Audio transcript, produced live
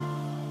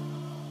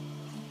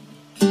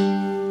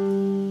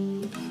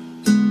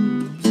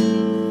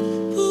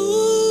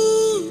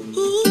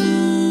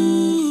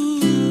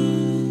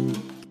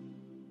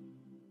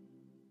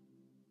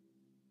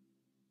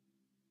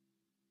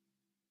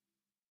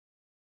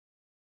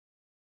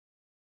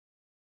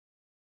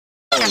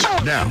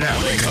Now,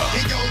 wake up.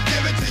 He gon'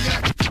 give it to you.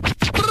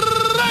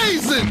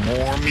 Blazing.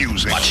 More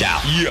music. Watch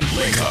out. Yeah.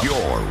 Wake up.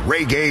 Your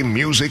reggae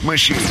music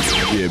machine.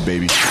 Yeah,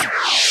 baby.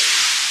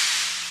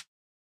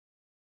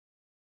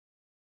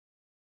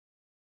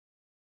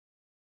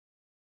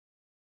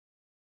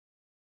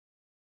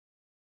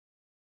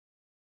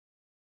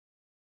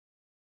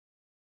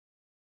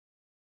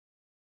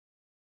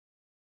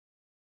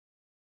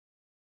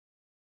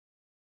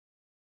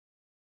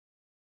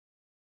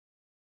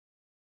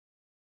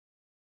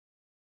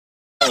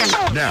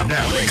 Now,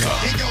 wake up.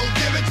 He gon'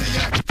 give it to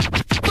you.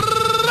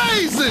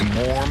 Blazing.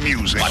 More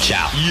music. Watch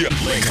out. Yeah.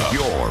 Wake up.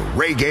 Your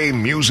reggae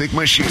music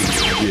machine.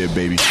 Yeah,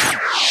 baby.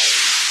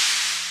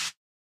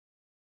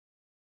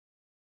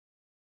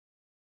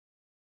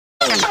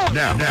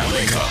 Now,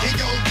 wake up. He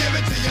gon' give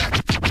it to you.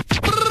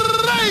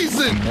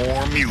 Blazing.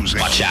 More music.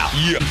 Watch out.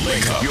 Yeah.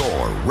 Wake up.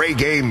 Your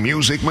reggae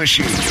music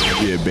machine.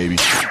 Yeah, baby.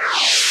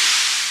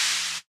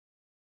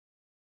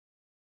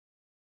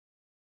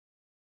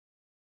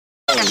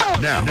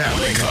 Now,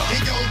 wake up. He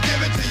gon'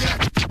 give it to you.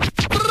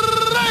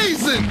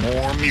 Blazing.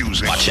 More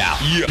music. Watch out.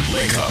 Yeah.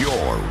 Wake up.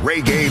 Your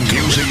reggae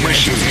music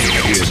machine.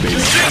 Yeah, baby.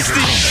 Just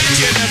the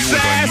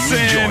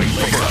assassin.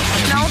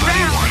 No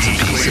doubt.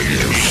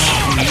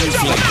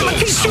 Your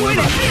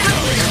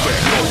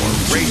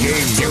reggae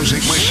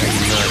music machine.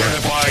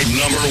 Certified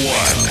number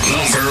one.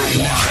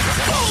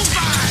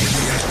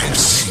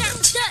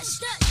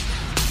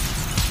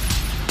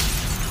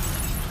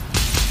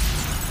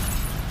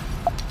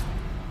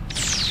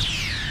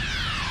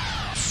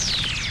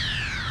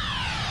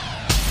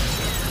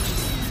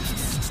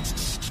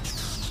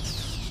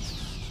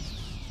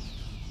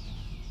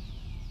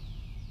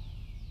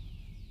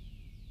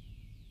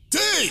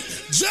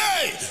 DJ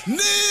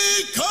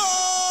Nico!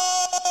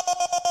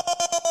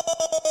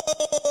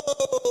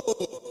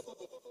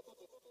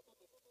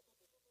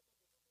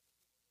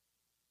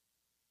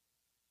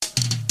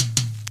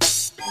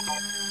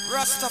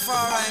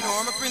 Rastafari, I know,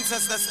 I'm a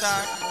princess that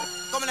star.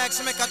 Come next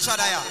to make a shot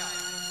of ya.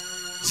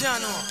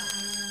 Jano.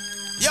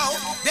 Yo,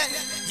 then,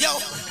 yo,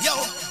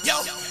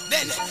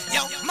 then,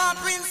 yo, my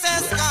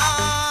princess gone.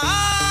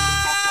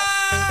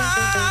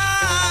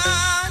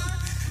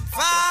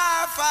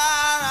 Far,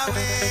 far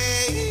away.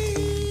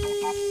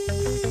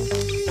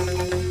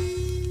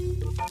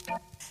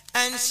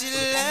 And she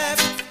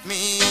left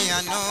me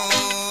a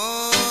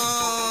note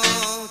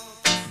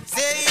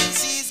saying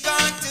she's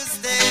going to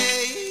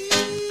stay.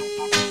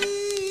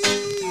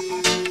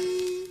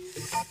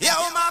 Yo,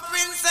 my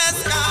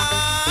princess gone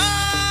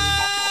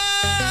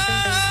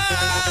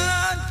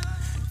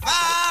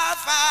far,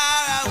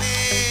 far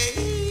away.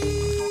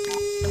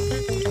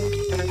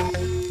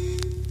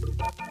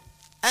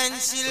 And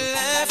she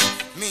left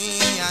me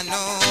a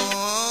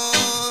note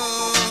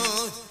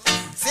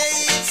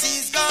saying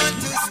she's going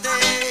to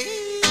stay.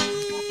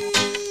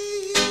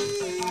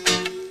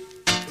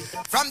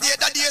 From the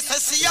other day,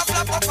 she a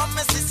flap up on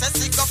me, sister,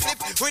 she go flip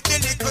with the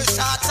little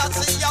shot.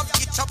 She a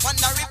pitch up on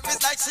the rip,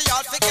 it's like she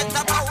all forget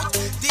about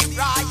the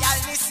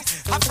royalness.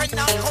 A friend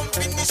and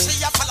company,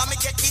 she a follow me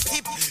get the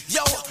tip.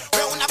 Yo,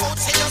 round about,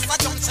 she just a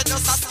jump, she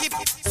just a skip.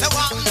 So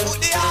what put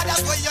the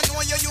others where you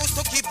know you used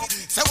to keep.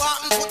 So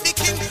what put the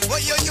king where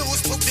you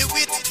used to be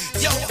with.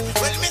 Yo,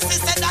 well, me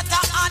sister that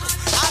a hand,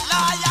 a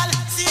loyal,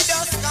 she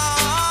just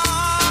gone.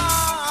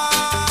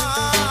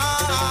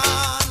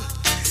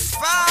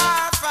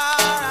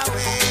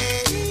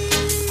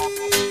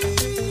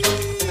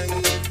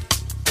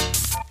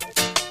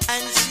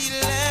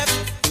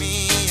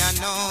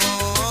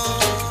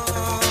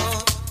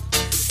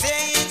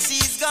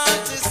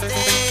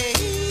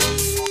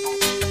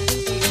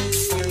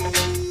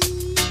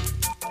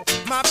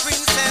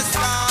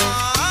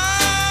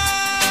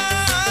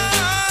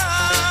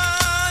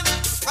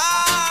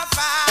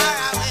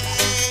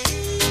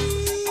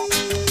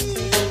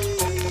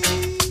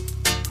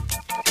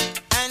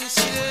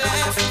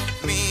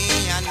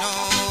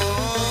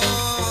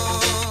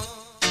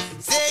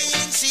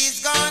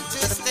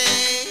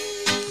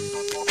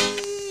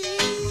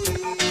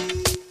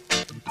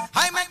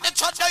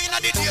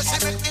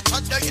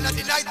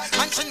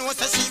 And she knows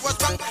that she was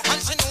wrong,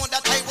 and she know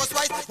that I was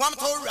right. Want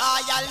to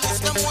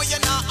royalist, the more you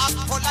not act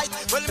polite.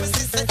 Well, me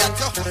sister that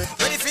you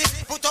ready fi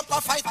put up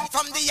a fight.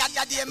 From the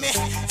other day, me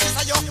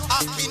sister you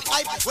acting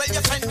hype. Well,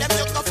 your friend them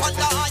you go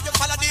follow, you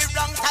follow the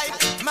wrong type.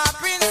 My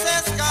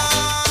princess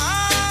gone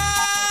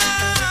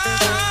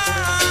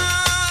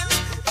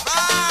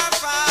far,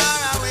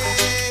 far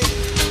away.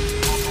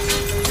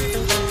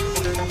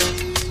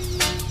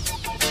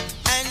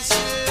 And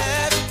she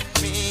left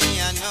me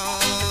a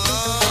note.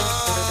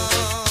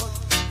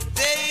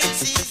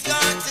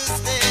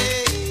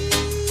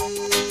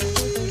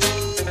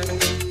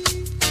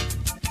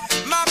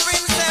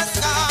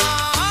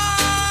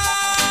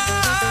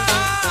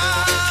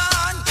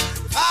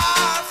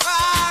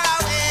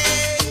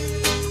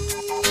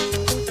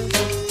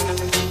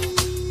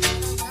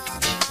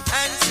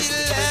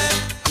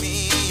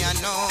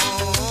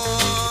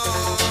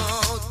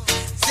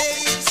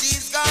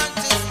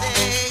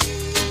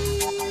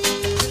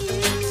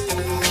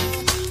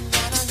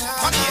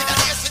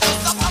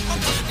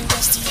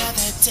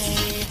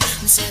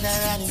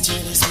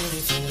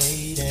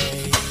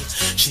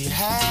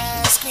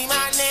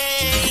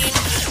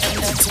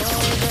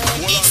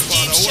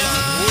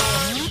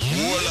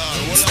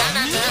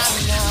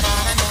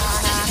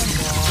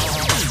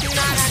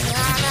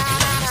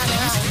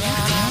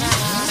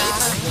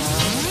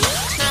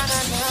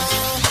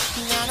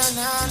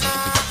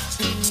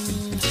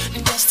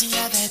 Just the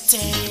other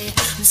day,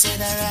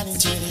 said I ran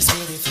into this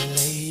beautiful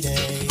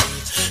lady.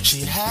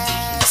 She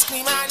asked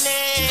me my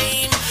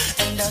name,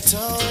 and I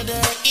told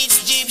her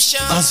it's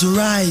Egyptian. As you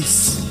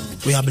rise,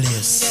 we are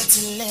blessed.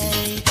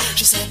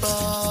 She said, boy,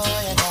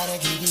 I gotta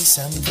give you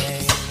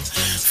something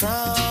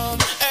from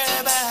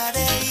her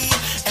body.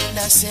 And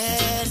I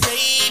said,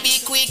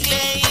 baby,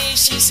 quickly.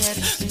 She said,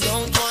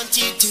 don't want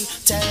you to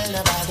tell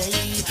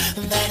nobody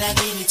that I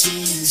give it to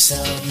you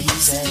so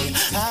easy.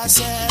 I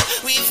said,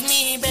 with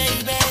me,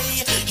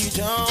 baby, you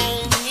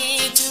don't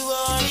need to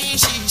worry.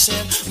 She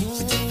said,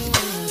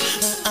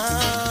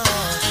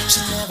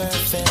 she never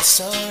felt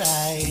so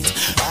right.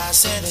 I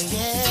said,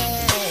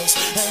 yes,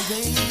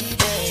 baby,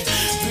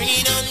 bring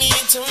it on me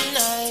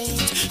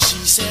tonight.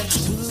 She said,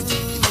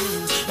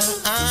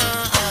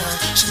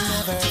 she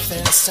never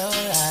felt so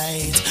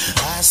right.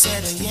 I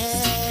said,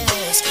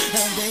 yes,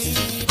 baby,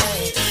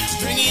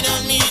 bring it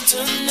on me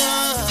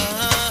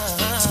tonight.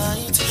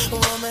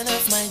 Woman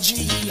of my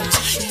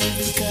dreams, you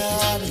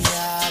become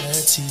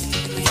reality.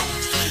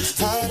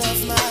 Out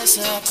of my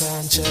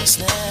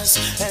subconsciousness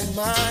and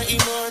my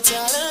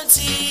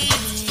immortality,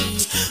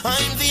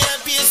 I'm the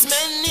happiest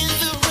man in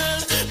the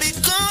world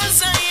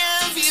because I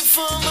have you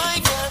for my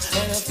girl.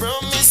 And I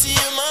promise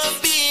you, my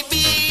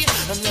baby,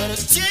 I'm gonna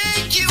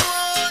take you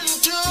on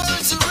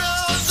tours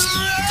around the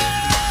world.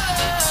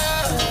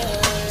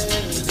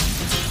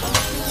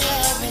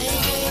 Yeah,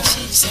 baby,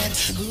 she said,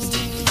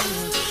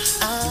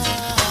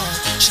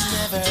 she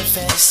never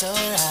felt so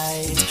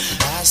right.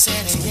 I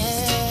said,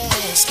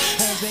 yes,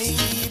 baby,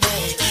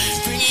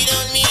 bring it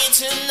on me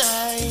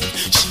tonight.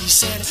 She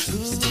said,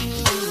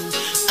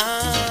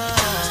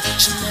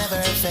 she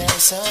never felt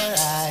so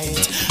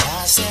right.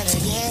 I said,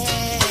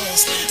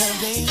 yes,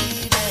 baby,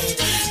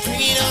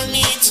 bring it on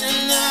me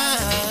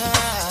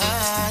tonight.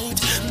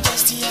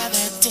 Just the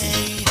other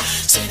day,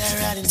 said I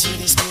ran into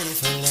this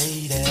beautiful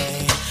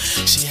lady.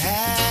 She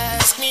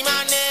asked me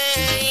my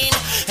name,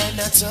 and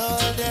I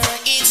told her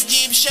it's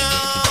Egyptian.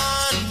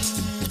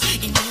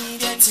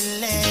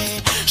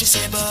 Immediately, she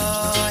said, boy,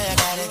 I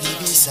gotta give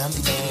you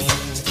something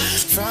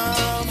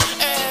from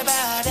her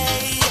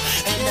body.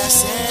 And I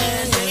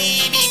said,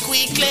 baby,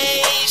 quickly.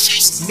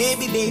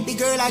 Baby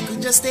girl, I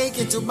could just take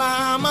you to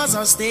Bahamas,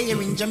 or stay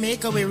here in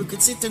Jamaica where we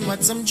could sit and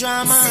watch some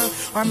drama.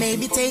 Or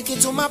maybe take you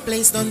to my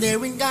place down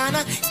there in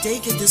Ghana,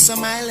 take you to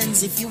some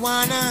islands if you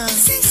wanna.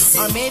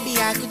 Or maybe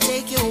I could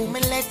take you home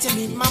and let you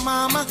meet my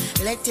mama,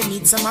 let you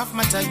meet some of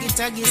my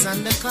tuggies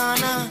on the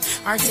corner.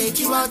 Or take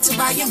you out to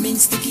buy your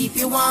mints to keep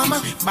you warmer,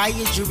 buy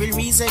your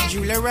jewelries at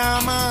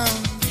Jewelorama.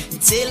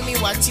 Tell me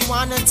what you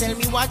wanna, tell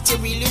me what you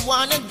really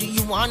wanna. Do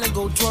you wanna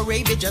go to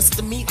Arabia just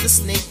to meet the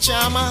snake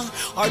charmer?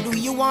 Or do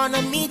you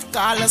wanna meet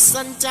Carlos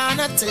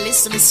Santana to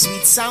listen to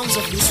sweet sounds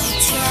of this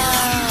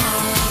guitar?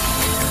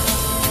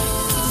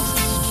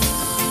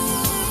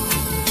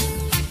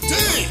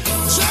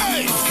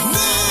 DJ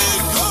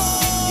Nico!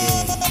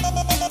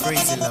 Yeah,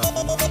 crazy love,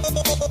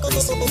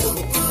 crazy love.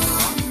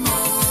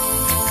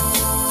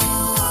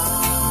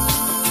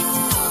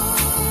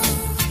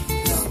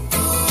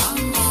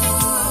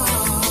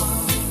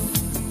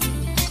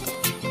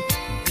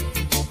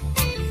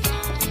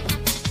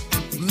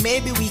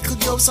 Maybe we could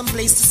go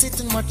someplace to sit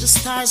and watch the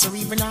stars, or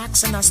even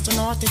ask an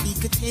astronaut if he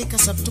could take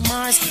us up to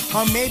Mars.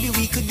 Or maybe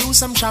we could do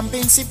some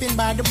champagne sipping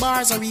by the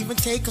bars, or even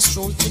take a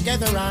stroll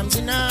together arms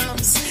in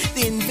arms.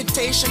 The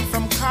invitation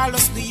from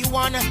Carlos, do you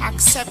wanna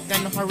accept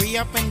and hurry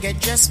up and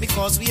get dressed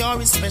because we are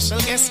his special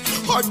guests?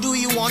 Or do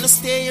you wanna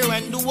stay here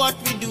and do what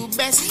we do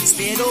best,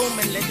 stay at home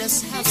and let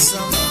us have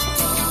some?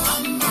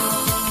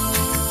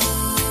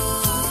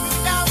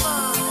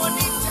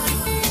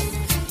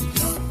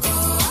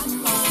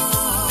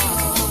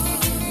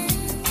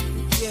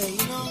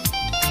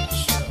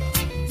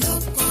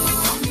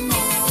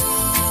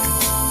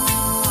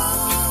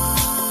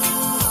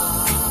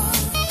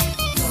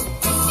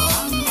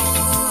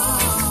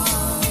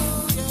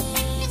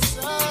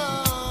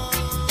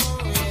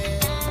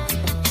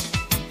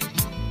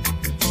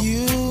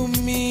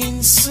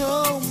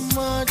 So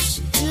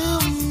much to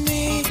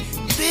me,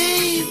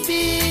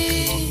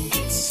 baby.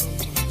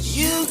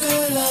 You,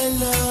 girl, I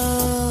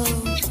love,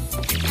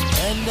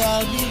 and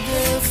I'll be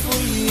there for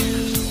you,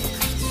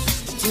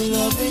 to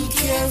love and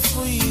care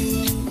for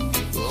you,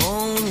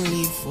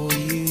 only for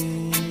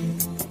you.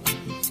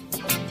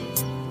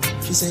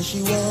 She said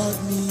she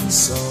want me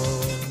so.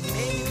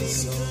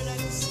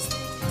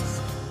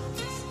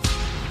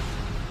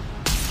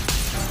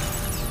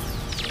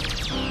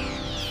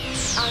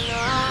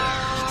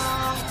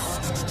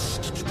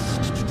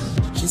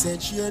 She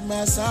said she heard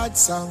my sad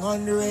song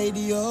on the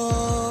radio,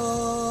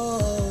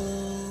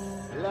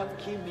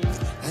 lucky me,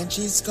 and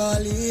she's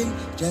calling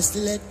just to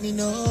let me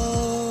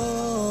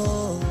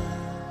know.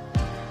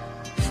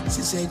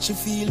 She said she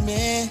feel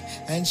me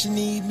and she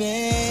need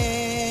me.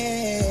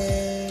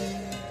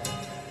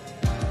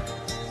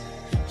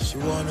 She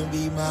wanna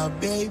be my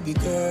baby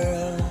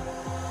girl.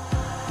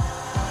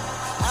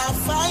 I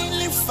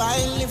finally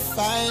found.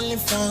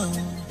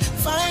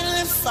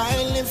 Finally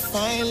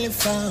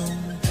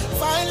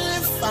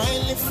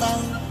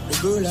found the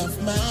girl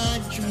of my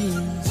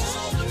dreams.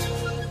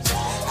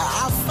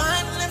 I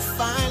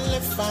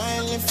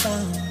finally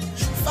found.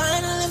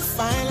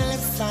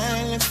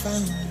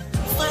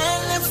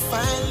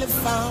 Finally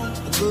found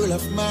the girl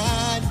of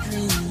my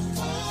dreams.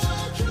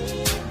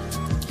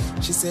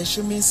 She says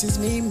she misses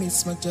me,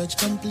 miss my touch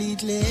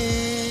completely.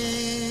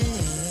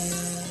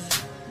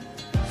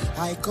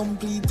 I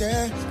complete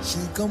her, she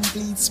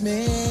completes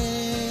me.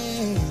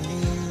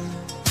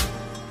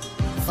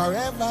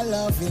 Forever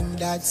loving,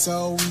 that's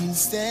how we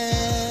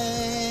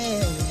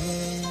stay.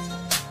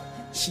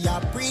 She a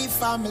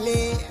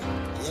pre-family,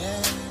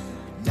 yeah.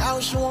 Now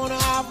she wanna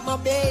have my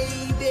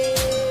baby.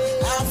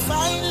 I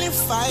finally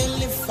found.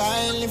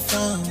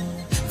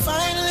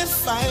 Finally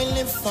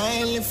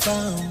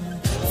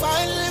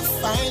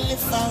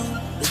found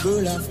the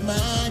girl of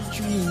my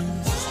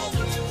dreams.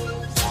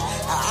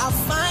 I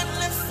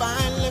finally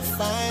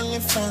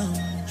found.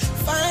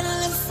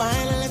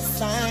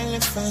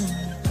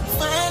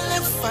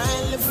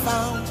 Finally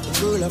found the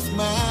girl of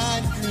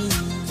my dreams.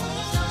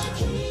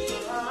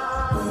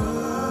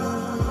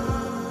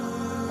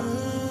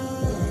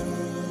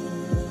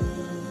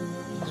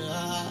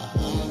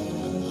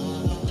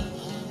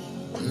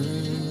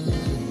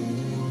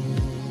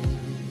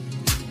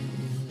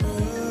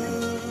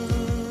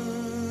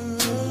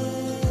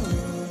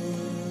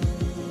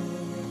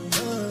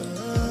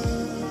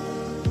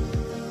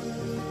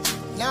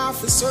 Now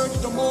for search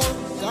no more,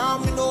 now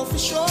me know for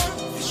sure. I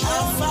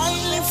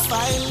finally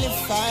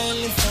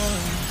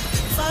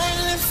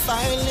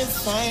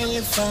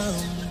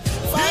found.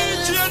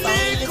 Finally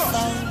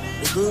found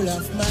the girl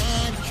of my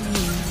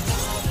dreams.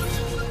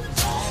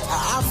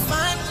 I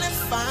finally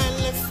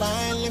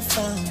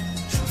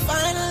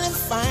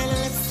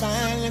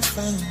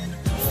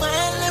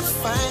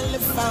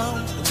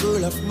found the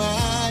girl of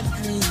my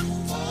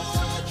dreams.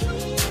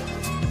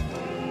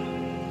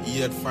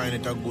 Yet find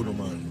it a good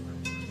man.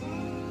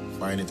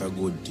 Find it a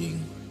good thing.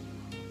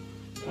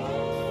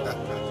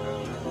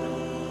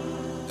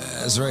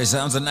 That's right,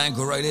 sounds of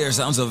Nanko right here.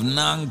 Sounds of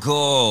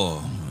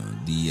Nanko.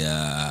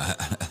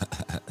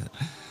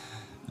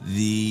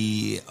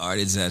 The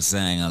artist that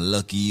sang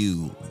Lucky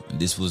You.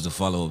 This was the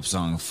follow-up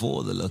song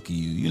for the Lucky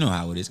You. You know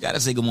how it is. Gotta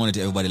say good morning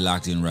to everybody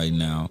locked in right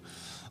now.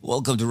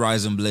 Welcome to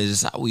Rise and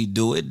Blaze. That's how we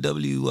do it.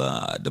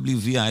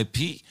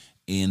 WVIP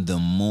in the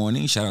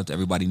morning. Shout out to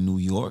everybody in New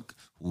York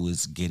who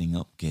is getting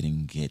up,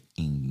 getting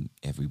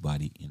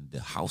everybody in the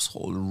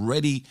household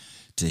ready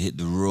to hit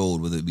the road,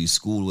 whether it be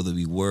school, whether it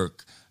be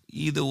work.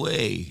 Either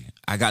way,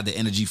 I got the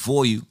energy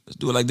for you. Let's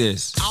do it like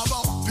this. How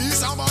about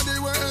peace and body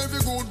where every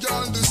good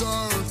girl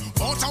deserves?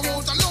 But I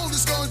won't allow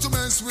this girl to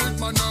mess with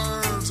my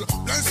nerves.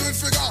 Blessed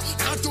figure,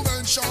 not to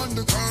mention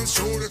the curse.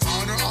 Show the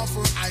corner of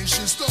her eyes,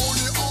 she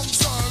slowly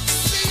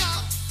observes.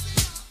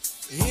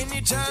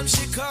 Anytime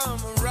she come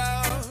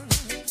around,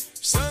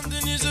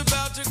 something is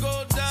about to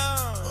go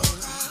down.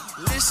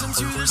 Listen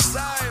to the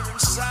siren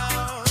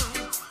sound.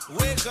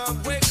 Wake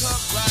up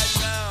right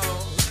now.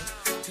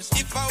 Cause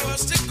if I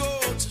was to go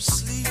to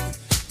sleep,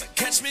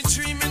 catch me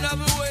dreaming of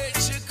a way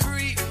to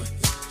creep.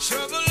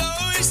 Trouble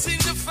always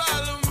seems to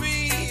follow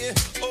me.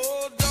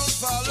 Oh, don't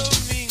follow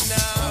me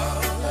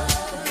now.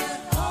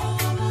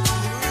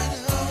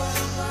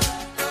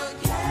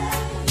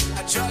 I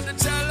tried to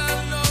tell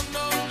her no,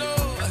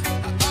 I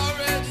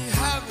already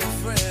have a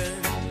friend.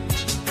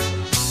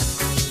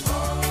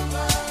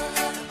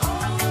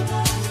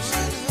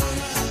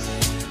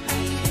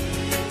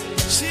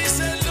 She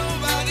said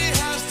nobody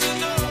has to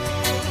know.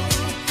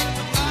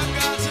 I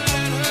got to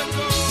let her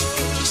go.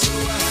 So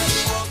I had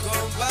to walk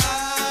on by.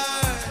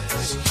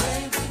 She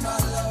can't be my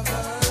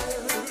lover.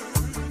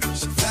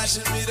 She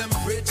flashing me them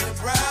pretty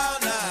brown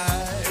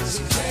eyes.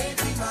 She can't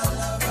be my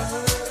lover.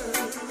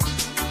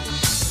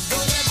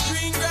 Though that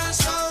green grass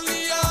on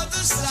the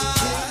other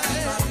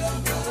side.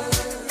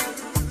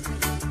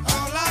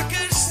 All I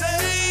can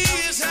say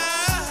is hi.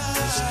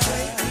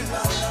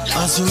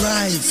 That's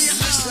right.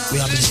 We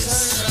are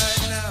blessed.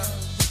 Right now.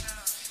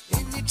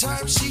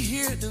 Anytime she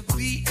hear the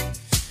beat,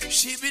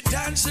 she be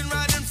dancing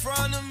right in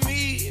front of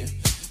me,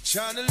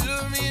 trying to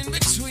lure me in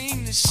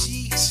between the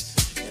sheets.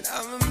 And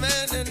I'm a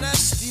man and I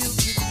still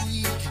get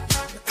weak.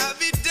 I'll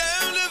be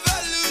down if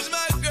I lose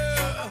my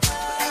girl.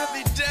 I'll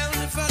be down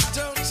if I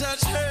don't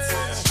touch her.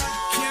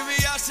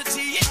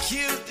 Curiosity, it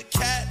killed the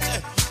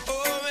cat.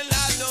 Oh, and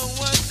I don't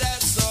want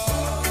that song.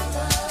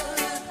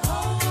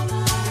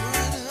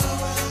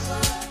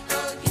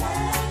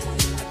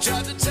 I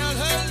tried to tell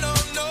her no,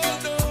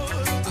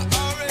 I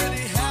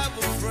already have a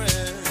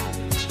friend.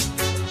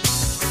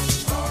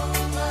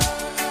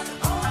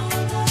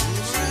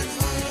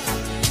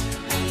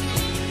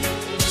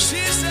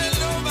 She said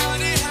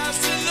nobody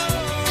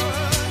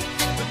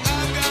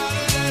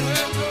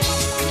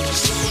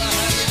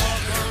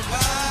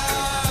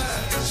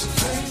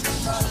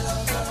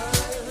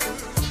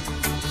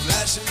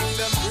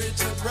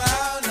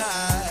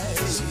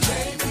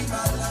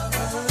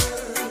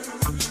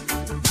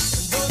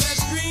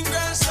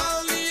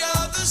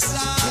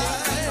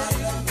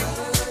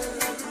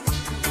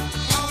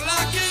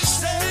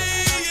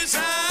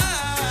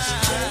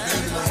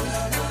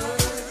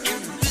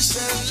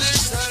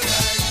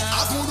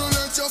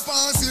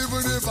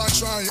never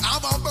try.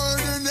 Have a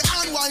bird in the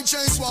hand, white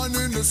chase one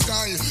in the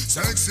sky.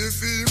 Sexy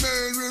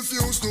female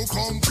refuse to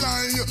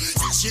comply.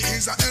 She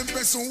is an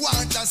empress who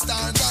want to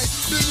stand right.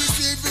 Be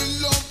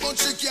receiving love but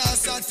she can't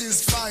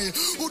satisfy.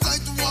 Would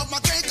like to have my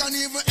cake and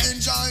even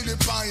enjoy the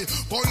pie.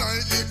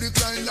 Politely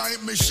decline like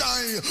me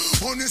shy.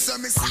 Only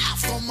say me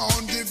soft, come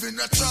on, giving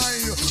a try.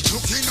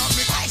 Looking at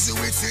me eyes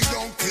with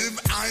seductive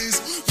eyes.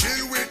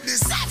 Filled with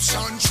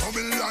deception,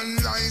 trouble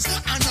and lies.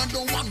 And I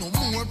don't want no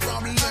more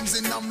problems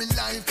in my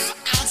life.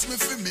 Ask me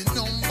for me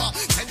number.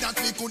 Said that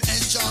we could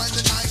enjoy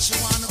the night. She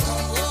wanna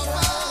come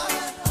over.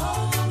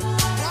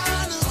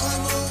 Wanna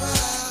come over.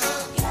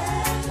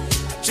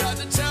 Tried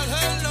to tell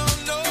her no,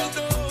 no,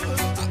 no.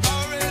 I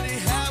already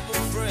have a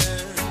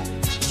friend.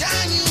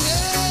 Can you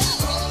hear?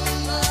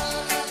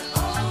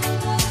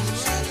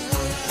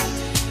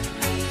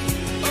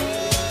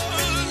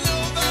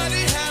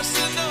 Nobody has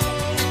to know,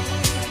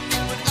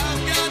 but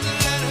I've got to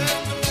let her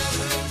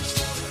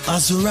know.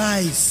 As we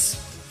rise,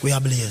 we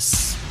are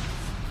blessed.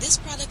 This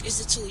product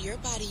is a tool your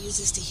body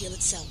uses to heal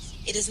itself.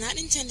 It is not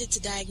intended to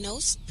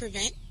diagnose,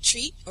 prevent,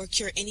 treat, or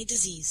cure any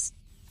disease.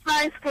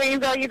 Hi, Squeeze.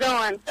 How you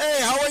doing? Hey,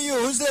 how are you?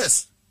 Who's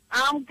this?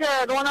 I'm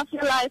good. One of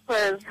your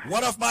lifers.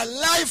 One of my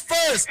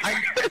lifers.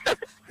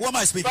 Who am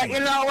I speaking But you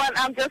with? know what?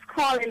 I'm just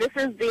calling. This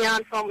is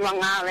Dion from Long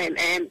Island,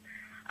 and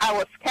I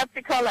was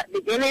skeptical at the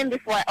beginning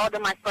before I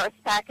ordered my first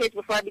package,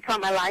 before I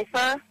become a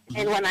lifer.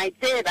 And when I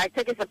did, I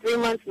took it for 3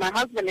 months, my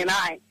husband and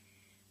I.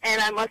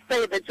 And I must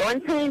say, the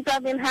joint pains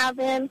I've been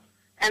having,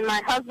 and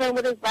my husband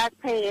with his back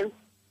pain,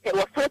 it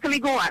was totally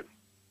gone.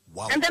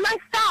 Wow. And then I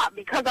stopped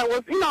because I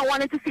was, I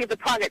wanted to see if the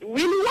product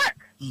really worked.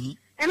 Mm-hmm.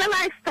 And then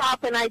I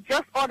stopped and I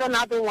just ordered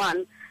another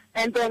one.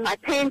 And then my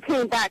pain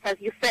came back. As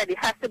you said, it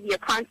has to be a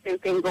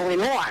constant thing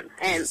going on.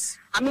 And, Yes.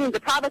 I mean, the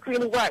product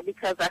really worked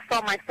because I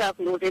saw myself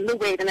losing the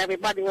weight, and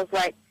everybody was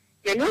like,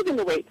 you're losing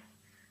the weight.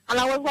 And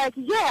I was like,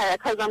 yeah,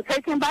 because I'm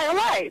taking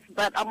BioLife.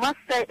 But I must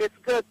say it's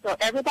good. So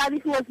everybody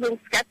who has been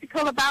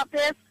skeptical about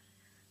this,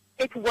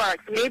 it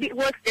works. Maybe it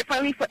works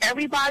differently for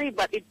everybody,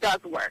 but it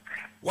does work.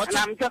 And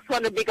I'm just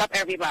want to big up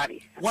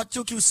everybody. What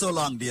took you so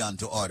long, Dion,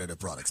 to order the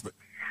products?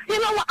 You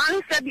know what,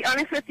 honestly, to be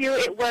honest with you,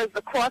 it was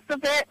the cost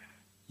of it.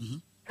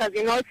 Because,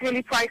 it's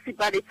really pricey,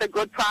 but it's a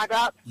good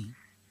product.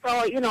 So,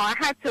 I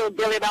had to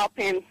build it up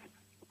and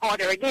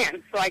order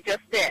again. So I just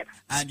did.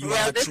 And you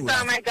well, are this true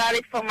time love. I got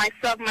it for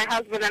myself, my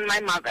husband, and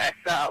my mother.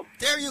 So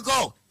There you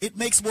go. It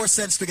makes more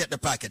sense to get the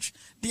package.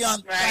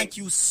 Dion, Right. thank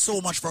you so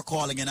much for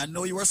calling in. I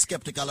know you were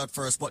skeptical at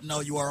first, but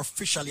now you are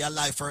officially a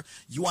lifer.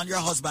 You and your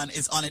husband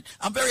is on it.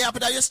 I'm very happy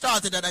that you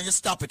started it and you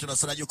stopped it,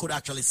 so that you could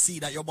actually see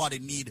that your body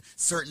need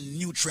certain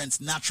nutrients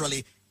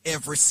naturally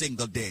every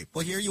single day.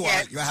 But here you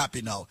Yes. are. You're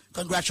happy now.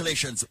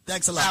 Congratulations.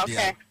 Thanks a lot,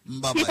 okay.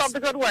 Dion. Bye-bye. Keep up the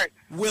good work.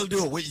 We'll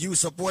do. With you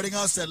supporting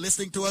us and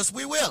listening to us,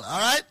 we will. All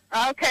right?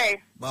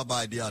 Okay.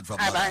 Bye-bye, Dion from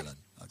Bye-bye. Long Island.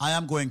 I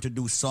am going to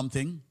do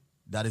something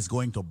that is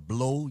going to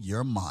blow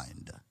your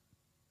mind.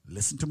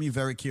 Listen to me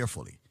very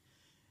carefully.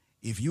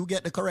 If you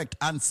get the correct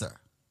answer,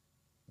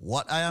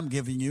 what I am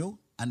giving you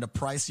and the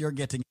price you're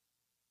getting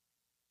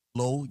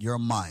blow your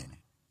mind.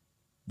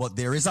 But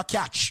there is a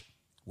catch.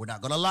 We're not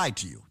going to lie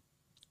to you.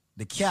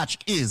 The catch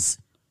is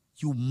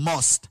you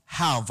must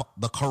have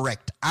the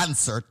correct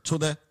answer to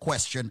the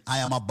question I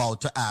am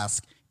about to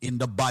ask in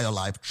the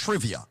BioLife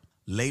trivia.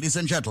 Ladies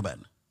and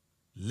gentlemen,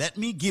 let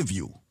me give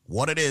you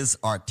what it is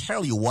or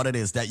tell you what it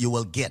is that you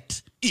will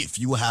get if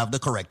you have the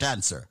correct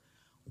answer.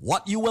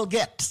 What you will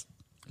get,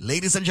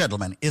 ladies and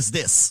gentlemen, is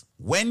this.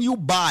 When you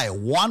buy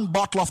one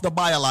bottle of the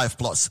BioLife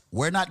Plus,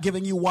 we're not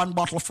giving you one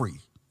bottle free,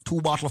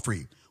 2 bottles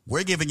free.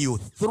 We're giving you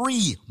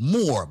 3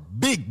 more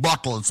big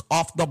bottles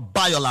of the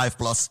BioLife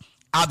Plus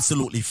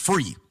absolutely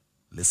free.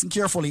 Listen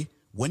carefully.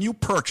 When you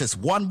purchase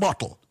one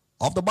bottle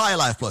of the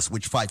BioLife Plus,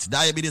 which fights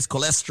diabetes,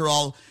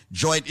 cholesterol,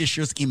 joint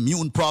issues,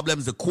 immune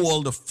problems, the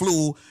cold, the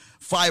flu,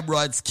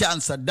 fibroids,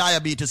 cancer,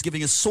 diabetes,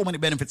 giving you so many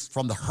benefits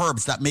from the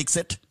herbs that makes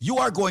it, you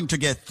are going to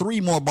get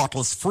 3 more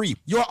bottles free.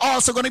 You're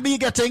also going to be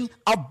getting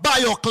a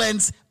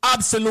BioCleanse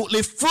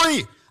absolutely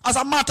free. As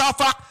a matter of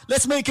fact,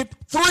 let's make it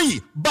 3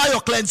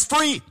 BioCleanse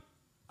free.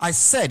 I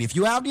said, if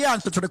you have the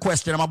answer to the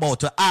question I'm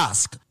about to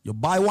ask, you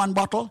buy 1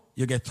 bottle,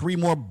 you get 3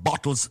 more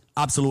bottles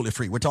absolutely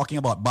free. We're talking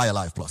about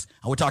BioLife Plus,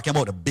 and we're talking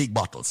about the big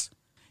bottles.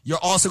 You're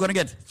also going to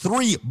get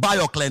 3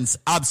 BioCleanse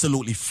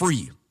absolutely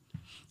free.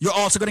 You're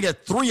also going to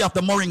get 3 of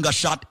the Moringa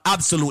shot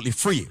absolutely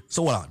free.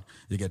 So hold on.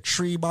 You get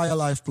 3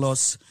 BioLife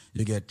Plus,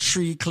 you get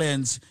 3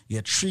 Cleanse, you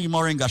get 3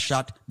 Moringa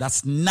shot.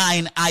 That's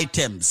 9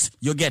 items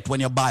you get when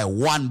you buy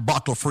 1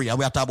 bottle free. And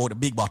we're talking about the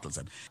big bottles.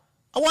 And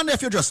I wonder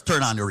if you just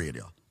turn on the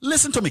radio.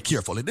 Listen to me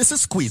carefully. This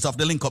is Squeeze of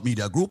the Link Up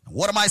Media Group.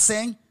 What am I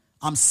saying?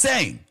 I'm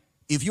saying,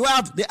 if you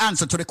have the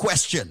answer to the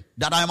question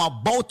that I'm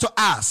about to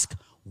ask,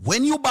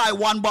 when you buy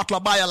 1 bottle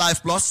of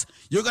BioLife Plus,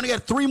 you're going to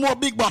get 3 more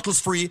big bottles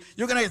free.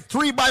 You're going to get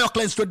 3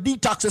 BioCleanse to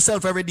detox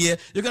yourself every day.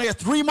 You're going to get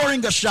 3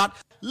 Moringa shot.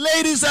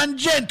 Ladies and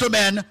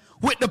gentlemen,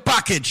 with the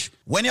package,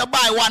 when you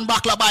buy 1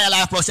 bottle of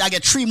BioLife Plus, you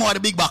get 3 more of the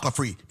big bottle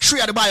free, 3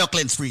 of the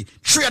BioCleanse free,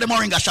 3 of the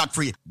Moringa shot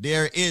free.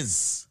 There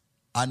is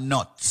a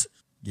nut.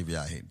 Give you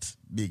a hint.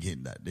 Big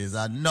hint that. There's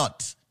a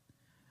nut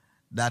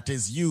that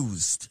is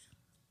used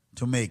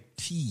to make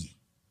tea.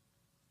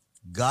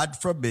 God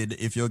forbid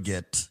if you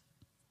get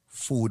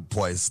food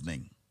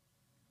poisoning.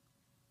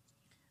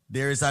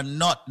 There is a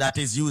nut that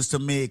is used to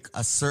make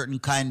a certain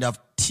kind of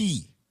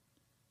tea.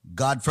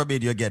 God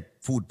forbid you get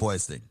food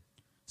poisoning.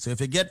 So if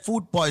you get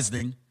food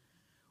poisoning,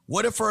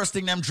 what the first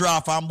thing them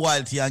draw from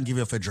boiled tea and give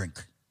you for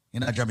drink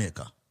in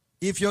Jamaica?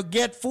 If you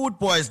get food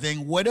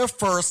poisoning, what the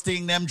first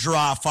thing them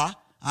draw for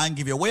and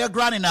give you? Where your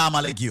granny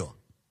normally give you?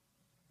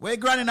 Where your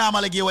granny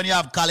normally give you when you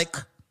have colic,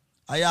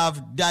 or you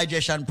have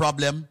digestion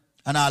problem,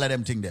 and all of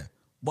them things there?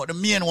 But the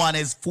main one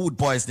is food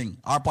poisoning,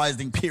 or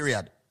poisoning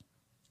period.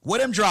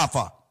 What them draw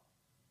for?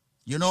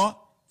 You know?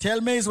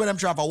 Tell me is what them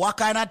draw for. What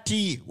kind of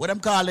tea? What them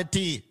call it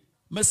tea?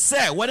 Me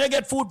say, when they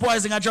get food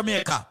poisoning in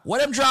Jamaica,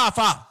 what them draw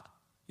for?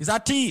 Is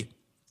that tea?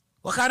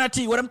 What kind of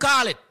tea? What them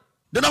call it?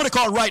 The number to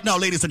call right now,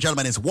 ladies and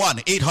gentlemen, is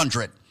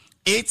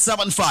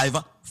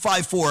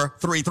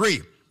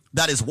 1-800-875-5433.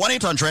 That is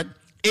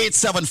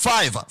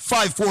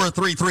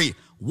 1-800-875-5433.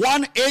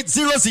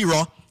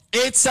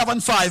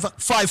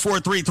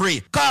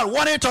 1-800-875-5433. Call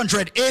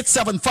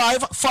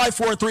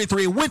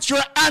 1-800-875-5433 with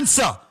your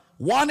answer.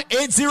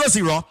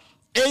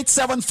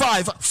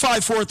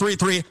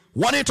 1-800-875-5433.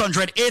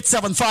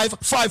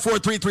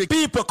 1-800-875-5433.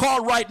 People,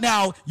 call right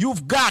now.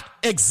 You've got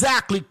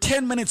exactly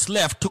 10 minutes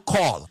left to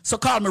call. So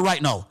call me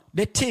right now.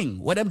 The thing,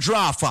 what them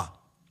draw for,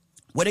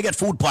 when you get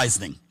food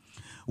poisoning,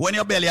 when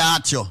your belly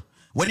hurts you,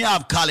 when you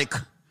have colic,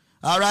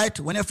 all right,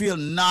 when you feel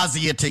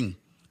nauseating,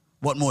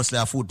 but mostly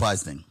have food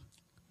poisoning.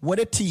 What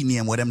the tea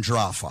name, what them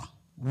draw for?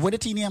 What the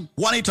tea name?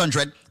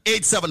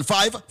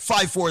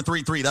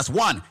 1-800-875-5433. That's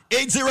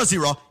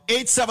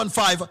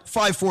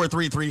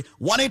 1-800-875-5433.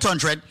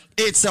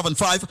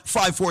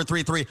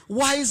 1-800-875-5433.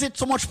 Why is it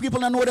so much people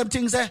don't know them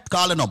things there?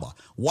 Call the number.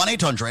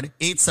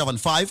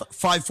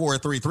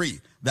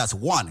 1-800-875-5433. That's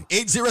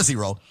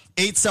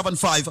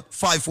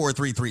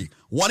 1-800-875-5433.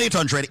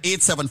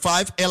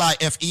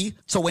 1-800-875-LIFE.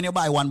 So when you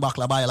buy one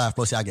bottle of BioLife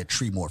Plus, you get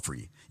 3 more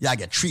free. You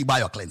get 3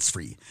 BioCleanse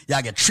free.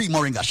 You get 3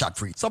 Moringa shot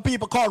free. So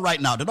people, call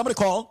right now. The number to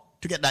call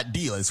to get that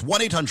deal is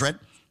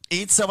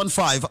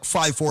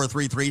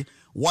 1-800-875-5433.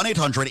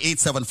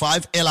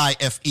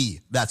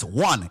 1-800-875-LIFE. That's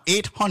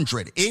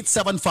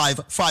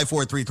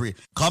 1-800-875-5433.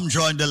 Come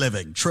join the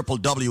living.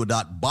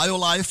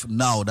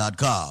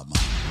 www.biolifenow.com.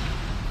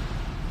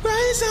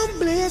 Rise and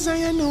blaze, and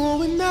you know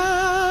we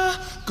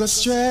not go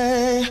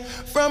stray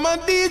from a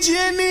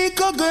DJ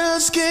Nico.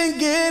 Girls can't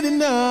get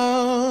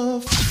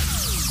enough.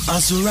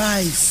 As we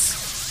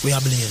rise, we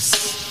are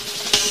blaze.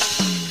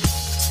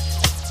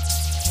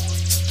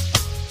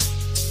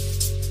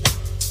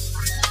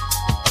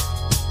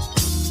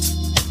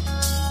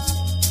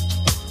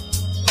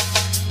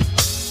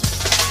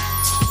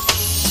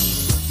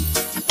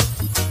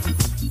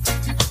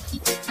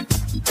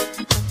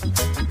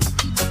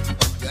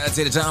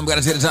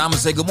 Gotta take the time and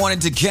say good morning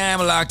to Cam,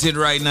 locked in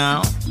right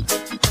now.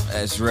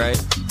 That's right.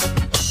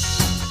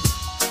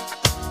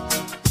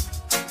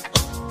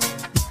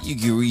 You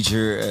can reach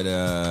her at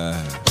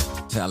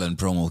Talent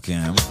Promo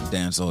Cam,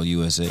 Dancehall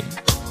USA.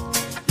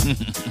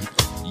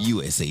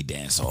 USA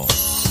Dancehall.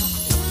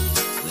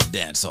 The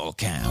Dancehall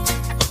Cam.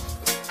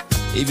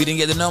 If you didn't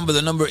get the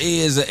number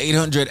is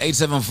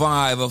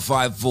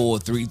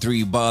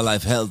 800-875-5433.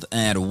 BioLife Health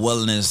and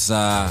Wellness.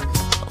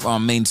 Our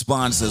main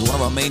sponsors, one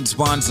of our main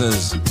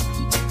sponsors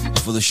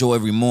for the show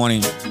every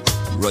morning,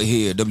 right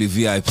here,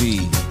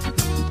 WVIP.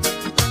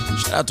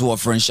 Shout out to our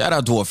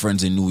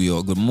friends in New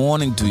York. Good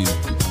morning to you.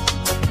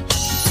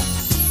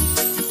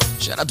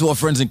 Shout out to our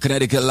friends in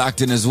Connecticut,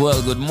 locked in as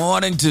well. Good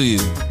morning to you.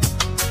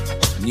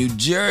 New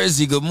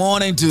Jersey, good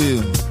morning to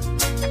you.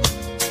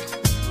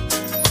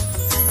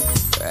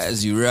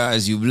 As you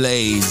rise, you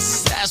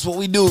blaze. That's what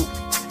we do.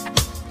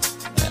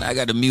 And I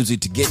got the music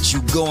to get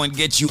you going,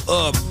 get you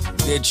up,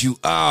 get you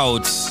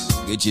out,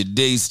 get your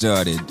day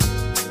started.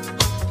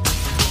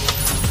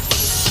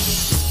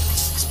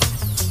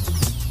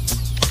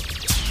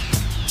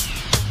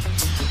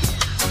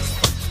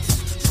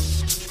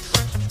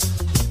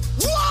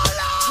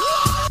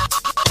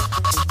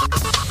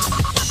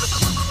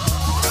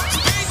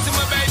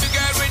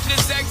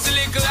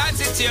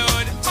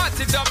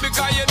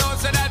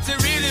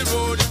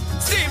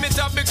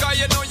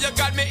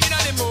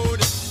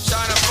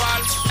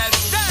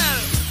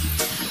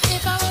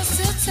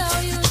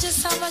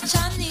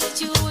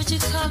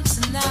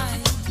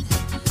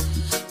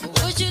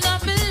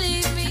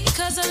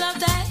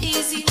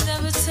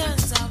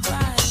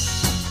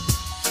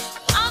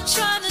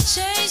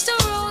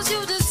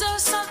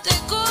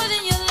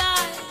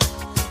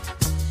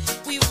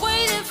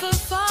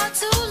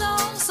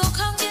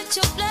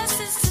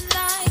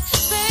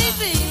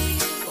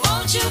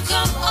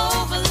 Come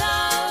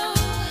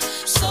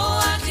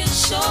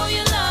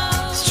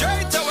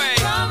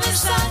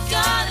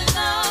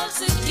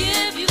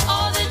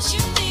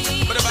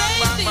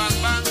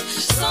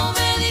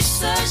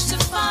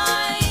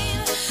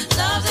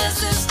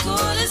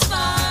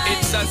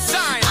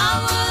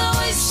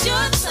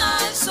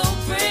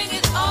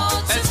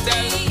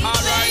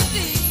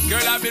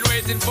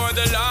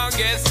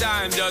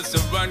time just to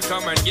run,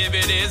 come and give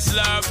it his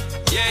love.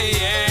 Yeah,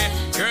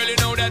 yeah. Girl, you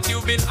know that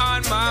you've been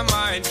on my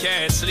mind.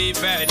 Can't sleep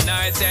at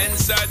night and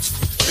such.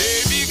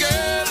 Baby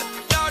girl,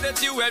 now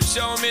that you have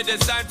shown me the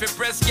sign for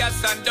press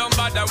gas and don't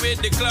bother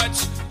with the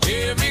clutch.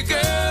 Hear me,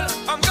 girl,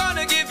 I'm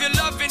gonna give you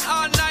loving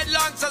all night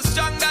long, so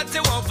strong that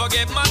you won't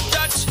forget my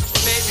touch.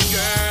 Baby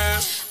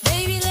girl,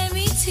 baby, let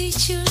me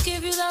teach you,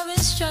 give you love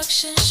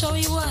instruction, show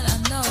you what I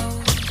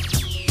know.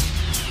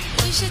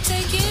 We should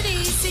take it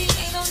easy,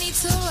 ain't no need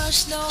to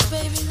rush, no,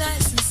 baby,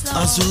 nice and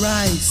slow. As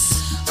rise,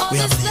 all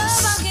this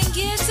love I can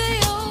give to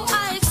you,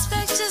 I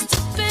expect just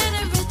a bit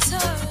in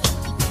return.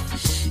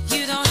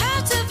 You don't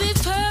have to be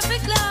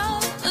perfect,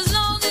 love, as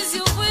long as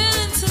you're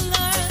willing to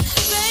learn.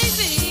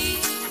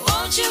 Baby,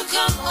 won't you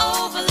come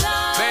over,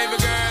 love?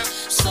 Baby girl,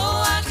 so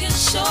I can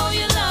show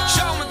you love.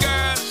 Show me,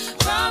 girl.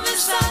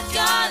 Promise I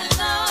got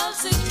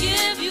enough to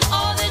give you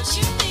all that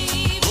you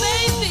need,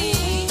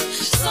 baby.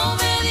 So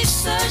many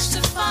search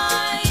to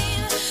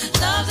find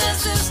love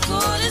that's as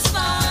good as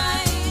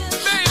mine.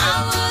 Baby,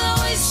 I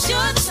will waste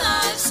your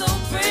time, so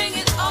bring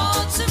it all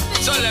to me.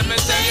 So let me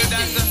tell you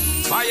that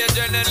while your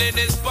adrenaline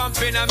is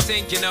pumping, I'm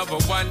thinking of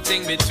one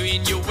thing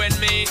between you and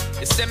me.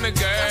 You see me,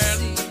 girl,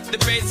 the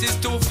pace is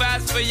too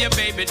fast for you,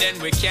 baby, then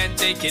we can't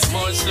take it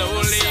more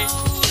slowly.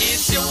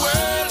 It's your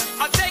world,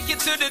 I'll take you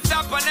to the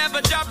top, I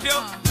never drop you,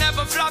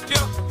 never flop you.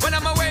 When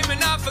I'm away, me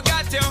not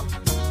forgot you.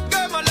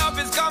 Girl, my love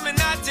is coming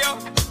at you.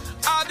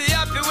 I'll be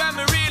happy when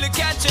we really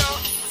catch you.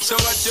 So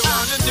what you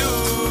wanna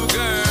do,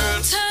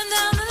 girl? Turn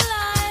down the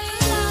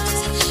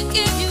lights,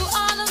 give you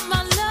all of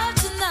my love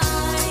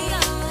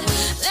tonight.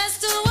 Let's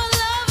do what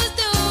lovers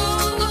do,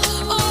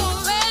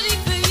 oh, ready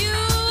for you.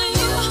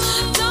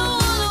 Don't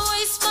wanna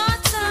waste my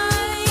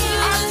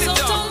time, so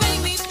don't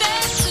make me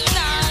beg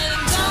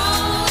tonight.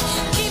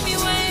 Don't keep me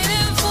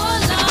waiting for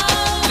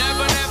long.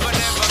 Never, never,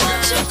 never, girl.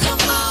 Won't you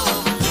come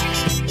over?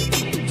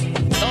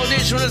 Oh,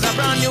 this one is a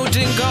brand new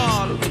thing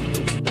called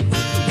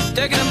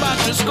taking them back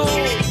to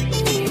school.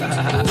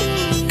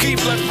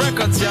 Keep like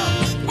records, yo.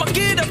 But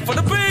get up for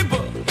the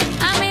people.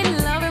 I'm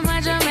in love with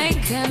my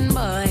Jamaican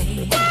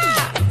boy.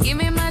 Give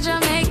me my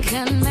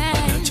Jamaican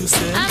man.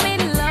 I'm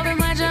in love with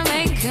my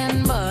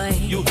Jamaican boy.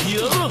 You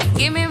hear?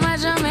 Give me my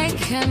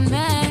Jamaican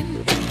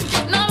man.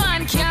 No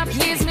one can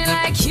please me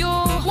like you.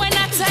 When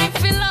I time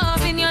for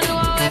loving, you know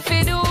how if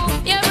you do.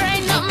 You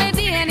brighten up my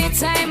day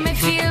anytime me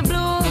feel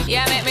blue.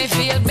 You make me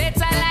feel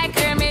better like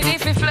remedy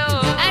for flu.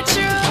 I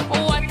true,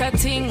 what a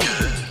thing.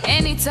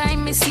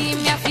 Anytime me see him,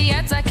 I feel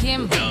attack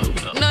him.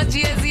 No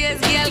JZS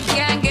girl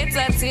can't get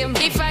at him.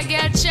 If a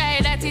girl try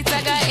that, it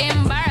a got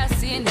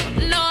embarrassing.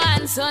 No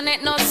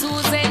Antoinette, no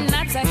Susan,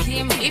 attack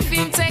him. If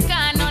him take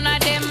on none of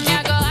them, me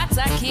a go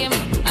attack him.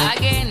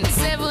 Again,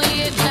 7,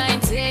 8, 9,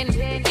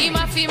 10. He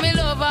ma feel me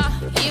lover,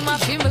 he ma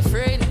feel me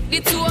friend. The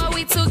two are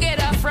we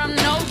together from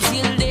now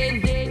till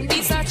then.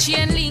 This a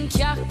chain link,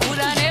 yeah,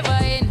 coulda never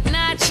end.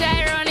 Nah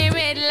try run him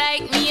head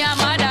like me a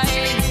mother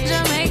hen.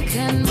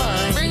 Jamaican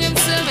boy, bring him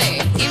to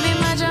me. Give me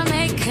my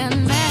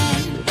Jamaican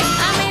man.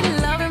 I'm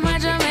in love with my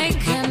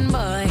Jamaican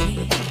boy.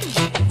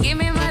 Give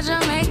me my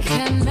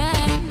Jamaican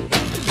man.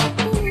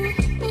 Ooh,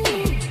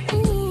 ooh,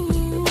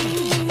 ooh.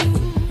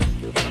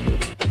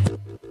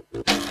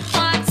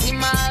 Want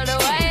him all the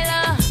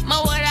while. My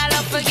word I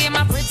love for give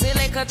my pretty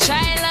like a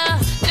child.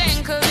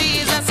 Then could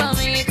visa so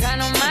me can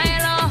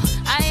mile.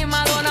 I am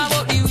alone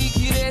about the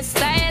wickedest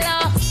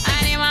style.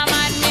 And him a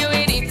mad me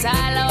with it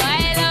all the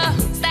while.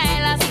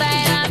 Style,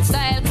 style, and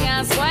style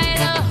can't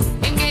spoil.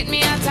 Him get me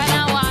out of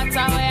the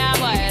water where I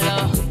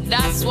boil.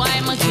 That's why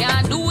I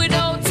can't do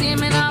without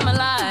him in my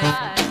life.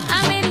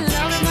 I'm in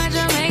love with my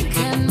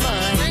Jamaican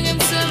boy. Bring him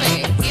to me.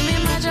 Give me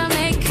my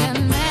Jamaican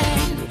man.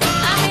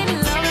 I'm in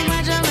love with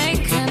my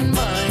Jamaican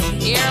boy.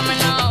 Hear me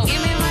now.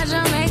 Give me my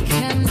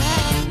Jamaican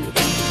man.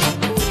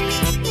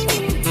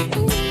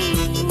 Ooh,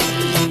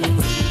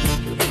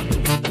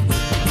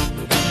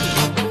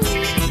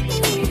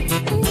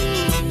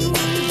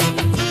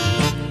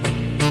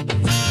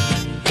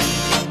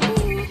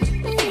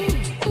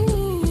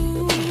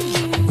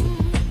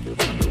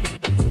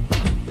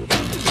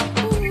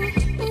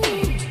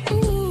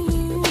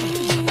 ooh,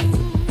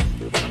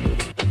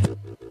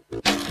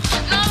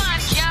 no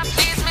one can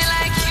please me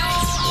like you,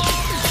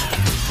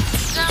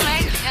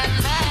 Jamaican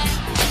man.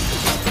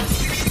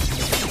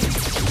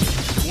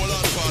 Hold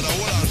on, father,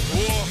 hold on.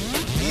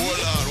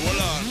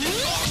 Hold on.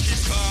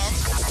 Keep calm.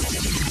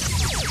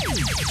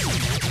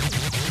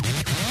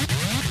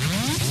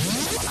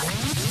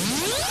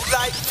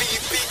 Like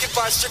VP, give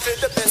us strictly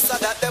the best,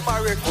 and that them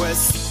a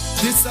request.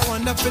 This a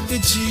wonder for the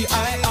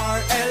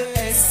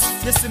GIRLS.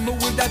 You see me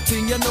with that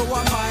thing, you know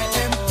I'm my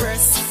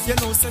empress. You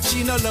know such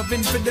no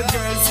loving for the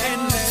girls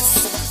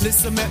endless.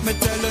 Listen, make me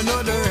tell you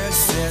know the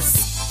rest,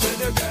 yes. For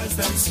the girls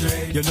them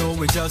straight. You know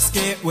we just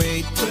can't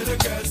wait. For the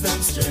girls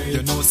them straight.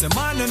 You know some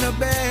man in the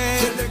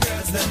bed. For the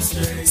girls them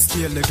straight.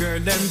 Steal the girl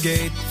them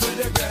gate. For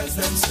the girls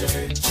them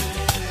straight.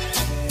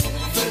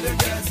 For the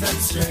girls them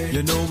straight.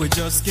 You know we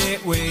just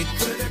can't wait.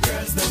 For the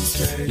girls them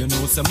straight. You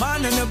know some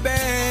man in the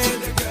bed. For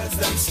the girls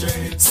them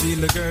straight. Steal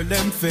the girl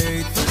them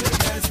fate. For the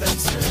girls them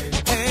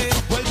straight. Hey.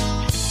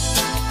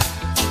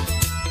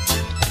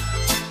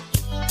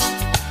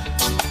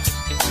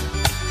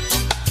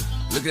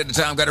 Look at the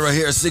time, got it right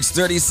here,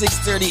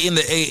 6:30 in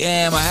the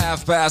AM, a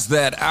half past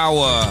that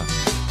hour.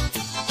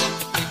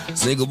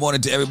 Say good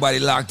morning to everybody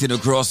locked in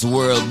across the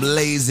world,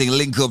 blazing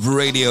Link Up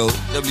Radio,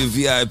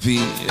 WVIP.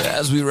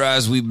 As we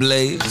rise, we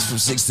blaze from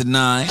 6 to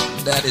 9.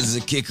 That is the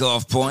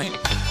kickoff point.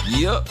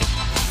 Yup.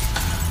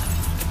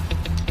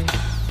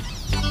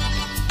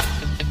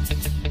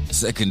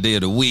 Second day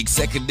of the week.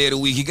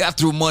 You got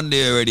through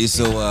Monday already,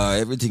 so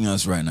everything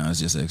else right now is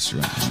just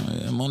extra.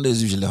 Monday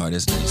is usually the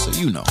hardest day, so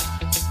you know.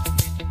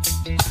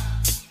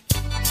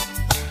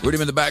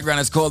 Rhythm in the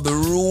background is called The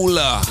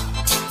Ruler.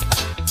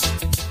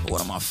 One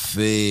of my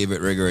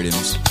favorite reggae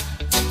rhythms.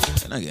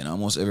 And again,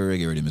 almost every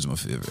reggae rhythm is my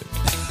favorite.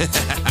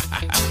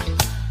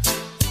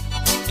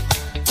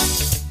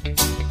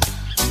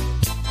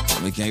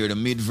 We can hear the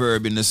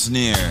mid-verb in the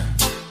snare.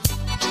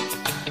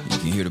 You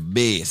can hear the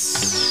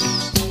bass.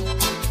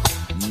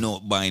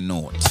 Note by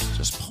note.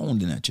 Just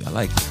pounding at you. I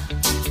like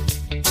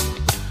it.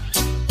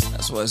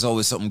 That's why it's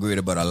always something great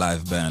about a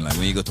live band. Like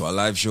when you go to a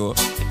live show,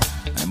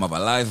 and you have a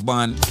live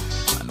band,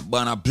 and the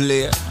band a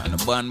play, and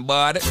the band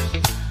bad,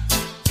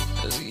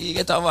 you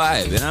get a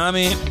vibe, you know what I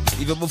mean?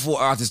 Even before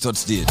artists touch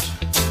stage,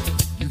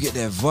 you get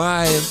that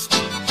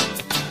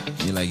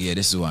vibe. You're like, yeah,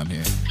 this is why I'm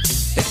here.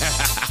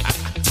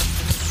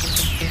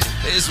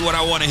 This is what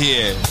I want to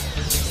hear.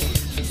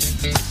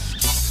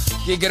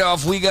 Kick it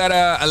off. We got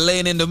a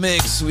lane in the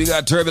mix. We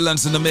got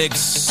Turbulence in the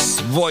mix.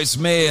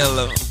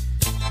 Voicemail.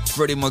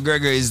 Freddie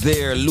McGregor is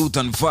there.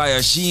 Luton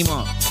Fire.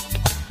 Shima.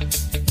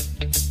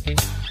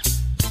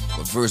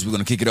 But first, we're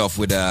going to kick it off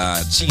with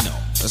Chino.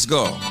 Let's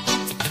go.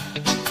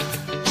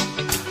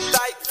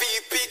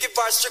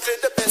 Strictly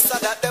the best of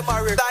that them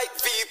are like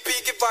VP,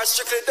 give her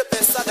strictly the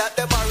best of that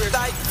them are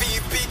like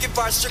VP, give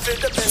her strictly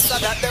the best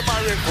of that them are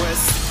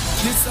request.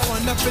 This I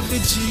wanna for the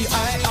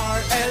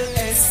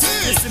GIRLS.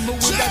 You see me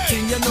with that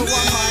thing, you know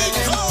I'm my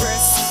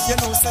empress. You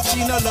know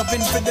Sachina loving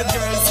for the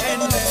girls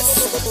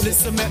endless.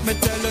 Listen, make me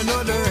tell you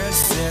know the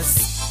rest,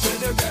 yes. For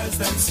the girls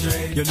them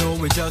straight. You know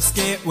we just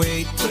can't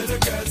wait. For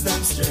the girls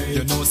them straight.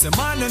 You know some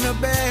man in the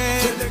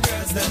bed. For the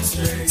girls them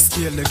straight.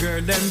 Steal the girl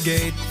them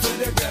gate. For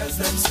the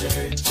girls them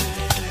straight.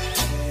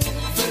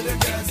 The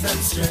girls them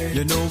straight.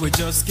 You know we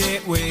just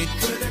can't wait.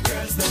 For the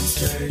girls them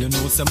straight. You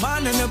know some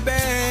man in the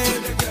bed.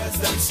 For the girls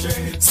them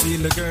straight. See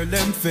the girl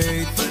them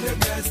fade. For the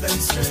girls them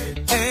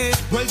straight. Hey,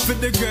 well for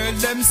the girl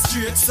them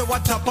straight. So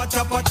what top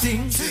a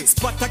thing.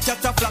 Spot a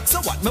cat a flock.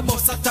 So what me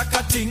must attack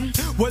a thing.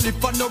 Well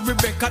if I know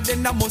Rebecca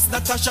then I must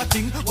Natasha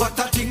thing. What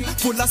a thing.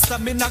 Full of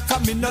stamina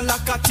come no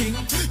like a thing.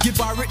 Give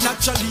her it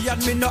naturally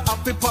and me no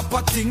happy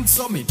papa thing.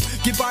 So me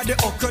give her the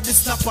okra, the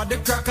snapper, the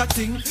cracker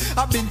thing.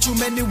 I've been too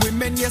many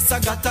women. Yes I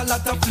got a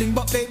lot of fling,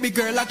 but baby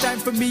girl, a time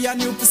for me and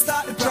you to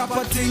start the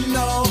proper thing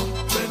now.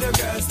 For the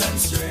girls them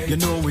straight. You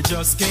know we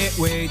just can't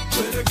wait.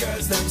 For the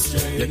girls them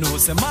straight. You know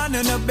some man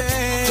in the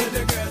bed. For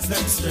the girls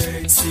them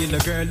straight. See the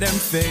girl them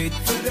fade.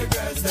 For the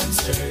girls them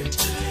straight.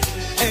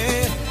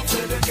 Hey.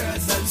 For the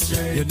girls them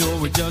straight. You know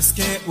we just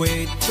can't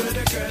wait. For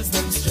the girls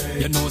them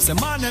straight. You know some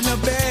man in the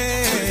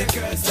bed. For the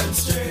girls them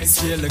straight.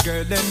 See the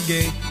girl them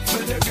gate.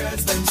 For the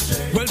girls them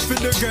straight. Well for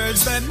the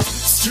girls them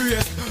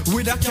straight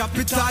with a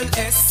capital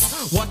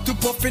S. What to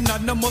poppin'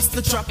 on the most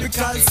the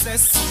tropical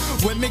cess.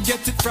 When me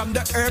get it from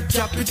the herb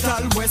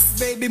capital west.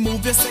 Baby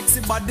move your sexy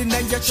body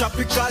and your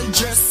tropical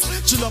dress.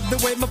 She love the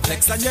way me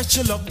flex and yeah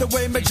she love the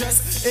way me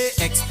dress.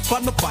 AX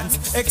on my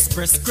pants,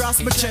 express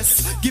cross my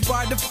chest. Give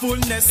her the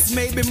fullness,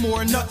 maybe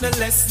more not the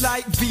less.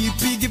 Like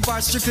VP, give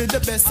her strictly the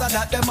best of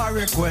that them I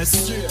request.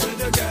 For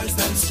the girls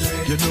them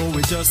straight. You know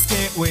we just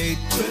can't wait.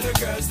 For the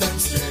girls them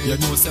straight. You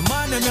know some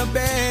man in the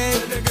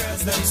bed. For the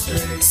girls them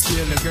straight.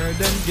 Steal the girl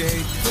them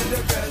gate. For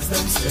the girls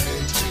them straight.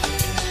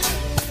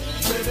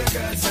 For the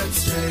girls them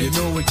straight. You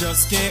know we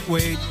just can't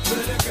wait. For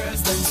the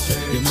girls them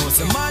straight. You know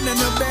some man in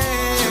the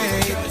bed. For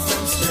the girls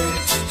them straight.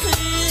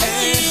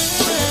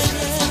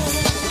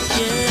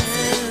 Yes.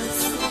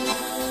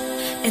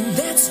 And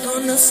that's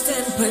gonna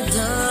stand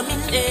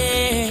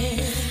predominant.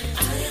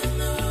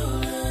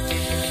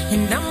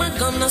 And I'm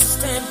gonna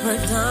stand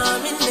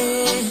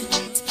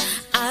predominant.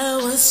 I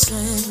was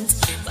sent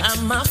by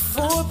my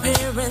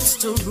foreparents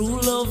to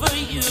rule over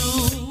you.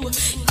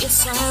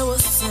 Yes, I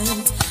was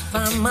sent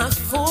by my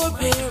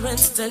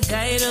foreparents to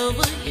guide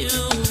over you.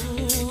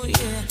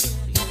 Yeah.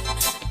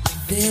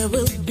 There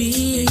will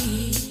be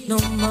no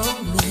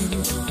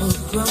moaning or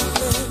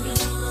grumbling,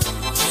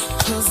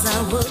 'cause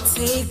I will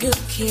take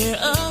good care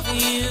of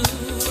you.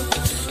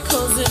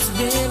 'Cause it's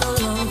been a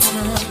long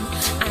time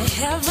I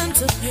haven't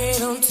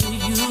paid on to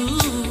you.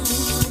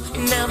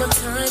 Now the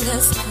time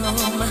has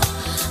come,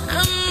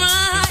 I'm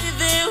right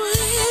there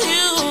with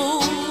you.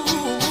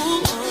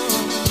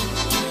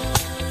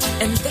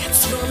 And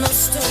that's gonna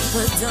stay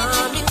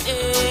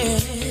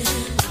predominant.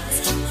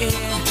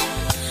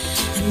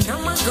 Yeah. And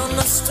I'm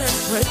gonna stay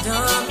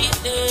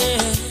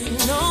predominant.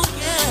 No,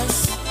 yes.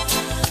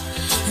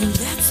 And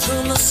that's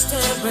gonna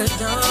stay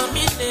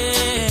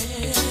predominant.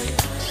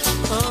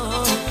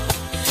 Oh.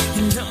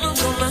 And I'm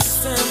gonna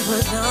stay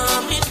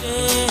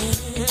predominant.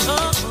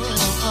 Oh.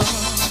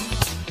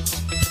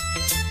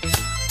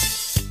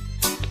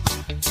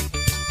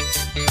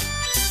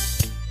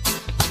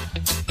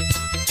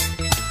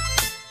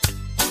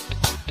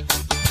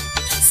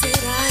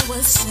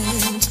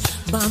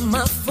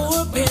 my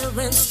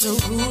foreparents to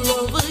rule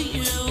over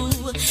you.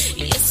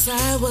 Yes,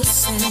 I was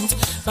sent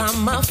by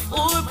my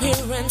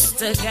foreparents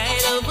to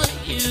guide over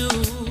you.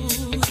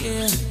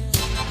 Yeah.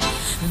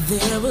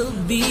 There will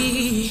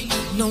be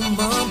no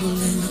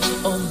mumbling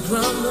or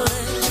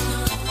grumbling,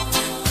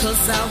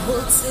 'cause I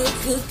will take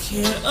good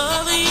care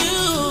of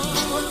you.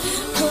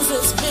 'Cause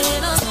it's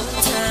been a long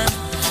time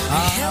I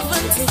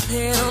haven't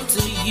taken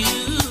onto you.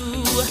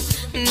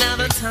 Now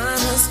the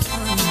time has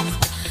come,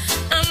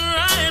 I'm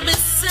right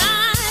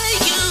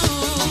beside you.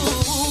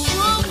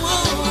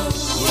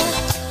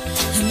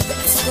 And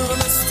that's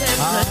gonna stand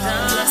for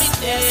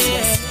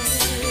dominance.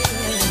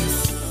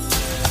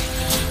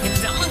 And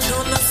I'm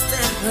gonna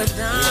stand for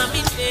dominance.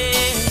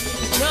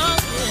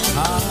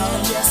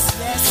 Yes,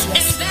 yes, yes.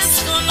 And that's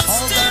gonna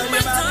stand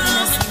for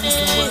dominance.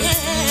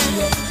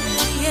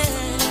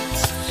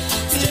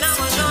 Now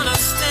I'm gonna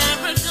stand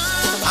for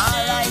dominance.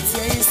 Alright,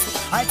 yes.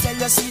 I tell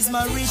you she's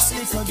my rich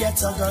little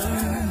ghetto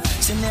girl.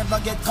 She never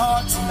get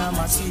caught in a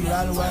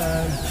material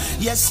world.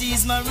 Yes,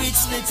 she's my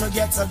rich little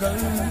ghetto girl.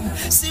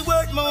 She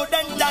worth more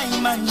than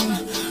diamond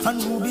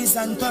and rubies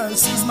and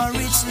pearls. She's my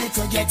rich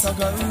little ghetto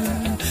girl.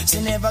 She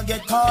never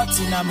get caught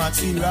in a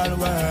material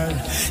world.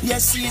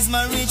 Yes, she's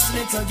my rich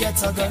little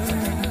ghetto girl.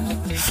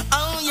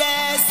 Oh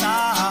yes,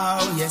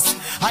 oh yes.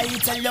 I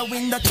tell you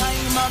in the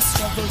time of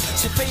struggle,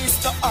 she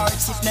faced the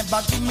hardship,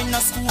 never give me no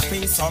school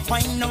face or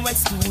find no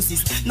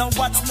excuses. No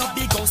what's no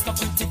big house, no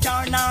pretty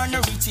car, nor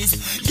no riches.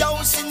 Yo,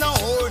 she no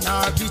whore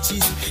nor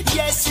bitches.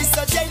 Yes, she's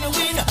so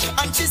genuine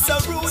and she's so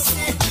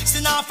rootsy. She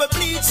not for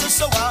bleach to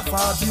show off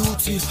her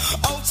beauty.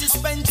 Oh, she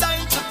spend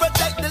time to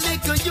protect the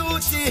little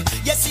beauty.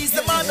 Yes, she's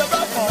the mother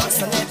of all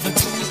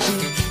celebrity.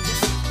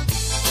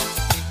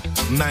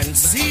 Man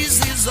sees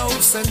his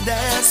hopes and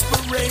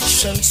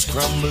aspirations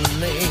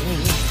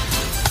crumbling.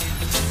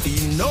 He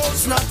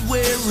knows not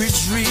where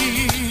it's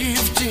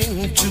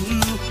drifting to.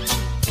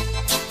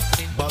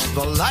 But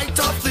the light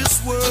of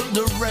this world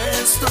to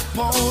rest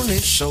upon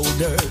his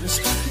shoulders.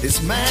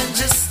 His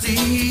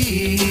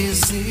majesty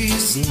is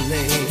his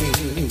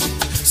name.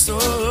 So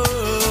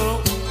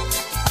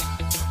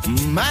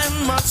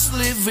man must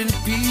live in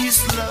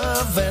peace,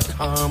 love, and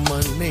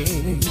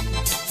harmony,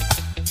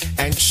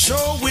 and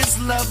show his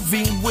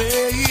loving ways.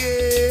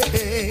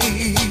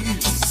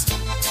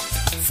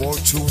 For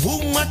to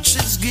whom much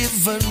is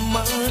given,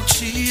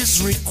 much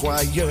is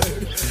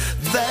required.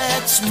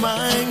 That's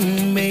my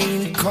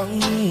main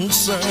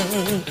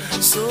concern.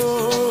 So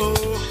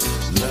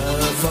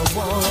love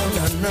one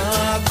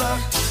another,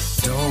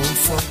 don't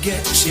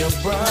forget your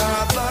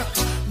brother.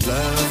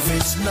 Love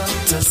is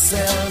not a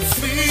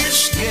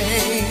selfish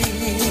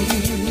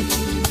game.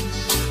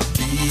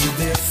 Be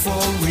there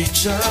for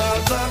each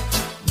other.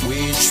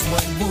 Which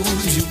one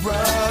would you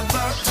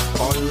rather?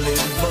 Or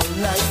live a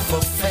life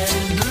of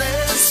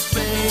endless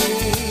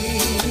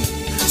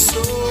pain?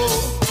 So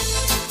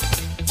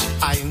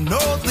I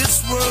know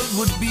this world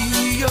would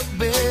be a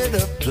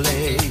better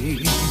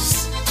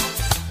place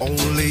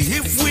only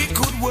if we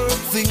could work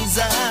things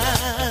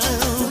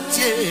out,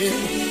 yeah,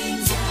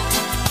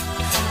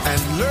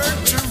 and learn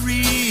to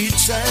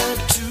reach out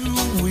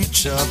to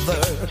each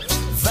other.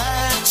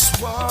 That's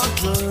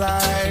what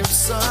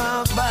life's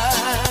about.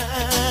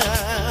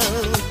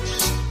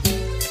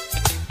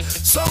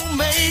 So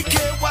make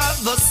it while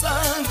the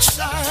sun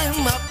shines,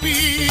 my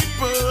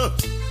people,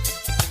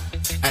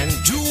 and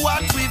do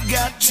what we've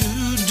got to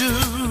do,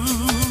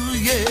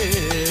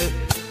 yeah.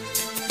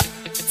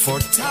 For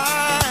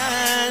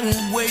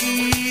time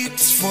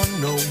waits for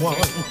no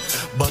one,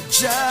 but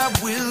Jah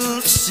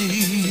will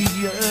see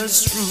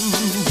us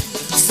through.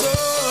 So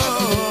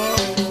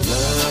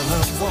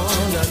love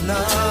one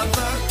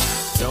another,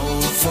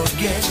 don't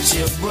forget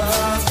your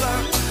brother.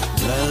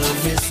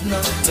 Love is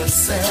not a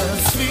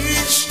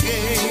selfish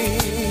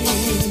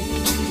game.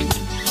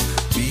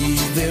 Be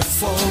there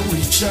for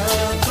each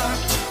other.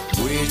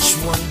 Which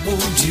one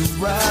would you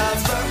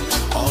rather?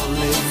 Or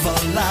live a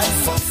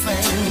life of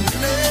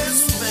endless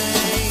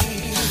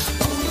pain?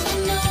 Over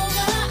and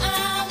over, I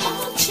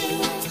want you.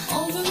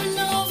 Over and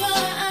over,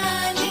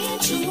 I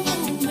need you.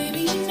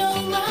 Baby, you know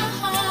my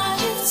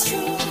heart is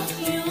true.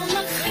 You're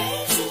my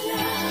crazy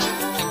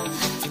love.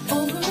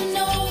 Over and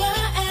over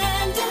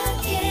and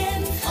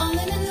again,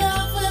 falling in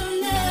love will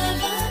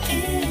never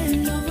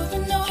end. Over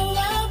and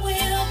over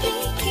will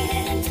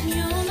begin.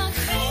 You're my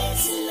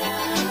crazy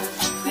love,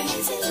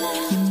 crazy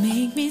love. You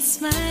make me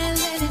smile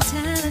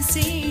anytime I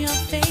see your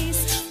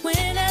face.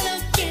 When I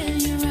look in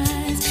your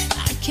eyes,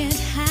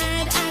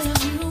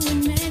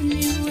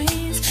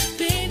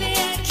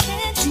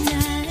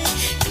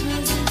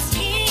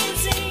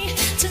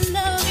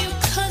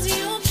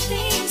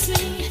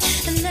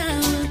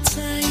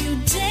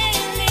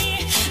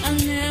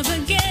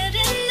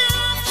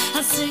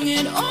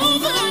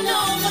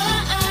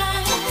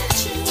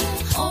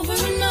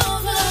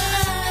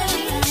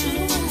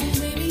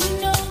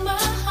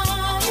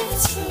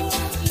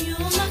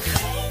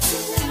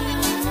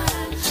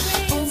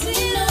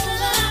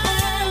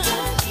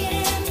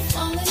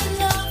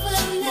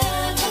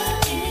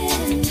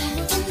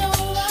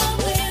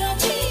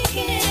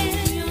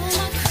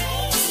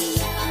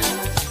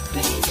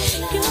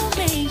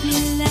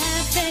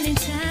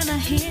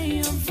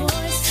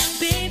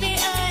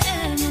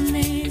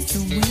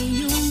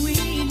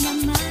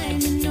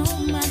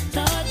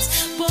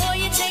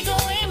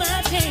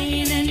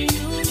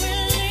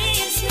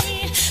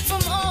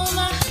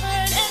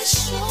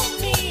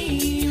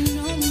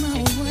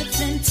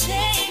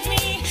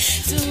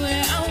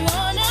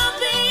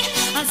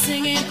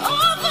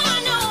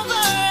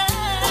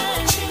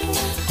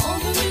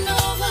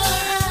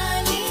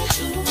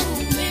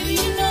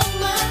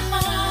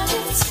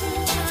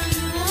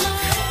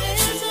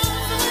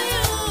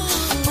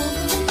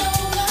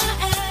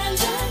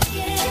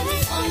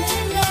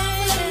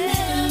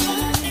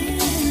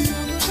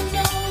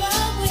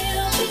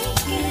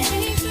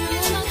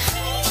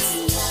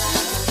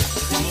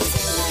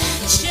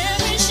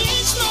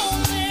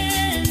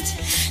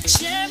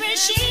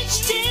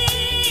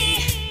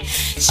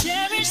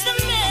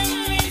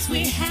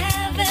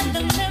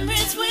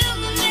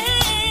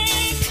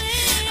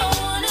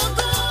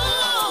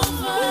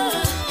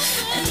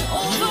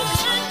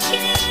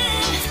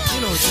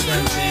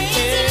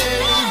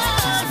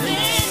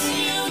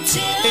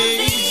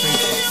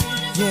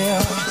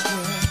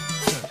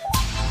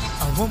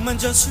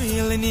 woman just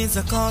really needs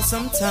a call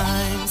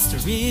sometimes to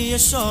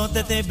reassure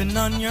that they've been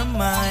on your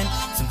mind.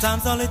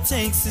 Sometimes all it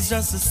takes is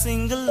just a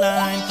single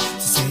line to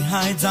say,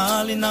 hi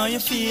darling, are you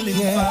feeling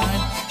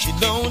fine? She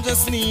don't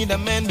just need a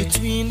man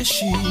between the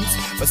sheets,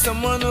 but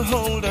someone to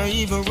hold her,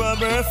 even rub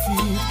her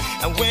feet.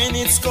 And when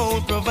it's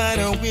cold, provide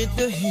her with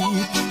the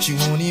heat. She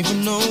won't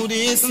even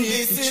notice it.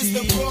 This is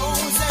the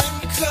pros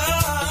and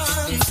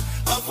cons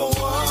of a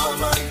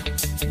woman.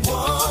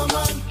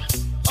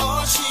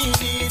 All she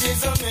needs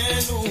is a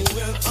man who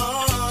will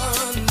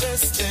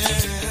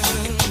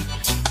understand.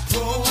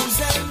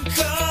 Pros and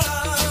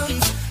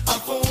cons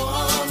of a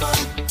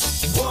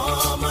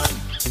woman.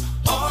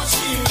 All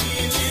she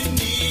really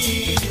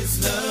needs is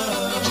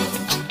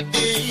love.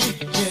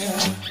 Yeah.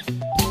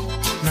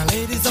 Now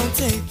ladies, don't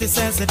take this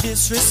as a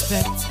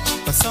disrespect,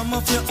 but some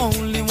of you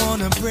only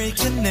wanna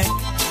break your neck,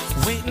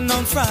 waiting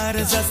on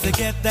Fridays just to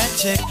get that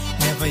check.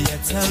 Never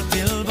yet tell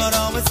Bill, but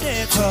always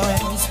there to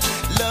rent.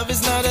 Love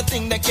is not a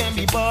thing that can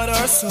be bought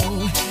or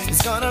sold.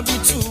 It's gonna be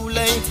too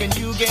late when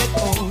you get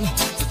old.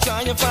 So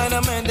try and find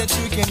a man that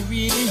you can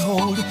really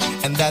hold,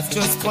 and that's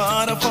just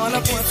part of all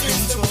of what's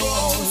control.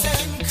 Pros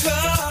and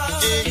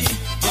cons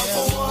of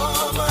a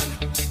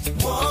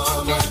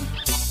woman.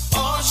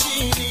 All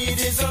she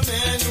needs is a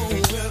man who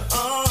will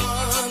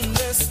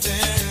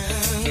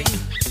understand.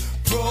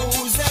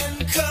 Pros and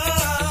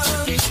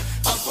cons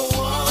of a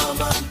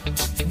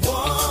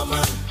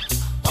woman.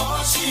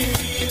 All she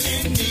really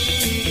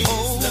needs,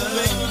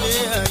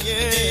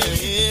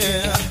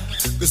 yeah.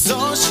 'Cause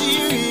all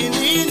she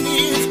really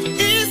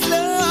needs is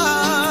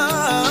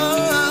love.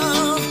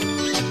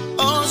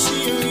 All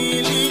she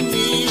really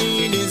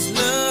needs is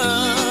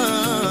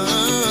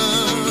love.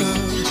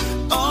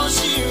 All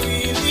she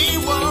really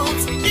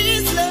wants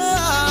is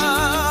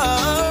love.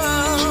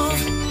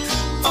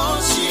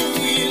 All she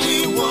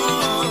really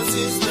wants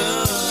is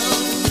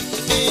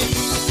love. Hey,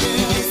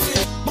 yeah.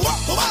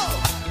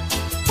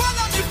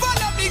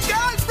 Follow me,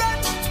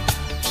 girlfriend.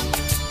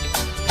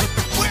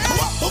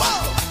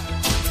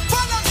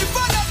 Follow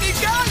me,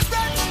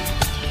 girlfriend.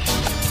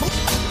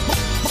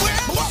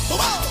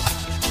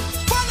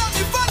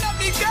 Follow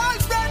me,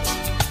 girlfriend.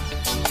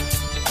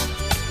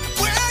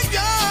 We're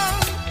young.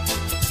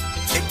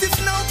 It is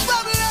no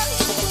problem.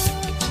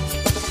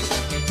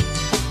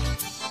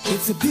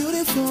 It's a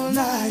beautiful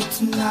night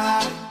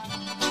tonight.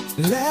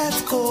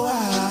 Let's go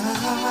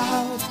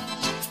out.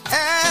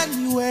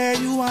 Anywhere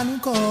you wanna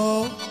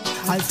go,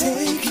 I'll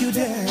take you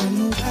there,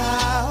 no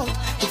doubt.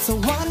 It's a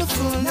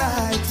wonderful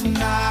night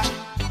tonight.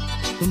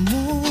 The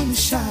moon is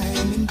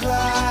shining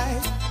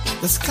bright.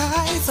 The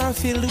skies are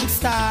filled with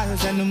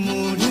stars and the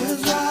moon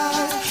is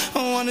right. I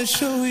wanna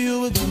show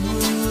you a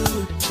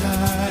good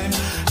time.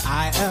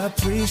 I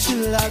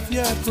appreciate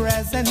your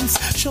presence,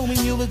 showing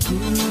you a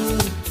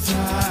good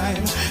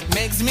time.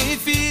 Makes me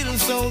feel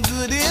so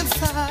good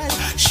inside,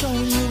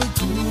 showing you a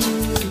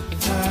good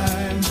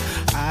time.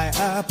 I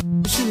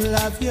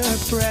appreciate your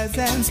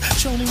presence,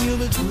 showing you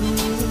a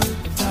good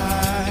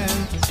time.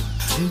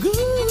 Good.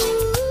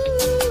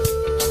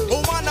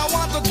 Oh, and I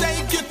want to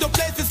take you to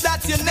places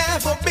that you've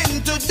never been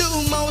to. Do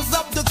most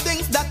of the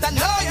things that I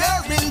know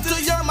you're into.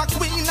 You're my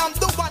queen, I'm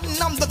the one,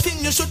 I'm the king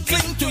you should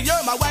cling to.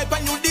 You're my wife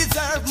and you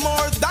deserve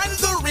more than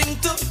the ring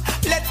to.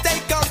 Let's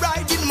take a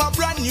ride in my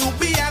brand new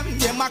BM.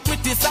 You're my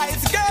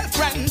criticized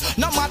girlfriend.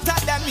 No matter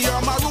them,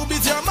 you're my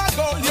rubies, you're my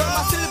gold, you're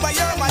my silver,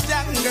 you're my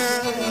young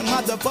girl.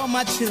 Mother for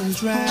my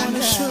children. I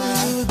wanna show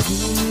you a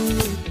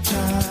good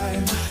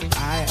time. I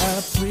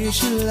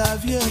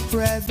appreciate your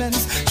presence,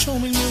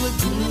 showing you a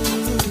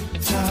good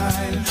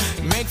time.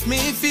 Makes me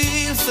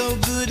feel so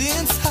good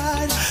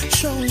inside,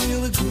 showing you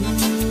a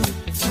good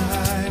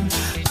time.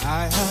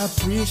 I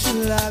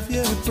appreciate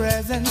your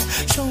presence,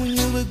 showing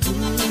you a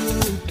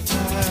good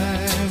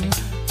time.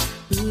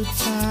 Good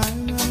time,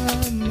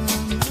 mama.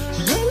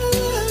 Girl, I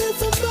love you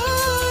so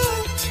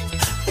much.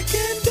 I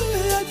can't do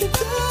it like you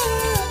do.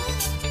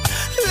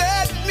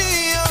 Let me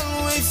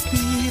always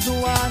be the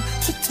one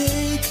to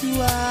take you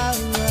out.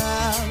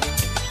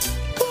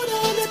 Put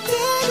on a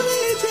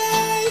DJ,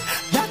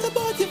 that's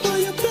about you for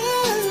your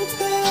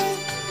birthday.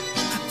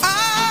 I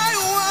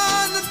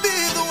wanna be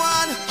the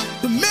one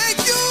to make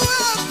you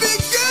happy,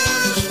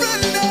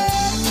 girlfriend.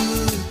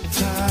 Good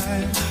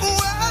time.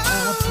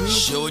 Wow.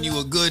 Showing you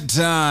a good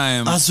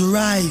time. As we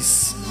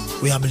rise,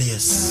 we are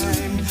blessed.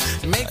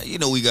 You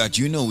know we got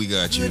you. You know we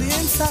got you.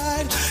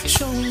 Inside,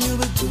 showing you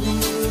a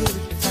good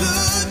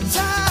time.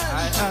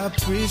 I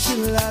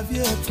appreciate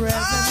your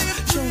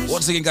presence.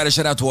 Once again, got to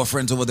shout out to our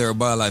friends over there at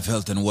BioLife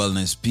Health and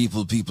Wellness.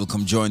 People,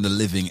 come join the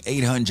living.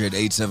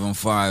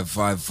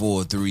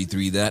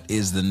 800-875-5433. That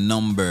is the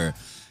number.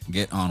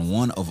 Get on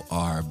one of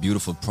our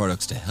beautiful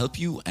products to help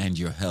you and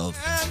your health.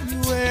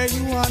 Anywhere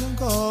you want to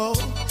go,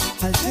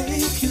 I'll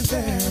take you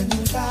there,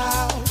 no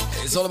doubt.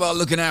 It's all about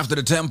looking after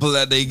the temple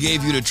that they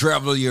gave you to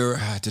travel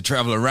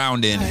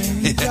around in.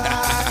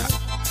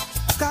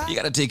 You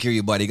gotta take care of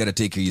your body. You gotta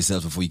take care of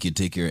yourself before you can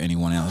take care of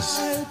anyone else.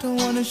 I don't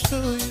wanna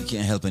show you. You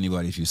can't help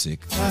anybody if you're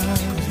sick.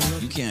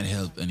 You can't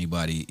help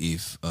anybody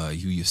if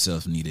you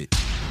yourself need it.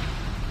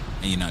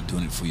 and you're not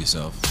doing it for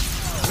yourself.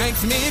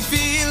 Makes me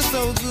feel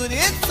so good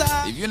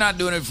inside. If you're not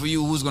doing it for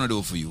you, who's going to do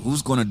it for you?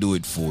 Who's going to do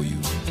it for you?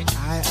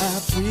 I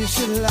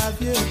appreciate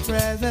your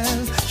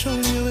presence.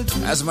 Showing you a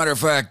good. As a matter of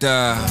fact,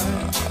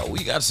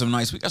 we got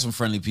some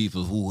friendly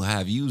people who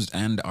have used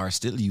and are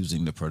still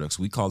using the products.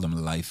 We call them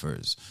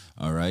lifers.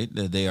 All right.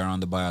 They are on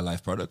the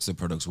BioLife products. The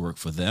products work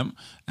for them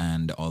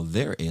and all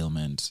their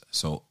ailments.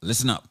 So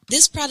listen up.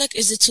 This product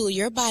is a tool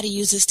your body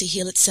uses to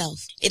heal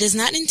itself. It is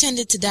not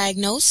intended to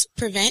diagnose,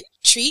 prevent,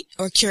 treat,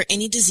 or cure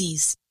any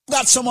disease.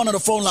 Got someone on the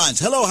phone lines.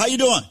 Hello, how you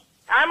doing?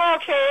 I'm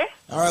okay.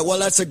 All right, well,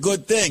 that's a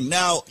good thing.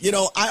 Now,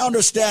 I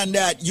understand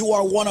that you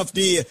are one of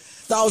the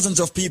thousands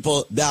of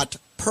people that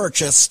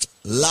purchased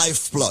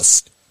Life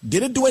Plus.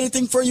 Did it do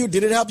anything for you?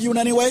 Did it help you in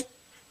any way?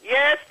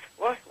 Yes.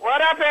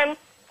 What happened?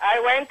 I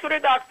went to the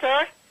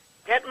doctor,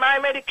 get my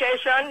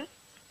medication,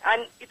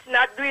 and it's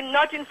not doing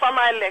nothing for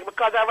my leg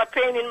because I have a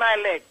pain in my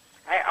leg.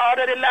 I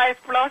ordered the Life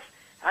Plus,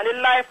 and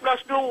the Life Plus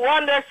do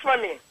wonders for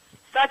me.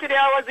 Saturday,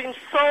 I was in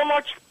so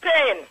much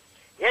pain.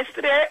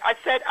 Yesterday, I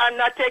said I'm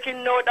not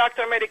taking no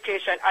doctor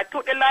medication. I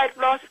took the Life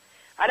Plus,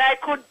 and I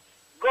could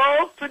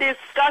go to this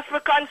gospel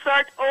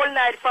concert all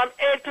night from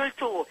 8 till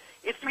 2.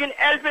 It's been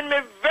helping me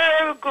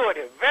very good,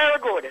 very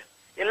good.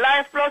 The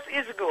Life Plus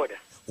is good.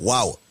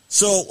 Wow.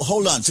 So,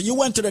 hold on. So, you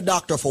went to the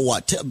doctor for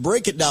what?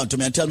 Break it down to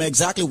me and tell me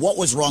exactly what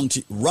was wrong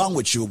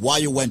with you, why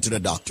you went to the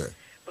doctor.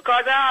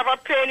 Because I have a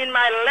pain in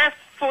my left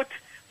foot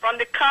from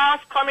the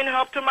calf coming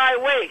up to my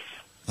waist.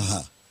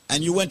 Uh-huh.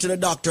 And you went to the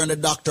doctor, and the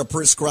doctor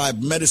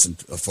prescribed medicine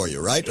for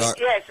you, right?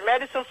 Yes,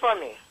 medicine for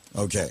me.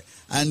 Okay.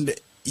 And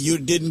you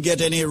didn't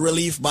get any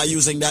relief by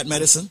using that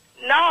medicine?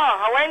 No,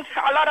 I went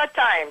a lot of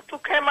time.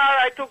 Took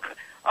MRI, took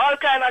all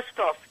kind of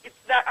stuff.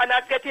 I'm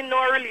not getting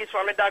no release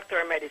from the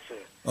doctor medicine.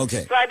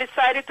 Okay. So I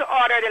decided to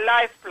order the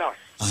Life Plus.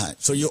 Uh-huh.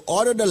 So you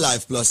ordered the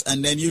Life Plus,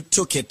 and then you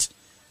took it.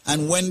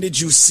 And when did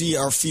you see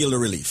or feel the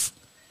relief?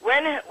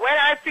 When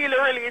I feel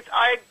the release,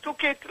 I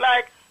took it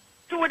like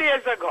 2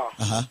 days ago.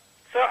 Uh-huh.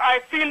 So I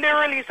feel the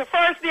release. The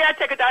first day I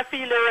take it, I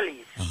feel the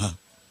release. Uh-huh.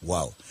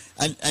 Wow.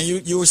 And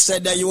you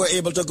said that you were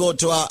able to go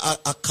to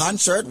a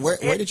concert. Where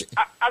did you?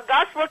 A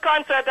gospel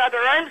concert at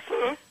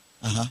Remsen.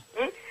 Uh-huh.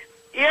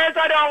 Years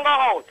I don't go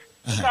out.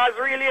 Because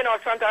really,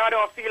 sometimes I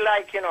don't feel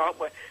like,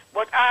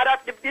 but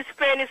this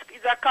pain is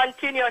a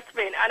continuous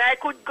pain. And I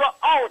could go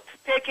out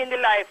taking the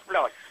Life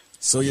Plus.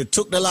 So you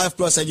took the Life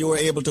Plus and you were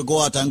able to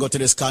go out and go to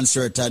this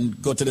concert and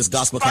go to this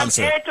gospel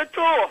concert. From 8 to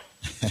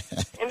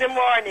 2 in the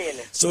morning.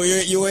 So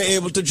you were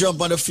able to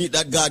jump on the feet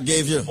that God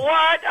gave you.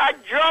 What? I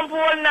jump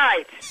all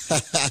night.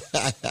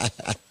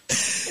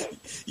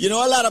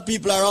 A lot of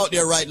people are out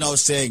there right now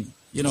saying,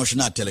 she's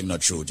not telling the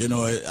truth.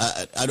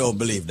 I don't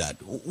believe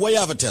that. What you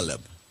have to tell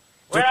them?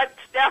 Well,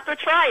 they have to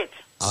try it.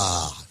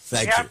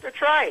 Thank you. They have to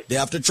try it. They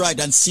have to try it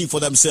and see for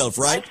themselves,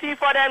 right? And see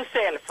for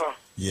themselves.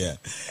 Yeah.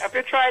 You have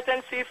to try it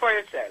and see for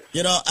yourself.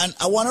 And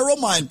I want to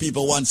remind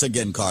people once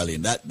again,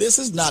 Carlene, that this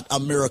is not a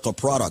miracle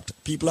product.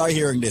 People are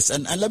hearing this.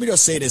 And let me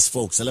just say this,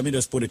 folks, and let me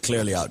just put it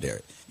clearly out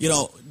there.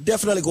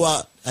 Definitely go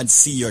out and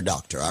see your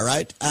doctor, all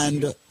right?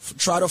 And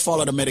try to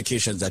follow the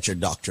medications that your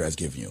doctor has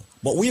given you.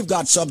 But we've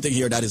got something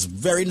here that is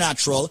very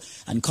natural,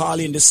 and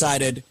Carlene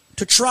decided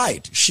to try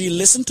it. She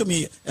listened to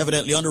me,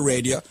 evidently, on the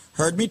radio,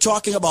 heard me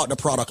talking about the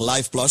product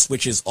Life Plus,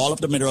 which is all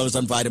of the minerals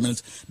and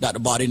vitamins that the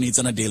body needs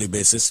on a daily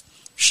basis.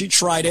 She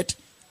tried it,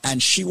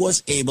 and she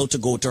was able to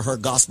go to her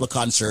gospel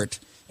concert,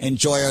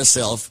 enjoy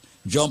herself,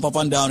 jump up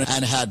and down,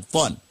 and had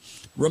fun.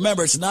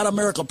 Remember, it's not a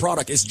miracle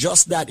product. It's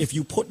just that if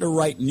you put the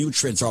right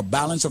nutrients or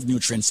balance of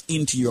nutrients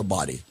into your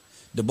body,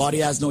 the body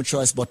has no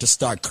choice but to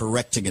start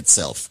correcting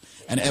itself.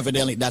 And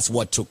evidently, that's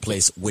what took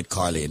place with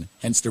Carlene,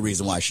 hence the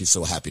reason why she's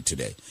so happy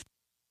today.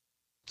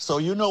 So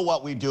you know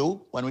what we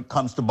do when it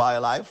comes to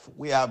BioLife.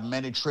 We have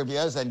many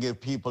trivias and give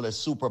people a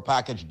super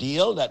package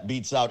deal that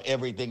beats out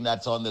everything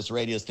that's on this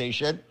radio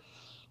station.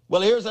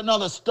 Well, here's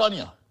another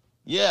stunner.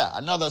 Yeah,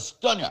 another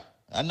stunner.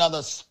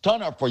 Another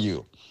stunner for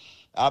you.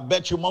 I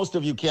bet you most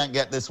of you can't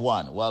get this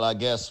one. Well, I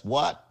guess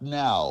what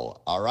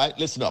now? All right,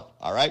 listen up.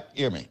 All right,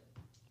 hear me.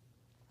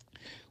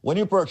 When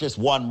you purchase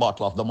one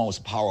bottle of the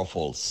most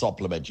powerful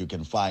supplement you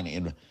can find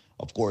in,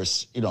 of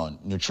course,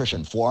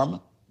 nutrition form,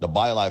 the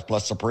BioLife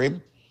Plus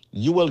Supreme,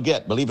 you will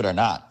get, believe it or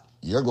not,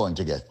 you're going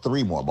to get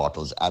 3 more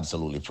bottles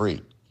absolutely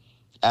free.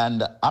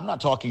 And I'm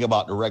not talking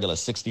about the regular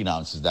 16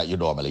 ounces that you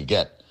normally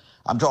get.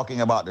 I'm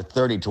talking about the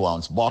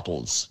 32-ounce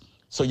bottles.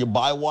 So you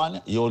buy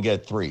one, you'll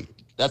get 3.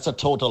 That's a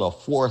total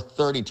of 4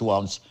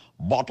 32-ounce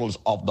bottles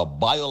of the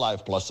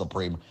BioLife Plus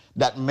Supreme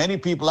that many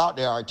people out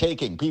there are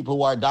taking. People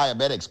who are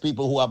diabetics,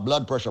 people who have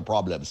blood pressure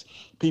problems,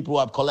 people who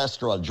have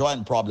cholesterol,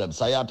 joint problems,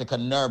 sciatica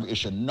nerve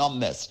issue,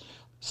 numbness,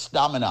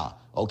 stamina,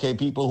 okay,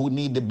 people who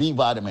need the B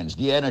vitamins,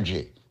 the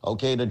energy,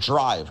 okay, the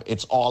drive.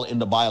 It's all in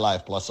the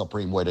BioLife Plus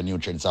Supreme where the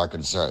nutrients are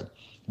concerned.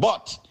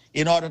 But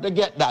in order to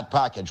get that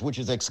package, which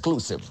is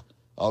exclusive,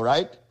 all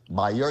right,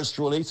 by yours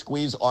truly,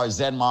 Squeeze or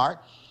Zenmar,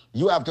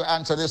 you have to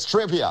answer this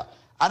trivia.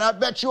 And I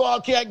bet you all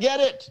can't get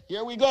it.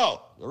 Here we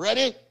go. You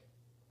ready?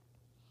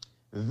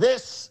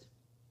 This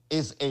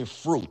is a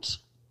fruit.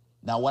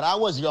 Now, when I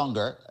was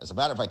younger, as a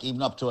matter of fact,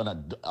 even up to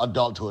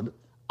adulthood,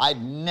 I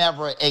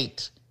never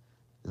ate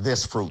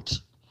this fruit.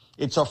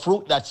 It's a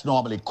fruit that's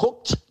normally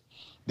cooked.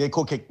 They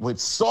cook it with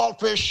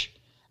saltfish,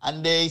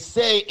 and they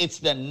say it's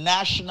the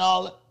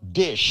national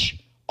dish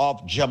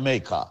of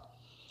Jamaica.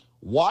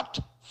 What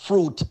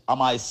fruit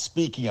am I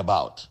speaking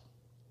about?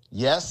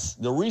 Yes,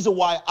 the reason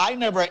why I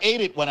never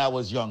ate it when I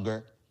was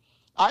younger,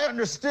 I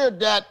understood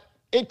that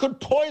it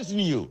could poison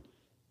you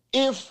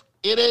if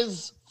it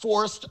is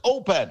forced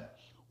open.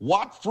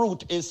 What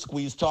fruit is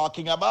Squeeze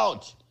talking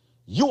about?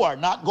 You are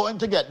not going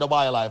to get the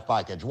BioLife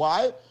package.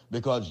 Why?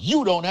 Because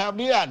you don't have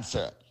the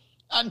answer.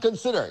 And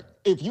consider,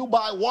 if you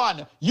buy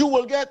one, you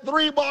will get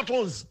 3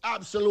 bottles.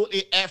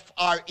 Absolutely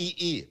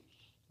Free.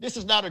 This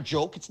is not a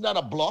joke. It's not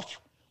a bluff.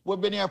 We've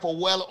been here for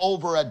well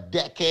over a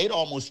decade,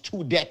 almost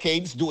 2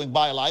 decades doing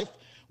BioLife.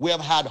 We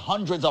have had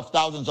hundreds of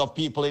thousands of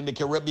people in the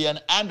Caribbean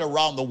and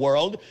around the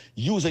world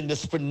using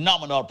this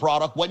phenomenal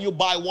product. When you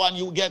buy one,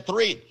 you get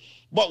 3.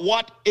 But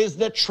what is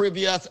the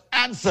trivia's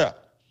answer?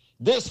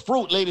 This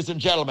fruit, ladies and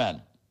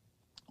gentlemen,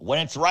 when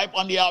it's ripe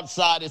on the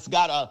outside, it's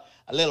got a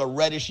little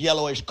reddish,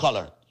 yellowish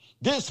color.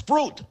 This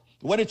fruit,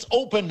 when it's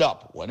opened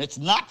up, when it's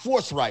not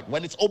forthright,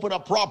 when it's opened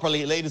up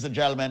properly, ladies and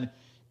gentlemen,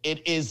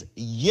 it is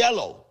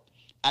yellow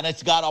and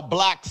it's got a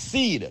black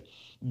seed.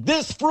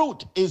 This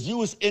fruit is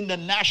used in the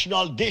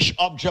national dish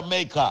of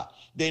Jamaica.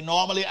 They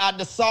normally add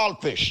the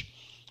saltfish.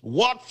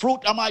 What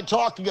fruit am I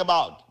talking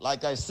about?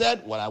 Like I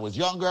said, when I was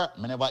younger,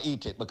 I never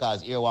eat it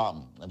because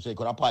earworm. I'm saying it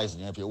could have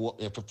poison if you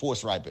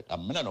force ripe it. I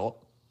don't know.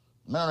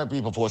 None of the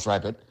people force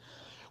ripe it.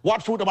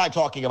 What fruit am I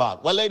talking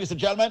about? Well, ladies and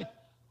gentlemen,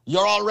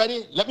 you're all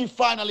ready? Let me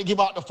finally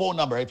give out the phone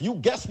number. If you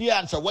guess the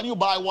answer, when you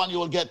buy one, you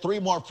will get 3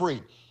 more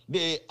free.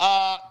 The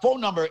phone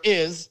number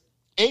is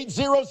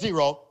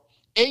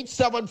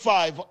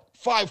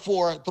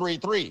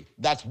 800-875-5433.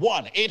 That's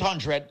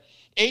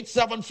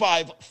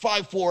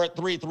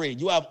 1-800-875-5433.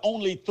 You have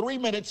only 3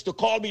 minutes to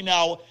call me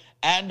now.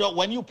 And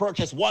when you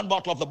purchase 1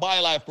 bottle of the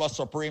BioLife Plus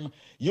Supreme,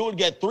 you will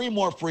get 3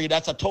 more free.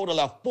 That's a total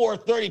of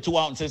 432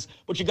 ounces.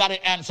 But you got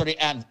to answer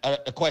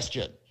the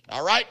question.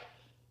 All right?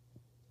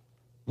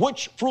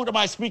 Which fruit am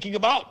I speaking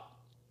about?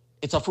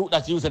 It's a fruit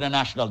that's used in a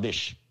national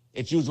dish.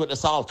 It's used with the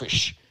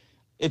saltfish.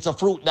 It's a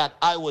fruit that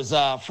I was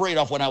afraid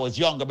of when I was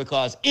younger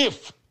because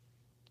if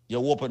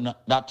you open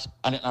that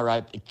and it's not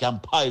ripe, it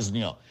can poison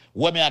you.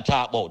 What may I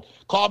talk about?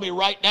 Call me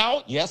right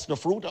now. Yes, the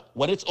fruit,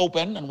 when it's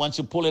open and once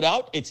you pull it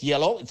out, it's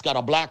yellow. It's got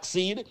a black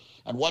seed.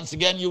 And once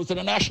again, used in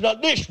a national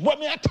dish. What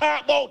may I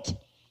talk about?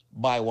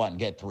 Buy 1,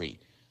 get 3.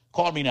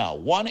 Call me now,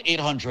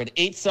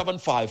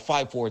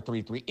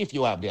 1-800-875-5433 if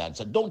you have the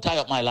answer. Don't tie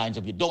up my lines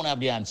if you don't have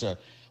the answer.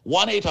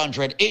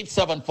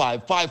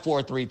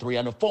 1-800-875-5433.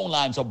 And the phone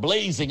lines are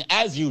blazing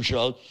as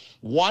usual.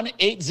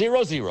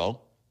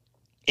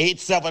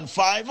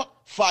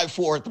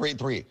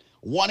 1-800-875-5433.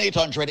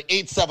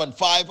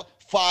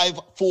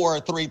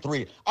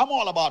 1-800-875-5433. I'm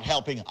all about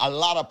helping a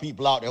lot of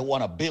people out there who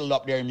want to build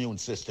up their immune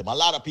system. A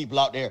lot of people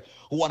out there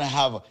who want to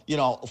have,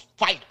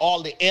 fight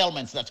all the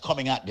ailments that's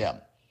coming at them.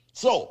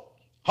 So,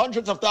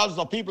 hundreds of thousands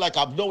of people, like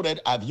I've noted,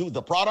 have used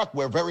the product.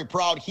 We're very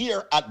proud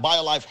here at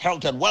BioLife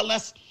Health and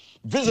Wellness.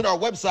 Visit our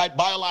website,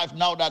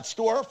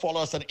 biolifenow.store.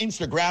 Follow us on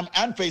Instagram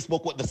and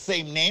Facebook with the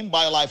same name,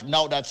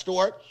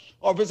 biolifenow.store.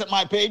 Or visit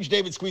my page,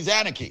 David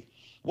Squeezaniki.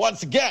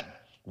 Once again,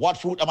 what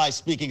fruit am I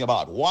speaking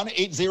about?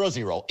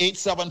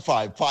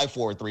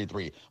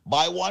 1-800-875-5433.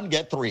 Buy 1,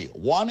 get 3.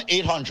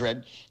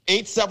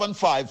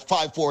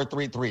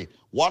 1-800-875-5433.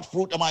 What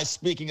fruit am I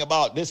speaking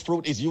about? This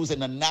fruit is used in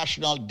the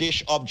national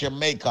dish of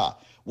Jamaica.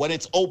 When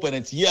it's open,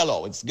 it's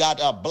yellow. It's got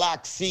a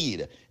black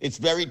seed. It's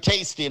very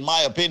tasty, in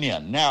my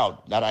opinion.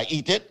 Now that I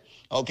eat it,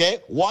 okay?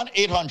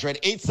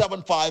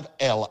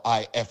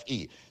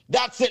 1-800-875-LIFE.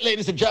 That's it,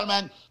 ladies and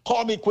gentlemen.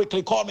 Call me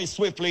quickly, call me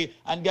swiftly,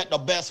 and get the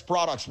best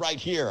products right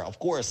here, of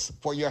course,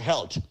 for your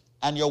health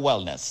and your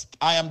wellness.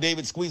 I am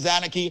David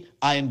Squeezaniki.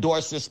 I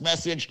endorse this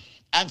message.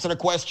 Answer the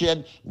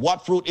question,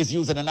 what fruit is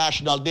used in a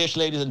national dish,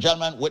 ladies and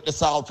gentlemen, with the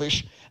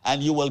saltfish,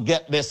 and you will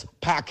get this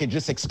package,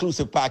 this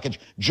exclusive package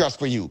just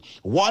for you.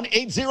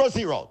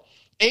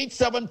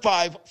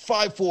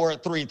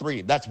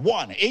 1-800-875-5433. That's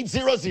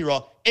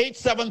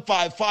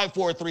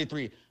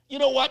 1-800-875-5433. You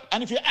know what?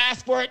 And if you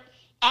ask for it,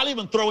 I'll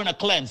even throw in a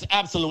cleanse,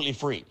 absolutely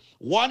free.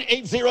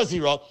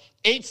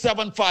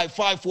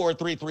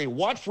 1-800-875-5433.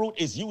 What fruit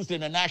is used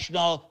in a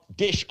national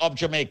dish of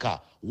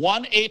Jamaica?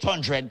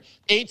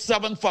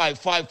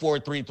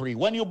 1-800-875-5433.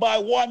 When you buy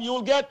 1,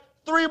 you'll get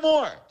 3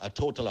 more. A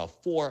total of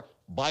 4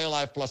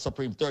 BioLife Plus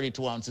Supreme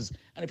 32 ounces.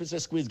 And if it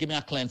says Squeeze, give me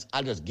a cleanse,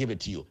 I'll just give it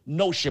to you.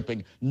 No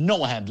shipping,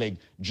 no handling,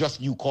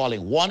 just you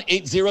calling.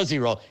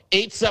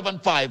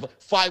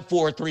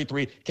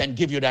 1-800-875-5433 can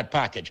give you that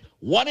package.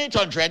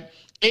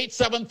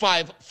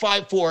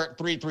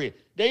 1-800-875-5433.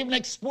 They're even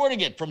exporting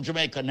it from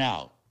Jamaica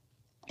now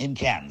in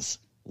cans.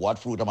 What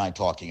fruit am I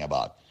talking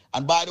about?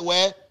 And by the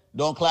way,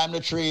 don't climb the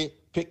tree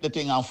pick the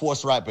thing and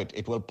force ripe it.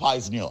 It will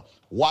poison you.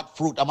 What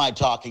fruit am I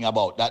talking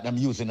about that I'm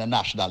using the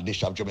national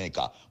dish of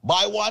Jamaica?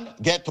 Buy one,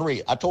 get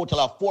three. A total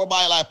of 4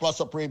 BioLife Plus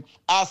Supreme.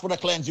 Ask for the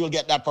cleanse. You'll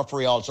get that for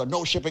free also.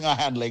 No shipping or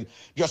handling.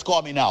 Just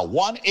call me now.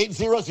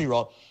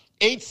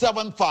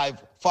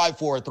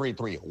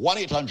 1-800-875-5433.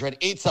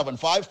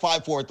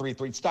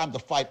 1-800-875-5433. It's time to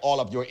fight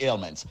all of your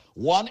ailments.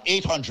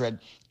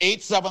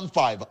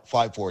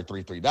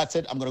 1-800-875-5433. That's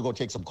it. I'm going to go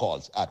take some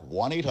calls at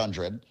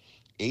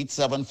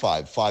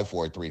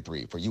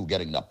 1-800-875-5433 for you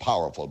getting the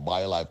powerful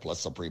BioLife Plus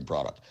Supreme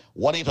product.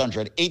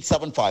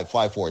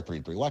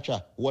 1-800-875-5433. Watch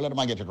out. What am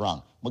I get it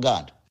wrong? My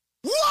God.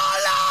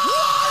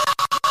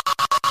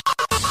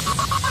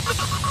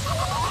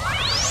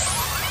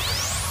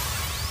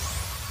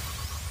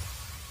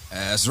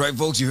 That's right,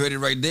 folks. You heard it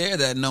right there.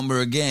 That number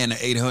again,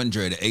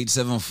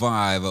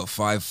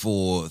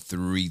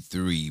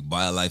 800-875-5433.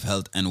 BioLife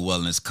Health and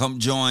Wellness. Come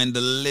join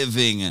the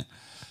living.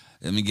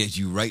 Let me get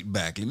you right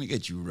back. Let me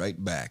get you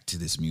right back to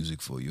this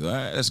music for you. All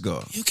right, let's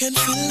go. You can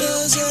fill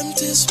those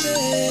empty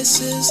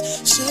spaces,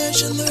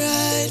 search in the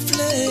right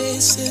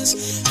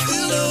places.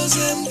 Fill those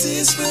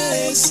empty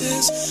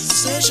spaces,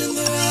 search in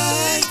the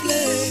right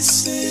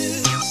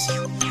places.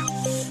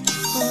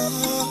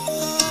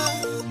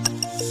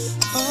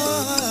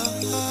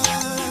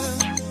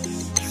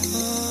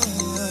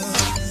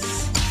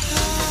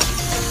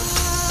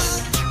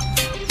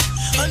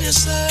 On your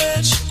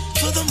search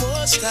for the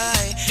Most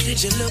High,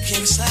 did you look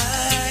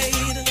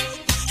inside?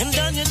 And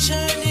on your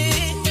journey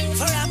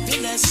for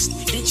happiness,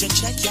 did you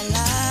check your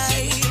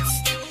life?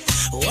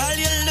 While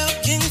you're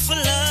looking for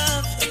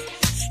love,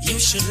 you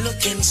should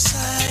look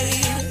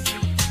inside.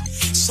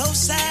 So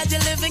sad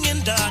you're living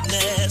in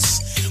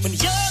darkness when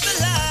you're the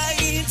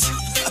light.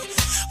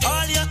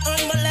 All your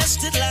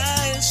unmolested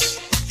lies,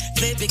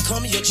 they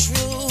become your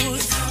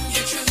truth.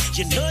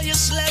 You know you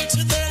slept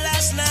with her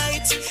last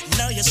night,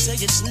 now you say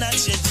it's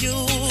not your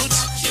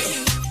youth.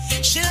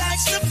 She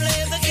likes to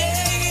play the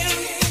game,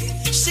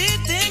 she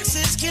thinks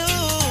it's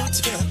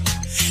cute.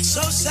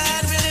 So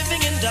sad we're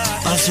living in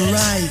darkness.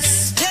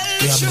 Rise. Tell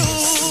the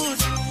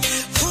truth.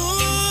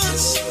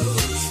 Who's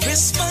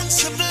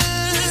responsible?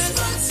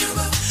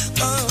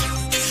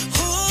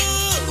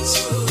 Who's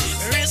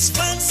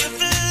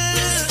responsible?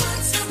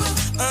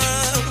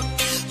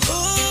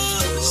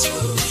 Who's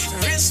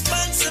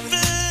responsible?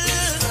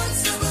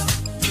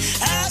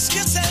 Ask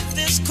yourself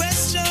this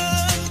question.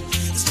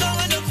 It's no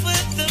one to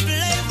put the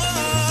blame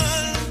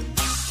on.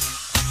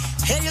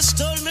 Hey, you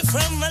stole me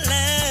from my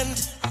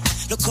land.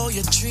 Look how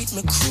you treat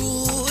me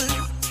cruel.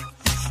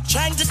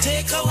 Trying to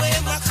take away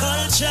my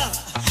culture,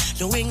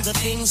 doing the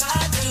things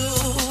I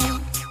do.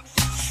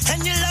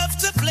 And you love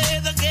to play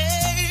the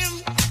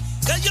game,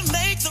 cause you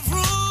make the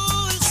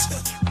rules.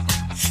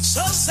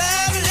 So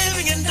sad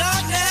living in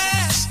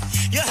darkness,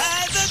 you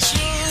hide the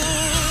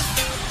truth.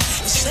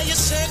 You say you're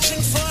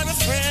searching for a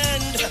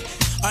friend,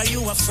 are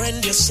you a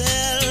friend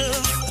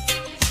yourself?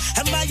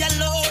 Am I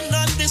alone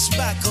on this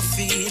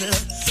battlefield,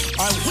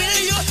 or will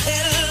you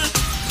help?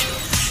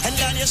 And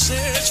on your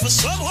search for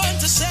someone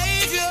to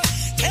save you,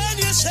 can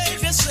you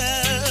save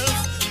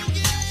yourself?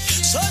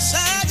 So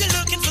sad you're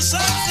looking for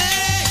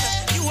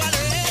something you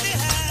already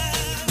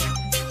have.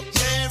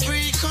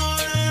 Every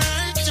corner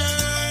I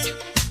turn,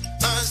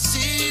 I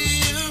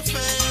see your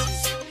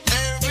face.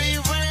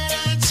 Everywhere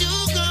that you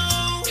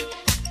go,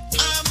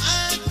 I'm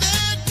at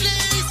that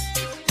place.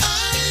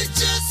 I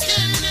just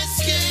can't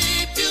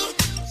escape you.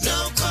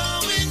 No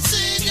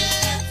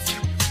coincidence.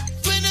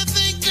 When I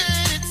think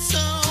that it's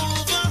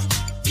over,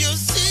 you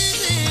see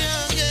me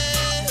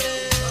again.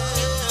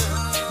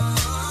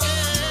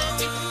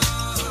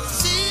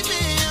 See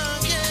me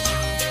again.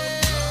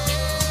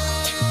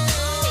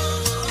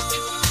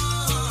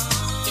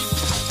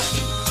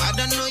 I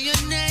don't know your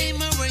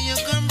name or where you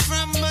come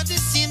from, but it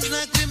seems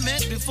like we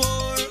met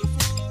before.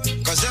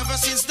 Cause ever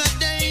since that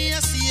day I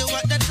see you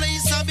at that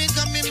place, I'll be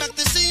coming back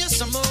to see you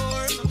some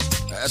more.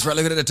 That's right.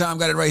 Look at the time.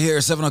 Got it right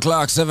here. 7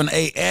 o'clock, 7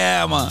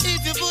 a.m.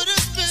 If you put a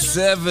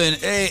spell 7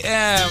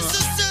 a.m.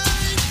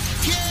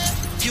 yeah,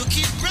 you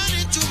keep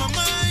running through my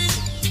mind.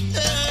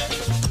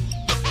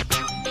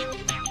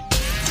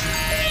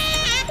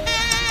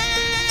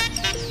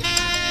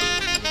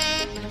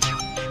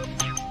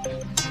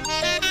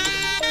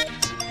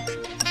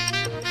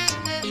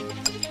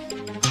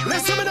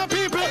 Listen to the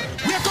people.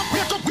 Wake up,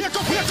 wake up, wake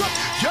up, wake up.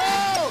 Yo!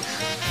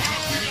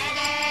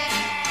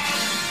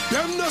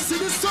 Them not see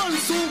the sun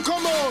soon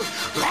come out.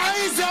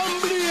 Rise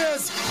and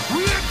blaze.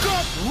 Wake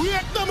up,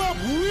 wake them up,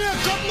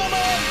 wake up them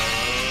up.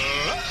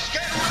 Let's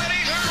get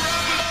ready to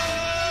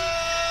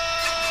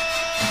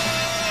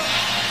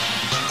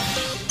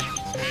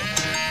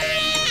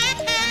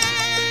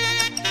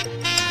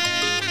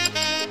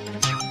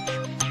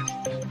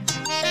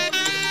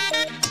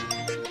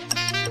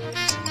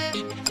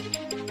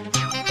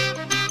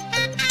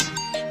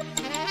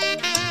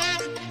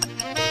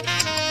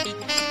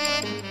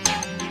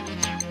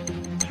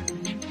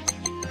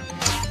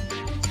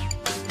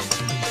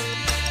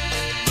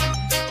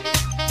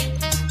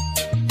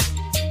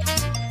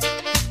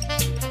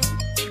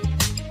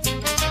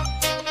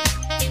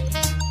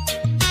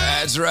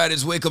right,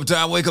 it's wake up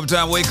time, wake up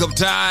time, wake up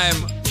time.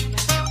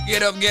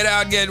 Get up, get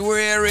out, get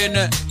wearing.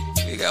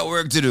 We got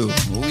work to do.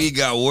 We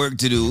got work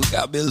to do. We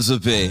got bills to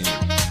pay.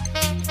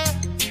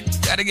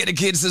 Gotta get the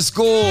kids to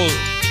school.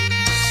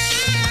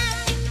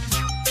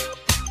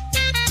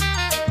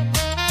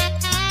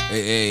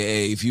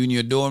 Hey, if you in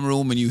your dorm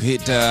room and you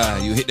hit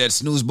that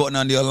snooze button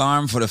on the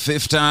alarm for the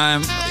 5th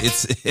time,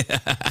 it's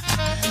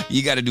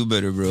you gotta do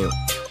better, bro.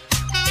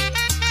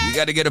 You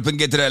gotta get up and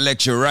get to that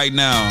lecture right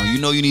now. You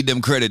know you need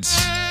them credits.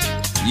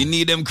 You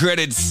need them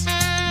credits.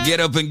 Get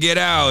up and get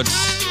out.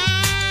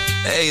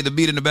 Hey, the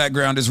beat in the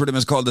background, this rhythm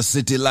is called the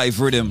City Life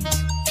Rhythm.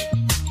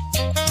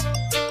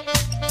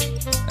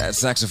 That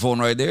saxophone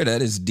right there,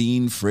 that is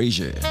Dean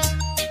Frazier.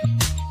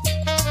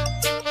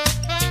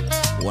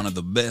 One of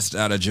the best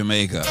out of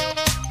Jamaica.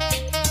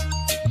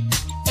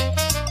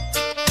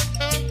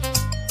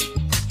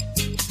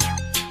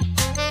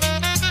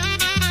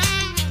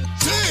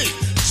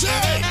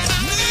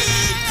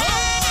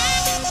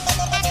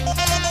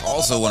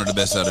 Also one of the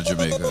best out of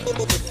Jamaica.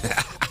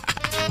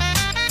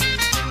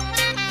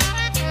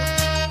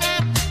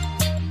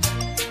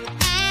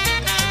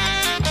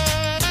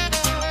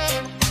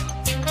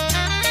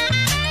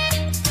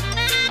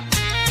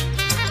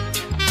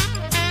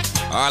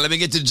 All right, let me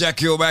get to Jack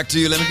Hill back to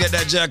you. Let me get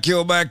that Jack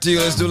Hill back to you.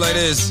 Let's do like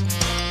this.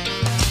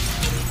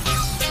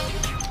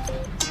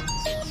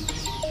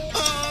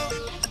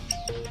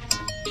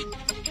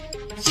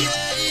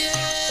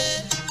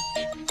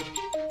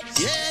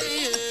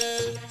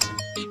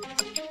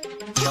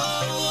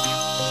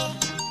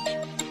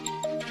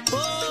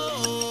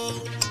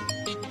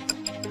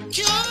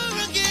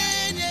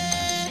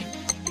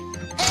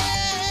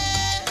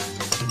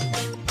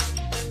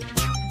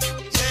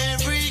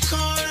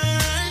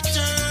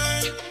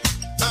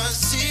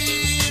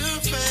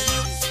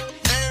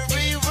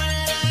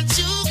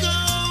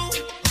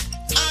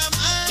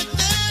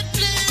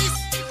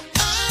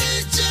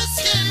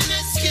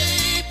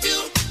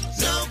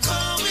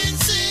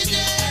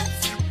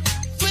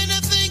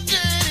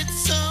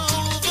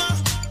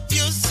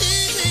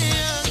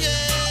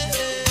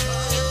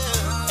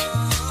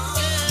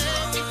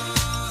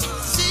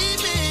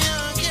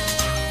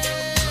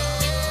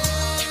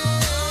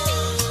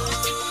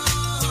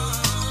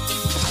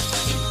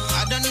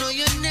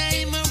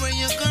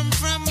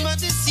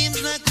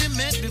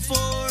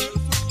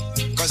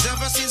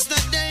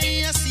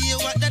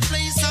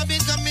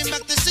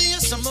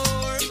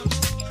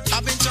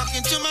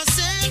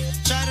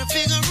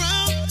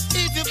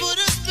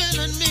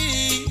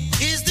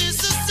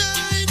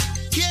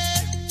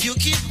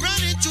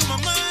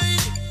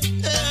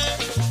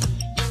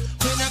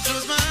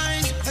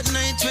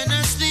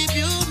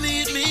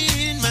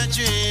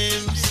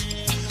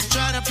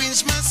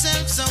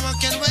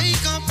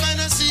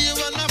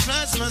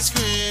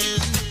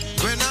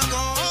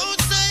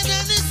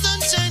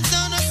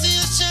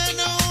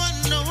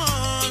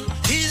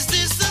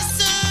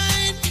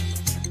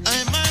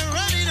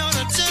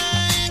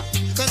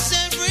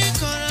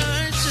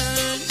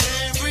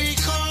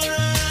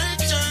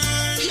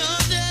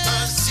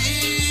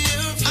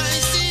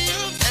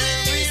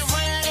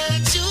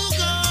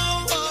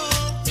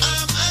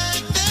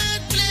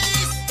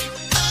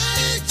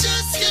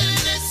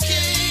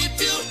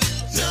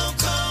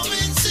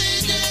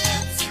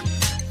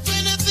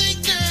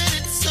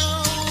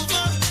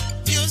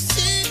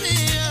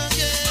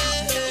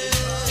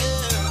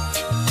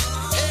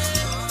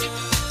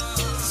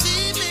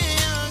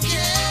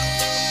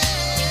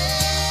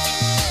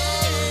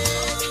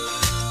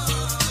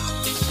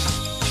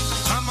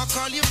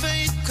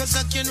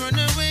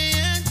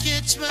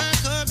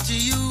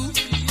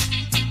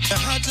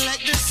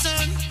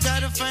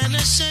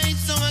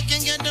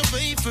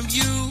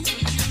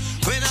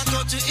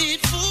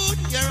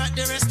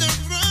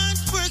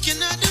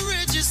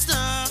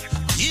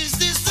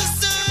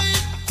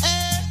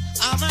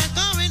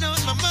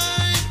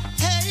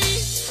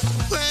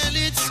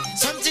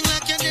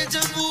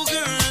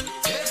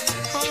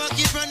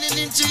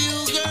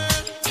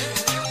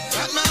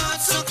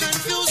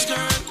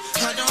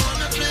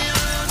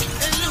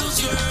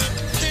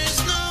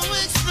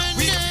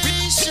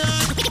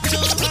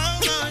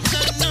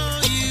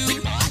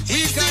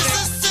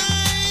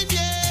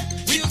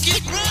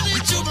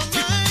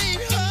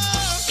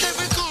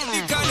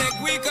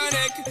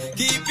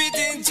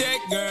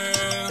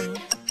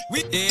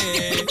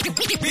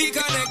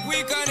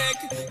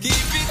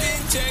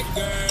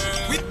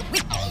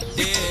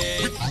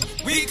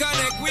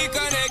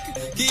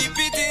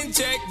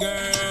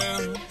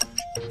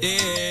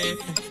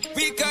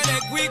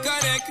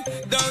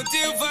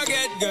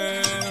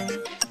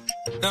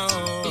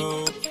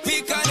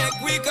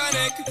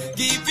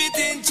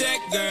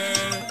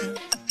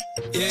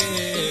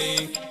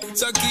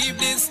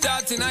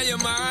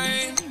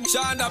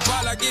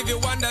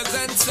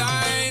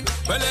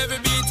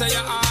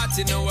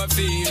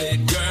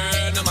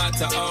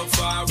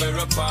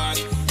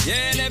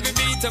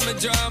 beat of my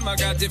drum, I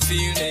got to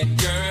feel it.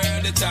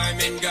 Girl, the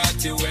timing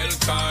got you well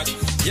caught.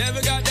 Yeah,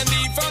 we got the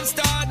beat from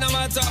start, no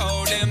matter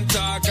how them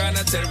talk. And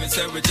I tell we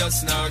say we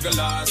just snuggle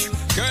lost.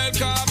 Girl,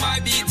 call my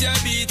beat your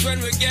beat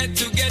when we get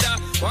together.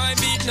 Why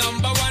beat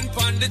number one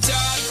on the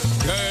chart?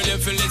 Girl,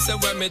 if you listen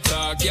when me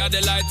talk, you're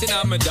the light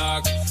in my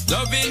dark.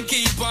 Loving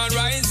keep on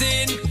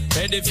rising.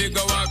 Head if you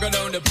go walk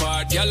down the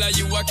park, girl,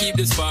 you a keep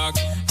the spark.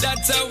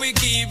 That's how we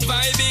keep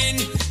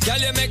vibing. Girl,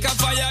 you make a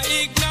fire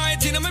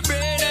ignite in my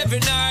brain every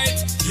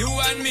night. You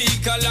and me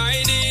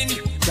colliding.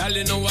 Girl,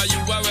 you know what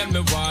you are when me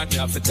want. You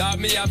have to talk,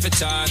 me have to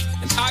chant.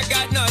 And I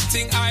got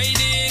nothing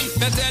hiding.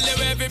 I tell you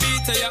every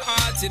beat of your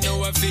heart, you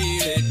know I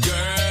feel it.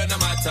 Girl, no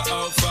matter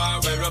how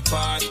far we're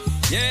apart.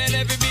 Yeah, and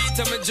every beat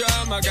of my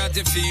drum, I got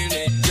to feel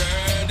it.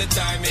 Girl, the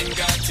timing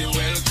got you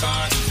well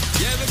caught.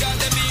 Yeah, we got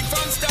the beat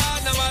from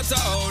start, no matter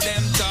how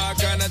them talk.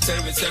 And I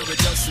tell we say we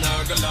just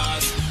snuggle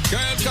lost.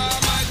 Girl, call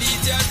my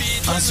beat your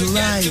beat when we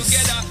get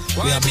together.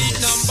 One beat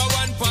number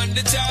one on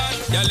the chart.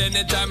 Girl,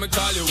 anytime I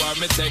call you or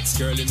me text,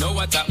 girl, you know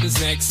what happens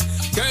next.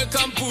 Girl,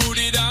 come put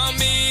it on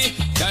me.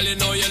 Girl, you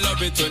know you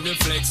love it when you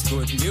flex.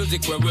 Good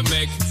music where we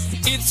make.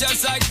 It's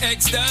just like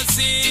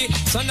ecstasy.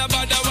 So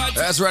nobody watch.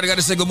 That's right, I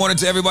gotta say good morning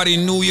to everybody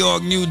in New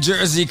York, New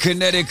Jersey,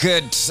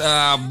 Connecticut,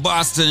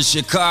 Boston,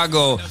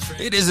 Chicago.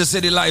 It is a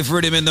City Life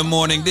Rhythm in the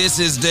morning. This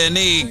is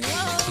Danique.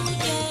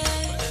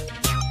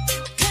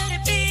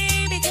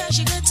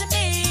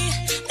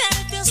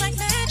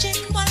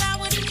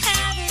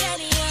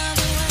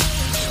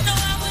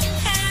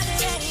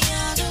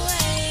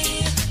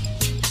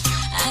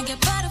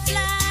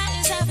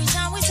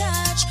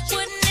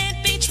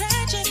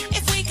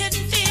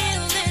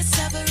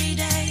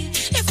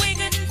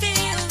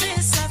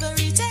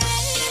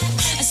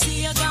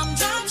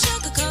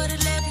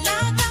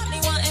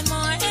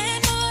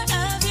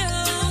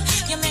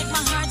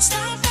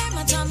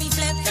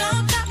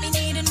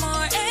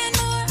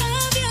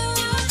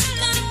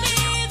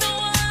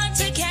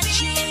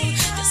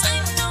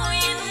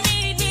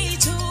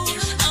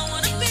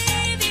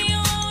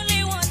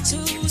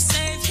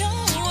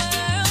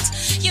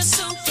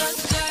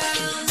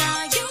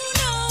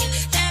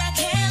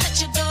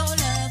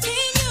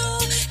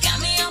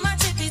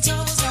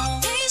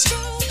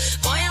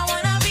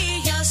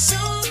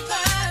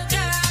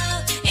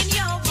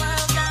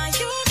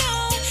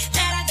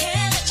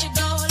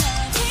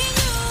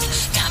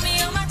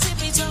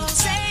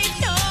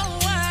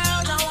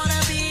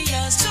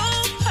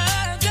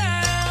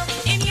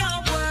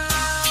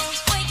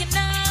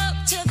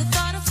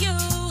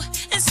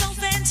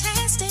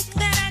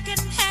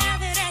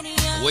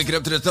 Waking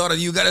up to the thought of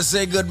you. Gotta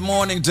say good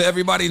morning to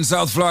everybody in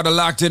South Florida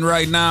locked in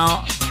right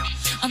now.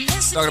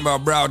 Talking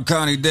about Broward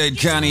County, Dade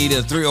County,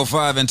 the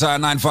 305 and Tire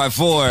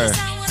 954.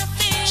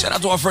 Shout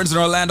out to our friends in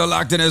Orlando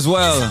locked in as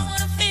well.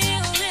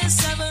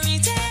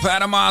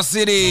 Panama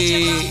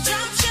City.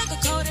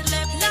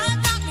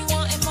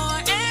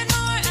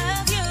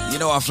 You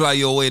know I'll fly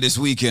you away this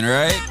weekend,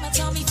 right?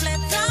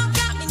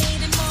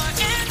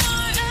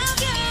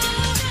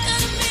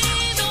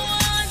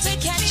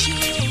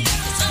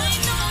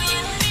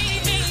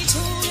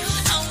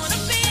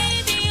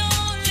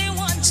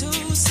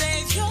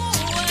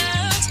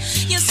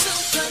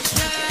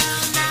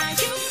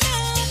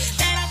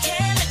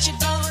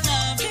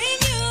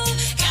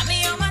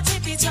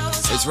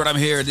 That's what I'm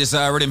here. This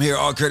rhythm here,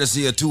 all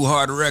courtesy of Too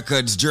Hard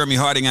Records, Jeremy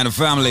Harding and the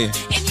family.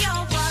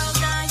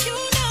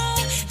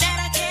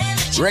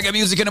 Reggae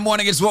music in the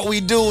morning, it's what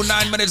we do.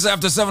 9 minutes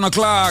after 7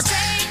 o'clock.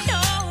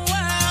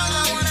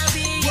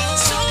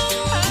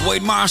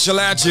 Wade Marshall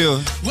at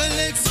you.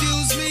 Well,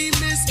 excuse me,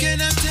 miss, can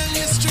I tell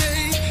you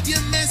straight?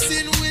 You're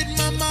messing with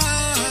my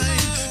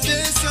mind.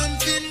 There's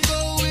something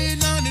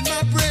going on in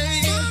my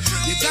brain.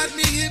 You got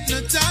me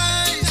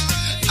hypnotized.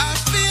 I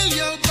feel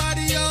your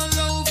body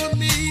all over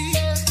me.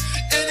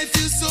 And it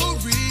feels so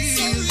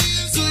real.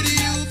 Could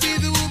you be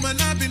the woman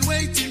I've been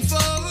waiting for?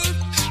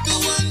 The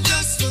one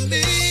just for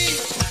me.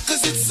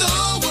 Cause it's so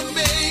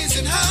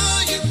amazing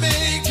how you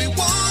make me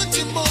want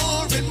you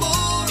more and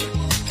more.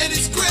 And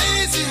it's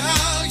crazy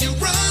how you're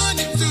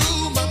running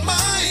through my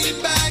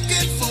mind back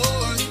and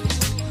forth.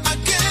 I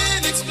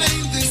can't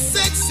explain this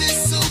sexy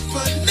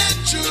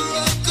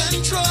supernatural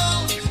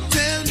control.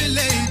 Tell me,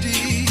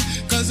 lady,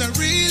 cause I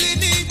really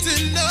need to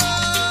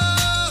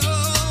know.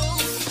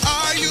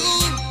 Are you?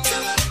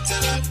 Tell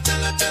her,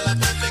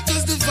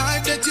 cause the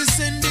vibe that you're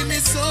sending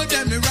is so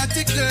damn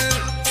erratic,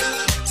 girl.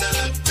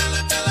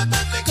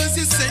 Cause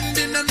you're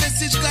sending a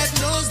message, God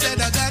knows that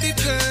I got it,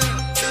 girl.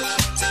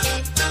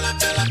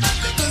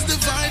 Cause the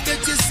vibe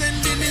that you're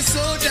sending is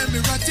so damn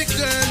erratic,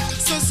 girl.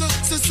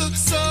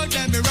 So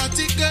damn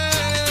erratic,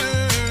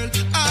 girl.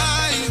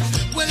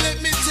 Well,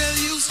 let me tell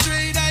you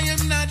straight, I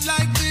am not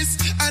like this.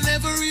 I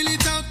never really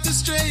talk to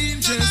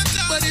strangers.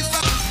 But if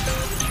I...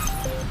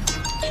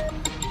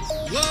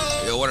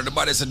 Yo, one of the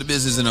baddest in the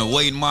business in a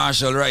Wayne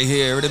Marshall right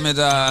here.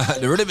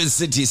 The rhythm is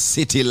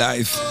City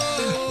Life.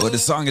 But the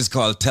song is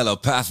called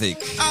Telepathic.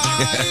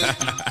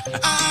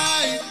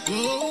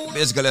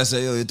 Basically, I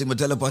say, yo, you think we're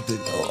telepathic?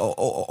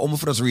 Oh, my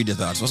friends read your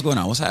thoughts. What's going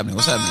on? What's happening?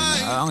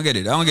 I don't get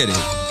it. Well,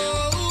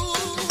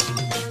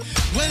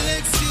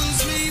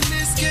 excuse me,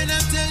 miss, can I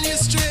tell you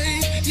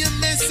straight? You're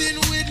messing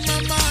with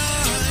my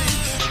mind.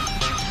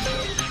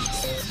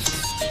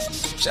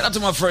 Shout out to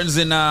my friends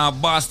in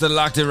Boston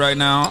locked in right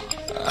now.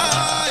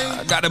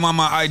 Got them on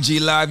my IG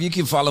live. You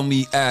can follow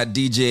me at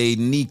DJ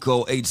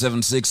Nico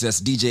 876.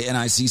 That's DJ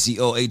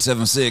NICCO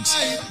 876.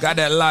 Got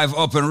that live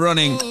up and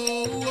running.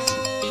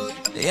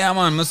 Yeah,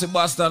 man. Mr.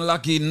 Boston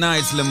lucky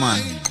nicely,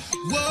 man.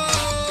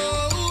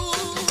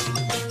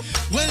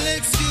 Well,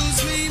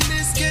 excuse me,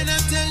 miss, can I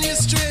tell you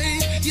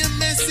straight? You're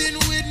messing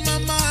with my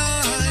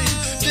mind.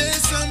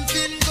 There's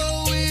something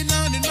going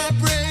on in my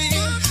brain.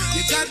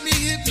 You got me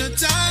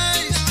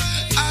hypnotized.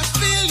 I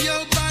feel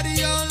your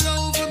body all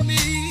over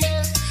me.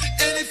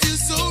 And it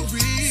feels so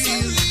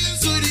real.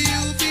 Could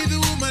you be the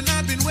woman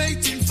I've been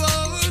waiting for?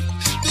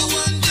 The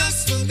one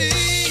just for me.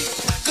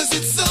 Cause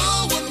it's so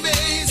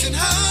amazing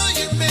how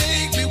you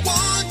make me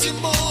want you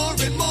more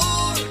and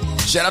more.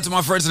 Shout out to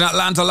my friends in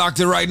Atlanta locked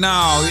in right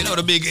now. You know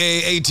the big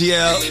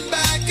ATL.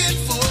 Back and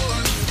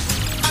forth.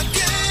 I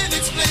can't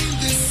explain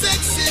this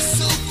sexy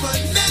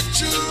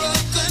supernatural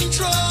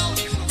control.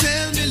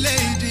 Tell me,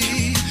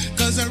 lady,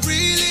 cause I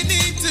really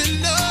need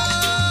to know.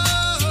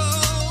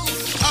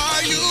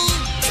 Are you?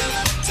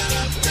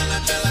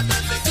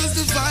 Cause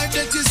the vibe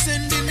that you're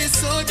sending is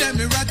so damn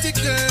erratic,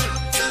 girl.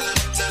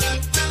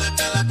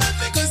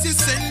 Cause you're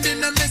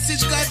sending a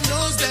message, God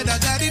knows that I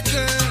got it,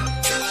 girl.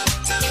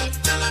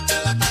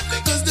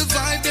 Cause the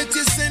vibe that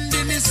you're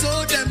sending is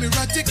so damn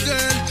erratic,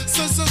 girl.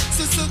 So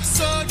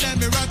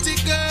damn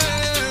erratic, girl.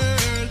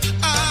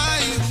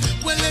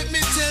 Well, let me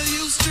tell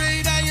you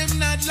straight, I am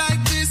not like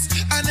this.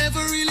 I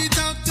never really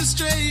talk to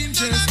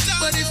strangers.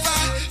 But if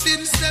I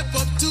didn't step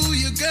up to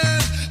you,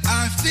 girl,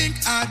 I think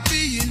I'd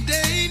be in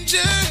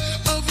danger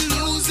of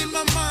losing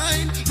my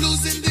mind,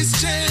 losing this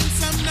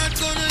chance. I'm not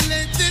gonna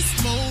let this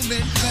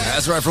moment pass.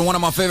 That's right, from one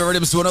of my favorite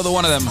rhythms to another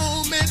one of them.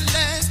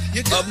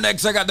 Up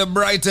next, I got the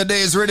Brighter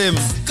Days rhythm.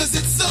 Cause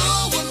it's so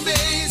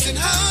amazing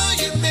how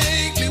you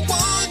make me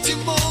want you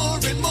more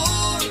and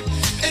more.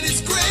 And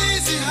it's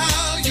crazy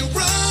how you're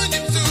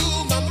running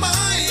through my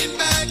mind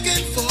back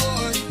and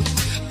forth.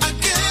 I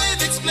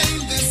can't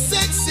explain this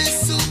sexy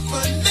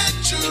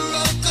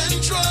supernatural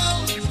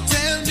control.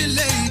 Tell me,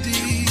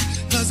 lady,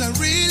 cause I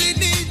really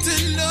need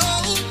to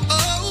know.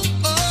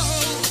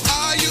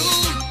 Are you?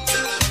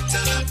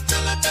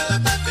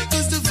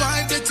 Cause the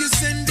vibe that you're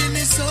sending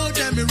is so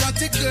damn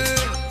erotic, girl.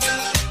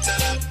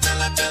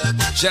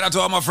 Shout out to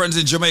all my friends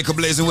in Jamaica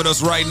blazing with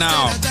us right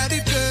now.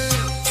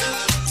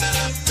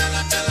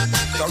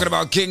 Talking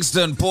about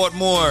Kingston,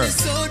 Portmore,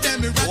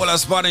 all of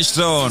Spanish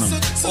Town,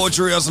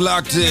 Otrios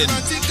locked in.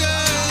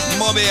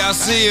 Bobby, I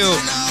see you.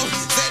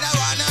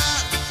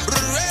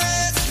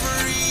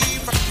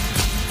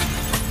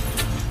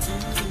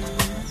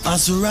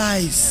 As we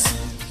rise,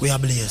 we are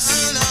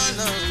blessed.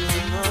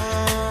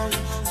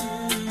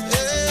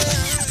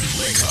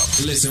 Wake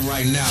up. Listen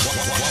right now.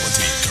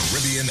 Quality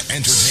Caribbean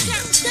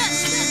entertainment.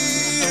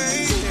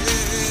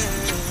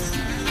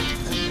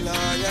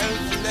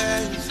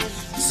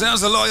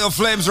 Sounds the Loyal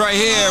Flames right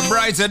here.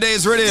 Brighter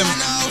Days rhythm.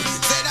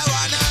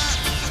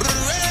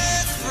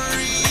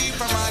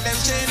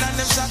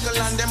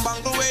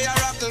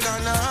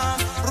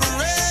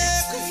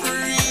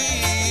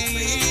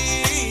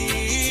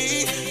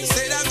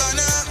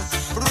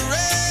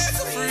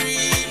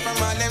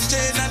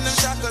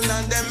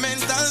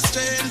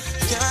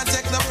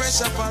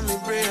 Upon me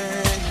brain.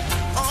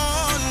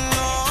 Oh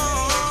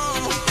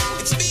no,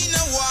 it's been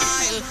a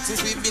while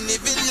since we've been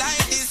living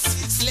like this,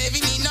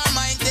 slaving in our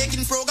mind,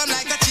 taking program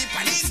like a chip,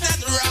 and it's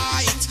not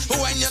right.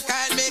 When you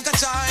can't make a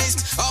choice,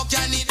 how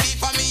can it be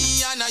for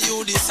me and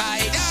you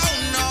decide? Oh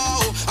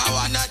no, I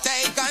wanna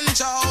take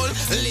control,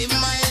 live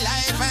my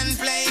life and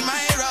play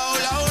my role.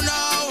 Oh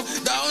no,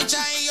 don't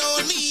try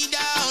hold me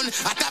down.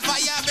 At a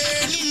fire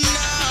burning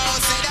now,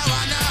 said I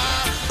wanna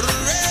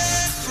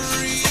break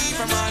free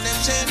from all them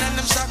chain and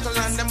them shackles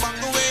and them back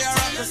away. I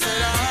rock the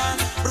said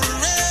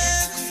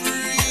break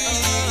free.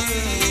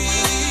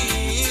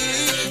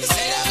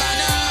 Said I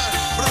wanna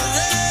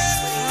break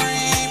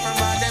free from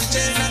all them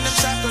chain and them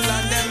shackles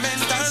and them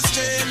mental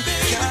strain.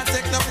 Can't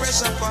take no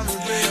pressure from me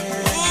brain.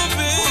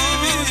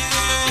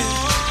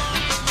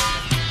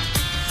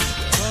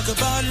 Talk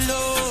about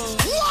love.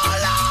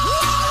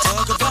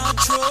 Talk about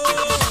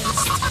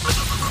trust.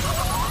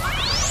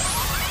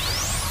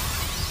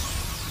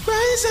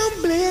 Rise and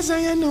blaze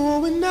and you know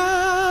we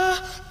nah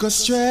go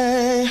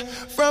stray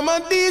from a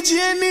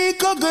DJ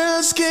Nico,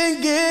 girls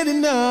can't get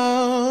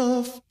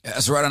enough.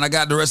 That's right, and I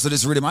got the rest of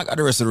this rhythm. I got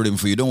the rest of the rhythm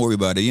for you. Don't worry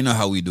about it. You know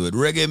how we do it.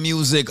 Reggae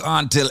music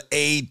until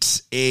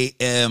 8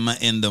 a.m.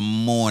 in the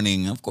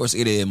morning. Of course,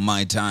 8 a.m.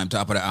 my time,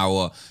 top of the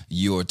hour,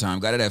 your time.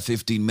 Got it at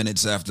 15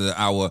 minutes after the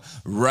hour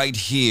right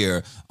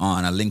here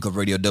on a Link Up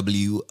Radio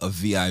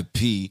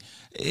WVIP.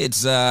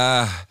 It's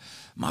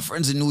My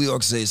friends in New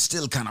York say it's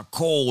still kind of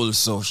cold,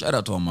 so shout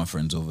out to all my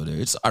friends over there.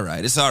 It's all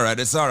right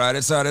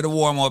to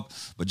warm up,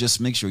 but just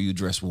make sure you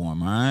dress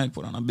warm, all right?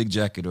 Put on a big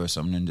jacket or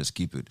something and just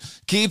keep it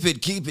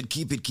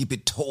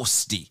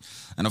toasty.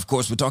 And of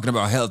course, we're talking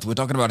about health. We're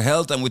talking about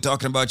health and we're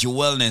talking about your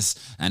wellness.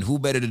 And who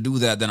better to do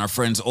that than our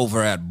friends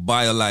over at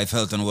BioLife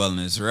Health and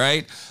Wellness,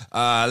 right?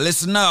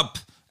 Listen up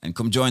and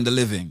come join the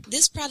living.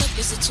 This product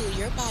is a tool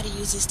your body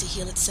uses to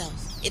heal itself.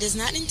 It is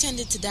not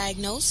intended to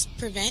diagnose,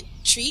 prevent,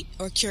 treat,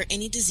 or cure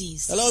any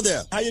disease. Hello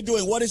there. How you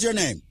doing? What is your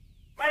name?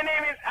 My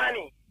name is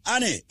Annie.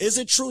 Annie, is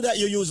it true that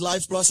you use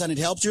Life Plus and it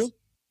helped you?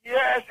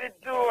 Yes, it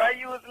do. I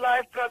use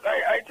Life Plus.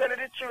 I tell you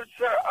the truth,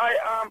 sir.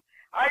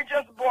 I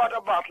just bought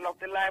a bottle of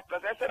the Life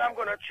Plus. I said I'm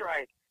going to try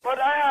it. But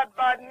I had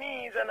bad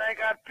knees and I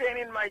got pain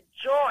in my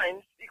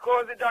joints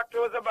because the doctor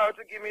was about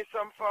to give me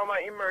some form of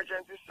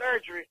emergency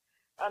surgery.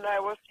 And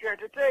I was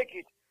scared to take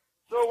it.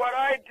 So what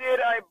I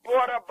did, I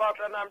bought a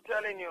bottle, and I'm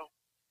telling you,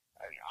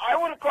 I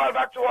wouldn't call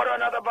back to order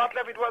another bottle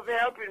if it wasn't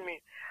helping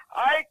me.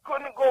 I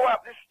couldn't go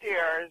up the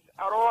stairs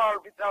at all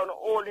without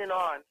holding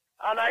on.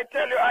 And I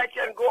tell you, I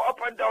can go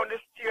up and down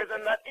the stairs,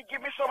 and that it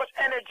gives me so much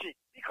energy.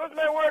 Because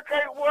I work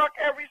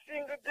every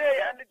single day,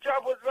 and the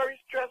job was very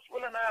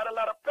stressful, and I had a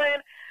lot of pain.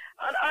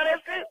 And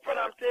honestly, when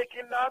I'm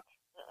taking that,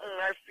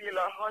 I feel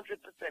 100%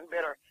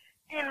 better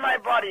in my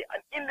body.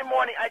 And in the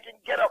morning, I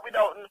can get up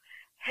without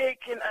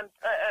aching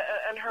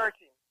and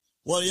hurting.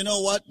 Well, you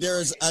know what?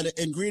 There's an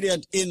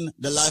ingredient in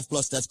the Life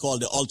Plus that's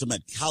called the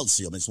Ultimate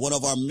Calcium. It's one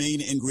of our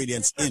main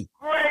ingredients in.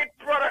 Great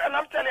product. And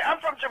I'm telling you, I'm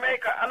from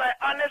Jamaica. And I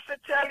honestly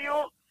tell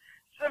you,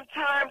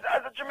 sometimes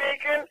as a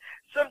Jamaican,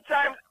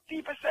 sometimes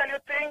people sell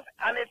you things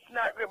and it's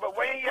not good. But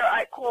when you hear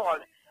I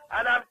call,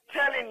 and I'm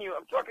telling you,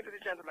 I'm talking to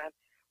the gentleman,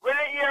 when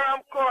you hear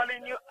I'm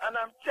calling you and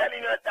I'm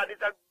telling you that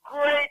it's a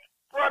great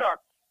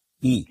product,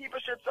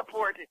 people should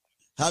support it.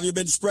 Have you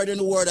been spreading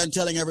the word and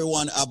telling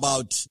everyone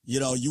about, you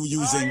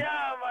using... I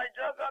am. I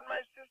just had my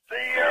sister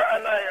here,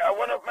 and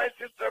one of my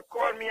sisters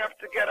called me up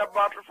to get a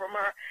bottle for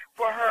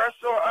her,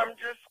 so I'm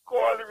just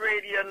calling the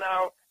radio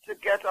now to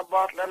get a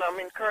bottle, and I'm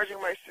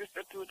encouraging my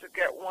sister, too, to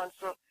get one.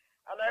 So,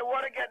 and I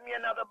want to get me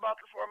another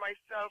bottle for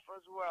myself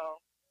as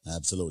well.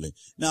 Absolutely.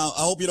 Now,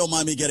 I hope you don't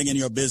mind me getting in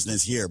your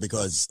business here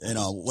because,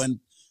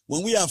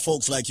 when we have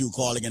folks like you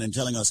calling in and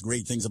telling us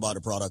great things about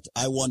the product,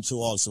 I want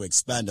to also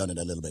expand on it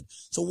a little bit.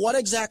 So what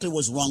exactly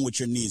was wrong with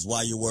your knees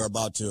while you were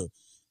about to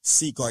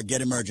seek or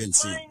get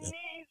emergency? My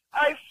knees,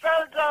 I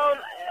fell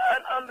down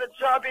on the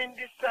job in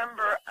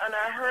December, and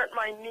I hurt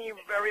my knee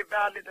very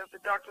badly. The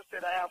doctor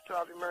said I have to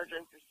have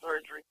emergency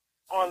surgery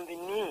on the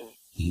knee.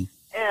 Mm-hmm.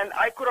 And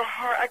I couldn't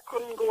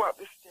go up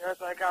the stairs.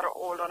 I got to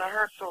hold on. I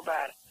hurt so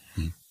bad.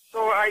 Mm-hmm.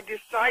 So I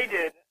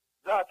decided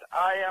that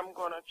I am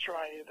going to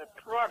try the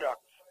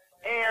product.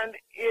 And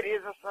it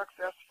is a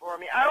success for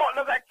me. I don't,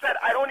 as I said,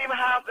 I don't even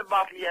have the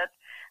bottle yet,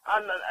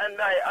 and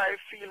I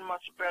feel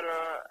much better.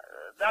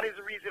 That is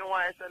the reason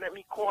why I said let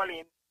me call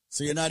in.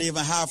 So you're not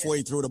even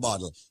halfway through the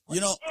bottle.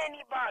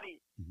 Anybody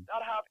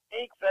that have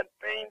aches and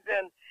pain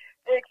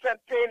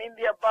in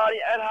their body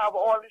and have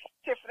all this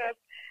stiffness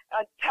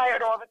and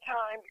tired all the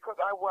time because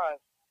I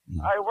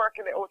work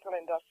in the hotel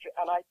industry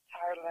and I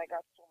tired and I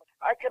got so much.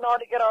 I can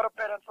hardly get out of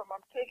bed and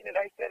I'm taking it,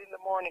 I said, in the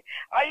morning.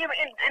 I even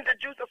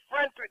introduced a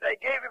friend to it. I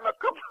gave him a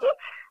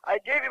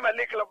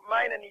nickel of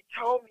mine, and he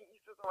told me, he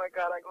says, oh, my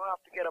God, I'm going to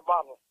have to get a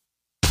bottle.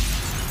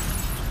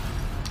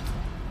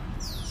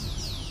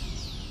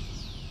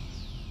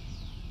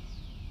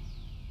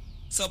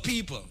 So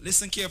people,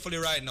 listen carefully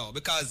right now,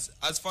 because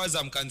as far as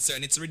I'm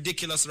concerned, it's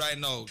ridiculous right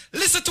now.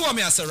 Listen to what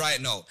I say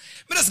right now.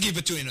 Me just give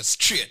it to you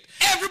straight.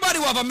 Everybody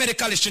who have a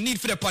medical issue need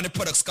for the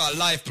products called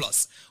Life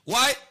Plus.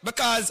 Why?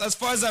 Because as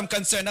far as I'm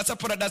concerned, that's a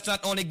product that's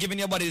not only giving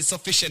your body the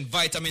sufficient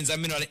vitamins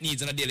and minerals it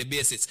needs on a daily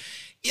basis.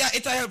 Yeah,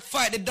 it'll help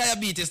fight the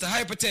diabetes, the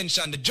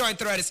hypertension, the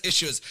joint arthritis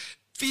issues,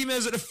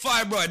 females with the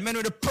fibroid, men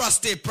with the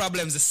prostate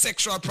problems, the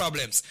sexual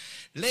problems.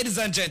 Ladies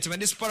and gentlemen,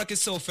 this product is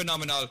so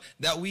phenomenal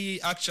that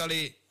we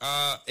actually,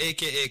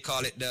 aka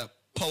call it the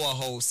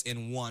powerhouse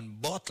in one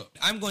bottle.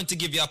 I'm going to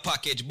give you a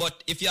package,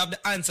 but if you have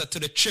the answer to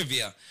the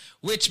trivia,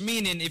 which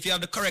meaning if you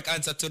have the correct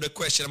answer to the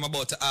question I'm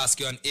about to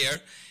ask you on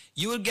air,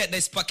 you will get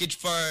this package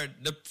for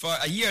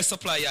a year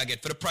supply you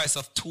get for the price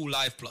of 2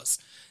 Life Plus.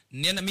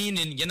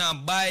 Meaning you're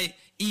not buy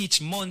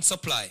each month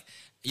supply.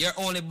 You're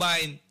only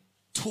buying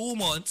 2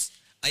 months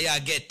and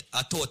you get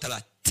a total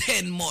of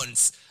 10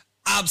 months.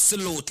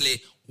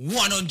 Absolutely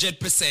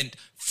 100%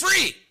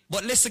 free.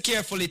 But listen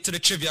carefully to the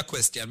trivia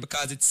question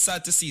because it's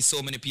sad to see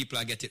so many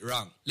people get it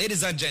wrong.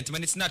 Ladies and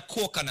gentlemen, it's not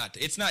coconut,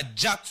 it's not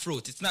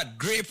jackfruit, it's not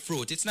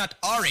grapefruit, it's not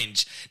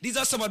orange. These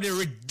are some of the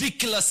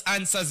ridiculous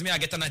answers I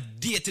get on a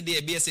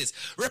day-to-day basis.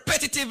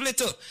 Repetitively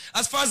too.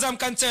 As far as I'm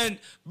concerned,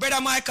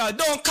 Brother Michael,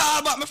 don't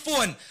call back my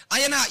phone.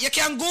 And you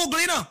can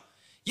Google,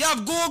 You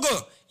have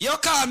Google. You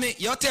call me,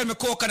 you tell me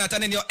coconut,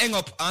 and then you hang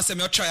up and say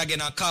me you try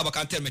again and call back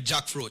and tell me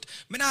jackfruit.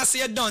 Me not say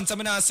you're done, so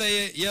me not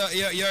say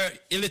you're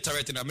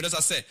illiterate. Me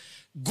just say,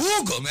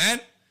 Google, man.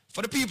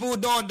 For the people who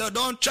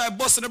don't try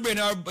busting the brain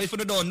or if you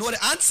don't know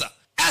the answer.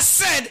 I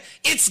said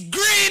it's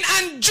green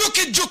and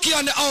juky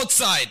on the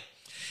outside.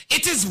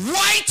 It is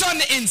white on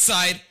the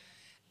inside.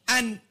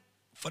 And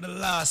for the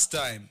last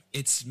time,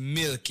 it's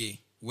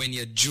milky when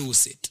you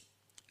juice it.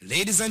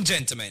 Ladies and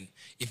gentlemen,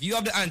 if you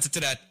have the answer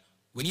to that,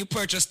 when you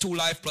purchase 2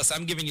 Life Plus,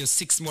 I'm giving you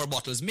 6 more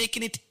bottles,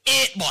 making it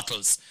 8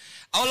 bottles.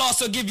 I will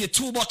also give you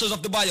 2 bottles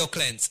of the Bio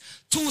Cleanse,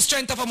 2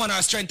 Strength of a Man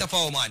or Strength of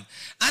a Woman.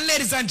 And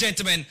ladies and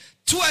gentlemen,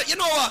 12, you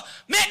know what?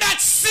 Make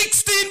that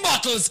 16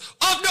 bottles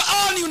of the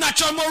all-new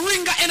natural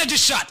Moringa Energy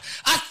Shot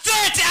at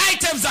 30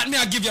 items that me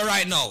I give you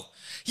right now.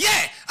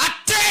 Yeah, at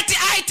 30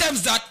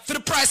 items that for the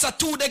price of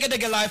 2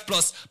 Dege Life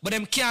Plus, but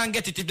them can't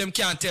get it if them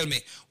can't tell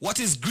me what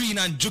is green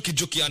and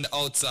juki on the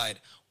outside,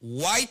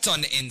 white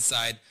on the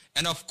inside,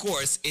 and of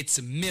course,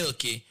 it's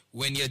milky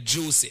when you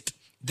juice it.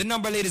 The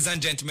number, ladies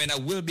and gentlemen,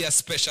 will be a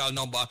special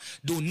number.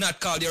 Do not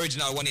call the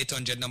original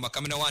 1-800 number,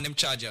 because I don't want them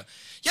charge you.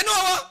 You know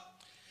what?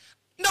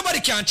 Nobody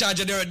can charge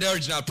you the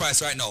original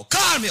price right now.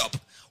 Call me up.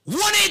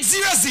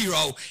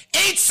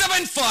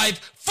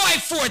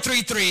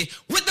 1-800-875-5433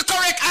 with the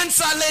correct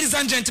answer, ladies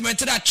and gentlemen,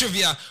 to that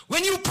trivia.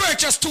 When you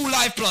purchase 2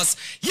 Life Plus,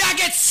 you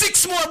get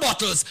 6 more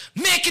bottles,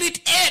 making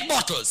it 8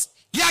 bottles.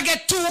 You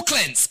get 2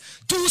 Cleanse,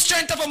 2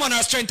 Strength of a Man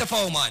or Strength of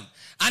a Woman.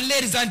 And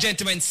ladies and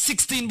gentlemen,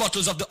 16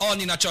 bottles of the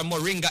all-new natural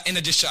Moringa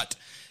Energy Shot.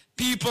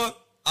 People,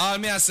 all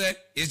me I say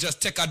is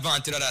just take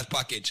advantage of that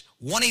package.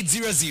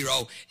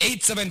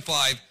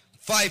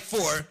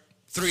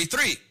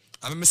 1-800-875-5433.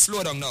 I'm going to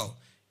slow down now.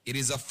 It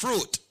is a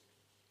fruit.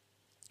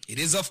 It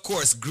is, of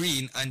course,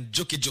 green and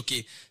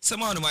juki.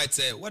 Someone might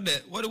say, what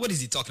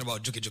is he talking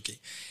about, juki?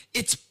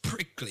 It's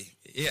prickly.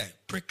 Yeah,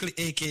 prickly,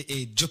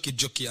 a.k.a.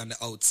 juki on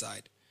the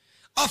outside.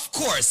 Of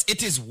course,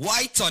 it is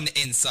white on the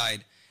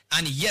inside.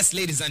 And yes,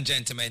 ladies and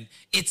gentlemen,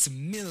 it's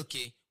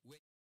milky.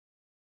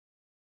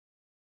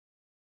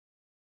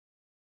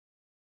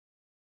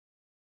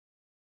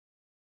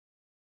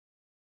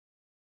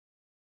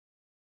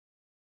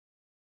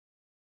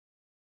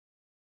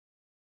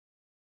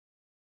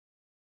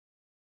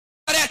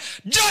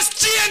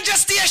 Just change the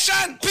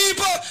station,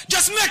 people.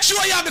 Just make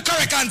sure you have the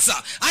correct answer.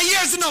 And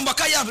here's the number,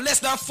 because you have less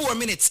than 4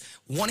 minutes.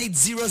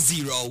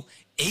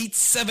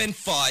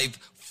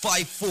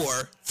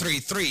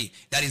 1-800-875-5433.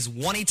 That is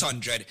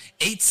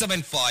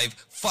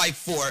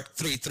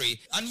 1-800-875-5433.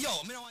 And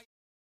yo, me know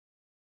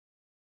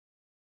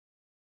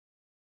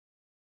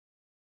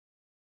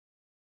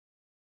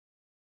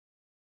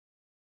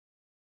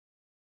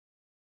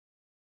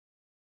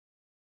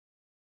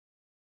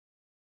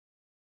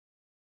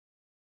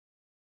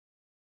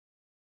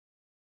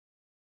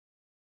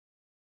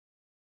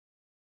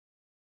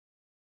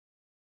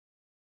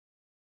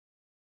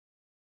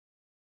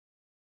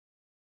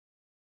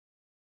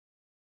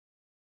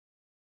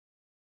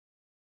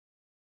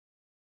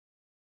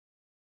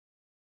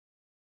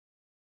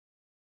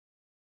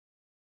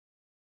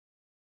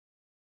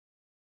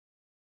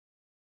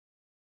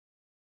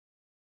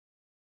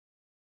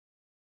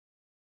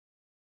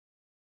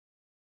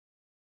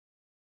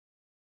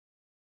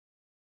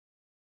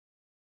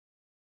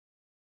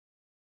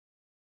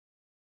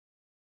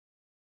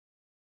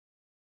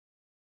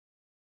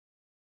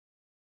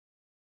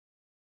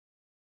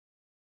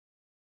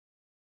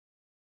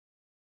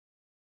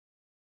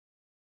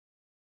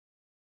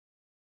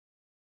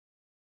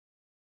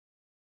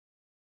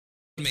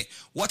me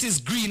what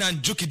is green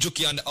and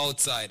juki on the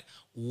outside,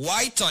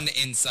 white on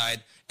the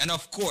inside, and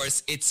of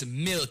course it's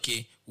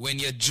milky when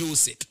you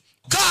juice it.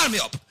 Call me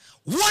up.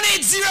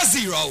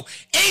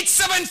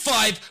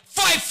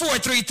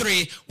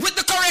 1-800-875-5433 with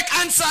the correct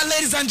answer,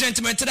 ladies and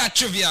gentlemen, to that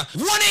trivia.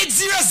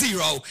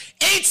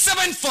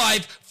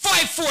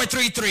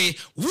 1-800-875-5433.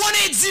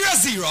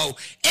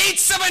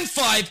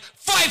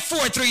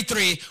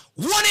 1-800-875-5433.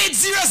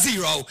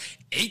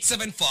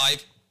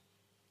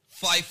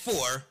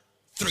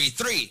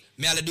 1-800-875-5433.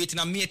 May I do it in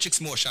a matrix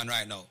motion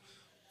right now?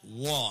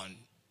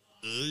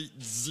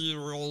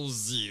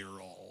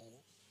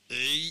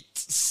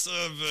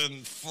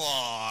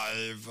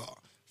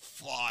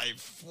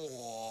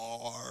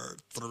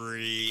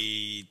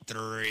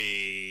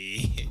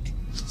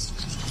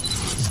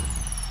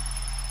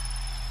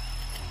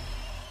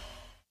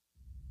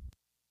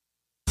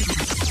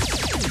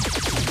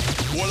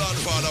 Hold on,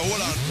 father,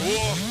 hold on.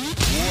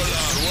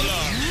 Hold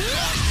on.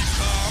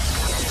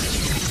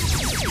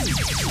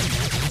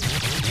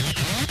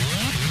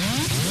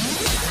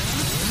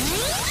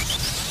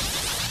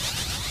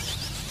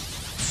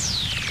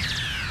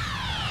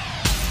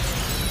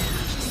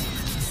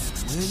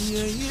 When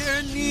you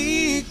hear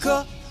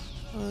Nika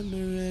on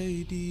the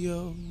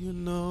radio, you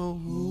know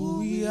who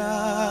we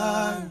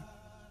are.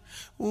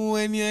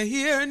 When you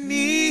hear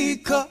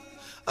Nika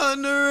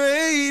on the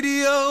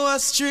radio, a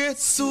straight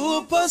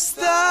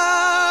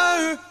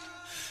superstar.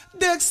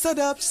 Dexter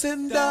Daps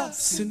and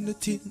Das in the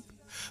thing.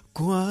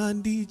 Go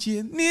on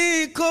DJ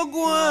Nico,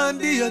 go on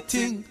do your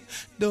thing.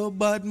 No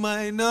bad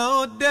mind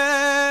out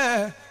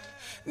there.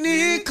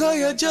 Nico,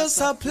 you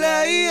just a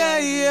player,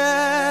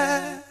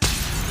 yeah.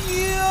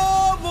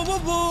 Yo, boo.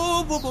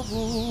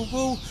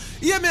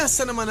 Yeah, me a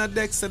send a man a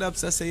Dexter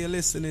Daps. I say you're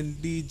listening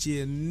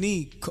DJ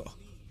Nico.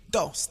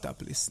 Don't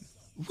stop listening.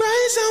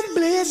 Rise and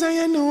blaze, and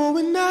you know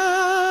we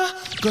not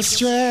go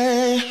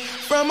stray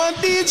from a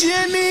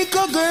DJ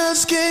Nico.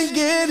 Girls can't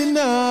get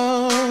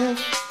enough.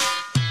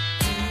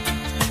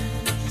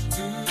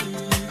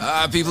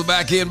 People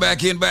back in.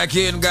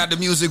 Got the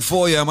music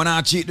for you. I'm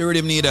gonna cheat the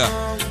rhythm neither.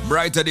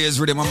 Brighter Days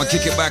rhythm. I'm gonna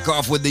kick it back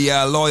off with the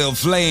Loyal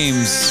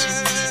Flames.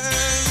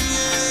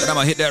 Then I'm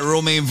gonna hit that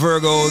Romaine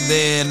Virgo.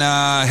 Then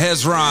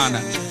Hezron,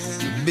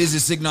 Busy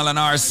Signal and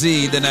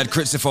RC. Then that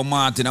Christopher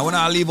Martin. I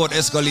wanna leave out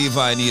Esco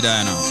Levi neither.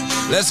 You know.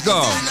 Let's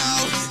go.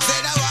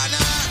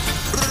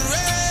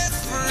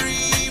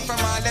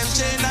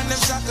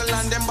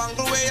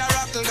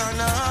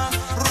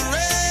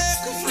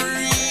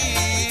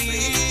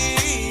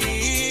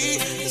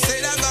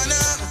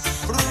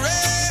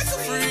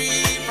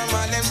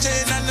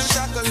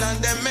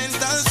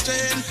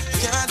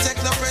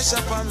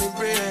 Up on me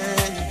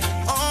brain.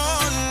 Oh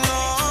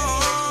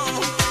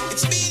no,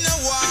 it's been a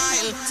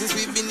while since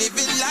we've been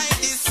living like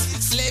this,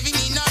 slaving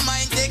in our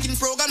mind, taking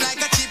program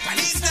like a chip, and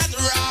it's not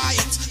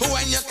right.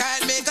 When you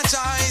can't make a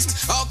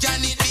choice, how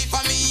can it be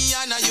for me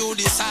and you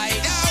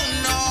decide?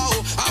 Oh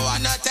no, I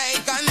wanna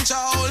take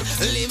control,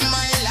 live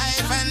my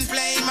life and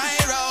play my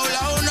role.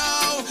 Oh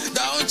no,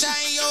 don't try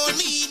hold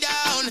me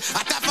down,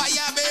 at a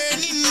fire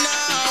burning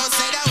now.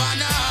 Said I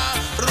wanna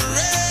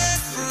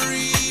break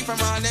free from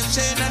all them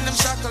chains and them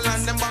shackles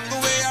and them bang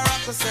away a rock.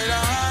 Said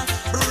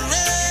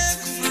break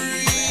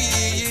free.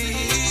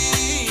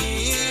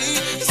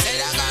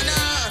 Said I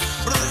gonna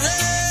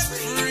break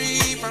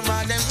free from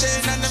all them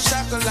chains and them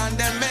shackles and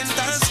them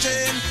mental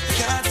strain.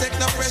 Can't take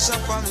no pressure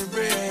from me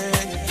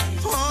brain.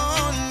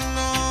 Oh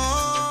no,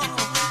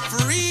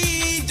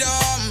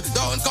 freedom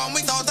don't come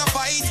without a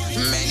fight.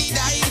 Many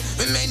died,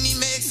 many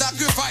make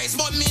sacrifice,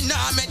 but me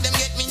nah make them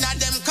get me na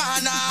them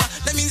corner.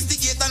 Them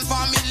instigate and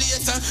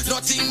formulate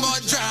nothing but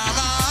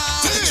drama.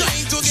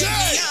 Trying to get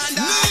me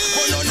under,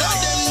 but none of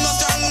them no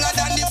stronger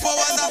than the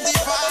powers of the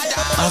Father.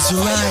 As you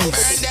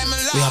rise,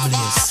 we are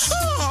blessed.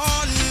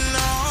 Oh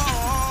no,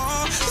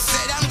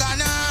 said I'm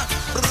gonna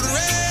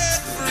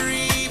break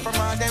free from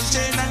all them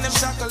chains and them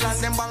shackles and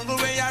them bangle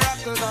where you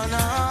rockle.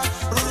 Gonna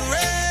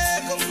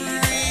break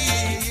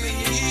free.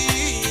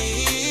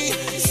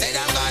 Said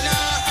I'm gonna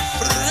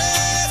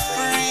break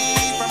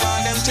free from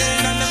all them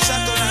chains and them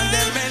shackles and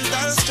them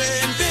mental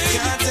strain.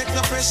 Can't take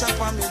no pressure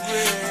from me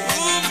brain.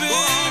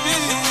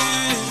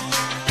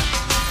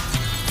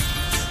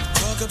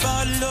 Talk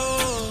about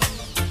love,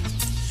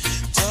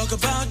 talk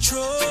about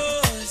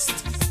trust,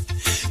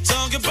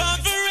 talk about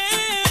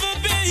forever,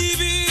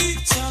 baby,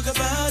 talk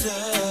about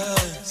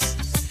us.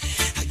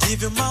 I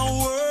give you my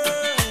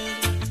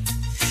word,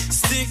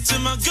 stick to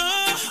my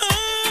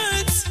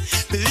guns,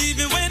 believe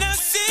me when I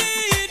say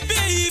it,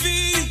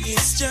 baby,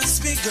 it's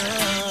just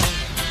begun.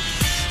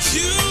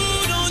 You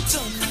don't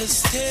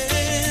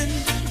understand,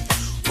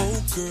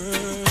 oh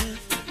girl,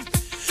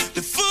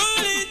 the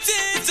full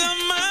intent of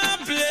my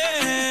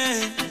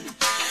plan.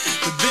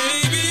 But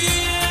baby,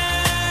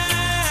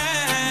 I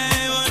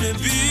wanna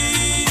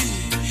be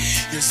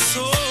your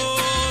sole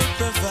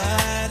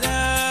provider.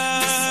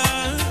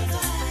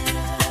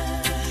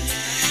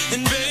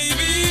 And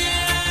baby, I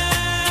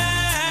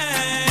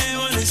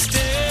wanna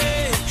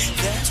stay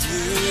that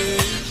way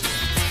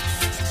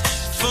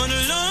for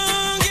the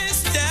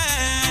longest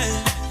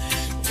time.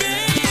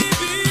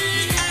 Baby,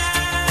 I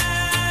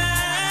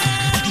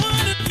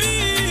wanna be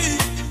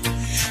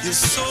your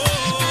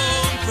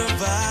sole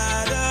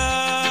provider.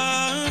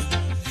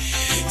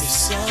 It's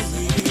so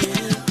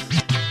real.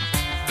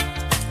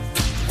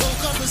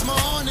 Woke up this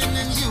morning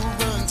and you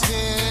weren't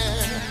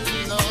here.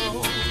 No.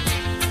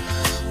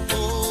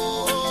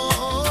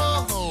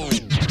 Oh.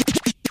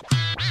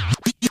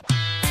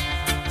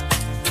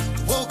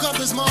 Woke up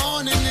this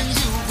morning and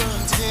you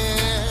weren't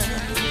here.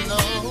 No.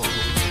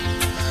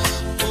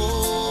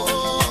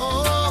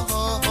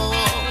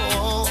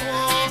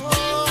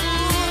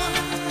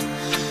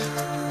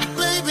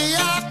 Baby, I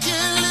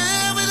can't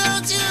live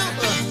without you.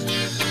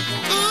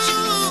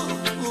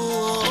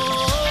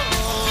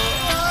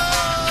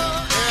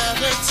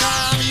 Every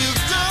time you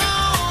go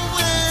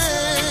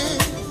away,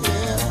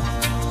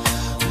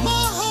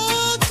 my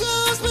heart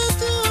goes with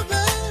you,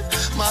 babe.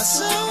 My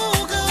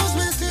soul goes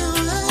with you,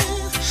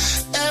 babe.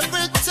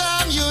 Every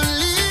time you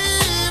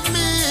leave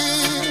me,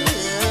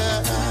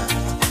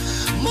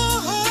 my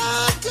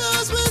heart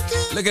goes with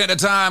you. Looking at the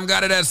time,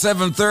 got it at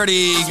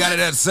 7:30. Got it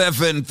at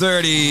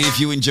 7:30. If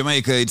you in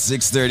Jamaica, it's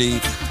 6:30.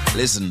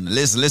 Listen.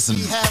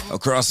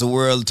 Across the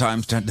world,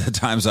 the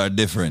times are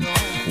different.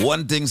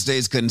 One thing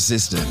stays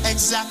consistent.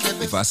 Exactly.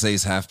 If I say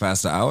it's 1/2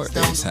 past, it's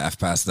 1/2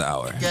 past.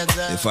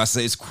 If I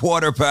say it's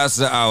 1/4 past,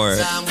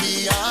 Time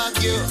we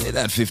argue.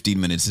 that 15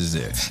 minutes is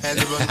there. And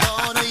we run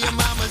down to your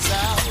mama's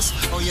house,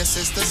 or your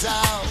sister's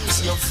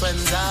house, your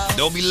friend's house.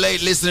 Don't be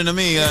late listening to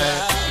me.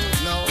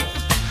 No.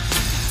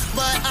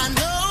 But I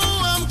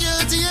know I'm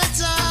guilty at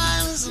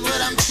times,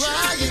 but I'm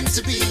trying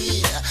to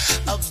be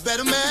a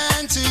better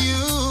man to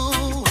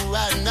you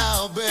right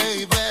now,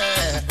 baby.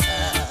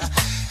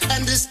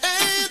 And this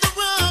ain't the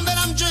rum that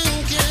I'm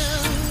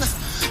drinking.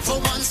 For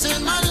once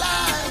in my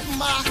life,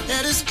 my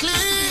head is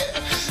clear.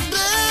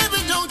 Baby,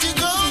 don't you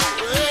go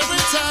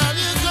every time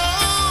you go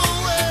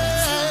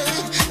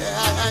away.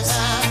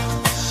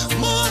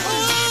 My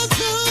heart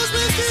goes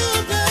with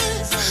you,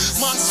 babe.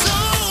 My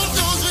soul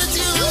goes with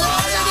you,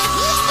 baby.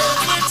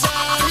 Every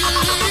time you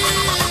leave me.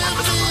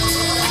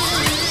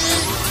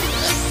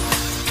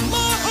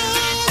 My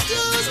heart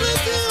goes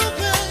with you,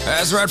 babe.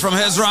 That's right, from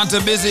Hezron to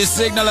Busy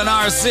Signal and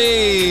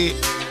RC.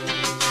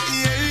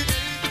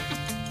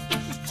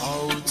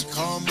 Out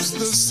comes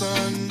the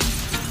sun,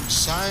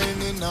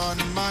 shining on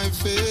my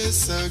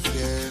face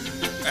again.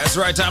 That's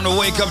right, time to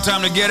wake up,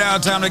 time to get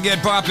out, time to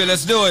get poppy.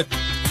 Let's do it.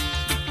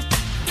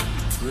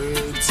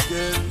 Words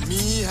get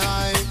me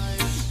high,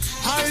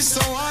 high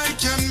so I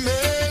can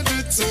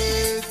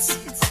meditate.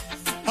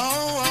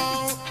 Oh,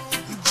 oh,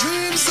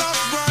 dreams of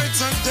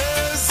brighter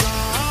days.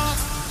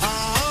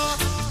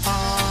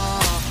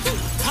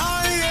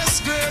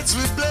 Highest grades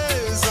we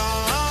blaze.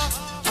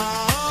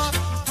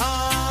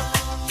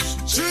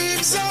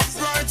 Dreams of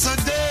brighter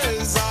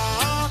days.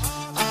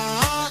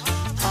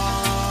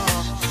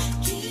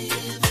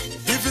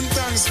 Giving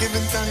thanks,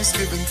 giving thanks,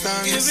 giving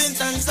thanks. Giving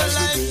thanks as to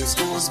the life. days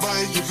goes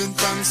by, giving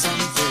thanks and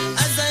praise.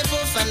 As I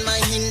puff on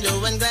my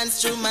window and glance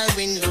through my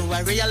window, I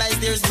realize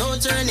there's no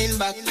turning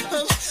back.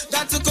 Oh,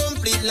 got to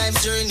complete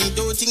life's journey,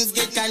 though things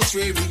get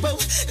contrary. Oh,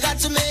 got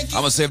to make it.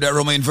 I'm gonna save that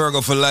Romaine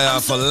Virgo for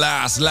last. Working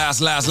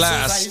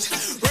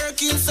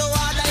so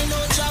hard, I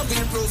know job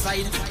will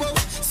provide. Oh,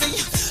 see,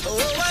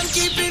 oh, I'm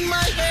keeping my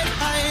head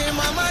high.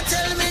 Mama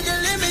tell me the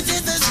limit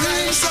is the sky.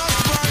 Dreams of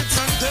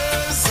brighter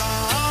days.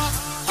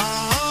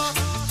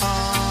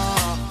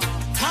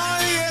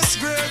 Highest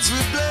grades we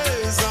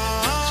blaze.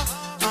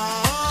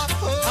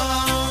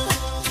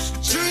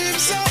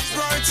 Dreams of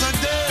brighter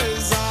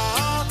days.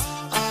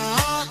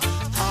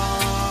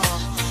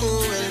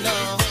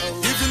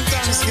 Giving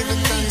thanks,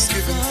 giving thanks,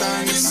 giving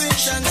thanks.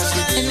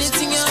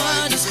 Anything you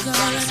want is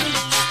calling.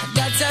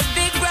 Got a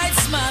big bright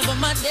smile, but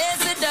my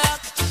days are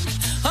dark.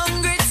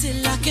 Hungry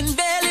till I can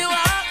barely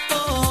walk.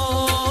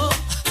 Oh,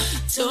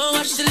 don't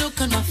watch the look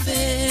on my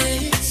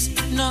face.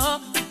 No,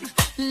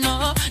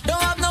 no,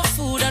 don't have no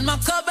food and my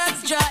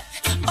cupboard's dry.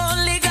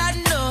 Only God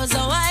knows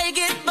how I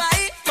get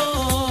by.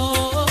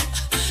 Oh,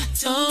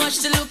 don't watch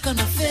the look on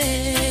my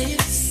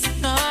face.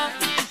 No,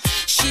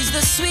 she's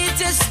the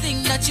sweetest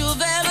thing that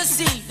you've ever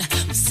seen.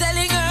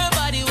 Selling her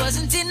body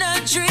wasn't in her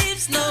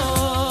dreams. No,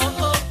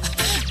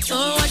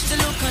 don't watch the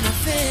look on her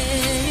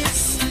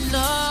face.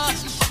 No,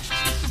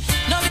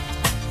 no.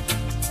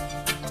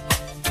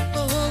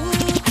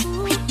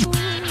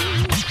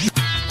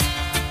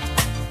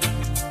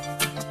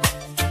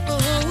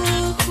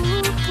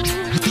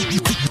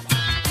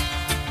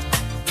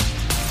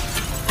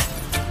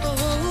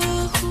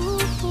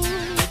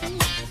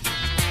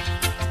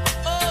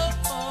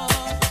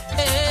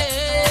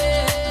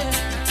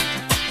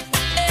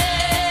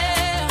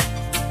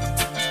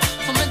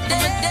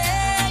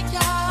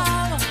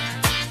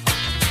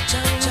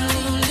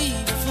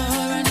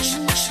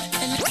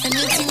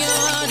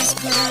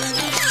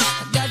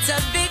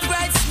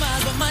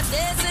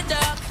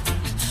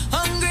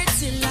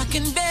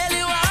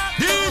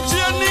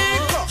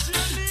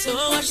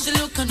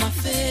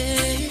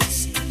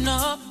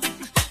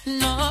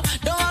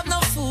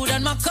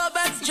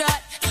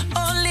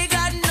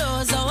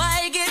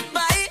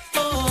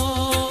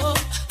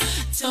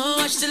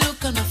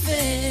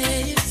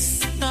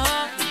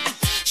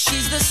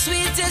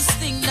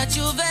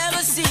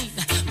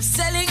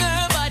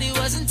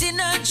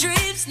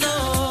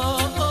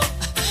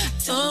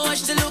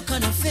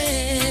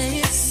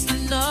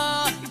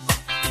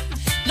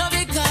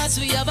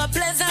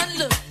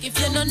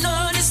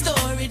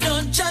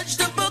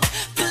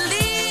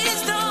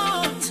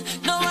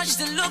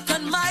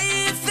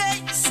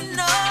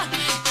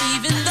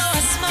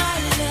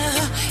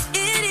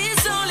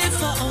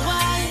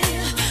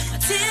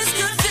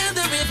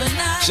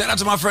 Shout out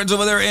to my friends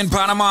over there in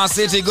Panama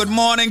City. Good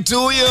morning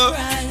to you.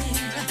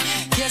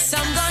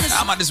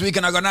 I'm at this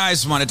weekend. I got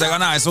nice, man. I got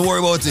nice. Don't worry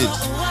about it.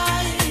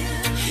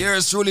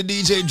 Here's truly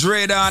DJ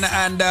Dredon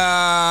and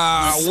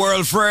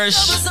World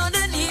Fresh.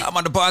 I'm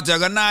at the party. I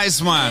got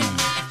nice, man.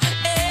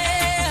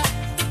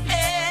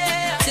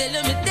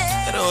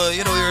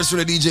 You know, here's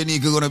truly DJ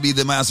Nico gonna be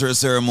the master of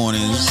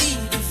ceremonies.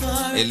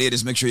 Hey,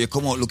 ladies, make sure you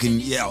come out looking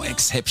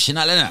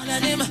exceptional,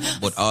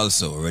 but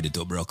also ready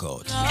to broke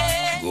out.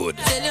 Good.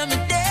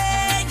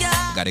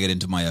 Gotta get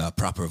into my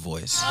proper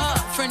voice.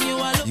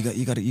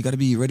 You gotta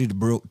be ready to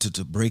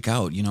break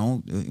out. You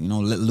know,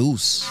 let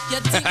loose. You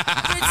think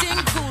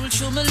everything cool,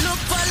 show me look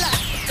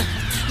polite.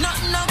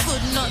 Nothing no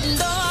good, nothing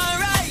do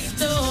alright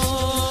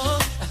though.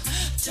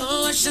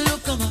 Don't watch the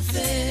look on my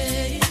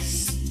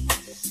face.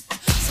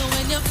 So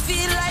when you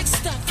feel like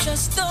stop,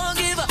 just don't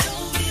give up.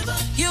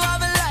 You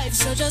have a life,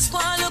 so just go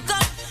and look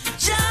up.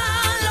 Jah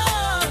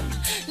Lord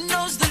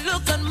knows the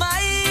look on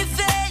my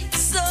face.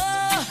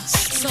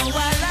 So while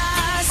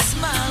I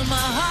smile, my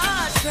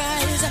heart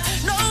cries.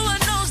 No one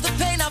knows the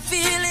pain I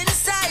feel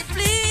inside.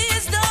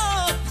 Please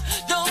don't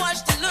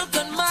watch the look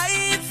on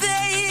my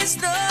face.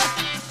 No,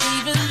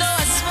 even though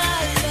I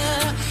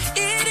smile,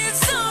 it is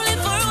only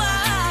for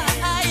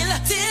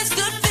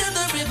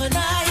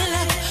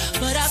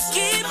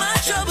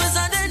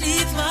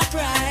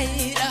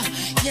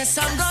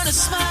Yes, I'm gonna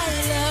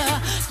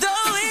smile,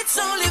 though it's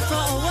only for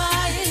a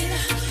while.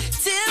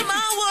 Till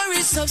my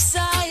worries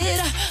subside,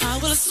 I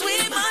will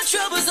sweep my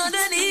troubles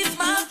underneath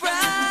my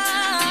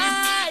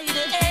pride.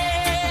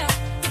 Yeah,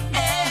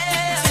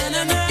 yeah. Turn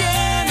on the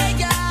day,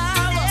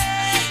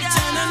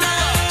 turn on the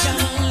Jah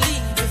won't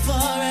leave before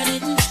I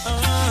didn't.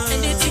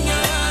 Anything you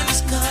run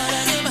is caught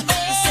on him.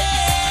 He said,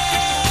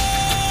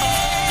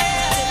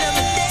 turn on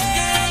the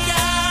day,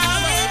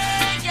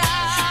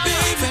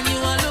 baby. When you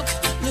want look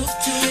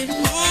to him.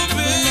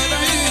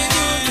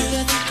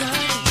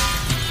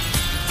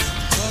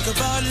 Talk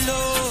about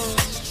love,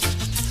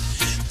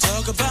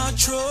 talk about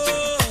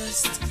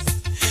trust,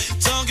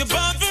 talk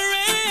about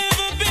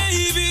forever,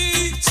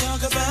 baby.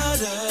 Talk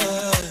about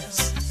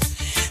us.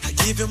 I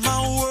give you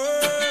my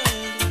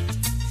word,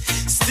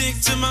 stick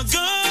to my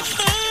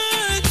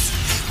guns.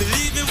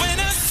 Believe me when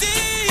I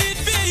say it,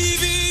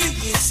 baby.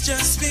 It's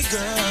just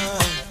begun.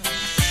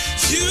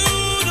 You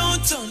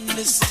don't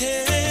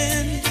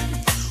understand,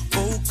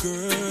 oh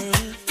girl,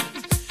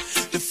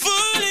 the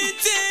full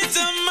intent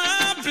of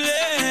my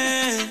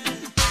plan.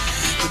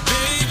 But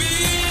baby,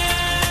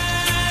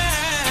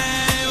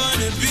 I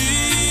wanna be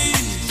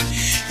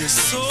your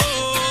soul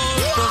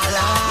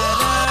provider.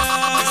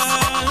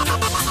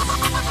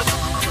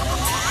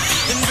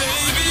 And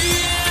baby,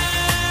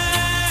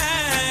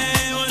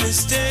 I wanna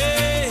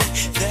stay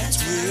that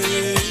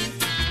way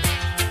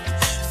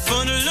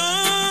for the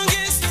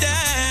longest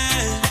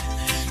time.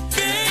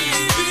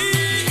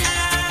 Baby, I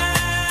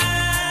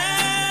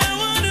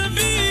wanna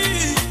be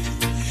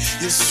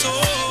your soul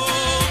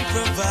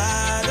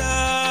provider.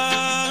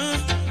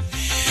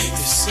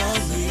 It's so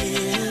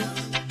real.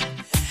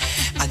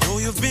 I know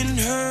you've been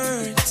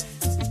hurt.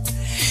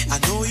 I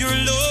know your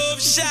love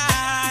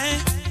shy.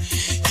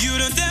 You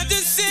don't have to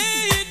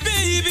say it,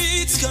 baby.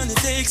 It's gonna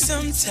take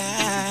some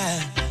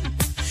time.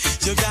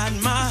 You got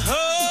my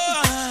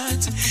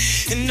heart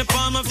in the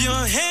palm of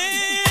your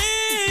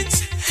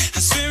hands. I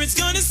swear it's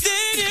gonna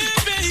stay there,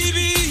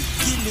 baby.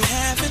 Give me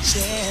half a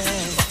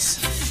chance.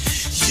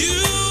 You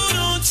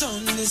don't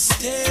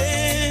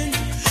understand,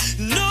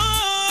 no,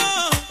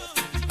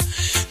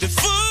 the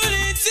full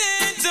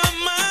intent of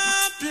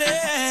my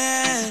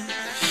plan.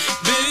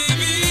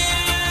 Baby,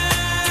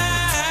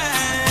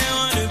 I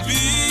wanna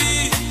be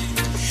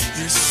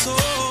your soul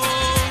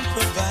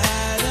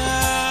provider.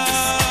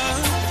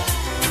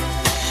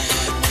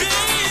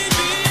 Baby,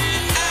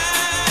 I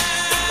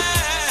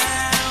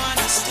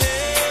wanna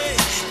stay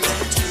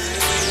that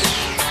way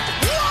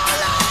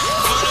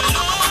for the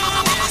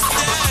longest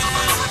time.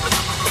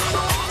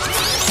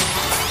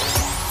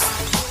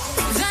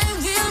 Thy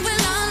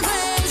will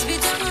always be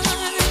done.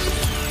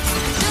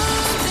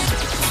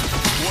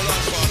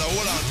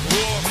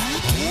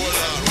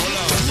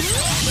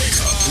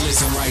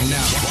 Listen right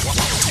now.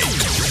 Take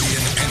the radio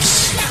and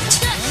shit.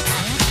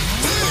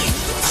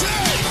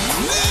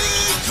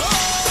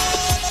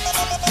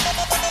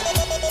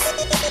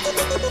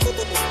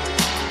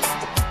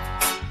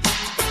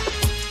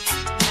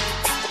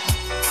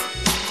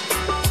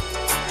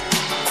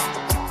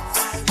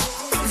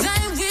 Thy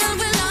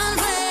will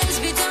always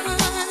be done.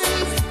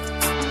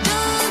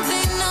 Don't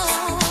they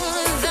know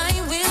thy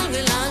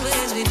will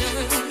always be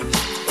done?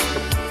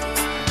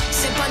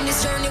 Step on this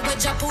journey where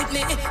Jah put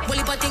me.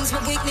 Only for things my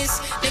weakness.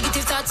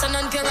 Negative thoughts and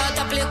unpure heart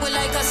I play with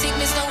like a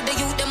sickness. Now the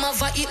youth them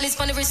have a hit list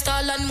for every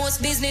stall and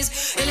most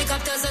business.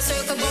 Helicopters are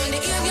circle round the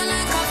area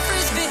like a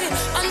frisbee.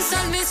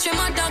 Unsolved mystery,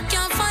 my dog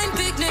can't find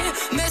picnic.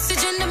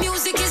 Message in the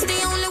music is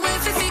the only way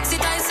to fix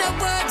it. I said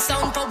word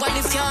sound power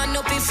lift your hand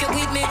up if you're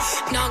with me.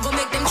 Now go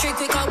make them trick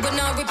quick out but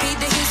now repeat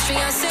the history.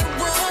 I said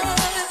word.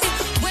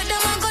 Where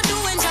them I go do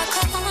when Jah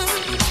come?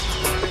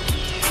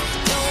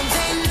 Don't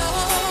they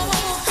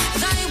know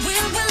thy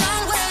will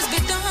always be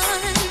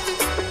done?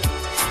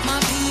 My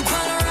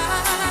people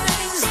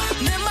rise.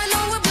 Remember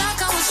now we're black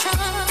and we're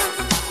strong.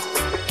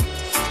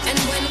 And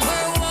when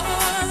we're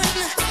one,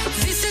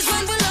 this is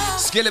when we love.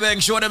 Skilly Bang,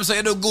 show them so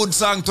you do good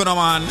song to no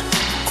man.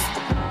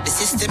 The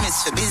system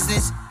is for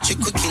business. Trick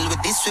we kill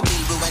with this we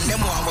build. But when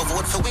them want to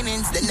vote for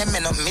winnings, then them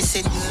end up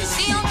missing.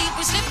 See how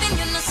people slipping,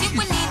 you know, see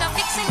we need a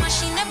fixing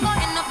machine. Them go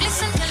end up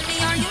listen, tell me,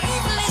 are you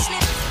even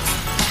listening?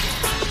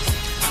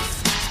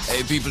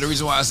 Hey people, the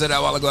reason why I said that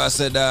a while ago, I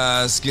said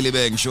Skilly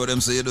Bang, show them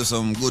so you do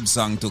some good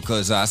song too,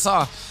 cause I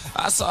saw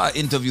an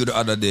interview the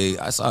other day.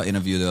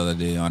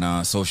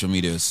 On social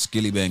media,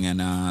 Skilly Bang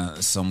and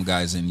some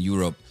guys in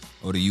Europe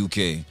or the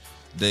UK.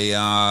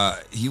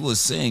 He was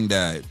saying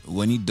that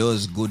when he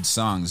does good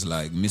songs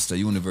like Mr.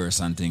 Universe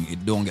and thing,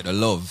 it don't get the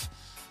love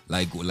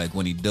like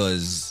when he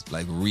does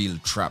like real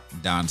trap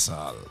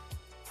dancehall.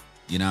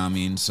 You know what I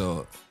mean?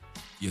 So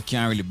you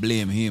can't really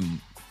blame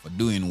him for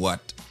doing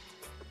what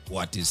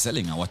is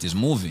selling and what is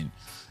moving.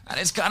 And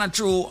it's kind of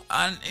true,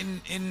 and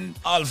in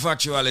all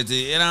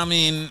factuality, you know what I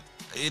mean?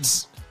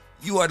 It's,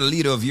 you are the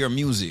leader of your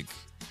music.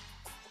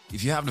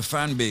 If you have the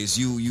fan base,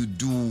 you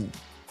do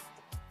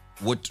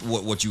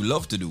what you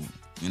love to do.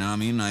 You know what I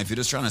mean? Now, if you're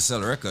just trying to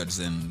sell records,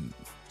 then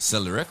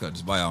sell the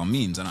records by all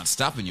means. I'm not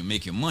stopping you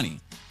making money.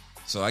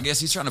 So I guess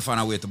he's trying to find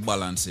a way to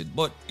balance it.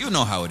 But you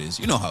know how it is.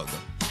 You know how it go.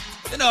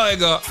 You know how it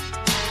go.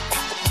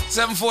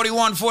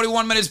 7:41,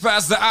 41 minutes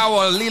past the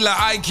hour. Lila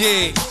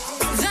Ike.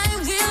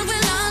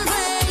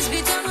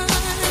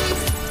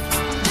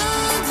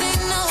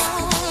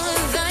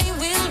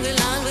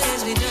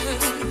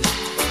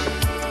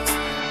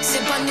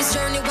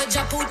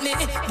 Put me,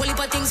 bully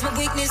for things my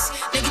weakness.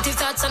 Negative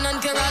thoughts and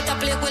unpure heart I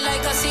play with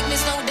like a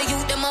sickness. Now the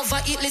youth them have a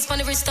hit list for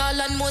every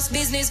stall and most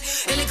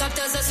business.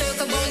 Helicopters are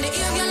circle round the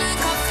area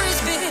like a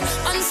frisbee.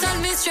 Unsolved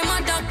mystery,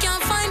 my dog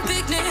can't find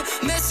picnic.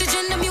 Message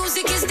in the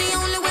music is the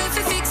only way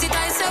to fix it.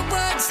 I said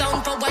words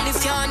sound power if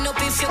you're on up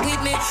if you're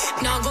with me.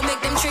 Now go make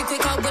them trick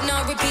quick out but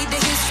now repeat the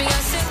history.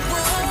 I said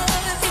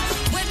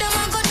word, where them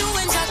I go do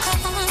when Jack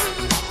come?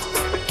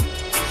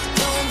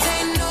 Don't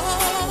they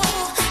know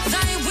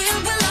thy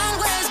will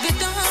always be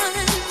done?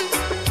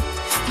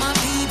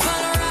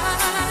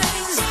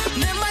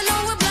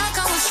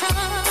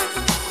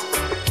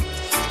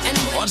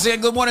 Once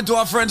again, good morning to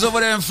our friends over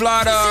there in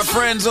Florida, our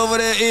friends over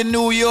there in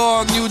New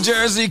York, New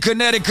Jersey,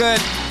 Connecticut.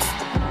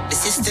 The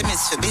system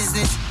is for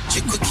business.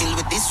 Trick we kill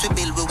with this, we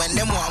build. But when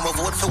them want we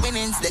vote for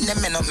winnings, then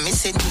them men up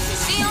missing.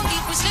 See how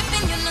people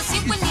slipping, you know, see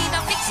we need a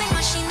fixing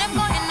machine. Them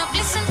go end up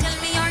listen, tell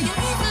me, are you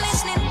even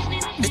listening?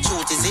 The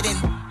truth is hidden.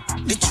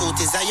 The truth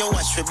is that you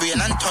watch for brain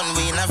and turn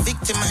we in a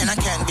victim, and I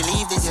can't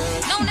believe this.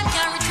 No, them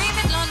can't retrieve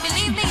it, Lord,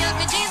 believe me,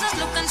 help me, Jesus,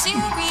 look and see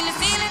who really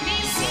feel it.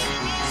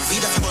 We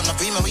don't have no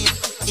prima weed.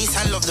 East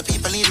I love the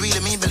people, need really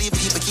me, believe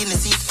people keen the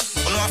seat.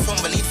 Oh no, I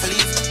fumble, need for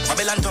leave.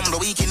 Babylon tumble,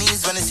 weak in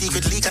ease, when the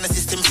secret leak and the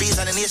system freeze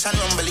and the nation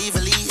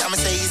unbelievably.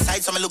 I'ma say east side,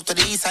 so I'ma look to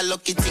the east. I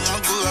lucky thing,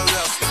 my grew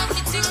rough.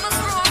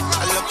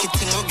 I lucky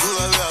thing, my grew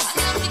rough.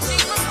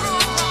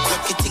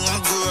 Lucky thing, my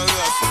grew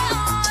rough.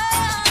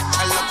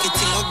 I lucky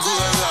thing, my grew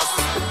rough.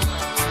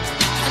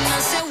 And I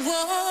said,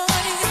 whoa,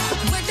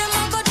 where them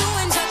I go do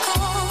when Jack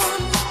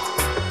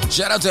come?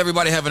 Shout out to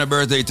everybody having a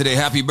birthday today.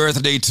 Happy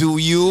birthday to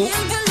you.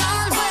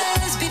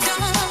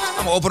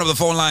 I'm gonna open up the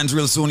phone lines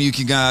real soon. You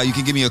can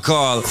give me a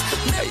call.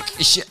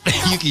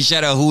 You can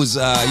shout out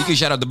you can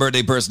shout out the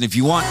birthday person if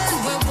you want.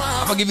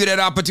 I'm gonna give you that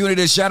opportunity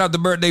to shout out the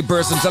birthday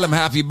person. Tell them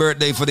happy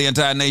birthday for the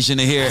entire nation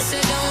to hear.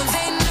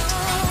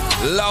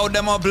 Load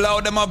them up,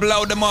 load them up,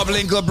 load them up.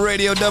 Link Up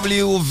Radio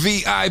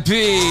WVIP.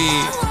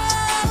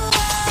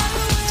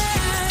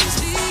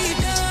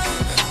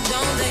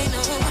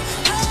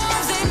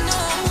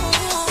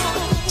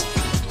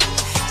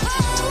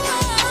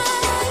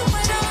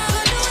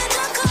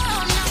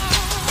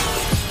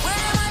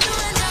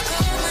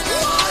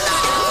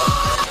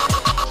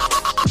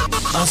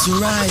 As we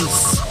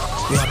rise,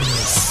 we are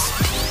blessed.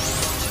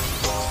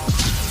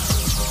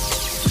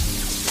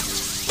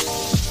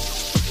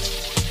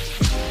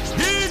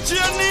 DJ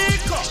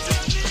Nico.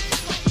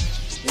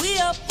 We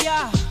up,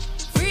 yeah.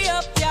 Free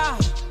up, yeah.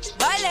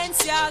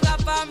 Balenciaga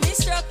for me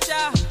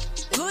structure.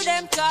 Good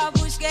them car,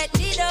 bush get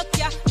deduct,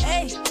 yeah.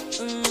 Hey,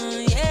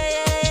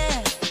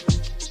 yeah.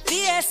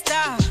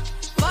 Fiesta,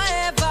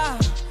 forever.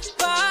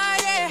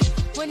 Party,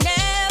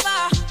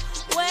 whenever,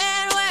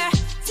 when we're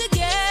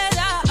together.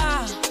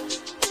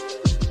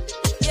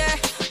 Yeah,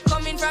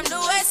 coming from the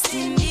West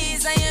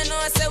Indies, and you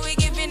know, so we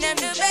giving them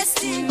the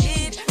best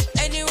indeed.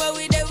 Anywhere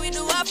we there, we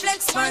do a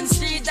flex on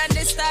street, and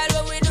the style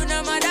what we do,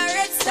 no matter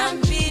red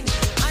stampede.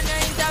 And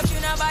I interview,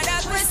 no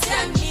matter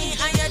question me,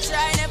 and you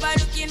try never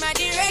look in my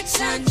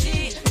direction,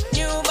 G.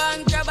 New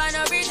bank job and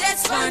no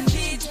bridges on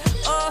beat.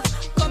 Oh,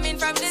 coming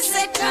from the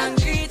second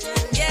concrete,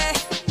 yeah.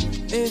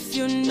 If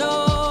you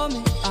know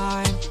me,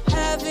 I'm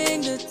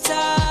having the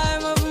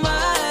time of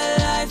my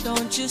life.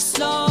 Don't you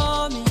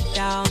slow me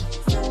down.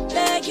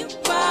 Beg you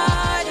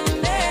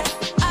pardon me.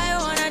 I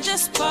wanna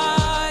just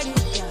party,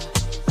 yeah.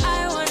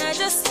 I wanna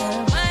just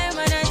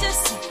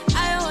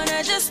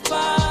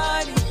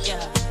party,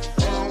 yeah.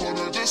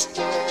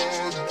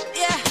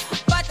 Yeah,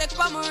 Patek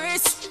for my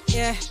wrist,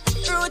 yeah.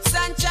 Roots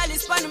and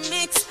chalice for the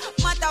mix.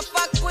 Matter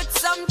fuck, put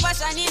some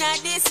passion in a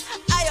this.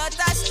 I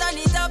touch, turn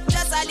it up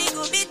just a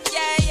little bit,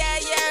 yeah.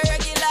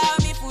 Regular,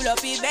 me full up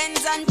the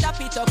Benz and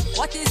tap it up.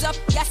 What is up?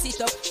 Gas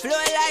it up, flow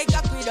like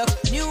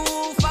aqueduct. New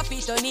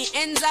faffy on the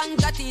ends and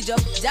got it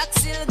up. Jack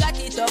still got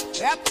it up,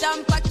 wrapped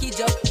and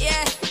package up,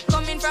 yeah.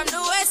 Coming from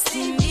the West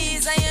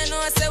Indies, and you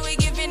know, so we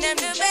giving them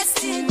the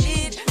best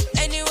indeed.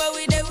 Anywhere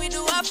we there, we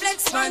do a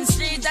flex on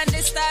street, and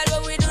the style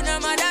what we do, no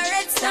matter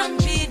red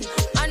stampede.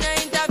 And I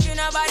interview,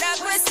 no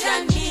matter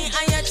question me,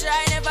 and you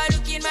try never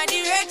look in my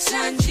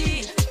direction,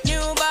 G.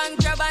 New bank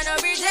job and no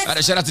bridges.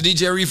 Alright, shout out to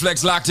DJ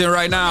Reflex locked in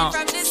right now.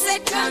 From the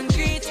set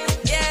concrete,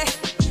 yeah.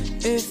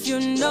 If you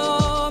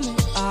know me,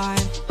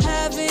 I'm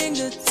having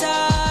the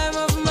time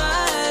of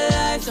my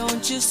life.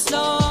 Don't you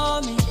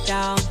slow me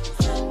down.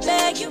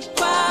 Beg you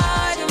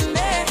pardon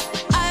me.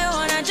 I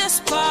wanna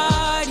just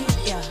party,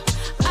 yeah.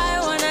 I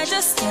wanna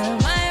just tell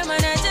my man,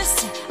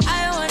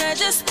 I wanna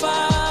just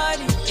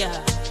party,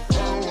 yeah. I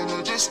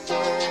wanna just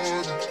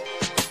party.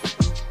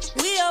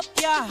 We up,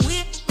 yeah.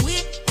 We,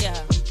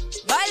 yeah.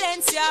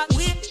 Valencia,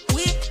 we,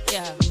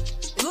 yeah.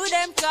 Good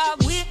them car,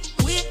 we,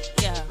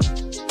 yeah.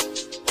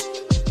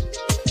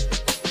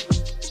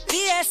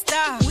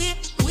 Fiesta, we,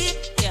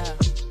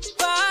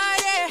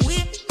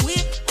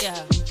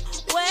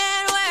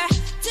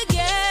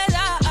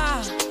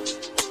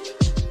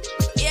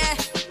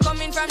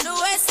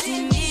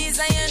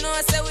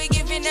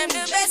 them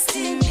the best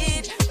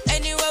indeed.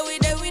 Anywhere we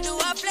there, we do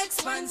a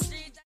flex man street.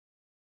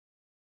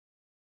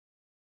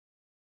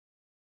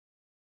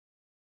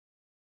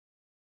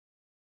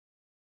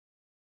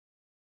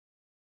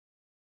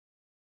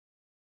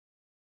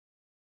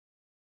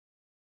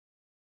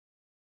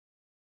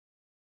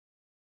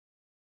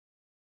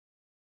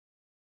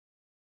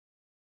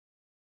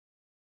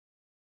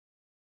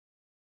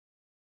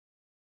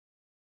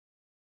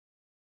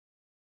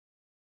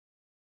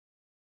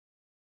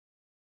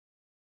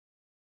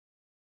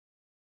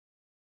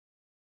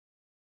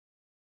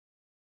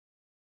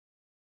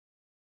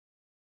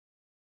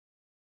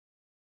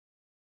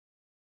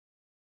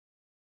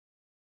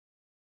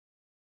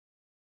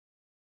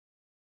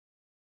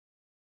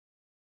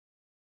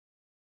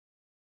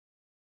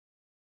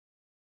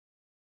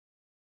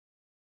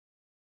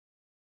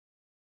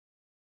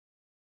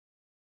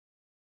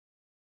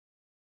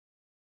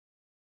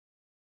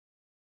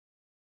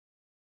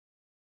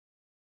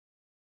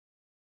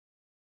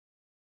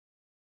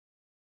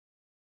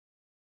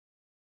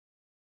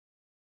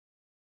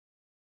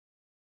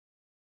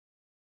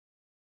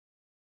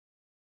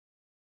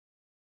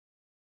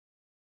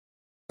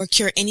 Or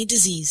cure any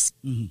disease.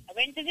 I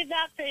went to the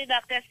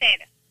doctor said,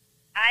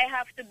 I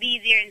have to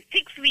be there in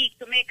 6 weeks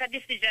to make a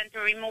decision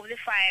to remove the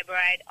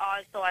fibroid,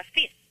 also a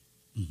cyst.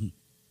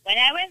 When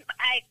I went,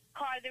 I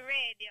called the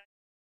radio.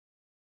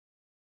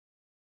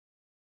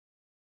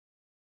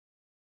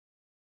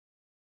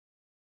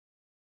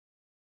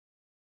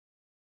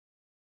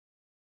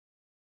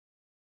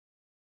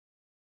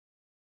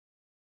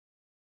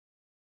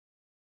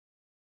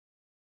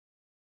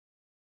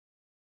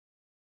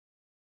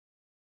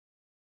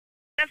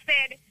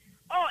 Said,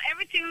 oh,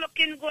 everything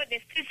looking good. The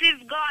cyst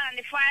is gone and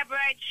the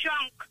fibroid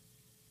shrunk.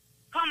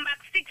 Come back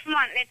 6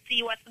 months. Let's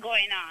see what's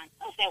going on.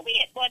 I said,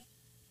 wait, but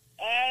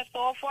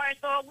so far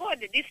so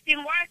good. This thing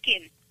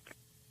working.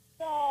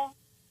 So,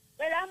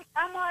 well,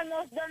 I'm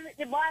almost done with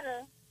the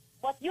bottle,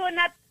 but you're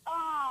not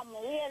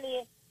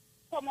really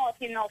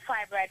promoting no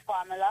fibroid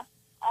formula.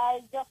 I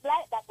just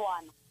like that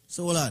one.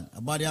 So hold on, a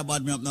body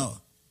bad me up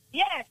now.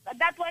 Yes,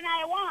 that one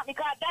I want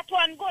because that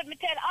one good. Me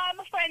tell all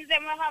my friends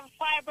them will have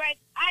fibroid.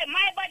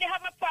 My body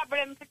have a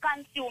problem to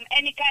consume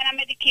any kind of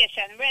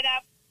medication,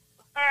 whether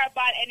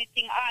herbal,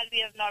 anything,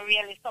 always not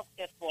really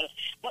successful.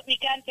 But we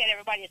can tell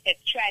everybody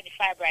that try the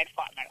fibroid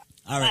formula.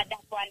 All right.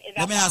 That one is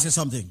Let me ask you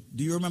something.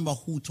 Do you remember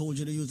who told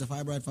you to use the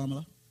fibroid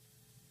formula?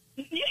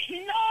 No, it's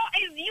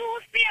you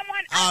same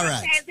one. All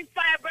right. The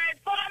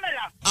fibroid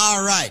formula.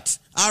 All right.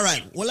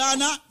 Well,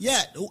 Anna,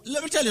 yeah,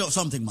 let me tell you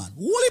something, man.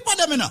 Woolly for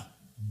them, you know.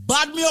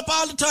 Bad me up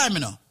all the time, you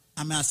know.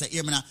 I mean, I say,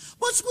 hear me now.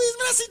 But squeeze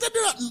me, I see to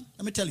do that.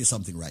 Let me tell you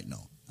something right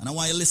now. And I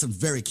want you to listen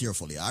very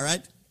carefully, all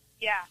right?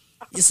 Yeah.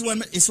 It's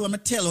when I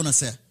tell you,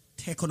 say,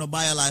 take on a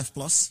BioLife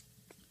Plus.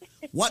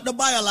 What the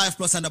BioLife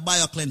Plus and the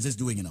BioCleanse is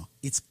doing, you know,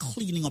 it's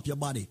cleaning up your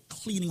body,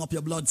 cleaning up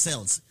your blood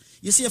cells.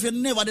 You see, if you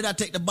never did I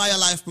take the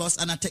BioLife Plus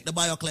and I take the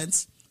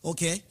BioCleanse,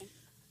 okay,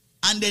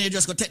 and then you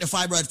just go take the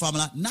fibroid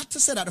formula, not to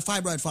say that the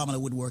fibroid formula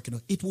would work, you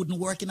know, it wouldn't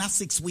work in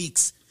 6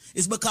 weeks.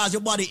 It's because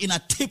your body in a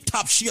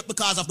tip-top shape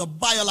because of the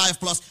BioLife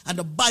Plus and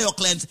the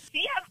BioCleanse.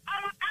 Yeah,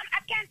 I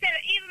can't tell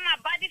you, even my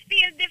body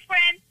feels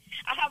different.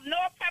 I have no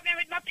problem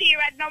with my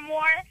period no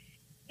more.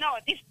 No,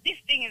 this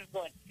thing is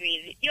good,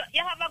 really. You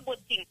have a good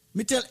thing.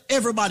 Me tell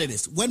everybody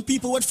this. When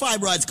people with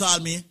fibroids call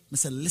me, I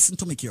say, listen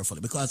to me carefully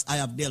because I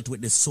have dealt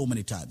with this so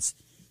many times.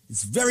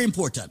 It's very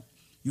important.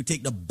 You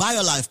take the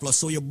BioLife Plus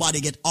so your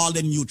body get all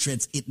the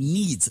nutrients it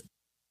needs.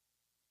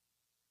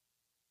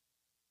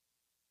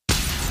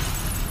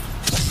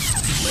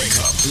 Wake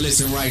up.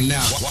 Listen right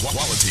now.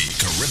 Quality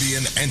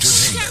Caribbean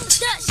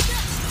entertainment.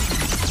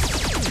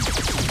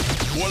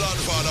 Hold on,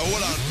 father,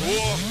 hold on.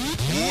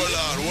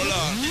 Hold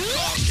on.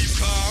 Keep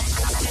calm.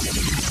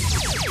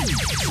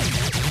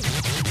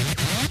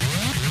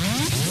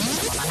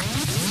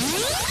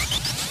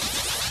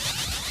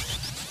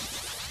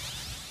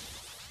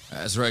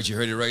 That's right, you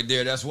heard it right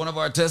there. That's one of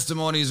our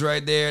testimonies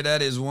right there.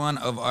 That is one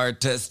of our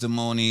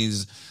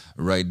testimonies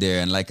right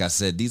there. And like I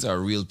said, these are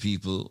real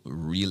people,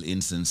 real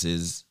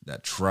instances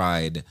that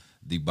tried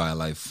the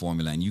BioLife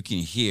formula. And you can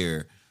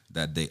hear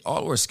that they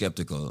all were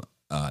skeptical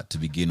to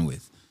begin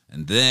with.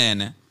 And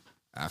then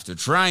after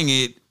trying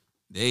it,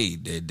 they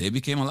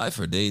became a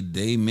lifer.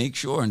 They make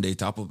sure and they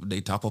top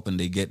up and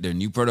they get their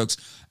new products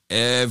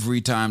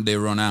every time they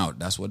run out.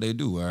 That's what they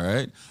do, all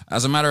right?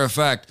 As a matter of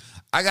fact,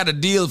 I got a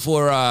deal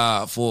for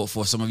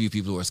some of you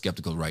people who are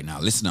skeptical right now.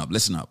 Listen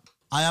up.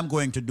 I am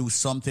going to do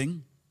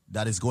something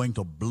that is going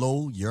to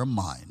blow your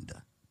mind.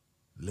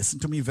 Listen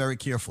to me very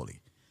carefully.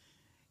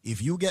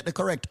 If you get the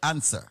correct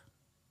answer,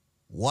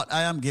 what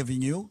I am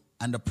giving you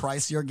and the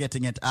price you're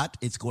getting it at,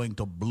 it's going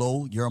to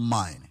blow your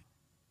mind.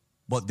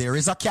 But there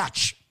is a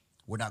catch.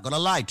 We're not going to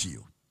lie to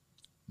you.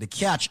 The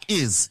catch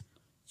is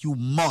you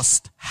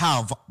must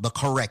have the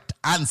correct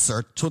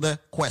answer to the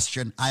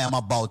question I am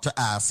about to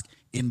ask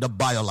in the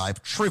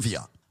BioLife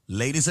trivia.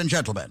 Ladies and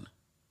gentlemen,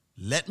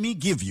 let me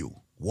give you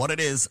what it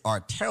is or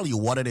tell you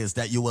what it is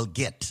that you will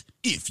get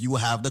if you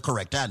have the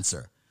correct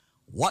answer.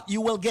 What you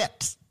will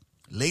get,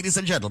 ladies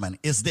and gentlemen,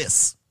 is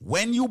this.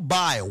 When you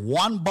buy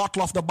one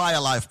bottle of the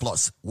BioLife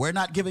Plus, we're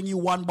not giving you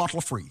one bottle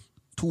free,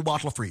 2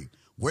 bottles free.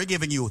 We're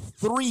giving you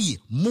 3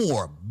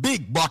 more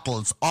big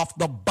bottles of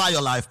the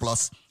BioLife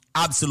Plus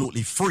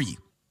absolutely free.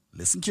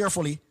 Listen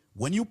carefully.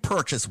 When you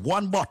purchase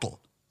one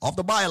bottle of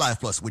the BioLife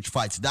Plus, which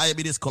fights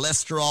diabetes,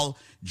 cholesterol,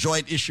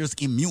 joint issues,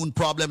 immune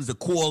problems, the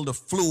cold, the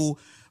flu,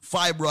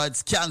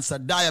 fibroids, cancer,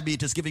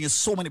 diabetes, giving you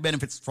so many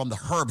benefits from the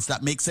herbs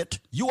that makes it,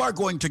 you are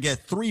going to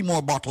get 3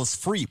 more bottles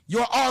free.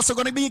 You're also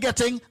going to be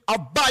getting a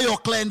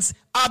BioCleanse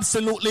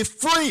absolutely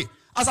free.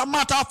 As a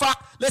matter of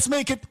fact, let's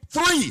make it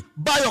 3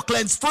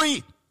 BioCleanse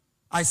free.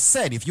 I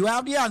said, if you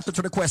have the answer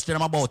to the question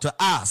I'm about to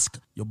ask,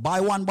 you buy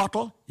one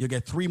bottle, you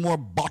get 3 more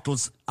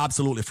bottles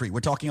absolutely free. We're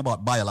talking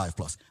about BioLife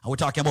Plus, and we're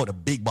talking about the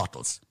big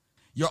bottles.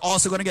 You're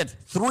also going to get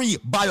 3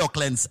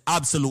 BioCleanse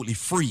absolutely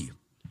free.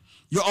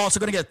 You're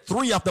also going to get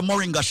 3 of the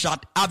Moringa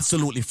shot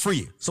absolutely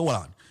free. So hold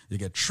on. You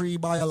get 3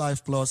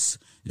 BioLife Plus,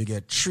 you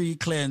get 3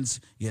 Cleanse,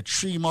 you get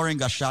 3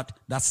 Moringa shot.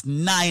 That's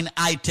 9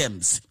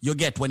 items you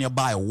get when you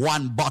buy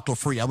one bottle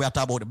free. And we're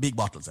talking about the big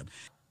bottles.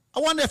 I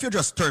wonder if you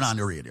just turn on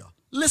the radio.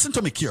 Listen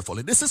to me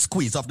carefully. This is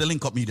Squeeze of the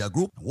Link Up Media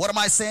Group. What am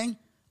I saying?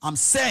 I'm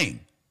saying,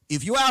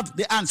 if you have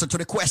the answer to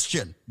the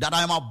question that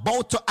I'm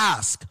about to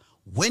ask,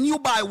 when you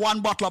buy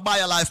one bottle of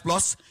BioLife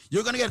Plus,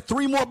 you're going to get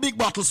 3 more big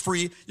bottles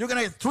free. You're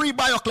going to get 3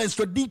 BioCleanse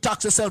to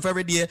detox yourself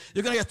every day.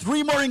 You're going to get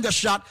 3 Moringa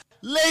shot.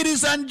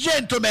 Ladies and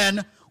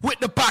gentlemen, with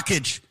the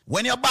package,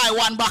 when you buy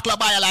one bottle of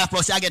BioLife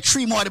Plus, you get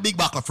 3 more of the big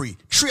bottle free,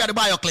 3 of the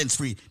BioCleanse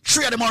free,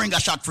 3 of the Moringa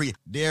shot free.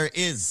 There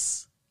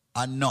is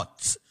a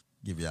nut.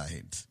 Give you a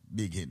hint.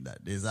 Big hint that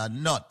there's a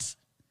nut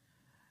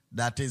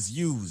that is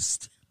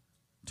used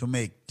to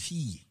make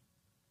tea.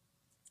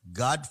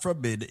 God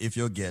forbid if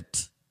you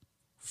get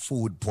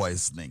food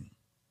poisoning.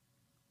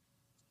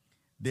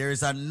 There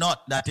is a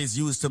nut that is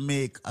used to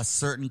make a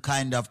certain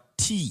kind of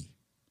tea.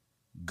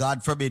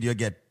 God forbid you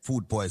get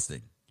food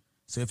poisoning.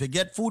 So if you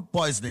get food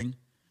poisoning,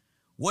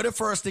 what the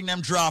first thing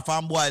them draw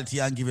from boiled tea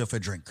and give you for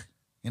drink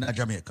in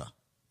Jamaica?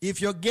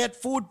 If you get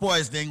food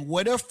poisoning,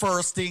 what the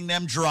first thing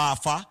them draw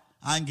for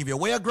and give you?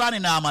 Where your granny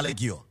normally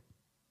give you?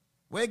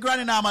 Where your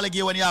granny normally give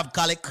you when you have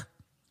colic,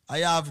 or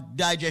you have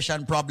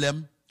digestion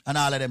problem, and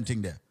all of them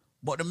things there?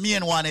 But the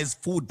main one is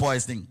food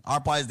poisoning, or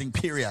poisoning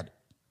period.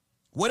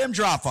 What them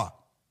draw for?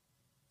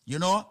 You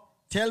know?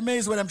 Tell me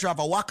is what them draw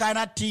for. What kind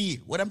of tea?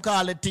 What them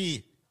call it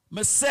tea?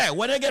 Me say,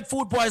 when they get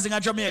food poisoning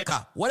in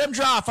Jamaica, what them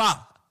draw for?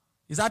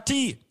 Is that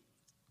tea?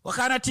 What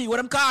kind of tea? What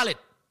them call it?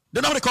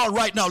 The number to call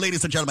right now,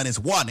 ladies and gentlemen, is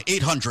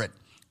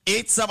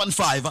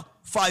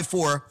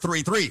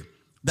 1-800-875-5433.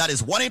 That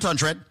is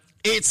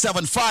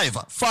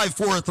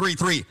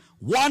 1-800-875-5433.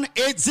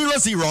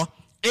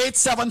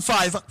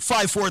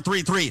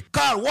 1-800-875-5433.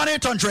 Call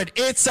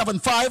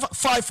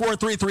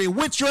 1-800-875-5433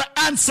 with your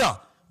answer.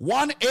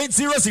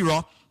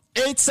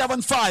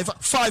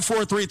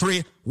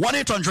 1-800-875-5433.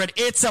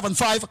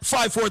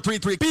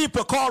 1-800-875-5433.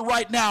 People, call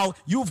right now.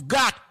 You've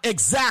got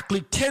exactly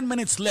 10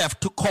 minutes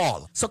left to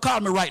call. So call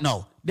me right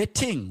now. The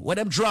thing, where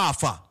them draw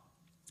for,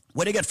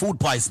 when you get food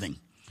poisoning,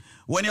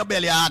 when your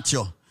belly hurts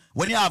you,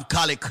 when you have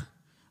colic,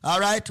 all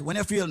right, when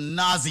you feel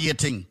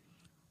nauseating,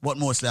 but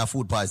mostly have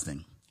food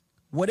poisoning.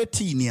 What a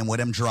tea name, what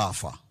them draw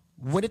for?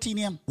 What a tea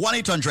name?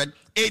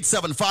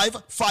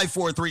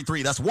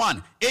 1-800-875-5433. That's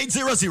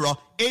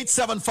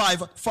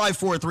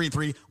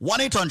 1-800-875-5433.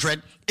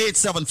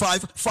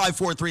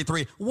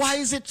 1-800-875-5433. Why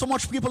is it so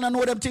much people don't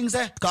know them things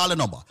there? Call the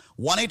number.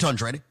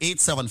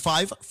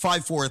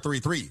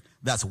 1-800-875-5433.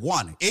 That's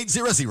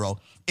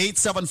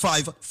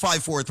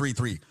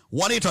 1-800-875-5433.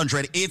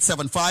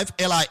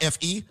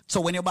 1-800-875-LIFE. So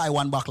when you buy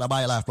one bottle of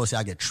BioLife Plus,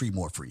 you get 3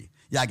 more free.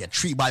 You get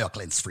 3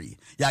 BioCleanse free.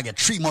 You get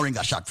 3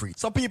 Moringa shot free.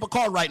 So people,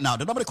 call right now.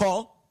 The number to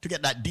call to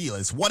get that deal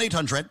is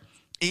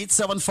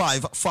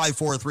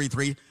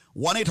 1-800-875-5433.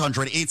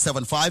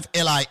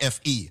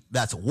 1-800-875-LIFE.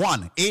 That's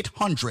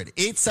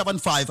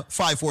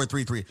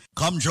 1-800-875-5433.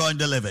 Come join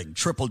the living.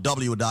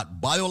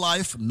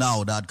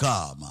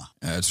 www.biolifenow.com.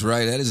 That's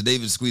right. That is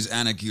David Squeeze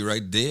Anarchy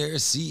right there.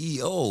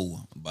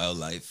 CEO,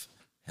 BioLife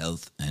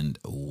Health and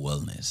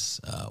Wellness.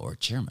 Or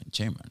chairman.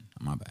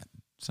 My bad.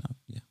 So,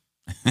 yeah.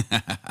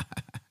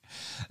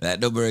 That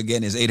number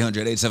again is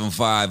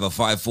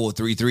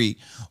 800-875-5433.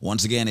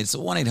 Once again, it's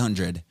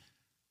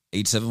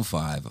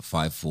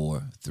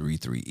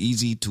 1-800-875-5433.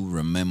 Easy to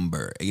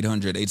remember.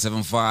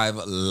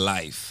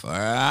 800-875-LIFE. All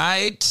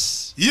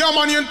right? Yeah,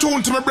 man, you're in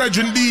tune to my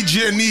brethren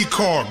DJ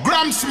Nico.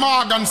 Graham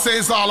Morgan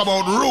says all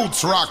about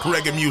roots rock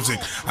reggae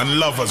music and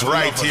lovers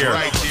right here.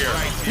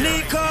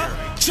 Nico,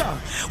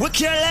 we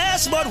care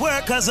less about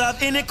workers of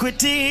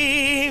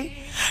iniquity.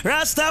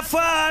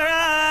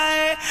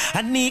 Rastafari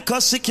and Nico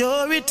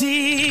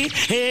security.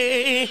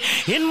 Hey,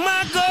 in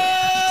my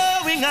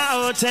going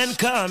out and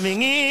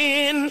coming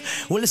in.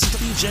 Well, listen to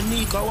DJ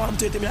Nico. I want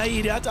to tell me an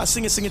idiot. I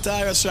sing it to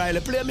Iris Riley.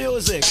 Play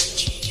music.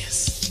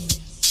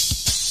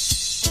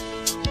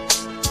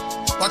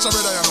 Watch out,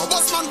 brother, you know.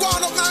 Boss man, go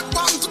on up like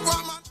bang to go,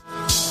 man.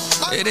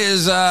 It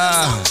is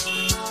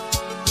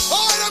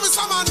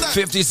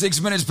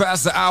 56 minutes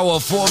past the hour,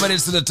 4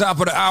 minutes to the top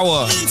of the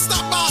hour.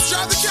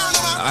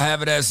 I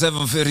have it at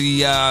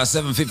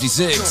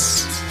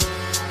 7:56.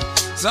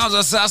 Sounds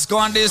of Sasko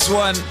on this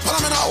one.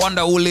 I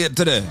wonder who late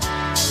today.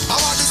 How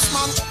about this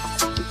man?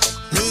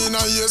 Me in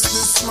a yes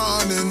this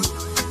morning.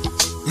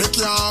 Me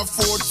can't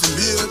afford to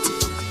late.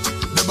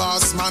 The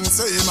boss man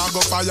say him I go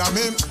fire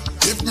me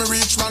if me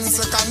reach 1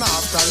 second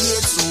after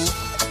 8. So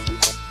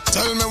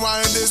tell me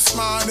why this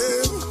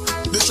morning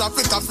the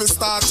traffic have to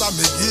start at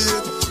me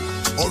gate.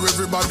 Or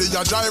everybody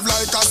a drive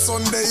like a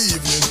Sunday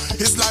evening.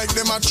 It's like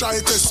them a try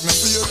test me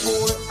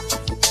faithful.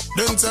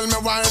 Then tell me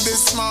why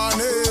this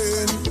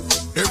morning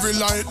every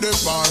light they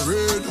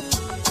red.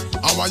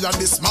 And why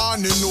this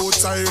morning no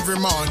time every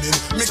morning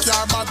me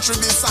car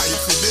battery decide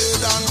for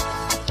dead. And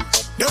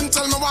then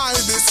tell me why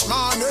this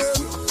morning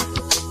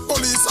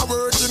police are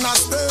working a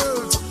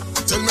stealth.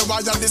 Tell me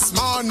why this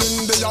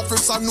morning the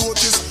officer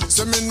notice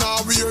say me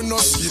now wear no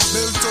seat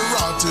belt to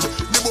rotted.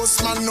 The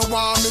bus man no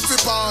want me to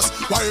pass.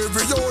 Why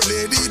every old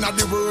lady in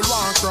the world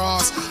want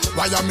cross?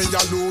 Why am me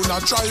alone I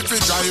try to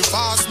drive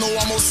fast? No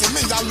I must see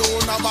me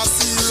alone have a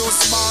serious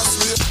boss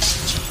with.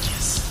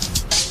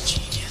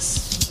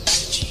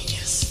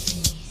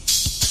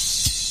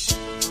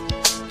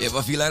 If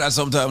I feel like that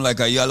sometimes, like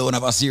a yellow and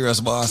have a serious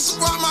boss,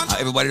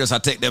 everybody just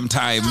have to take them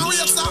time.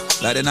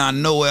 Like they not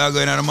know where I'm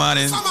going in the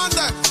morning.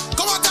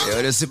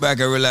 Yeah, just sit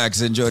back and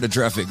relax, enjoy the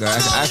traffic. I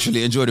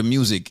actually enjoy the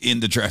music in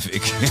the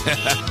traffic.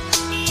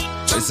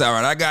 It's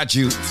alright, I got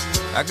you.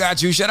 I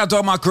got you. Shout out to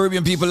all my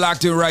Caribbean people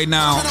locked in right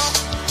now.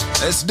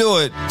 Let's do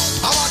it.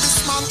 How about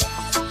this man?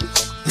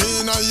 Me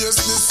in a yes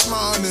this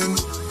morning.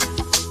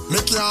 Me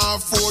can't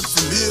afford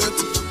to late.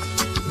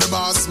 The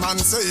boss man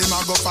say him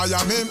I go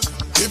fire me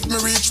if me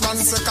reach 1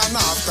 second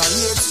after 8.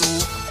 So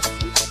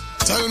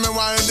tell me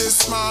why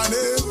this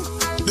morning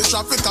the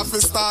traffic have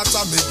to start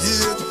at me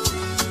gate.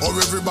 Or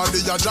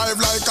everybody a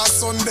drive like a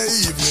Sunday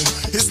evening.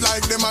 It's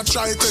like them a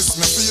try test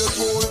me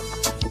faithful.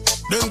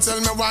 Then tell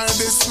me why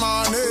this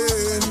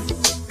morning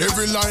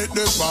every light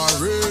they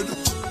red.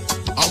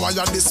 And why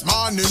this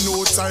morning no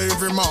time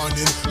every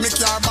morning me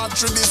car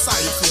battery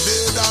decide for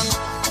dead. And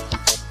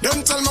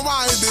then tell me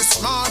why this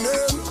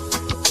morning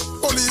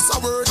police are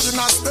working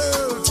a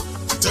stealth.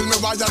 Tell me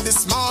why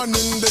this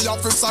morning the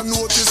officer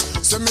notice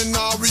say me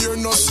now wear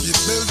no seat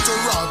belt to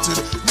rotted.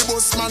 The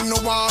bus man no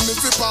want me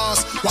to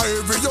pass. Why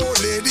every old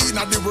lady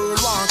in the world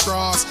want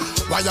cross?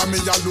 Why am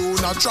me alone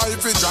I try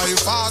to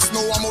drive fast?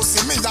 No I must see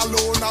me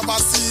alone have a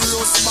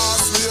serious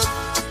boss with.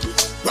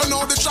 Well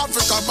now the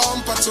traffic a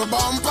bumper to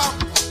bumper.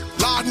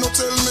 Lord no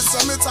tell me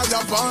say me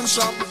tire punch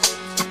up.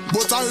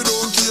 But I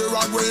don't care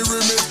what way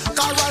we me.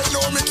 Cause right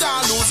now me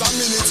can't lose a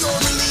minute. So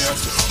me late.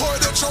 Oh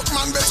the truck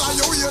man better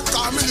you wait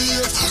cause me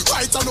late.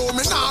 Right I know me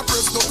nah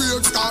press the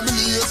brakes cause me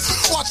late.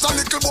 Watch a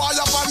little boy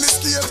up on the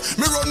skate.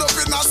 Me run up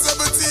in a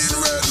 17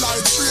 red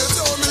light straight.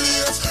 So me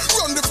late.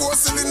 Run the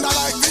 4-cylinder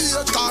like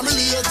V8 cause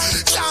me late.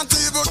 Can't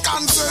even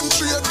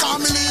concentrate cause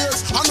me late.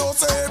 I know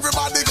say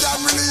everybody can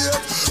relate.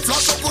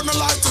 Flash up on the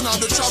light in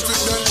the traffic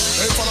then.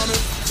 Hey follow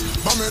me.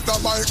 But me the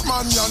bike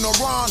man ya no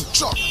go on.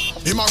 Chuck.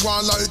 Him a go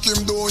on like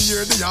him don't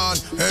hear the yarn.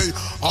 Hey,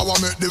 I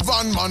want make the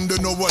van man they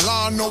know well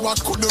on. No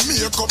what could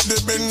make up the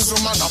Benz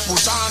man I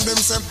put on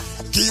them say.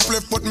 Keep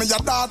left put me a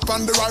dart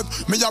on the right.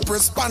 Me a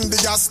press pan the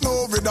gas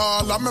no with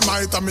all of me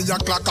might. And me a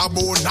clock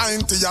about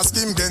 90 a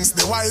skim against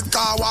the white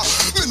car.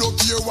 Me no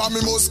care what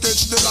me must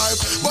catch the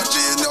life. But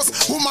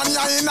genius, woman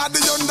ya in a the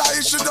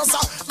Hyundai. She just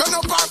a bend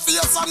up her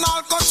face and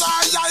all cut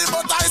her eye.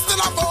 But I still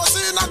a boss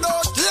in a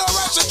don't care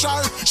where she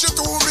try. She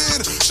too mean,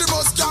 she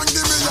must can't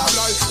give me a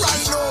life.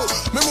 Right now,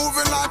 me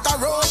moving like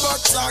a robot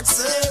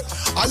taxi.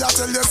 I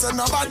tell you say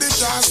nobody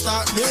can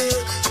stop me.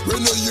 When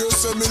you hear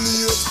say me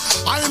late,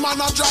 I'm on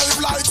a drive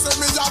like say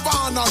me a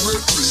van a red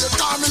plate,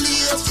 call me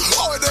late.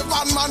 Oh, the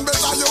van man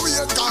better you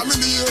wait, call me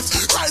late.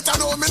 Right I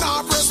know me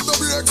nah press the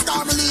brakes,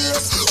 call me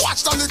late.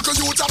 Watch the little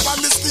youth up on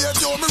the stage,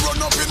 yo, me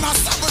run up in a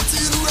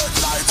 17 red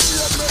light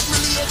straight, make me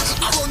late.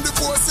 I run the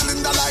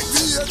 4-cylinder like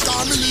V8,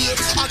 call me late.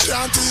 I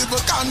can't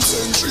even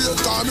concentrate,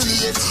 call me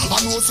late.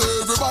 I know say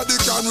everybody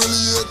can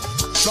relate.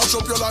 Flash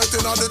up your light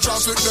in the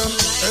traffic then.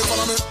 Hey,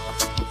 follow me.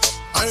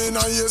 I ain't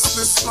a yes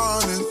this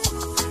morning.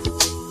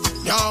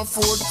 Can't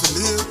afford to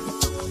live.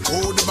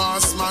 Oh, the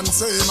boss man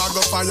say him I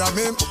go fire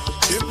me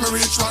if me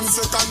reach 1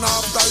 second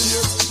after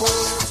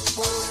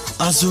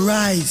 8. As we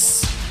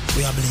rise,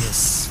 we are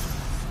blessed.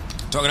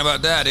 Talking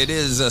about that, it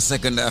is a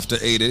second after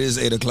 8. It is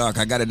 8 o'clock.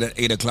 I got it at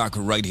 8 o'clock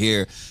right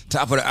here.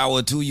 Top of the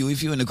hour to you.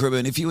 If you're in the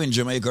Caribbean, if you're in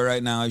Jamaica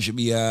right now, it should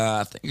be,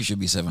 I think it should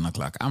be 7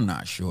 o'clock. I'm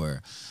not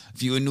sure.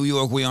 If you're in New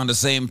York, we're on the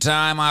same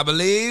time, I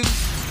believe.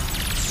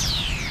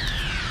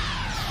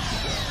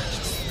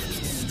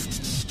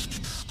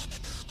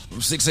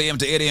 From 6 a.m.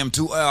 to 8 a.m.,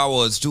 2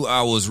 hours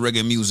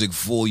reggae music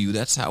for you.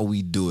 That's how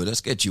we do it. Let's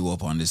get you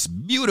up on this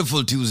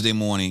beautiful Tuesday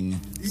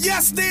morning.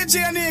 Yes,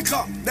 DJ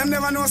Nico. Them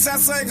never know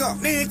says so go.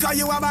 Nico,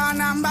 you are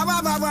born and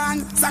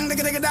ba-ba-ba-ban. Sang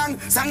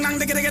digga-digga-dang. Sang dang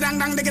digga-digga-dang,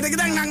 dang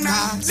digga-digga-dang, dang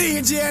dang.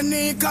 DJ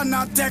Nico,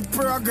 not tech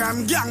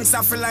program.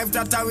 Gangsta for life,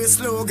 that's our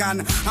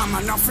slogan. I'm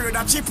not afraid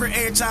of Chipper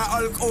H or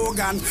Hulk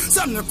Hogan.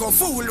 Some look a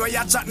fool where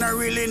you chat not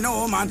really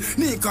know, man.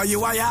 Nico,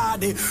 you are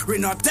yardy. We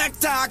not tech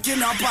talk, you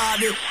know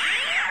party.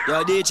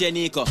 Yo, DJ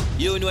Nico,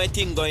 you know a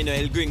thing going on,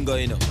 El Gringo,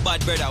 you know.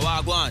 Bad brother,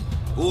 wagwan.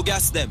 Who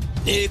gas them?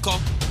 Nico.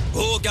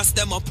 Who gas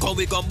them up, come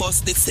we gon'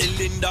 bust the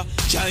cylinder.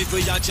 Drive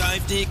with ya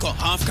drive, Nico,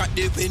 half crack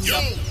the window.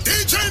 Yo,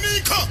 DJ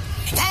Nico,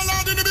 all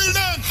out in the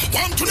building.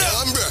 One to them.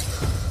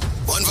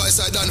 One voice,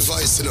 I done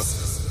voice, you know.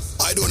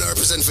 I don't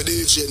represent for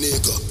DJ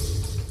Nico.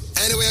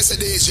 Anyway, I say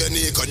DJ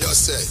Nico,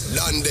 just say,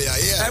 land there,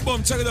 yeah. Hey,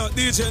 boom, check it out,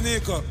 DJ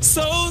Nico.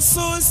 So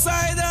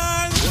suicidal.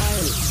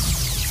 Wow.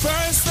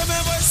 First time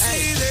ever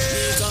seen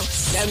it.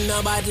 Them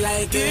no bad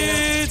like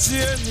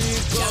DJ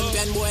Nico.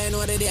 Champion boy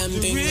know the damn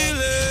thing.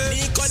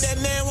 Really? Nico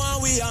them name one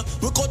we are.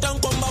 We cut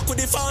and come back with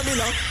the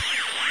formula.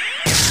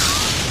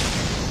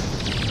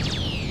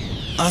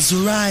 As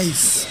we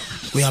rise,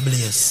 we are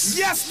blessed.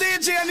 Yes,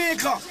 DJ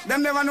Nico.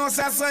 Them never know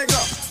says so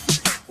go.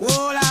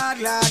 Oh, lad.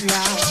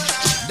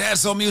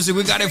 That's some music.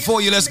 We got it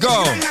for you. Let's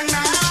go.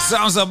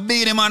 Sounds of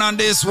Beanie Man on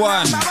this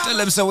one. Tell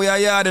them so we are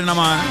yarding them,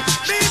 man.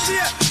 DJ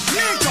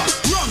Nico.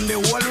 Run the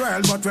whole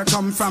world, but we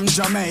come from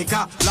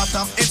Jamaica. Lot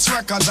of its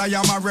records, I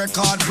am a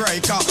record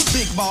breaker.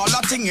 Big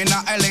baller thing in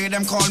LA,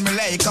 them call me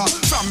Laker.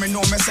 From me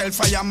know myself,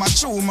 I am a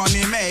true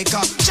money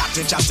maker.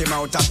 Chatty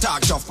mouth, I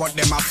talk tough, but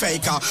them a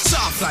faker.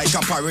 Soft like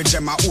a porridge,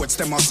 them a oats,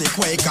 them a see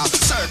Quaker.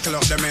 Circle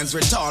up the men's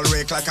with tall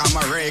rake like I'm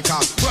a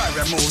raker. Where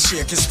we move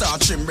shaky,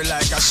 start tremble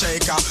like a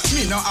shaker.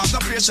 Me no have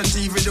the patient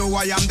even though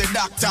I am the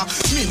doctor.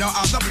 Me no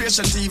have the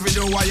patient even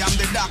though I am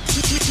the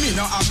doctor. Me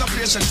no have the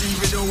patient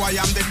even though I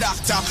am the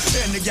doctor.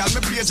 Any girl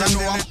me praise, I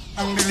know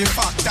I'm the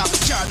factor.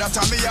 Yeah, that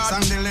I'm me yard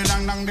and dilly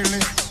dang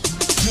dilly.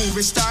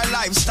 Movie star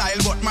lifestyle,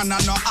 but man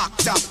I'm no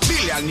actor.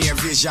 Billionaire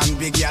vision,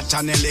 big yacht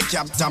and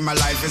helicopter. My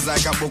life is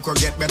like a book, will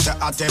get better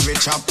at every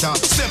chapter.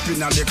 Step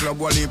in at the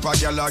club, while heap a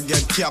girl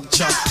get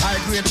captured.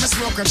 I grade me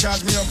smoker,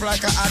 charge me up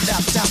like a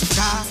adapter.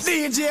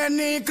 DJ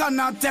Nico,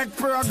 not tech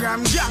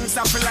program.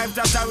 Gangsta for life,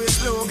 that's our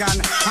slogan.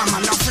 I'm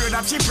not afraid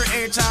of Chipper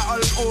H or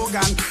Hulk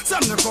Hogan.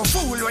 Some look a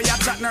fool where you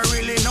chat not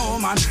really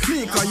know, man.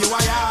 Nico, you a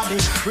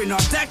yardy. We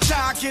not tech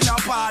talk, you no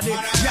party.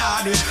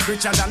 Yardy,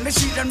 richer than the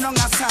sheet, them long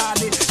as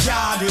hardy.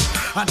 Yardy.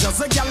 I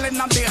just a gal in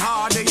the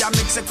hardy. I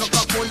mix a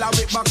Coca-Cola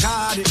with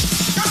Bacardi.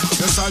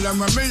 The solemn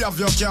when me have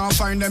you can't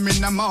find them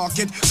in the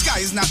market.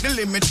 Sky's not the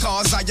limit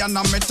cause I am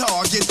not my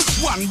target.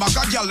 One bag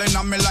of gal in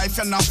my life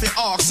and not the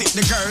ox it.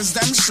 The girls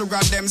them sugar,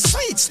 them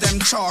sweets,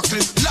 them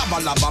chocolate. Labba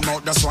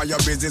mouth, that's why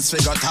your business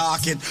figure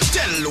talk it.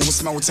 Tell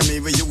loose mouth to me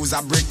we use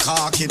a brick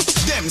carket.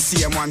 Them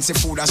same ones see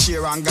food a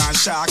share and gone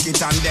shark it.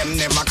 And them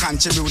never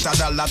contribute a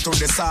dollar to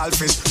the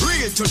selfish.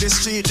 Real to the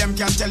street, them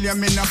can tell you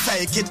me no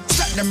fake it.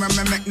 Set them when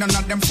me make none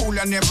of them fool.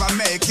 I never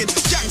make it.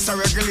 Gangsta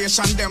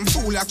regulation, them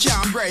fool, I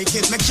can't break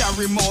it. Me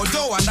carry more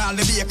dough and all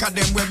the baker,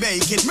 them we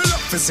bake it. Me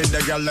love to see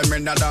the girl, them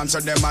in the dance,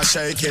 and them I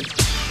shake it.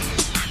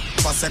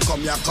 Pass it,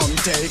 come, ya come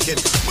take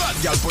it. Bad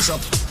girl push up,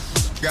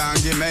 gang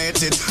give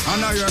mate it. I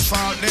know your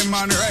fault, them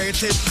man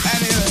rate it.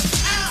 Anyway,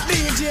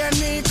 DJ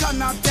Nico,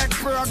 not tech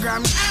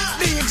program.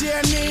 DJ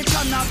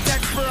Nico, not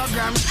tech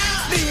program.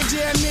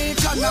 DJ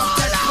Nico, not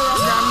tech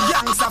program.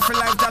 Gangsta for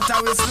life, that's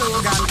our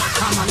slogan.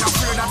 I'm not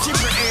afraid of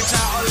Chipper H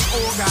or Hulk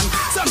Hogan.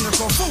 Some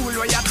look a fool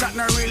where you chat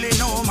not really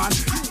know, man.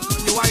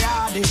 You a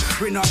yardy,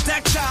 we no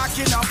tech talk,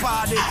 you no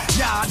party.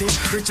 Yardy,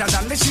 richer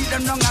than the sheet,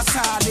 them long as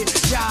hardy.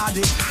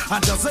 Yardy,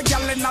 and just a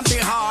gal in the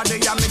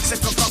hardy. You mix a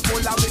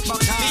Coca-Cola with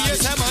Bacardi. Me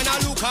yes a man a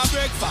look a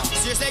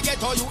breakfast. Yes they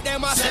get all you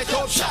them a set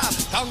up shop.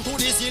 Come to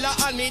the zilla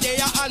and me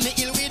there and me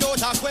ill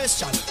without a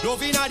question.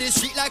 Loving on the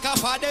street like a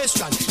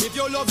pedestrian. If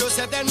you love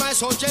yourself then my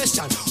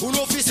suggestion. Who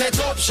know fi set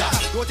up shop?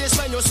 Notice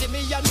when you see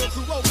me and me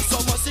crew out with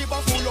some massive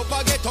and full up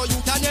a get all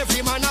youth and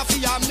every man a fi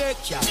am neck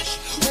cash.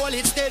 Hold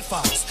it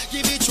steadfast,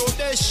 give it your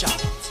best shot.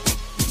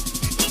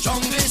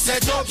 Jungle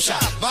set up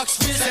shop, Max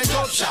Free set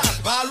up shop,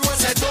 Balrow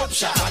set up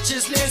shop,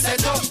 Chisley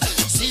set up,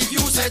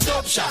 Seaview set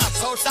up shop,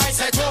 Southside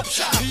set up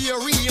shop,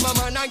 Beery, my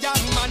man and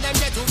young man, them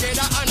get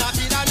together and a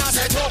bid and a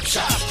set up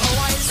shop,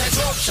 Hawaii set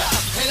up shop,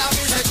 Tel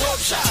Aviv set up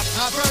shop,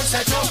 Auburn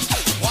set up,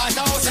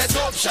 Whitehouse set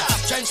up shop,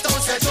 Trenchtown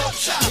set up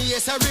shop,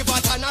 yes a river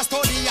and a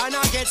study and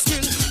a get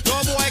still, no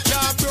boy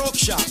can't broke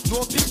shop,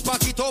 no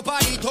pickpocket up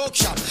at the talk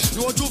shop,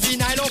 no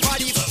juvenile up at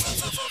the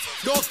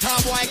doctor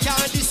boy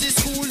can't this is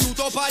school you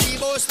up at the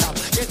bus stop.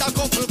 Get a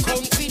couple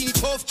come for the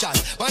tough chat.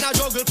 Man a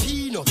juggle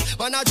peanut,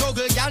 man a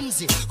juggle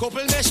Yanzi.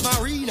 Couple mesh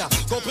marina,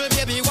 couple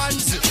baby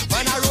onesie.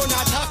 Man a run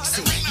a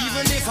taxi,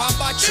 even if a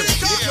battery.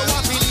 If you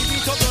want to leave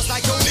it up just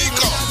like you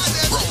Nico,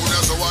 brown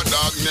as a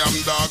dog,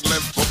 name dog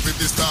left up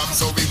with the stop.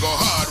 So we go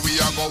hard, we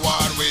a go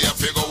hard, we a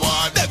figure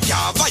hard. Them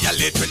can't violate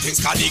little things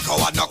can go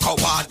on, no go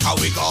on. How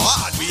we go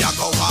hard, we a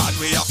go hard,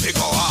 we a fi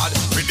go hard.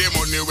 With the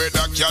money with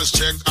a cash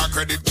check, a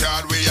credit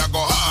card, we a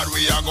go hard,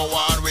 we a go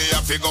hard, we a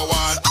fi go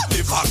hard. And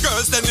if our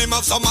girls then him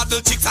have some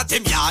adult chicks at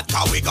him yard,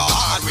 how we go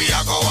hard, we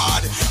a go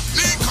hard.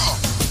 Nico,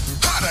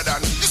 harder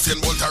than Usain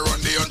Bolt run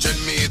the 100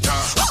 meter.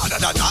 Harder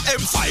than a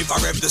M5 or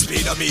rev the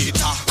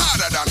speedometer.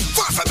 Harder than,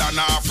 faster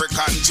than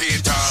African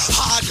cheetah.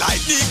 Hard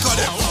like Nico,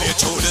 them play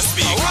through the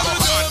speaker.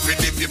 Hard with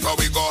the people,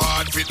 we go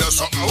hard for the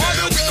something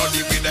there. We don't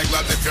deal with the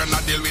glass if you're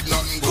not deal with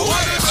nothing. Go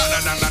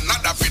harder than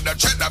another for the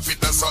cheddar for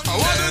the something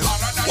there.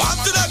 What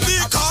to them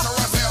Nico?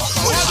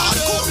 We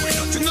hardcore, we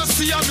don't. You know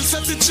see how me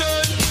set the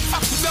chain. I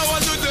could never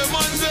do them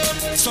on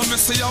them. So me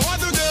say I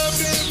want to them.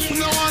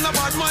 No one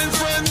about my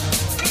friend.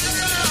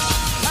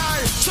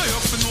 Say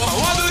up and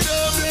what do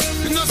them?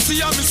 You know see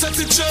how me set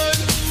the chain.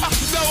 I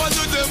could never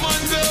do them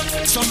on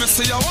them. So me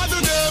say I want to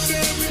them.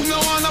 No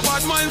one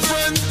about my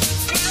friend.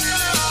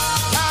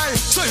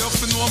 Say up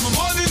and what my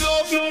money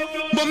love.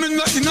 But me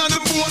not in the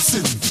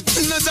bossing.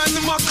 Me not in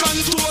the mac and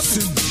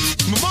toasting.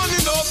 My money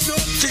love.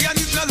 She got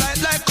it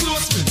like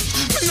clothespin.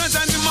 Me not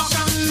in the mac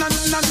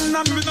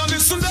and me not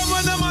listen them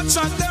when them a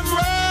chat them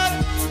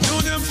red.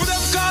 Do them for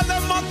them call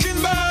them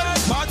mockingbird.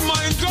 Bad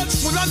mind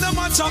grateful and them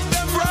a chat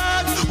them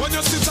red. When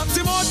you sit at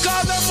him out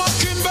call them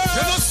mockingbird.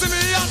 You don't see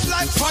me act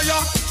like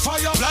fire,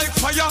 fire, like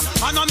fire.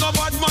 And I know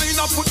bad mind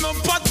I put no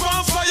pot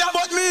on fire.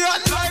 But me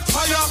act like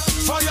fire,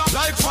 fire,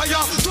 like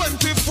fire.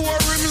 24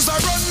 rims I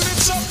run me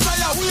chop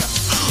fire.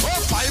 Oh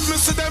 5 me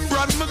see them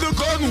brand me the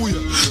gun way.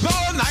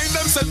 Now 9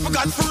 them said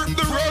forgot for him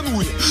the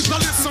runway.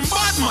 Now listen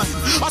bad mind,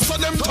 I saw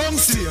them tongue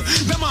see.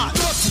 Them are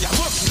dirty, I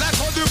work like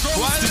how the ground.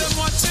 While them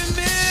watching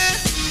me,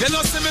 you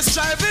know see me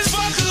striving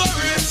for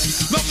glory.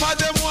 Not for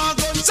them want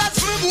guns that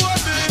for me.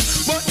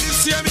 But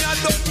this year me I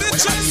done the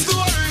true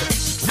story.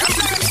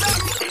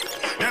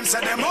 Them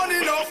say them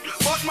money enough,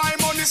 but my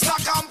money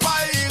stack and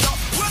pile.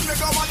 When we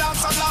go a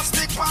dance and last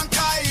stick pan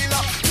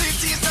Kyle. Me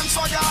teeth them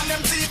swagger and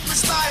them teeth me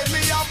style.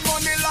 Me have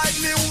money like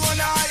me one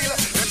aisle.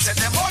 Them say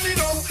them money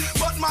enough,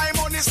 but my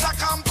money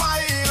stack and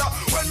pile.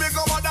 When we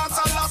go a dance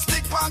and last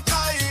stick pan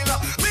Kyle.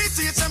 Me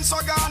teeth them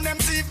swagger and them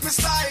teeth me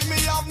style. Me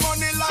have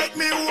money like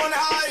me one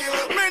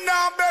aisle. Me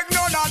nah beg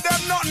none of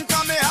them nothing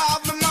 'cause me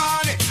have the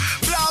money.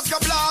 Blast go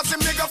blast him,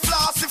 nigga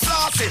flossy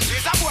flossy.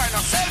 Is a boy no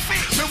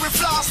selfie? Me we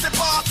floss the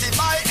party.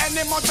 Buy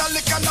any much a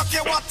liquor, knock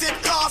you what it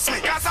cost me.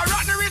 'Cause I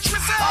run the rich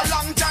myself. A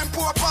long time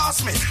poor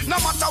pass me. No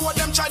matter what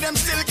them try, them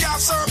still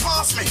can't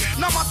surpass me.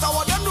 No matter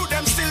what them do,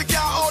 them still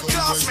can't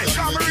outclass me.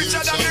 Come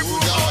richer than the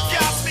group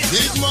outcast me.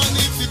 Big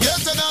money if you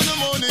get it on the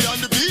money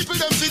and the people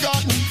them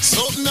forgotten.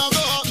 Something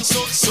never happen,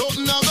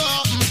 something never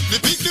happen. The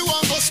big the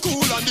one go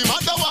school and the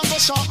mother one go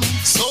shopping.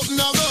 Something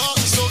never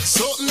happen,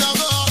 something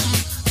never happen.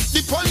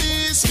 The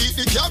police keep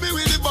the cabby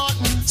with the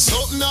button.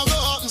 Something never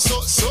happen,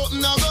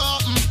 something never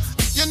happen.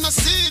 You no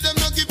see them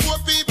no give poor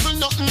people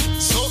nothing.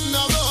 Something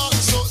never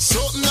happen,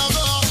 something never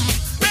happen.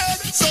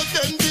 So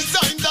them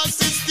design that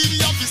system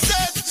you have to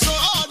set. So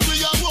hard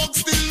we are work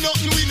still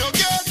nothing we no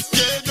get.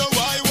 Yeah, the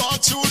why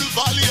walk through the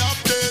valley of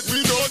death.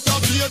 We don't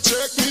have to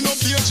check, me no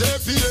pay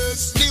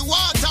JPS. The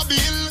water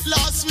bill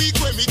last week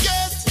when me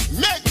get.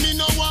 Make me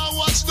no want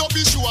watch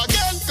Dopey Show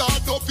again.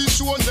 God Dopey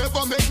Show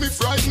never make me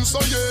frightened, so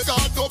yeah.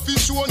 God Dopey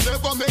Show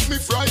never make me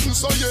frightened,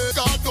 so yeah.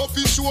 God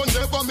Dopey Show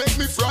never make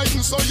me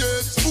frightened, so yeah.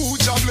 Food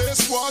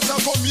jobless, water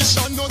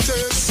commission no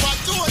test. But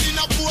toll in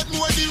a boat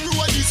more the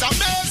road is a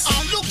mess.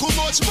 And look how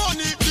much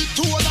money the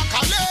toll a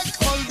collect.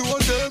 Although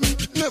them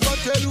never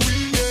tell we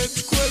yet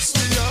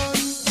question.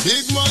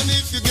 Big money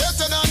if you get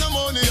it on the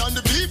money and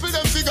the people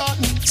them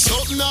forgotten.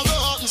 Something never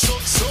happen,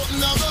 something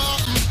never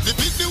happen. The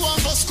big the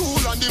one go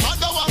school and the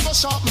mother one go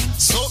shopping.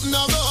 Something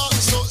never happen,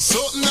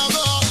 something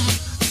never happen.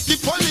 The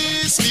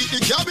police keep the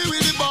cabby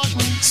with the button.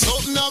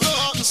 Something never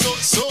happen,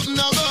 something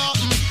never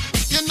happen.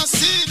 You no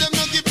see them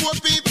no give poor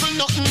people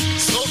nothing.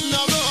 Something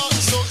never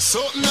happen,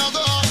 something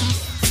never happen.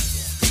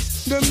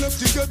 Them left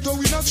the ghetto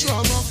in a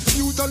trauma.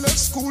 Youth a left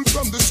school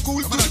from the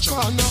school to the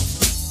corner.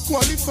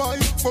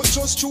 Qualified, but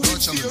just through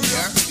the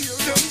area.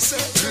 Them say,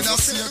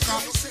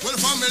 well,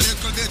 from a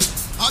little bit,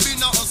 I've been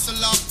a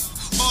hustler.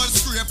 All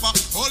scraper,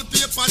 all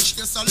paper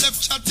chaser,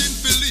 left chatting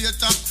for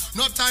later.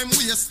 No time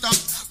waster.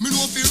 Me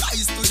no fi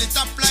rise to the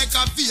top like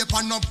a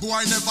vapor. No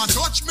boy never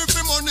touch me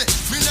for money.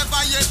 Me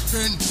never yet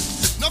friend.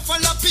 No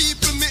follow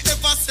people me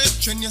ever said.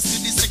 When you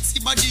see the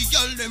sexy body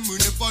girl, them we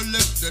never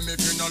left them.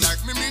 If you no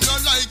like me no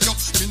like you.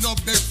 Me no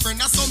big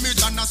friend. I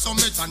summit and I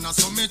summit and I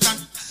summit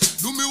and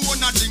do me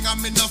one thing and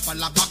me no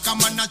follow back. A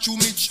man a chew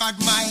me chad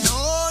my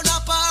own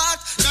apart.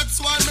 That's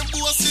why me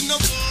boasting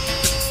up.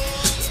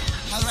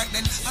 Alright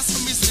then, I saw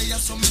me stay, I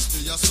saw me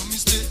stay, I saw me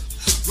stay.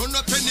 Run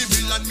up any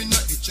bill and me no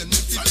itch and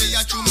if they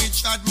I chew me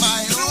chad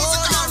my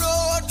own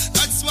road.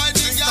 That's why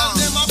the girl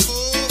them a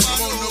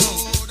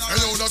overload. I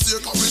know that's the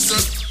we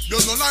step.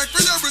 They no like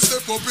me every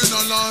step up in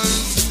a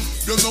line.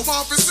 They no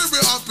want to see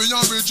we happy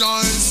and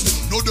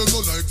rejoice. No, they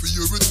no like for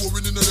you with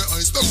pouring in the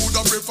ice. They would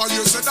have prefer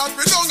you say that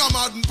we don't have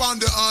mad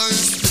upon the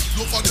ice.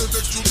 No for the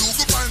text you do,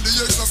 go find the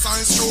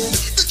exercise show.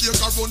 The cake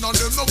I run on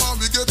them, no man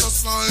we get a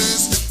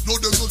slice. No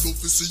them no love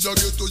to see you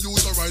get to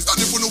use a rise.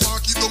 And if you no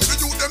want keep them to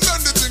you, them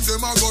then the thing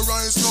them a go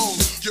rise now.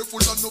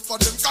 Careful enough for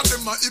them, cause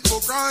them a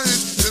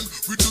hypocrite. Them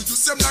we do you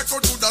same like how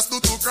to that's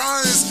not to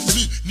Christ.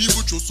 Me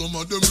would show some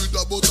of them with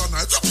a butter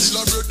knife. You feel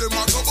a bread them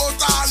a go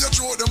butter, you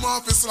throw them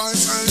off a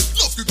slice.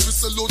 Love it to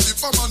sell out if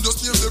a man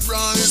just name the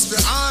price. The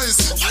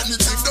eyes,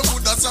 anything them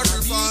would that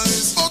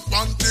sacrifice. But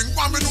one thing,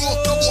 one me know,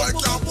 the boy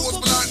can't post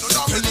me like no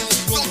damn.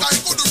 No guy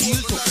could do me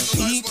like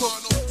no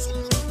nice.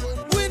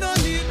 We don't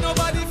need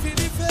nobody for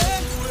the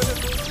fame.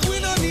 We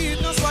don't need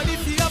nobody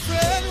for your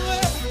friend.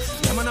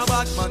 Them and a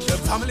bad man, them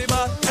family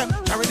bad. Them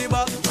carry the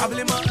bad,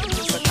 probably man.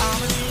 Just a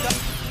comedy.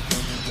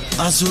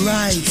 As we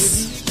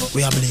rise,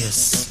 we are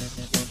blessed.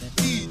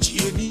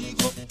 DJ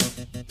Nico.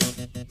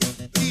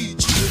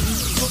 DJ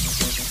Nico.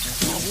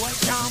 No boy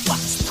can't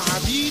backstar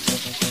beat.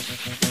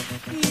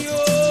 Yo,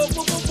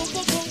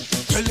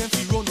 tell them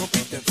to run up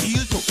with them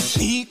feel to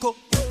Nico.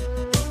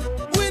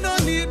 We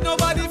don't need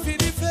nobody for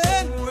the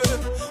fan.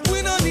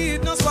 We don't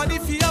need nobody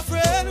for your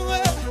friend.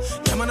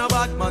 Them and a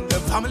bad man,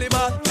 them family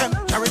bad. Them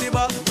carry the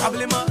bad,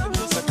 probably man.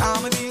 Just a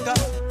comedy guy.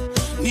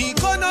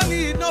 Nico no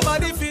need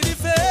nobody for the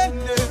fan.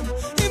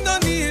 Him no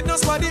need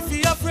nobody for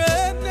your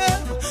friend.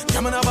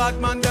 Them and a bad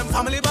man, them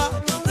family bad.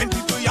 When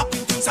people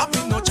yapping things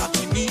happen, no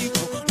chatting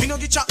Nico. We no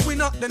get chat, we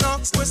not then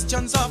ask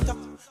questions after.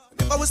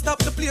 Never will stop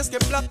the place,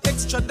 get black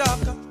extra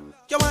darker.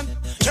 You want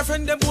your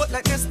friend them both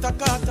like Nesta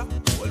Carter.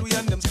 All we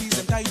and them squeeze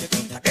them tight, they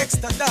think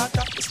extra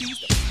data. Squeeze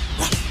them.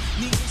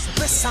 Need some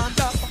press and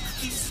dapper.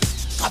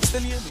 Cops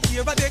them here, me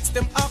hear a text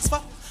them ask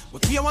for.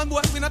 But we are one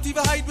boy, we not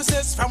even hide we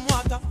says from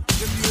water.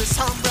 Them hear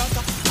some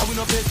brother, and we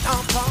no beg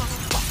tampon.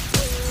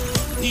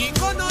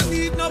 Nico no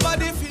need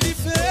nobody for the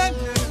friend.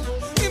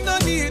 Him no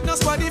need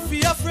nobody for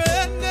your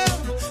friend.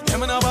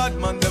 Them and a bad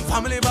man, them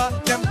family bad.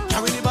 Them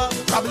carry the bad,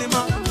 probably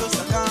man,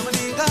 just a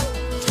comedy guy.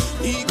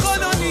 Nico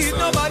no need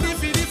nobody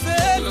for the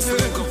friend.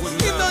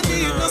 Him no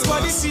need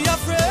nobody for your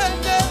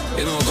friend.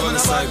 You know, God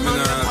side me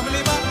now.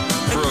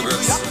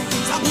 Progress.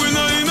 We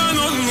not in a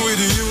nothing with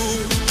you.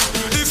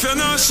 If you're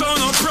not showing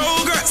no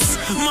progress,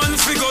 man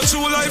figure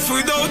through life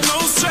without no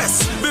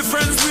stress. Be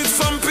friends with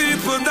some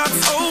people that's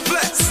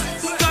hopeless.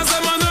 Cause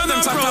them and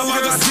them talk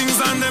about things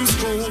and them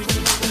school.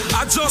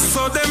 I just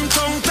saw them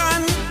tongue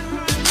tan.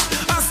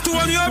 As to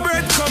where your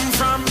bread come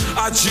from.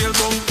 A jail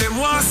bunk them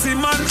want see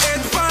man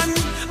head pan.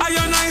 A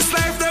your nice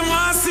life them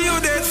want see you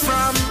dead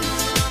from.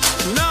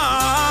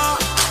 Nah,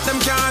 them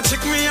can't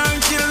check me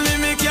and kill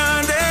me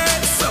can't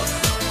dead so.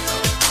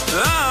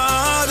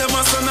 Them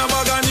a send a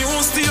bag of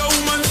news to your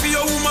woman for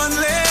your woman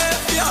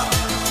left, yeah.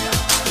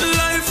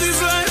 Life is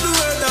like the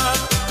weather.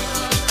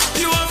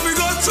 You have to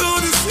go through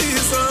the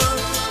season.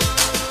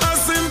 A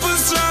simple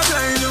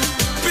struggle, I know.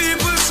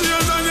 People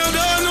cheers and you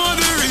don't know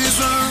the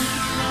reason.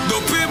 The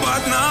people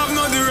now have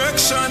no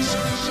direction.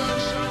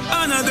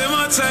 And them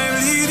a try to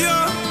lead you.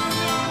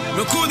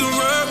 Me couldn't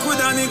work with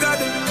a nigga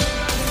them.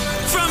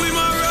 From him I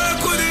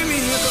work with him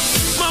evil.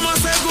 Mama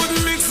said good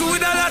mix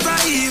with a lot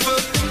of evil.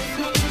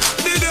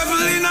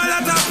 In a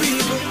lot of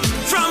people.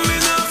 From me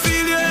now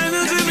feel your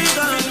energy me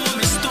gone.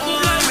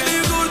 Like me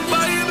good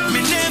Bible.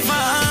 Me never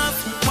have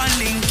one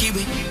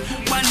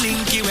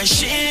linky way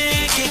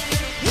shake it.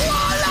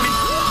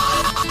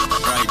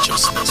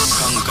 Righteousness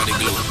conquer the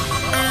globe.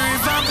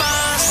 River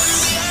boss,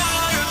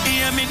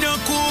 hear me no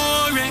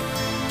quarry.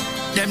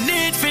 Them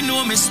need to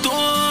know me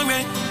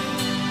story.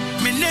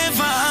 Me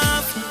never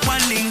have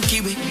one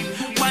linky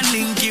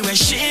way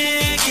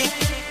shake it.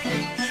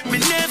 Me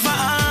never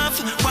have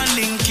one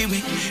linky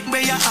way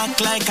where you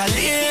act like a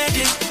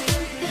lady.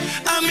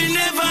 And me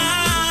never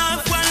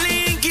have one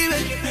linky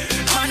way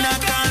and I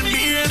can't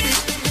baby.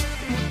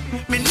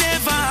 Me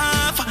never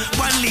have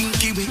one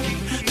linky way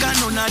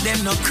cause none of them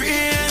no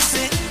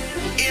crazy.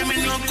 Hear me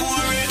no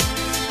quarry.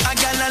 A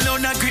gal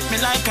alone a grip me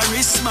like a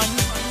wristband.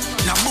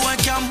 No boy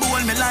can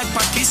bowl me like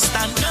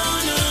Pakistan.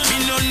 Me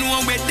no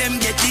know where them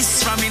get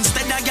this from.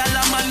 Instead a gal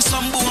a man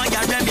some boy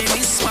a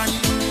reminisce one.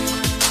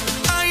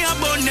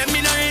 Burn them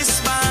in a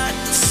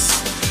response.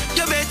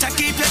 You better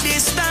keep your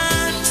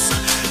distance.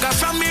 Cause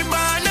from me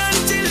born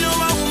until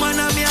now a woman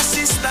and me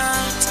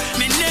assistant.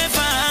 Me never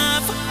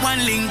have one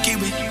linky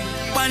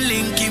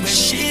way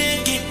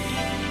shake it.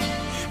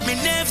 Me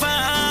never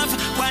have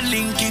one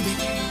linky way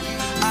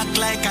act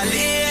like a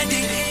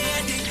lady.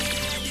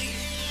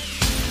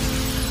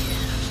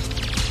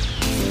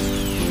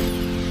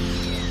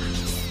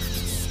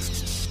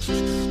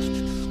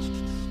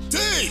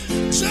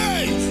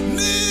 DJ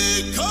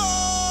Nico.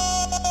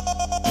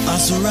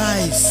 As we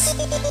rise,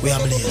 we are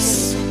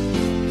blessed.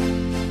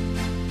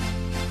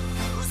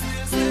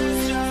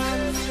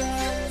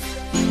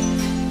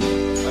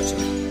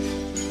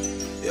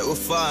 Yeah, we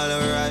fall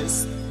and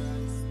rise,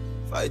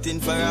 fighting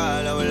for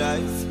all our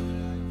life.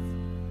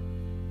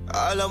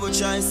 All our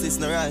choices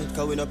not right,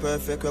 cause we not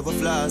perfect, we have a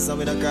flaws and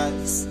we not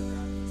Christ.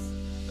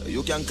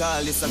 You can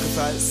call it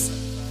sacrifice.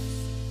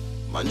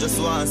 Man just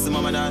wants the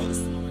mama nice.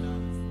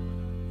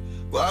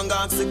 Go and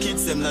ask the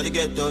kids them now the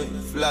ghetto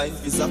if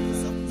life is a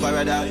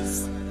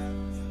paradise.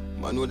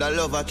 Man with a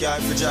love a car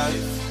for drive.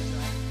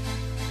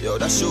 Yo,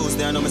 the shoes,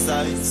 they are no my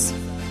size.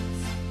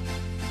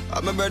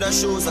 My brother's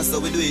shoes, that's how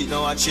we do it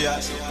now at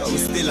church. But we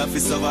still have to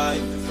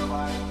survive.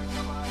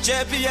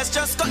 JPS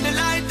just cut the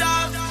light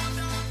off.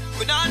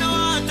 We don't know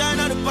how to on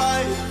the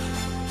pipe.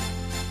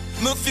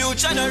 My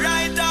future no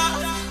writer.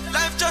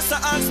 Life just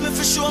ask me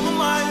for show my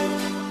mind.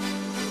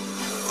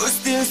 We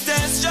still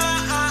stay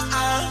strong.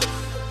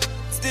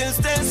 Still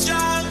stay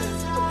strong.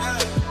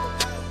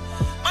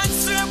 Man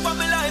swear for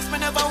my life, me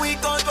never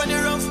weak out when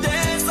the rough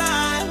days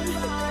on.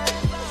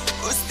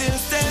 We still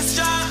stay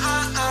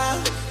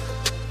strong.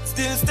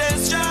 Still stay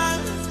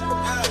strong.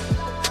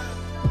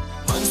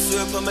 Man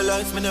swear for my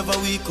life, me never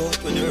weak out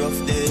when the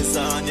rough days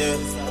on, yeah.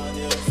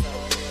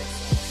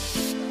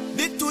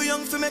 Bit too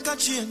young for make a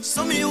change,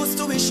 so me used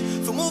to wish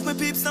for move my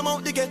peeps them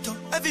out the ghetto.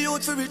 Every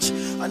youth for rich,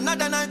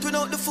 another night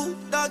without the food.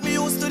 Dog me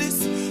used to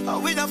this,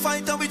 and we a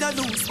fight and we a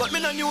lose, but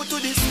me not new to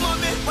this.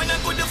 Mommy, when I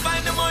couldn't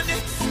find the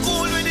money,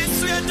 cool with it,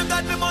 swear to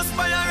God me must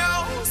buy a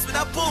house with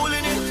a pool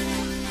in it.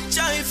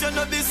 Jai, if you're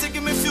not busy,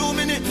 give me few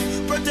minutes.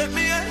 Protect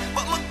me,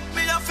 but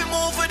me have to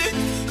move with it.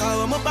 Cause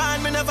when my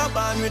band, me never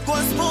band with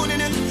one spoon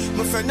in it.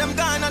 My friend them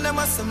gone and them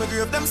a say me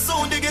grave them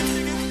soon dig it.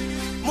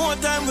 More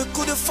time we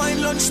could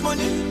find lunch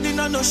money.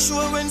 Dinner no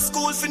sure when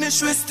school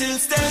finish, we still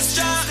stay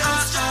strong.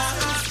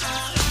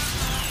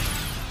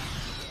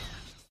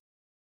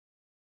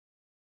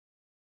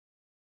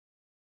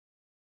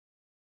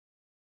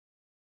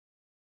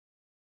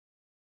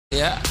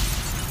 Yeah.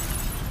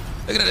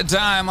 Looking at the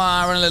time,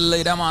 running a little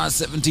late. I'm on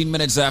 17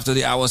 minutes after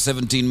the hour,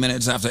 17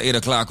 minutes after 8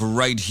 o'clock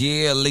right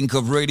here. Link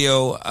Up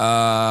Radio.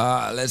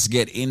 Let's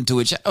get into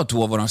it. Shout out to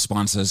all of our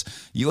sponsors.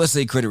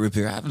 USA Credit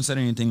Repair. I haven't said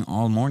anything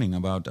all morning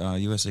about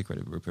USA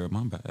Credit Repair.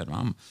 My bad.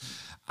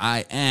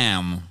 I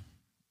am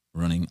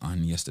running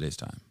on yesterday's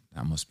time.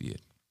 That must be it.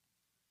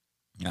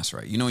 That's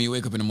right. You know, you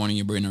wake up in the morning,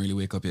 your brain don't really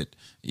wake up yet.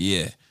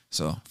 Yeah.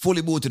 So,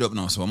 fully booted up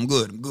now, so I'm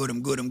good.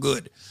 I'm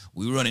good.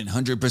 We running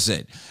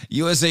 100%.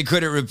 USA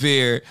Credit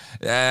Repair,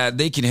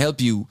 they can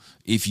help you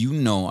if you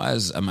know,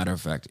 as a matter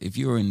of fact, if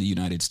you're in the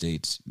United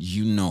States,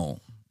 you know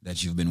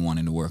that you've been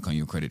wanting to work on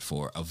your credit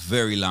for a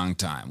very long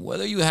time.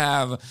 Whether you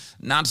have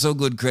not so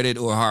good credit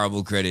or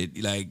horrible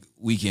credit, like,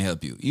 we can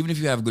help you. Even if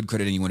you have good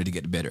credit and you wanted to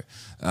get better,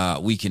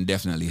 we can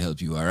definitely help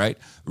you, all right?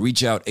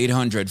 Reach out,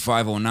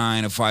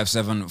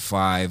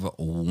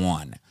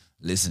 800-509-5751.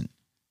 Listen.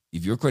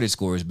 If your credit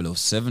score is below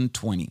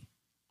 720,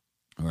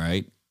 all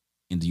right,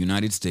 in the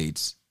United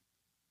States,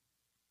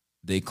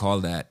 they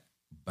call that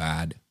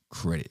bad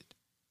credit.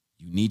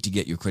 You need to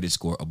get your credit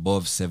score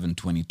above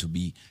 720 to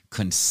be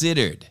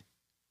considered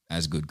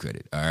as good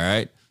credit, all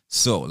right?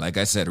 So, like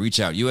I said, reach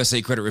out.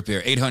 USA Credit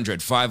Repair,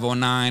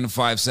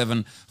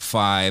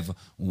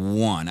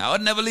 800-509-5751. I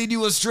would never lead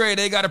you astray.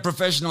 They got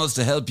professionals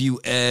to help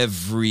you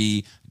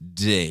every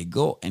day.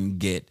 Go and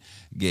get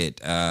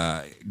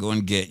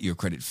your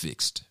credit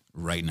fixed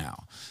right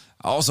now.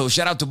 Also,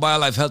 shout out to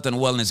BioLife Health and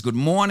Wellness. Good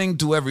morning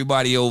to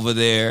everybody over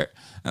there.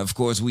 Of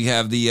course, we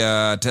have the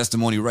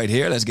testimony right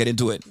here. Let's get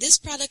into it. This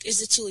product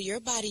is a tool your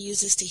body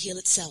uses to heal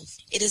itself.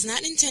 It is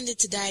not intended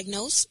to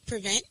diagnose,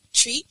 prevent,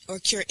 treat, or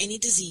cure any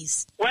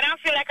disease. When I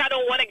feel like I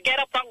don't want to get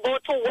up and go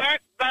to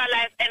work,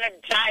 BioLife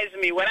energizes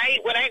me. When I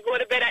go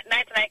to bed at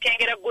night and I can't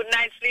get a good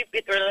night's sleep,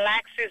 it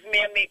relaxes me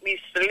and makes me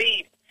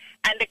sleep.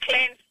 And the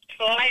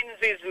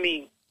cleanses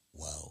me.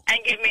 Wow.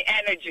 And give me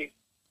energy.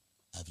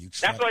 Have you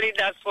tried? That's what it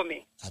does for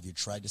me. Have you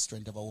tried the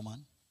strength of a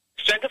woman?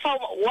 Strength of a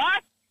woman?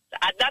 What?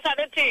 That's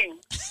the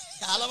thing.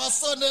 All of a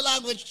sudden, the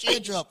language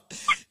change up.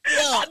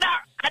 I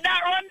don't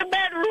run the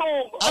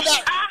bedroom. Hold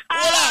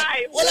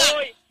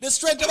on. The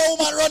strength of a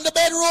woman run the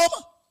bedroom?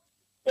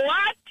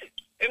 What?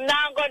 I'm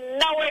not going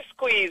nowhere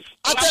squeeze.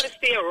 I'm going to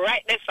stay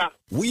right there, sir.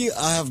 We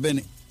have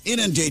been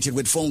inundated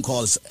with phone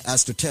calls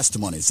as to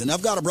testimonies, and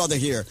I've got a brother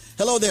here.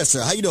 Hello there,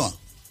 sir. How you doing?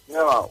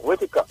 Yeah,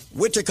 Whitaker.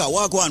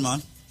 Walk on,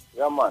 man.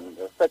 Yeah, man.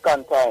 The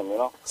second time, you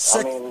know.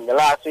 I mean, the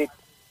last week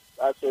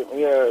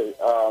here,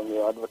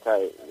 you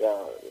advertise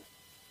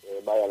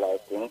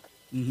BioLife thing.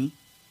 Mm-hmm.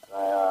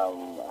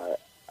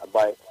 I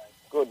buy it.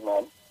 Good,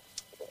 man.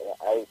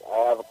 I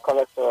have a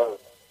cholesterol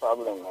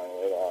problem.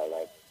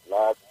 Like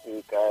last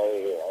week,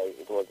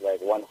 it was like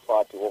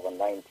 140 over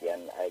 90,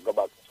 and I go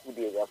back 2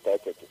 days after I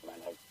checked it,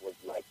 man. I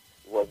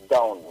was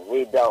down,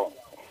 way down,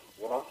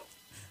 you know.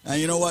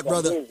 And you know what,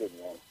 brother? Amazing,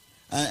 man.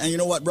 And you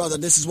know what, brother?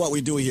 This is what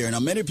we do here.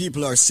 Now, many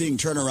people are seeing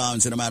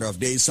turnarounds in a matter of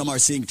days. Some are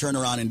seeing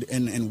turnaround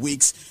in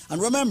weeks.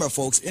 And remember,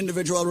 folks,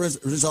 individual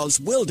results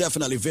will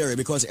definitely vary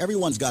because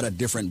everyone's got a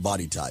different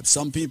body type.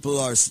 Some people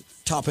are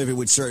top heavy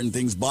with certain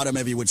things, bottom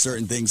heavy with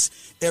certain things.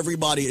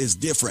 Everybody is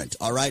different,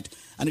 all right?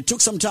 And it took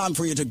some time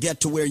for you to get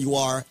to where you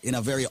are in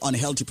a very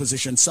unhealthy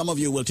position. Some of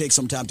you will take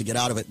some time to get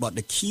out of it. But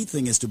the key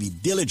thing is to be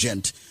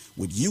diligent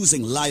with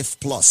using Life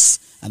Plus.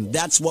 And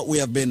that's what we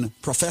have been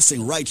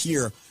professing right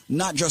here,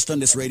 not just on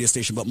this radio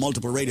station, but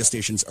multiple radio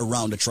stations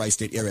around the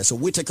tri-state area. So,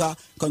 Whitaker,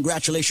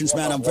 congratulations,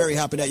 man. I'm very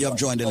happy that you have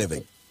joined the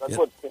living. That's a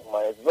good thing,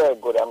 man. It's very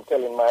good. I'm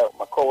telling my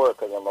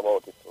co-workers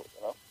about it too,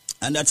 you know.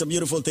 And that's a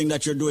beautiful thing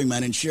that you're doing,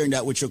 man, and sharing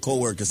that with your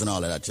co-workers and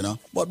all of that, you know.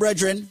 But,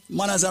 brethren,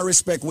 manners and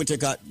respect,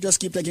 Whitaker. Just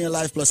keep taking your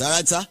life plus. All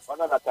right, sir?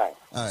 Another time.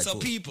 All right, so, cool.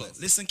 people,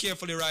 listen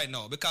carefully right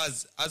now,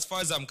 because as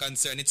far as I'm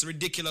concerned, it's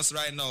ridiculous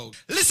right now.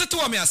 Listen to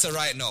what I say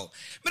right now.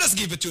 Me just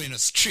give it to you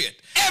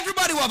straight.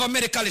 Everybody who have a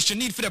medical issue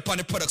need for the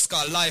products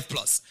called Life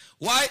Plus.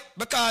 Why?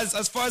 Because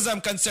as far as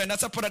I'm concerned,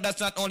 that's a product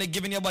that's not only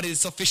giving your body the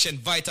sufficient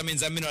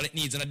vitamins and minerals it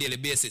needs on a daily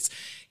basis.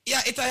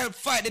 Yeah, it'll help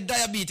fight the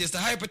diabetes, the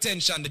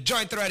hypertension, the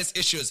joint arthritis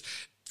issues,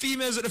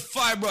 females with the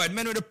fibroid,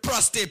 men with the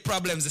prostate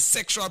problems, the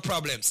sexual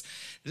problems.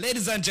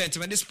 Ladies and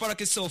gentlemen, this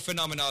product is so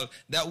phenomenal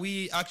that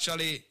we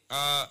actually,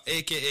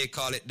 AKA,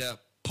 call it the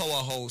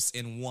powerhouse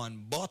in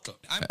one bottle.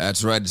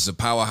 That's right. It's a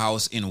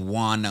powerhouse in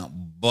one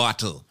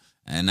bottle.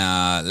 And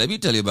let me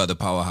tell you about the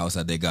powerhouse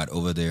that they got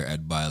over there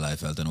at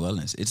BioLife Health and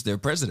Wellness. It's their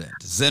president,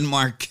 Zen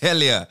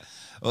Markelia.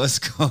 What's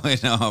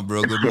going on,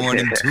 bro? Good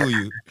morning to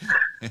you.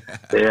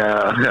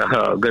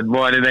 Yeah, good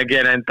morning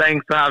again, and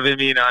thanks for having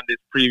me on this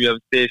premium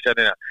station.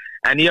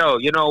 And yo,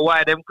 you know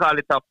why them call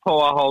it a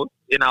powerhouse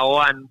in a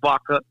one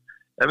bucket?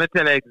 Let me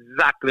tell you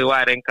exactly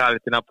why they call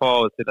it in a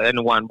powerhouse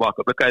in one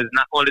bucket. Because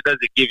not only does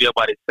it give your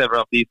body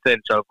several of the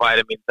essential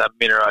vitamins and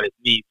minerals it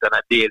needs on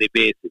a daily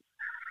basis,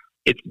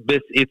 it's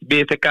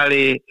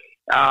basically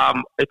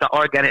it's an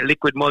organic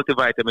liquid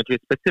multivitamin which is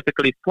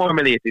specifically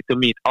formulated to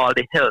meet all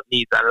the health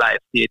needs and life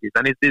stages,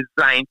 and it's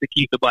designed to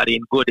keep the body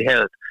in good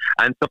health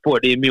and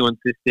support the immune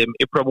system.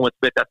 It promotes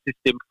better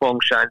system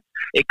functions.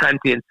 It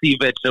contains sea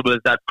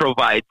vegetables that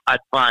provide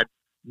advanced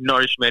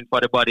nourishment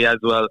for the body as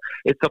well.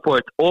 It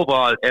supports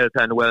overall health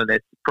and wellness,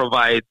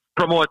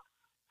 promotes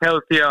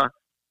healthier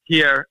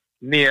hair,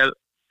 nail,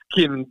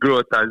 skin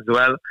growth as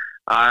well.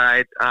 All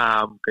right,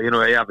 you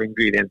know, you have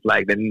ingredients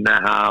like the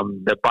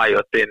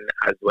biotin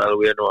as well.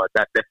 We know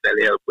that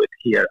definitely help with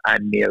hair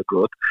and nail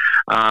growth.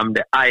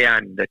 The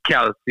iron, the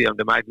calcium,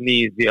 the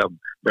magnesium,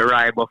 the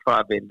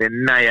riboflavin, the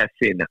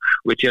niacin,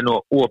 which, you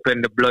know,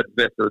 open the blood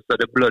vessels so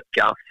the blood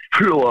can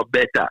flow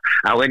better.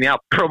 And when you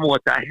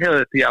promote a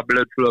healthier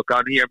blood flow,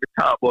 can you hear me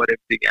talk about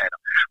everything, you know?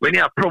 When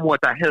you promote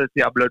a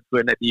healthier blood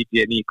flow in the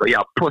DJ Nico,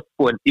 you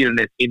postpone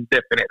illness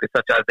indefinitely,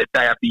 such as the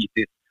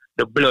diabetes,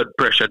 the blood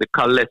pressure, the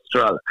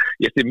cholesterol.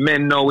 You see,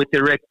 men now with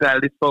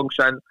erectile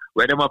dysfunction,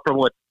 when they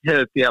promote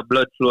healthier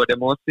blood flow, they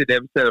must see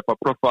themselves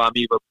perform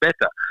even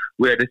better.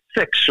 Where the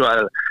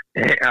sexual,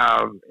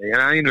 erectile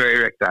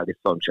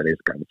dysfunction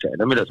is concerned.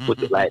 Let me just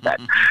put it like that.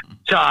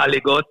 Charlie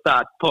go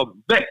start pump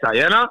better,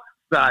 you know?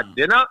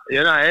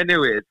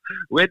 Anyways,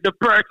 with the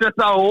purchase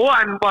of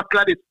one bottle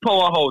of this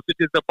powerhouse, which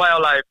is the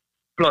BioLife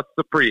Plus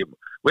Supreme,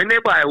 when they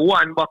buy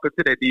one bottle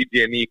to the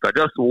DJ Nico,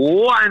 just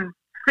one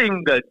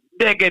single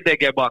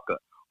dege buckle.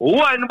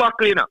 One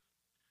buckle, you know.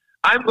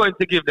 I'm going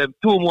to give them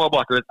 2 more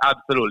bottles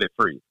absolutely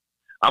free.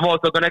 I'm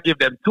also going to give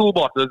them 2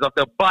 bottles of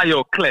the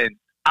Bio Cleanse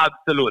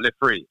absolutely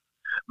free.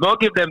 I'm going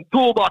to give them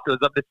 2 bottles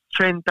of the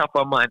Strength of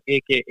a Man,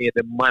 a.k.a.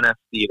 the Man of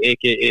Steel,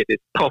 a.k.a. the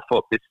Tough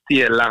Up, the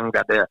Stay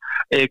Longer there,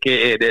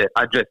 a.k.a. the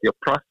Address Your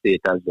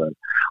Prostate as well.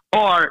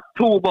 Or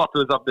 2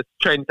 bottles of the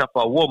Strength of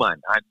a Woman.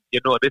 And,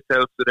 you know, this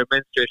helps with the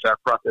menstruation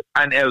process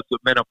and helps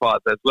with menopause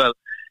as well.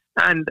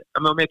 And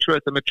I'm going to make sure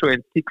to throw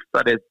in 6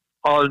 of the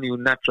all-new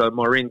natural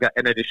Moringa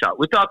energy shot.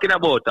 We're talking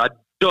about a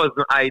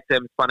dozen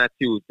items on a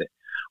Tuesday.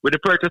 With the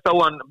purchase of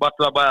 1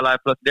 bottle of BioLife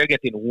Plus, they're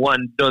getting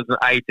 1 dozen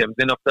items,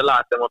 enough to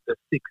last them up to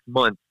 6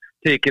 months,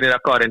 taking it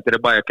according to the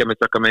biochemist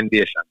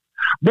recommendation.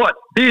 But,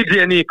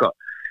 DJ Nico,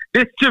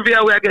 this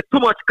trivia, we get too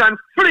much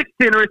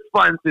conflicting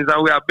responses,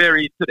 and we are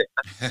buried today.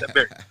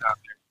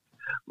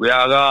 We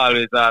are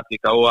always asking,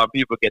 we want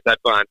people get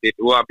advantage,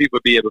 we want people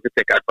be able to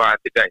take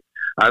advantage.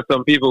 And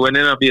some people, when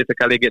they don't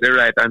basically get the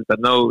right answer,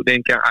 now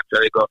they can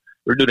actually go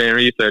do their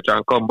research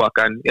and come back.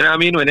 And, you know what I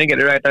mean? When they get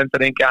the right answer,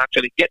 they can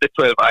actually get the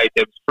 12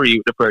 items free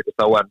with the purchase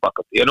of 1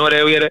 bucket. You know what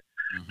I mean?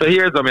 So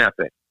here's what I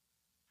say.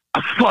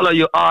 I follow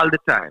you all the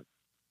time.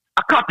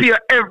 I copy your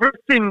every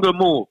single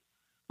move,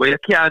 but you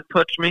can't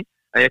touch me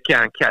and you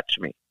can't catch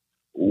me.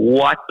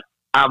 What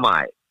am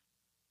I?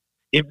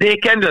 If they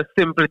can just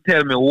simply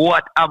tell me,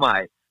 what am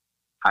I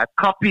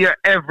copy your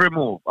every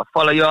move. I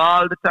follow you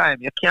all the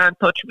time. You can't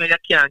touch me, you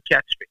can't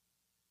catch me.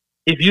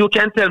 If you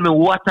can tell me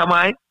what am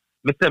I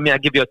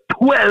give you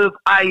 12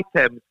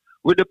 items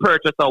with the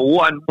purchase of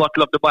 1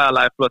 bottle of the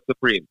BioLife Plus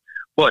Supreme.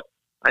 But,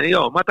 and you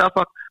know, matter of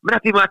fact, I'm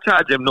not even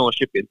charge them no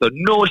shipping. So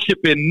no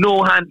shipping,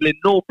 no handling,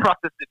 no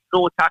processing,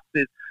 no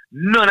taxes,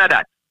 none of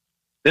that.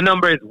 The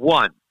number is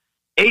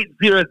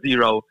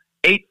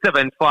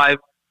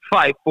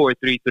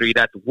 1-800-875-5433.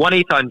 That's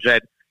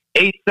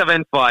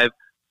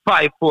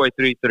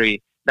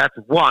 1-800-875-5433. That's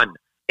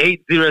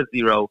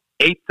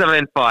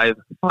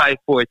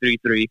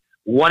 1-800-875-5433.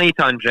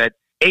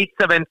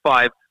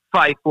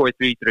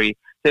 1-800-875-5433.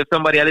 So if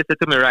somebody listen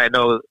to me right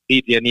now,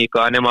 DJ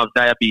Nico, and them have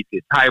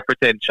diabetes,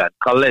 hypertension,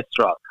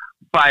 cholesterol,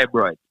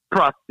 fibroid,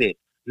 prostate,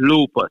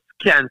 lupus,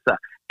 cancer,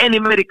 any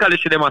medical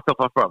issue they must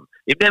suffer from,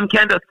 if them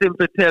can just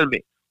simply tell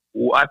me,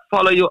 I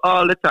follow you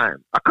all the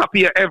time, I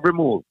copy your every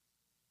move,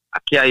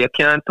 you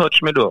can't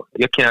touch me though,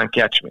 you can't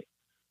catch me.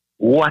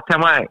 What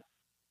am I?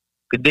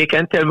 If they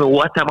can tell me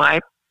what am I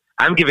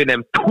I'm giving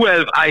them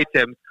 12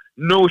 items,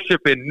 no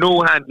shipping,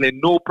 no handling,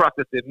 no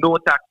processing, no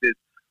taxes,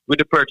 with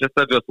the purchase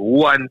of just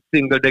one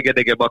single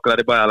Dege buckle of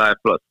the BioLife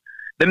Plus.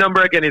 The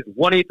number again is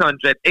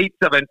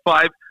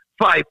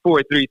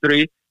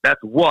 1-800-875-5433.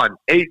 That's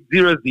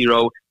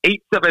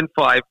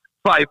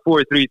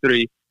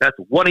 1-800-875-5433. That's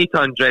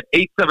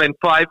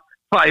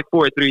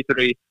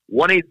 1-800-875-5433.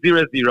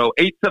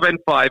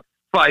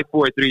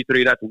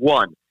 1-800-875-5433. That's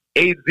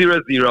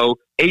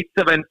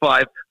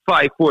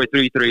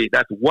 1-800-875-5433.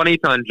 That's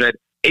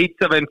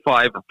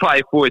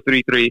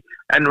 1-800-875-5433.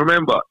 And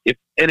remember, if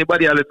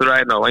anybody else listen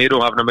right now and you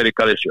don't have no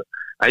medical issue,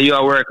 and you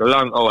are work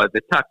long hours, the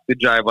taxi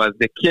drivers,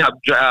 the cab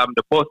drivers,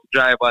 the bus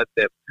drivers,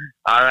 them,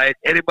 all right?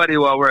 Anybody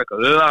who are work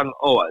long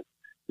hours,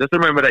 just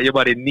remember that your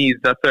body needs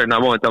a certain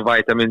amount of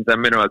vitamins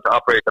and minerals to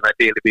operate on a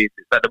daily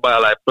basis that the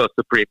BioLife Plus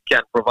Supreme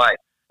can provide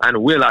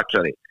and will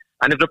actually.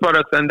 And if the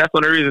products, and that's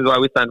one of the reasons why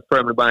we stand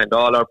firmly behind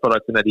all our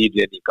products in the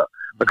DJ Nika.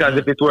 Because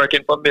if it's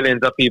working for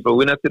millions of people,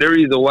 we don't see the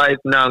reason why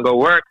it's not going to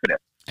work for them.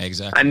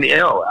 Exactly. And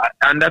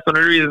and that's one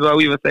of the reasons why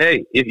we even say,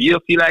 hey, if you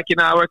feel like you're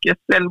not working,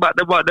 send back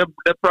the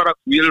product.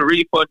 We'll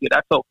refund you.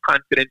 That's how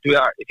confident we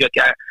are. If you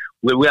can,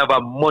 we have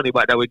a money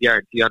back that we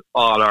guarantee on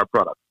all our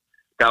products.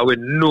 Because we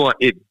know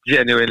it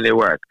genuinely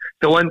works.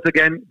 So once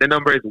again, the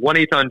number is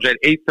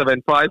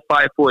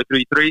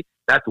 1-800-875-5433.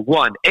 That's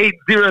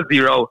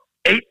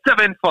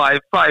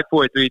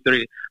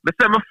 1-800-875-5433. I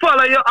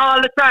follow you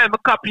all the time. I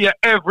copy your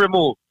every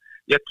move.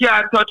 You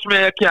can't touch me.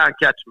 You can't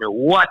catch me.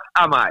 What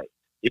am I?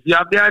 If you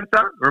have the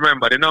answer,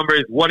 remember the number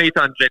is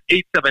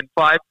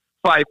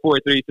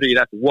 1-800-875-5433.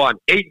 That's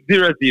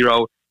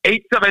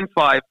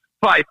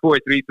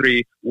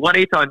 1-800-875-5433.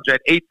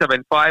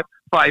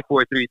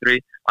 1-800-875-5433.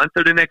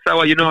 Until the next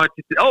hour, you know how to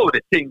say, oh, the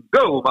thing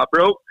go, my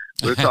bro.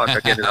 We'll talk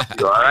again in a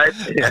few, all right?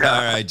 Yeah.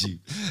 All right, G.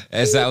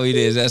 That's how it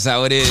is. That's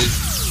how it is.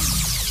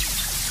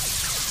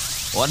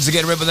 Once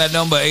again, remember that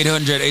number,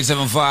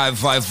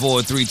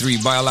 800-875-5433.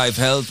 BioLife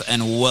Health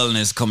and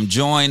Wellness. Come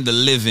join the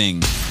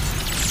living.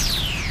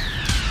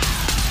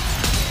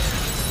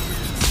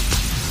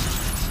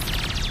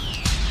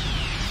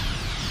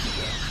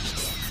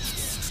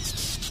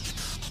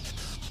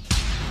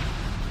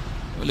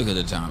 Look at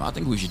the time. I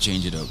think we should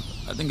change it up.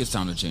 I think it's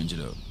time to change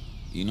it up.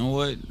 You know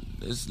what?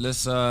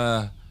 Let's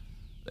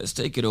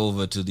take it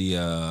over to the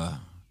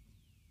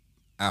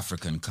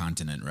African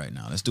continent right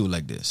now. Let's do it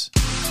like this.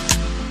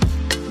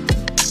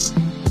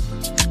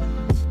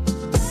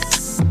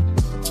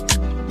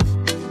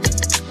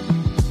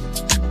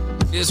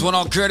 This one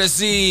on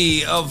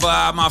courtesy of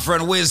my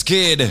friend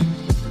WizKid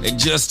and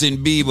Justin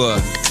Bieber.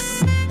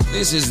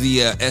 This is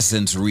the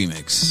Essence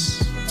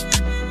remix.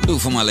 Do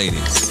it for my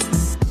ladies.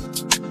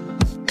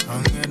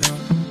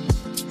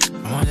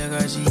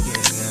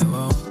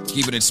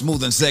 Keeping it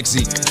smooth and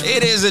sexy.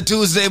 It is a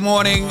Tuesday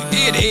morning.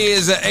 It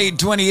is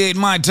 8:28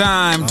 my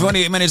time.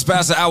 28 minutes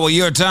past the hour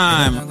your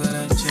time.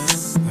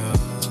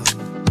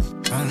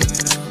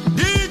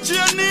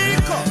 DJ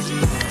Nico.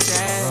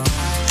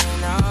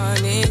 I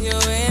need you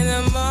in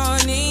the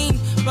morning,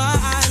 but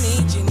I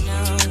need you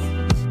now.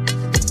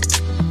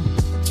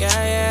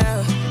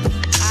 Yeah.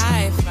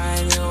 I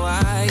find you,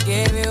 I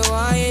gave you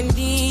all you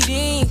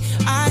needing.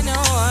 I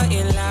know what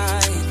you like.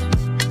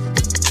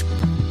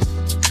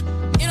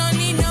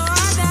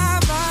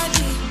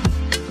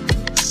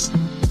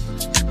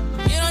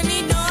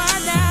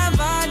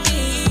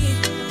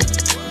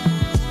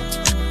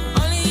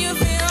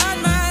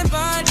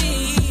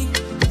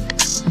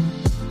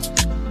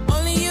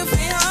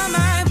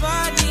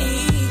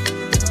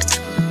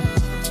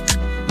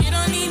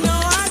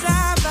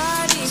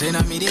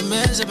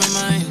 Mess up your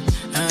mind,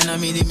 and I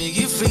mean to make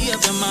you free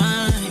up your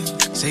mind.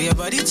 Say your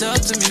body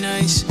talk to me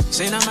nice.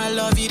 Say now my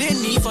love you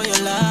didn't need for your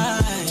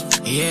life.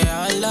 Yeah,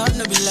 our love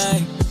no be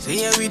like. Say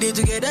yeah we did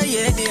together,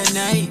 yeah, day and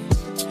night.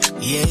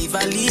 Yeah, if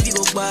I leave you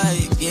go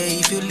by. Yeah,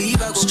 if you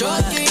leave I go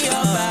stroking by.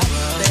 Your body,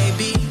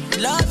 baby,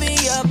 loving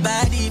your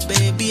body,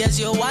 baby, as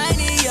you're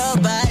whining your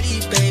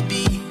body,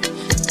 baby,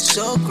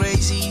 so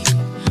crazy.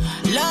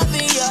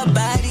 Loving your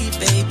body,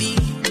 baby,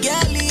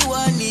 girl, you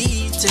want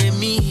need to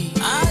me.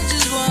 I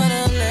just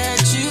wanna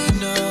let you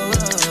know.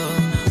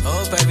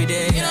 Hope every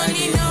day you don't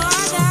need no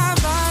other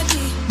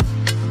body.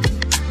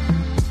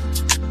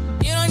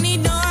 You don't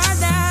need no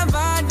other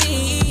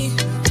body.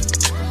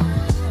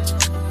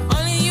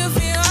 Only you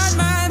feel on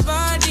my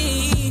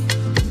body.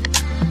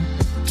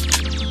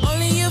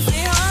 Only you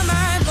feel on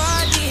my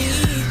body.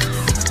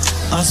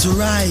 As we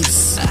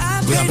rise,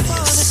 we are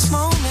for this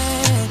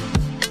moment.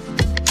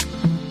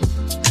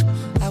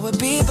 I would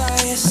be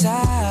by your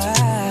side.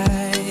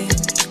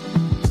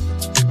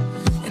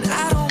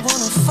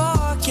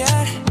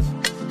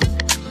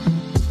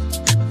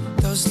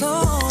 Those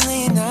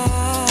lonely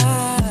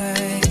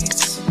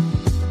nights.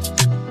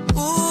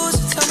 Ooh, so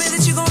tell me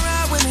that you gon'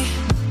 ride with me.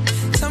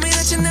 Tell me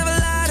that you never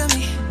lie to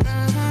me.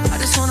 I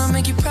just wanna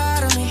make you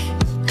proud of me.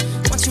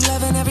 Want you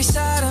loving every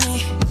side of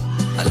me.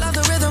 I love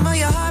the rhythm of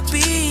your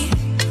heartbeat.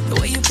 The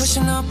way you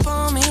pushing up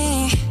on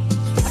me.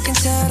 I can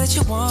tell that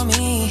you want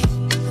me.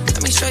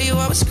 Let me show you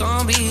how it's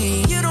gonna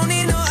be. You don't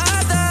need no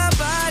other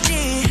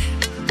body.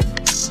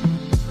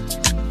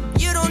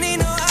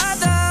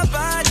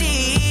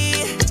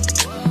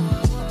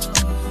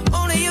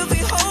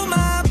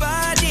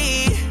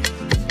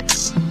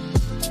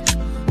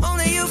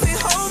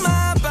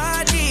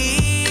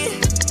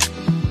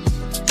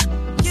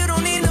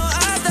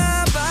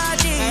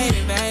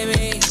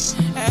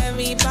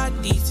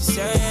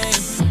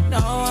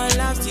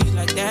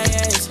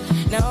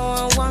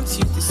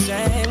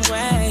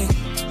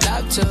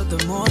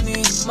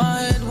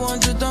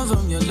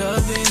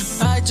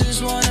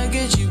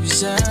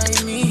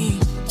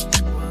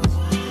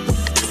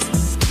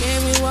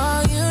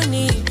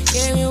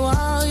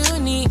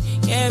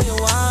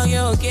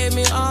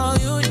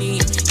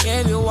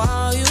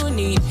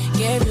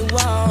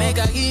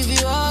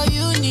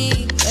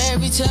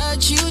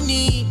 you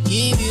need.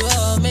 Give you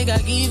all, make I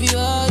give you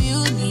all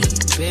you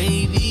need,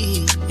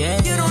 baby.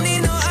 Yeah. You don't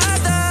need no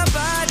other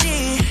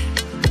body.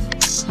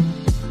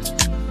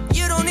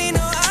 You don't need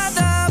no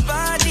other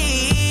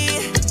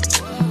body.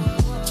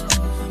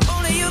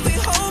 Only you can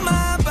hold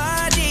my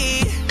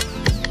body.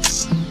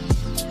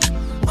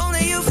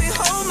 Only you can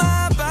hold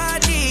my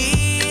body.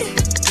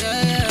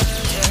 Yeah.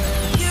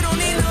 You don't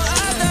need no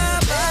other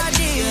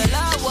body. Girl, I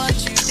want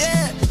you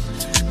there.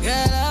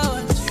 Girl, I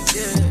want you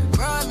there.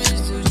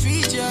 Promise to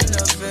treat you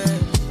love fair.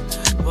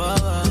 Whoa,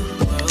 whoa,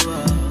 whoa,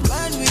 whoa.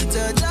 When we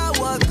touch, I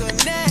walk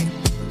connect.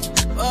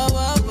 Whoa,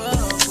 whoa, whoa,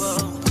 whoa.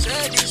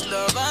 Say this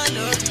love, I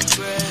know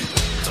regret.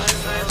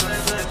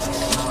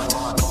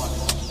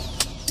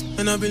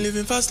 And I've been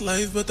living fast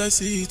life, but I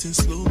see it in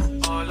slow.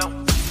 Oh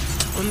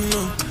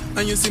no,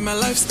 and you see my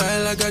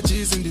lifestyle, I got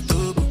G's in the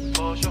turbo.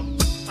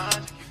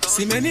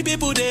 See many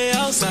people there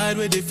outside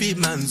where they feed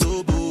man's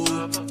oboe.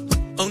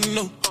 Oh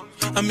no,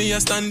 and me a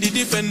stand the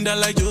defender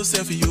like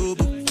Joseph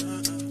Yobo.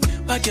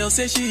 But girl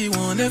say she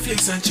want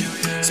Netflix and chill,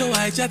 so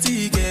I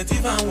chatty get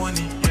even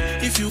warning.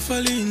 If you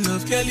fall in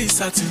love, girl is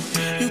satin.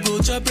 You go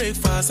to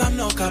breakfast, I'm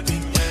not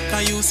capping.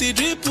 Can you see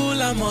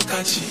dripple, I'm not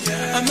catching.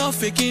 I'm not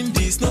faking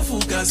this, no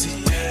fugazi.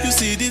 You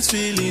see these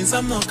feelings,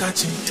 I'm not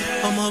catching.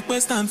 I'm on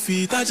quest and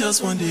feet, I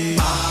just want the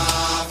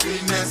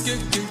happiness.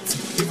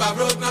 If I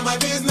broke, now my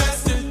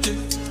business.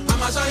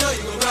 I'ma show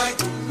you go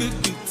right.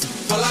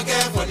 All I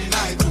care for the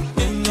night.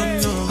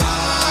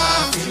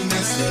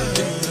 Happiness.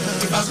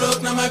 If I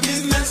broke, now my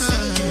business.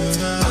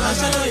 I'ma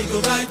show you go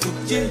right.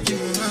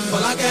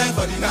 All I care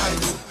for the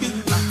night.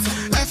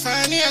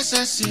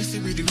 F-I-N-E-S-S-E, if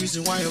it be the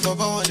reason why your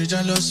baba want to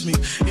jealous me.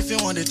 If you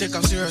want to take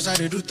I'm serious, I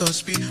do top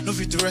speed. No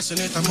fit to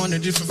resonate, I'm on a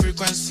different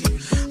frequency.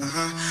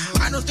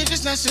 I don't think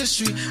it's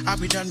necessary. I'll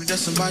be done with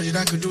just somebody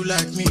that could do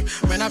like me.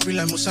 Man, I be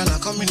like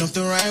Musala coming off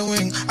the right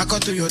wing. I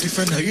got to your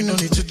defender, you no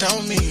need to tell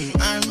me.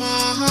 I'm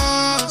a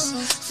horse,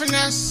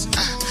 finesse.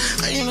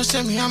 And you know,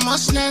 say me, I'm a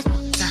snap.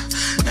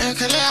 I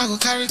go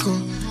carry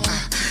go.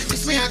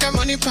 If me, I got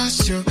money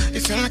past you.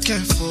 If you're not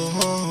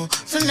careful,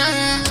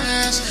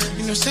 finesse.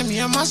 You know, say me,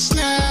 I'm a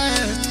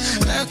snap.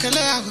 I go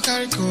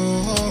carry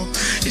go.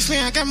 If me,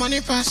 I got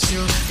money past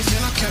you. If you're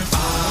not careful,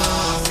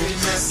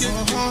 finesse.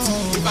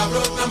 If I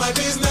broke, now my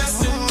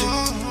business.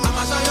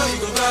 I'ma show you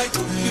go right.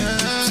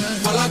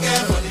 All I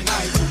care for the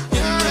night.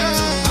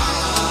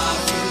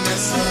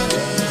 Finesse.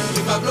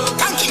 If I broke,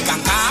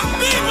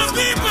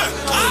 people,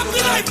 I'll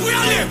be like we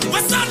are live.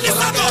 What's on this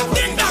about?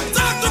 Ding dong,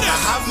 talk to them. I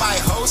have my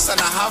house and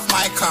I have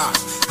my car.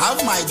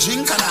 Have my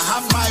drink and I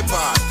have my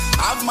bar.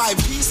 Have my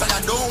peace and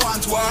I don't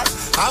want war.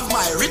 Have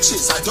my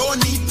riches, I don't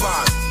need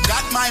bar.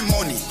 Got my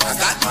money, I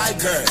got my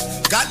girl.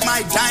 Got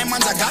my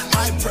diamonds, I got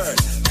my pearl.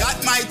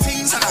 Got my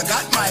things and I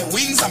got my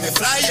wings. I may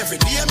fly every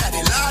day, I'm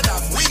the Lord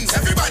of wings.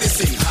 Everybody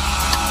sing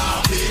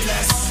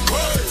happiness.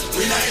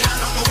 We not in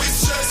no with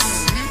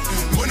stress.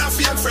 Bona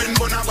fake friend,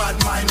 bona bad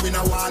mind. We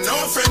no want no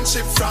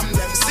friendship from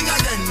them. Sing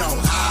again now.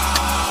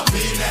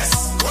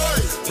 Happiness.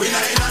 We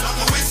not in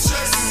no with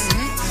stress.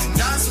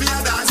 Dance me a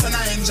dance and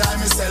I enjoy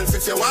myself.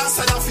 If you want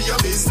to for your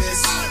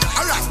business.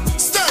 Alright,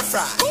 stir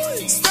fry.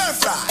 Stir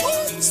fry.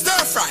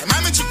 Stir fry.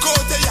 Mami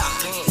chukote ya.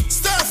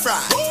 Stir fry.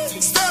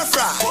 Stir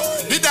fry.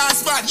 The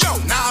dance bad, yo,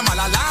 now I'm all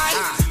alive.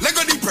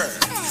 Lego the bird.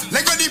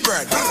 Lego the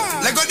bird.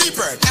 Lego the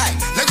bird. Hey,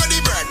 Lego the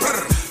bird.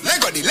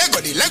 Lego the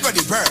bird. Lego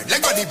the bird.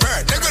 Lego the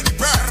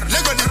bird.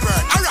 Lego the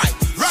bird. Alright,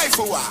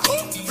 rifle war.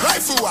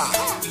 Rifle war.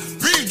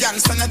 Real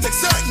gangster not take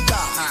certain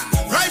time.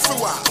 Rifle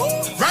war.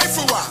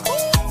 Rifle war.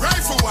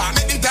 Rifle war.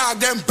 Make the dog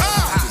them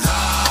bad.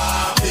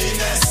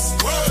 Happiness.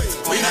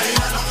 We not in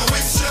no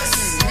with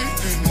stress.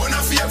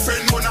 Bona fake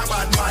friend, bona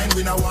bad mind.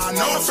 We no want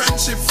no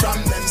friendship from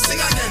them. Sing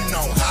again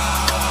now.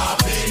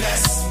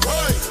 Happiness.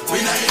 We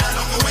not in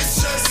no with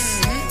stress.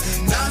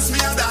 Dance me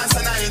a dance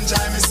and I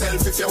enjoy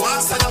myself. If you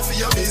want to for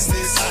your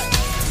business.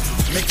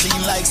 Me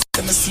clean like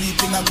me sleep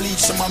in a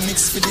bleach. So my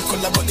mix for the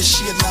color but the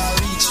shade now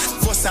reach.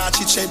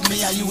 Versace shed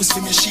me I use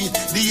for me sheet.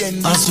 The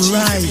end As to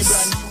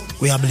rise,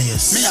 we are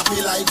blessed. Me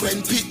happy like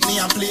when pick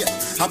me a play.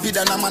 Happy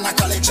than a man a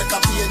collect check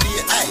a pay day.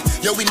 Aye,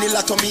 you win the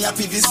lotto me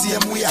happy the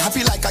same way.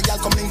 Happy like a girl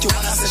coming to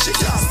and I say she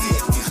can't stay.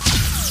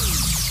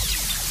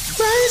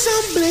 Rise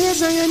and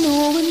blaze and you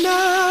know we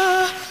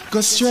not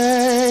go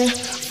stray.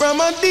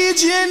 From a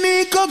DJ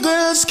Nico,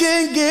 girls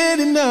can't get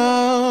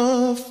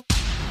enough.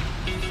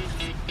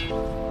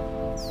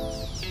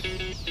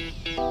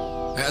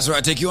 That's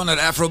right, take you on that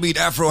Afrobeat,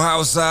 Afro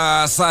House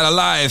side of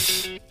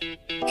life.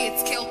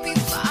 It's Kelpie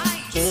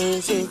Vibes.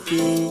 Jump so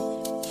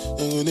cute,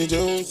 and when they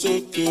jump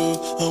so cute,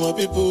 and my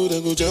people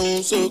they go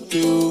jump so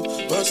cute.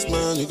 Boss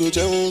man, you go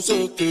jump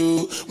so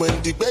cute.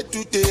 When the bed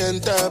do they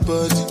enter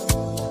body,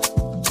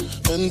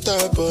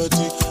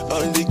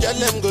 all the girl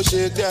them go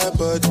shake their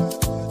body,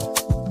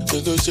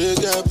 they go shake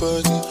their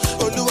body.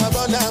 Oluwa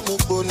bona mo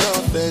bona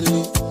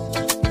belly.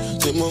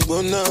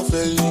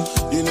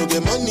 You know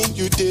the money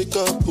you take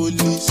up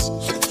police.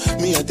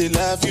 Me I they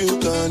love you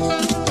gone.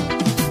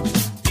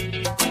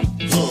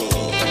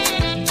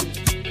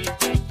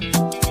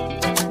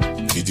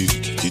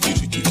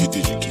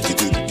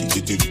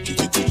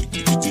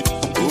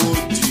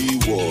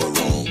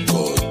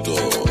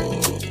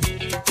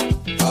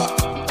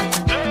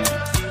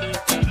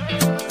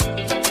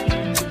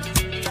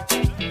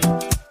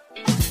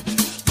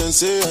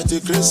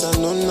 take grace and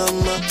no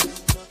number.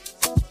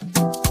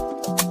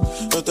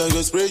 But I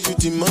go spray you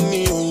the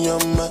money on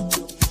your mouth.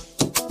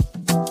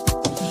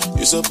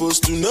 You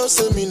supposed to know,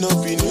 say me no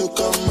be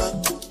newcomer.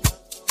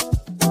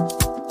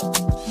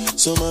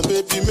 So my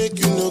baby make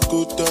you no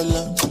go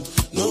dollar,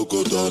 no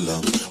go dollar.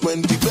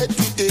 When the bed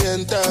with the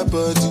enter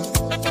body,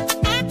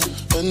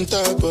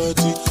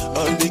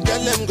 all the girl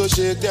them go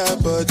shake their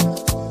body,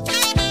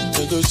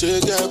 they go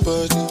shake their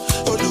body.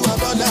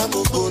 Oluwabana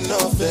mo go na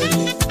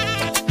felly,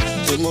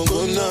 they mo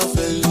go na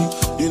felly.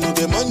 You know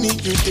the money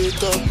you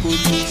take up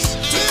police,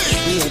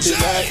 me and the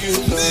life you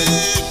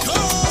money.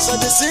 So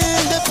they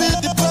sing, they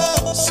beat the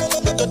boss,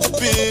 they got the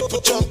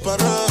people jump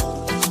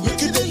around.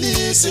 Make you the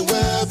listen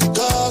well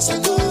because I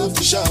know if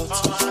you shout.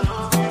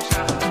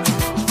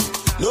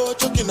 No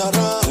joking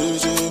around.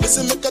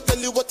 Listen, make I tell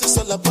you what it's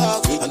all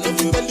about. I know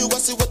you tell you I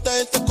see what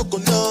I ain't the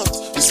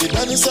coconut. You see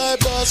down inside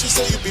boss, you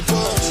say you be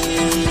boss.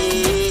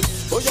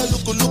 Oh yeah,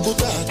 look da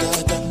da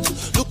da,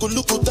 look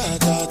da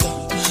da da.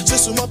 Say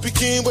suma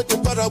picking with the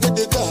para with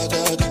the ga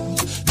ga ga.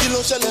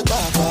 Kilo shele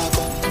ba ba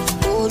ba.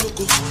 Oh look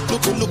da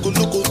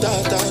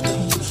da da,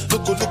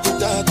 look da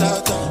da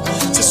da.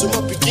 Say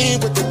suma picking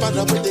with the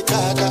para with the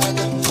ga ga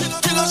ga.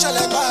 Kilo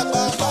shele ba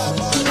ba ba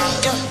ba.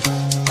 Yeah,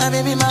 my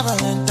baby, my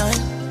Valentine.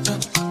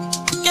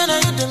 Can I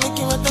hit the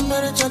Mickey with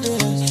temperature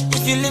days?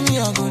 If you leave me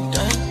a good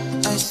time,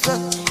 I swear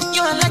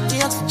you are like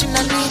the oxygen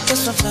I need to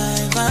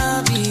survive.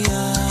 I'll be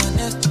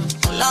honest,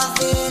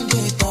 loving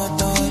the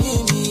thought of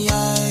me. I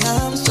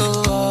am so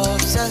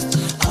obsessed.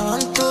 I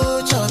want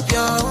to chop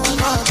your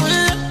heart.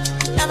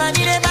 Never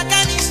need a back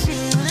and it's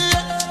real.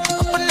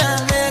 Open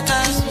up, make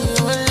us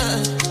feel.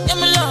 Yeah,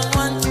 my love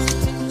one thing.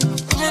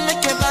 Me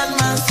make a bad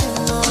man sing.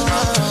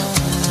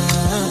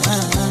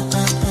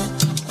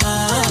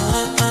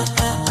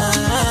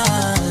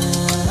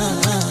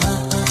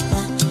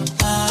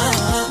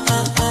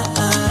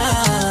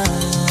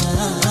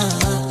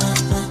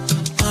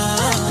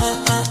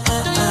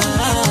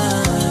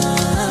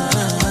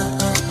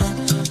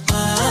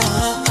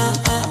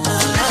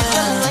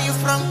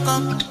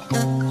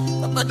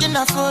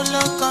 I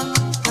follow come,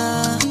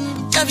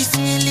 be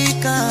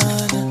silicon.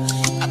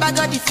 I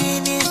got the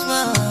finish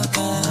work.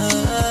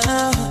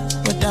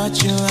 Without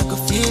you, I could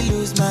feel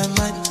lose my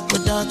mind.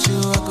 Without you,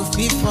 I could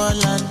feel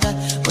fall and die.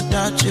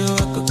 Without you,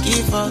 I could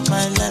give up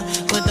my life.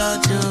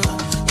 Without you,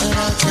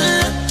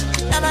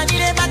 never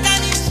need a back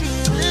and it's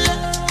real.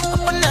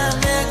 Open up,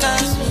 make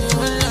us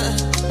feel.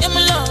 Yeah,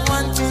 my love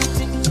one thing.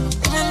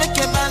 Let me make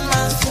a bad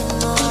man sing.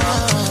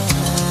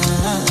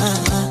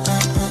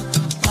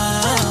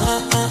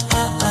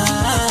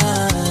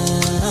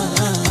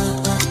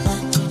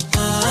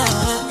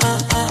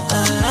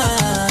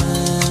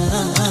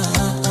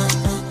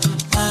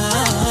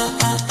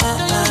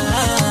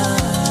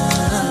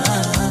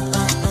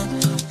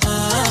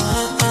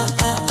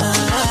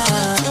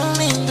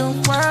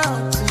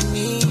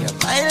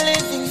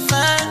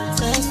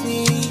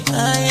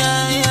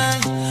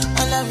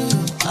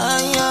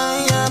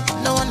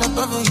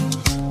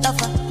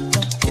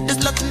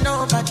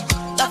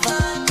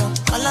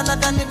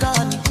 Another nigga,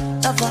 honey,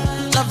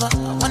 lover, I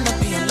wanna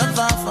be a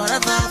lover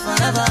forever.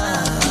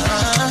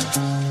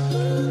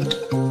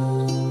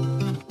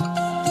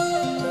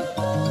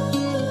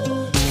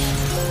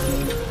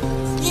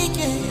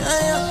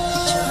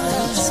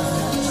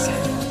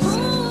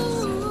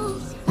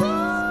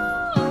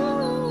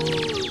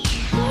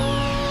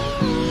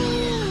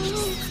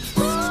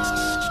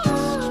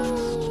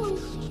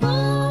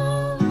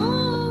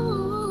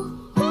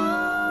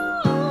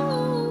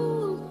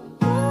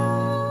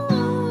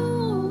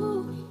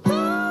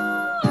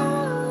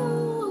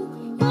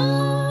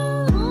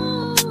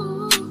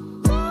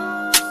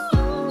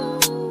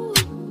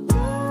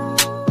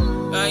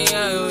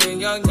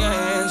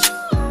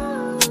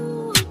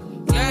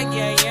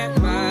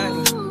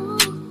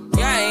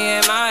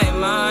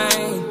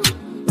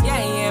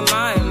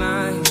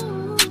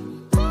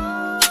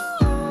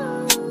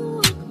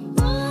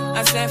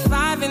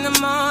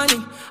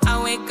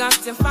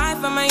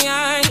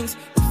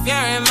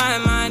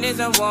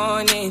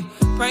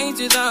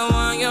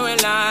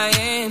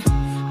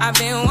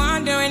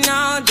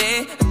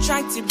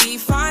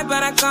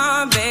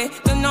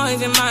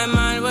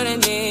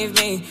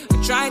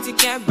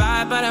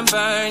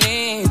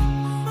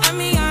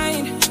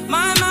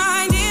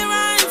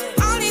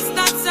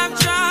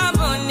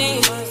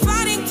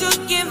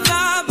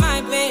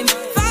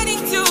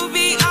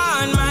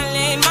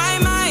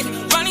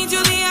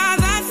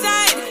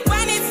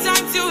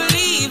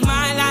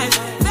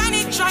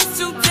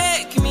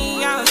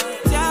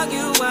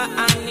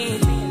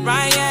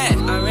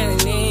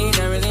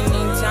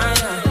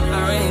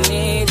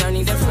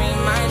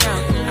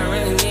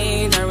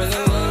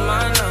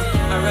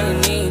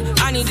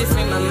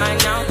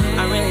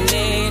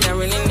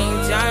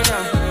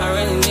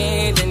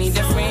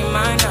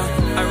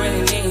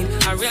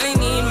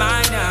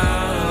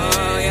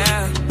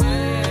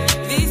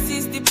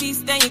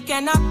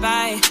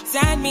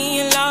 Send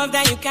me love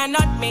that you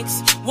cannot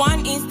mix.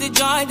 One is the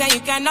joy that you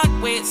cannot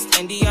waste,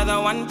 and the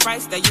other one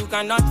price that you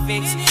cannot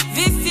fix.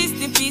 This is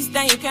the peace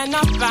that you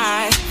cannot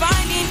buy.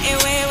 Finding a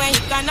way when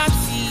you cannot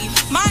see.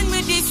 Man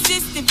with this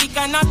system, he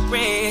cannot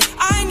pray.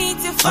 I need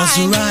to find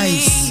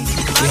peace.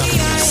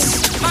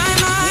 My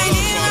mind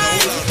is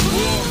right.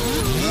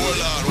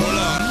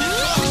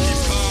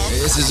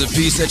 This is a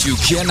piece that you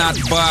cannot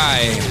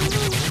buy.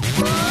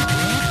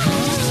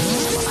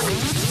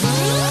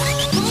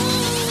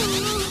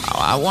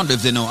 I wonder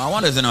if they know. I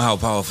wonder if they know how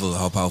powerful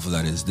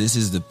that is. This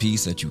is the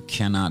piece that you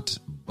cannot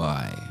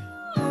buy.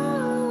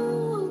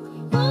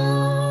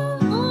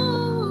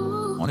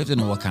 I wonder if they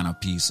know what kind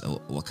of peace,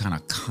 what kind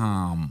of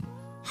calm,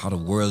 how the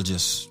world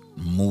just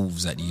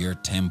moves at your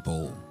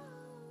tempo.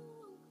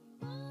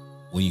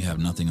 When you have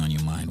nothing on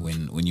your mind,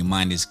 when your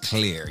mind is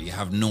clear, you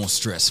have no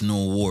stress,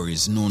 no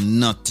worries, no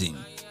nothing.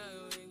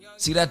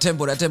 See that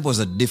tempo is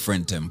a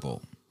different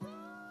tempo.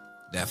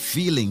 That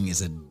feeling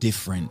is a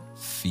different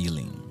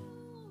feeling.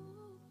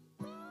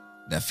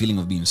 That feeling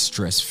of being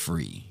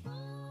stress-free.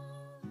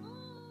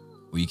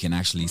 Where you can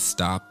actually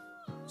stop,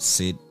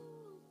 sit,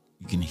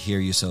 you can hear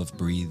yourself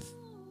breathe,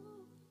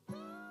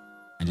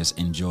 and just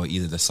enjoy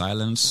either the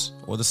silence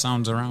or the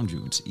sounds around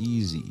you. It's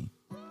easy.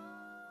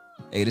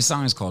 Hey, this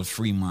song is called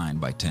Free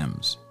Mind by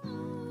Thames.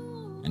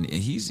 And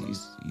he's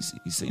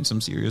saying some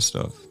serious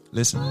stuff.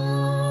 Listen.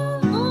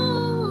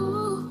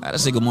 I gotta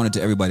say good morning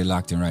to everybody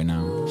locked in right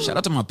now. Shout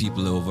out to my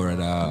people over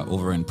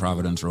in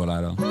Providence, Rhode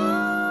Island.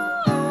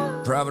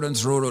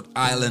 Providence, Rhode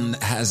Island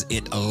has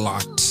it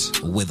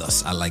locked with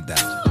us. I like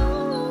that.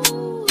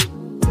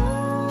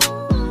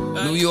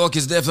 New York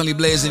is definitely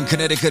blazing.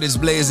 Connecticut is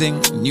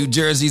blazing. New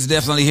Jersey's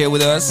definitely here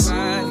with us.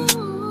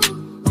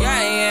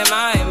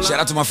 Shout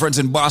out to my friends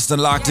in Boston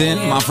locked in.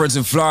 My friends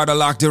in Florida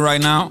locked in right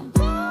now.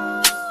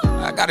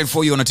 I got it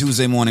for you on a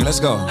Tuesday morning. Let's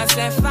go. I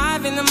said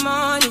 5 in the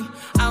morning.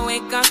 I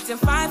wake up to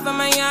 5 for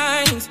my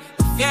yearnings.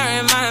 Fear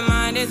in my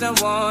mind is a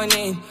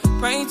warning.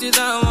 Pray to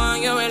the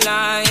one you're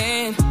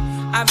relying.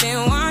 I've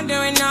been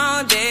wandering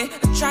all day.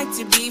 I tried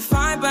to be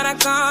fine, but I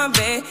can't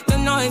be. The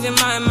noise in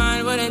my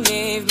mind wouldn't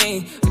leave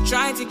me. I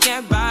tried to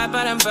get by,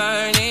 but I'm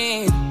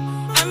burning.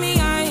 I'm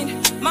behind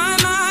my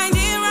mind,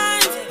 it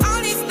runs.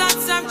 All these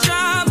thoughts have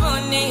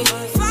troubled me.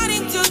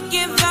 Fighting to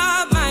give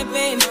up my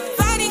pain.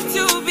 Fighting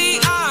to be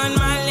on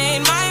my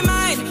lane. My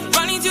mind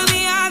running to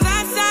the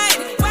other side.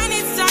 When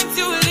it's time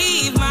to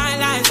leave my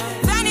life,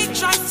 then it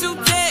tries to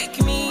take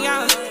me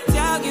out.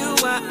 Tell you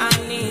what I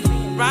need,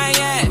 right?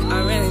 Yeah, I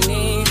really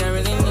need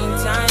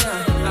time.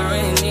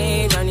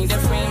 I need to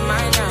free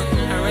my now.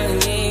 I really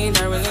need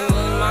my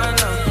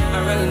now.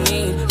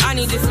 I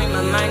need to free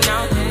my mind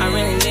now. I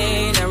really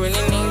need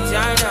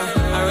time now.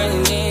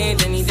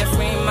 I need to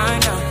free my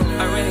now.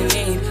 I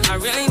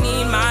really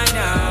need my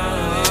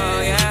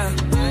now. Yeah.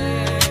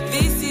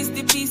 This is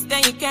the peace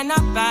that you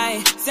cannot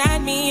buy.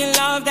 Send me a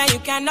love that you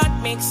cannot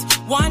mix.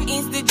 One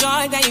is the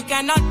joy that you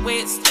cannot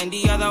waste, and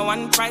the other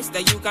one price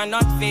that you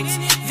cannot fix.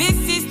 This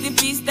is the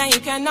peace that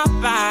you cannot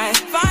buy.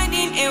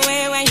 Finding a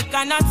way when you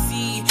cannot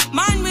see.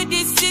 Man with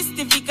this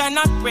system, he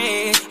cannot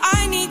pray.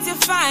 I need to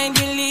find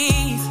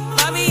release.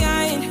 But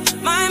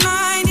behind my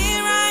mind,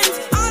 it runs.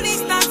 All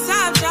these thoughts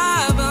have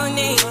troubled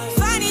me.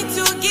 Fighting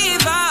to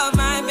give up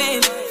my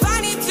pain.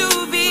 Fighting to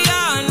be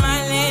on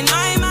my lane.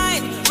 My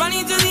mind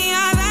running to the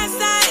other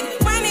side.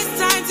 When it's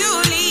time to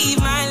leave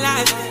my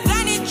life,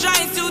 then it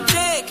tries to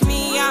take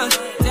me out.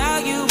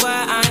 Tell you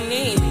what I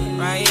need,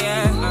 right?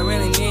 Yeah, I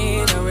really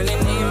need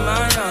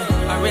my love.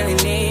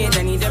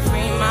 I need to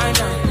free my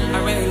love.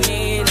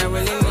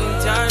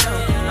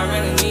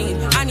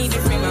 I need to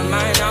free my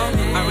mind now.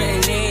 I really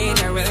need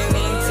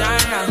time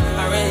now.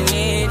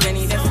 I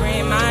need to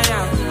free my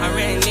now. I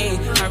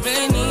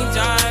really need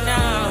time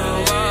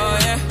now. Oh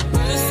yeah,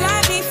 to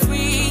set me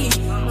free,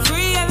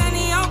 freer than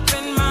the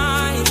open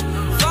mind,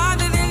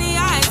 farther than the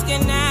eyes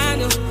can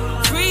handle,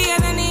 freer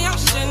than the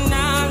ocean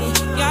now.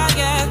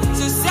 Yeah,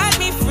 to set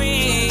me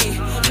free.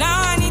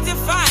 Now I need to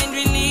find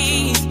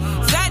release.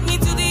 Set me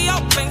to the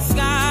open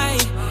sky.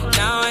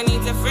 Now I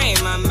need to free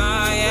my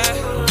mind. Yeah.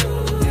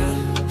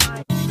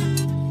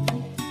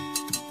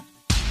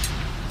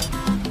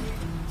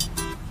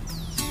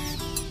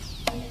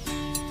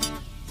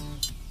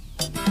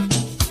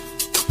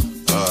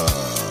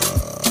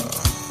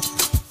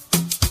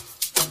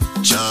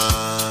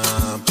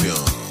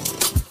 Champion.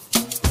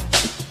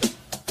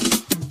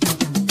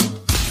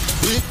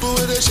 People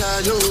with the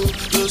shadow,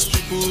 those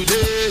people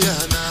they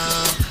are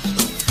now.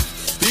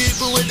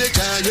 People with the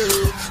shadow,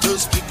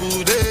 those people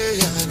they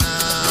are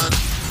now.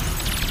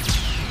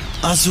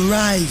 As we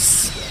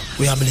rise,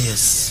 we are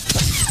blessed.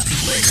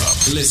 Wake up.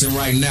 Listen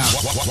right now.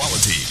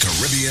 Quality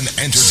Caribbean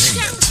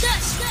entertainment.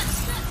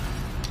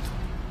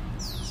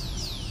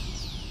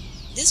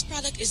 This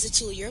product is a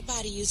tool your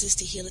body uses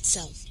to heal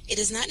itself. It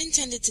is not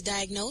intended to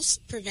diagnose,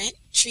 prevent,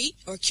 treat,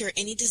 or cure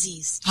any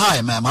disease.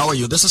 Hi, ma'am. How are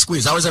you? This is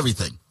Squeeze. How is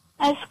everything?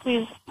 Hi,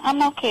 Squeeze.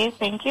 I'm okay,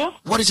 thank you.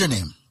 What is your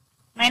name?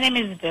 My name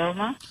is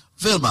Vilma.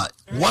 Vilma,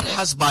 what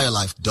has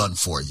BioLife done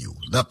for you?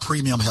 The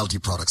premium healthy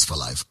products for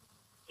life.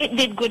 It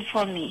did good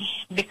for me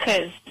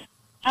because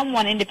I'm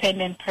one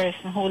independent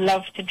person who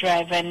loves to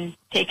drive and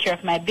take care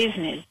of my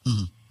business.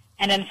 Mm-hmm.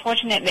 And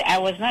unfortunately, I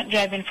was not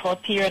driving for a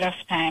period of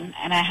time,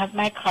 and I have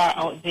my car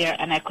out there,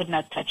 and I could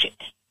not touch it.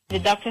 The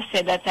doctor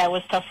said that I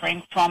was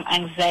suffering from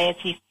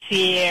anxiety,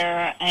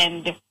 fear,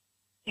 and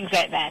things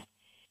like that.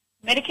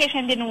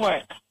 Medication didn't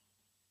work.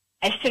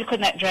 I still could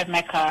not drive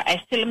my car.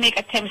 I still make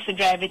attempts to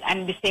drive it,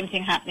 and the same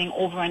thing happening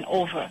over and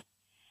over.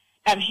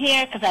 I'm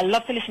here because I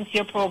love to listen to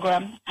your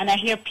program, and I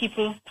hear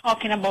people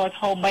talking about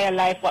how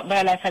BioLife, what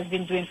BioLife has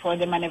been doing for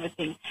them and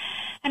everything.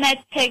 And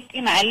I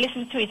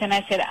listen to it, and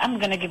I said, I'm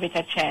going to give it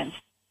a chance.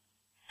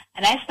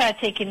 And I started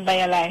taking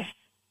BioLife,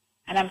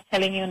 and I'm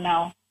telling you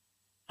now,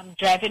 I'm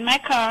driving my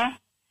car,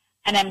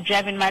 and I'm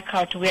driving my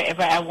car to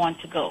wherever I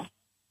want to go.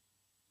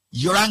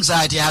 Your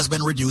anxiety has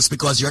been reduced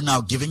because you're now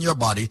giving your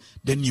body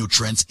the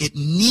nutrients it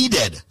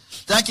needed.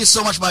 Thank you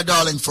so much, my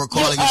darling, for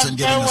calling us and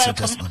giving us your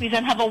testimony. Please,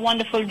 and have a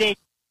wonderful day.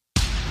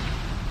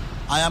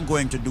 I am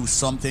going to do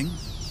something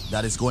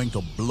that is going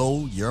to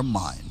blow your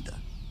mind.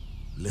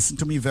 Listen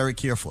to me very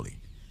carefully.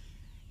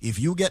 If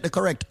you get the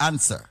correct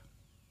answer,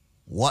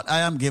 what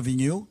I am giving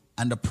you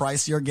and the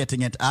price you're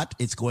getting it at,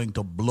 it's going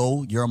to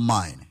blow your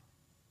mind.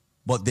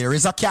 But there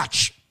is a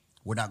catch.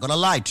 We're not going to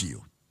lie to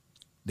you.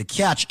 The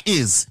catch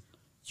is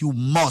you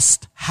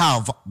must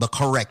have the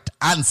correct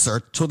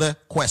answer to the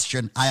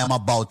question I am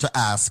about to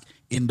ask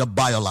in the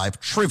BioLife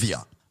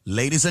trivia.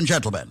 Ladies and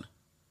gentlemen,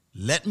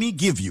 let me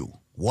give you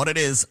what it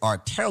is or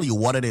tell you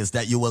what it is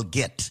that you will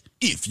get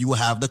if you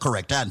have the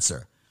correct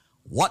answer.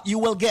 What you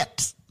will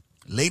get,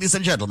 ladies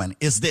and gentlemen,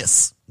 is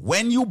this.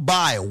 When you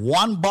buy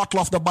one bottle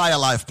of the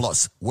BioLife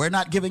Plus, we're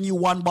not giving you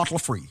one bottle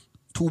free,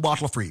 2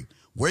 bottles free.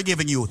 We're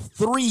giving you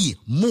 3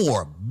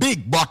 more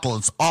big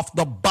bottles of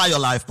the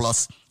BioLife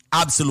Plus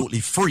absolutely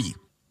free.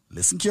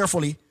 Listen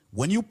carefully.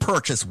 When you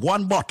purchase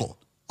one bottle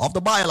of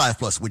the BioLife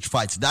Plus, which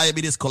fights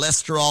diabetes,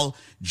 cholesterol,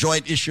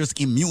 joint issues,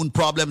 immune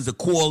problems, the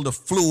cold, the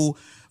flu,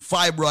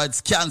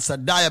 fibroids, cancer,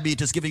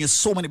 diabetes, giving you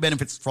so many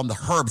benefits from the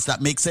herbs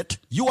that makes it,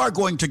 you are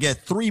going to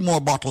get 3 more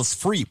bottles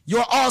free.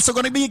 You're also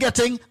going to be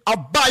getting a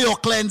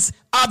BioCleanse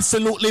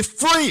absolutely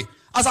free.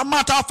 As a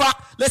matter of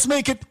fact, let's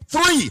make it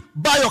 3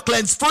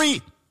 BioCleanse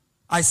free.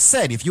 I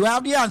said, if you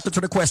have the answer to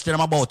the question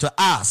I'm about to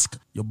ask,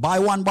 you buy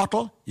 1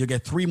 bottle, you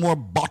get 3 more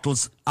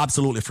bottles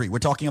absolutely free. We're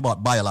talking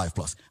about BioLife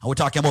Plus, and we're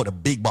talking about the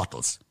big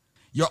bottles.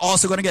 You're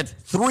also going to get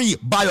 3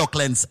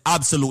 BioCleanse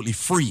absolutely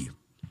free.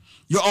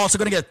 You're also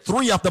going to get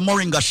 3 of the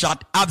Moringa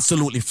shot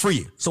absolutely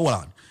free. So hold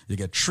on. You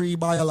get 3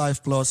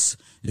 BioLife Plus,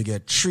 you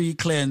get 3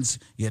 Cleanse,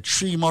 you get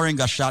 3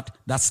 Moringa shot.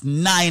 That's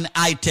 9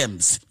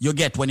 items you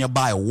get when you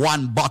buy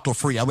 1 bottle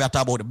free. And we're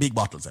talking about the big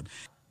bottles.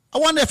 I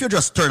wonder if you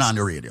just turn on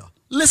the radio.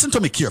 Listen to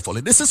me carefully.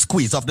 This is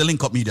Squeeze of the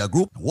Link Up Media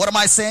Group. What am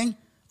I saying?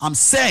 I'm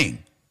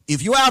saying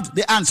if you have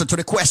the answer to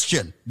the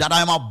question that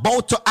I'm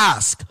about to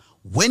ask,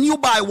 when you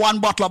buy 1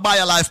 bottle of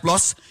BioLife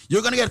Plus,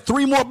 you're going to get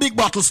 3 more big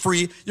bottles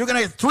free. You're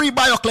going to get 3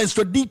 BioCleanse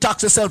to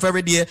detox yourself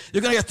every day.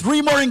 You're going to get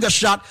 3 Moringa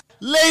shot.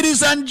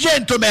 Ladies and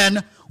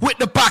gentlemen, with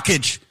the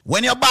package,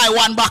 when you buy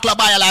 1 bottle of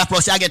BioLife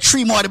Plus, you get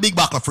 3 more of the big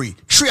bottle free,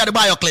 3 of the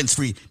BioCleanse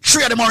free,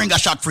 3 of the Moringa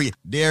shot free.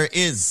 There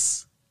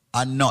is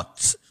a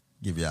nut.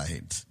 Give you a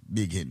hint.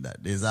 Big hint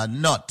that there's a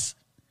nut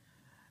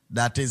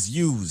that is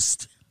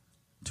used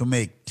to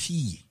make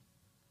tea.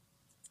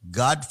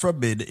 God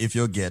forbid if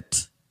you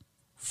get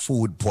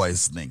food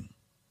poisoning.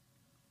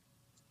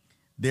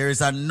 There is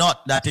a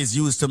nut that is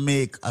used to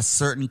make a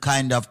certain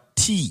kind of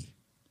tea.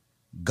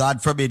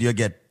 God forbid you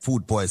get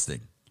food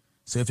poisoning.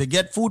 So if you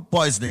get food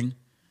poisoning,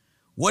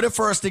 what the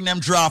first thing them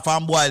draw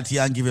from boiled tea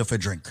and give you for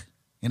drink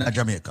in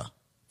Jamaica?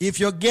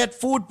 If you get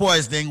food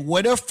poisoning,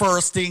 what the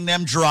first thing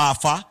them draw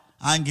for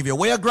and give you?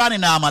 Where your granny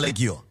normally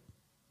give you?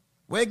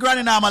 Where your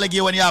granny normally give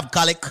you when you have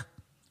colic,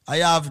 or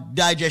you have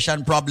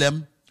digestion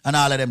problem, and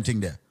all of them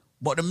things there?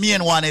 But the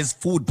main one is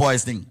food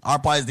poisoning, or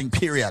poisoning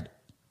period.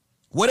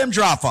 What them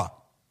draw for?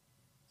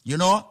 You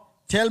know?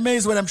 Tell me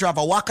is what them draw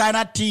for. What kind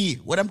of tea?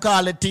 What them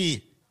call it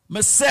tea?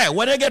 Me say,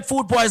 when they get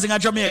food poisoning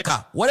in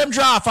Jamaica, what them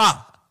draw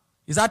for?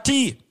 Is that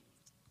tea?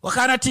 What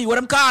kind of tea? What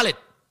them call it?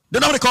 The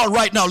number to call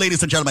right now,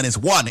 ladies and gentlemen, is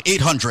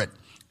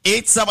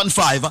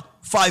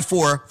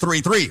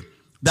 1-800-875-5433.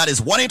 That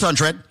is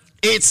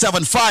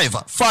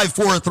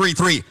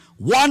 1-800-875-5433.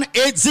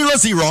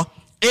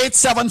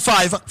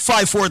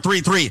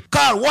 1-800-875-5433.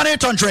 Call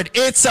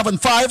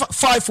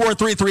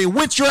 1-800-875-5433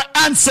 with your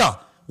answer.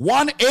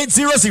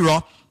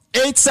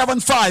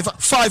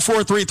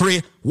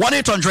 1-800-875-5433.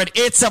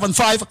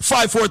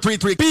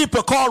 1-800-875-5433.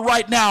 People, call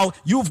right now.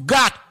 You've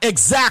got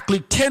exactly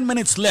 10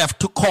 minutes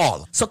left to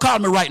call. So call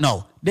me right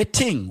now. The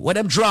thing, where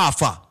them draw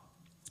for,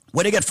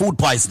 when you get food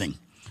poisoning,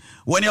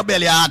 when your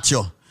belly hurts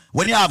you,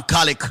 when you have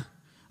colic,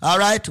 all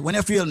right, when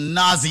you feel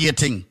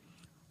nauseating,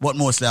 but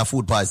mostly have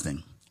food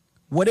poisoning.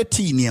 What the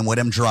tea name, where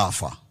them draw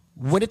for?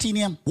 With a T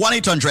name.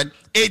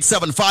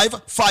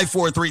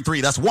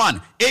 1-800-875-5433. That's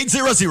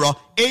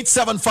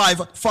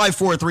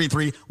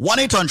 1-800-875-5433.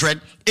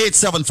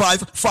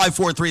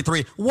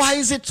 1-800-875-5433. Why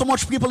is it so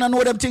much people don't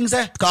know them things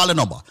there? Call the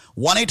number.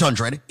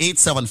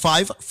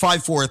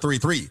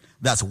 1-800-875-5433.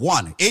 That's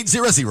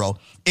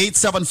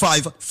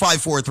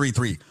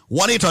 1-800-875-5433.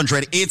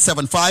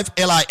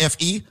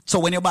 1-800-875-LIFE. So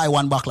when you buy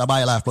one bottle of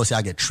BioLife Plus,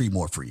 you get 3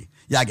 more free.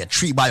 You get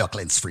 3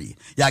 BioCleanse free.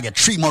 You get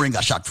 3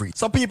 Moringa shot free.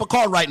 So people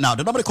call right now.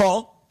 The number to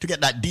call to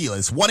get that deal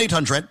is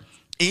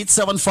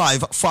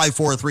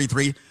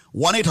 1-800-875-5433.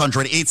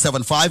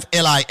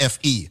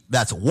 1-800-875-LIFE.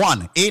 That's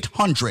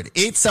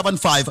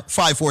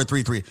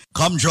 1-800-875-5433.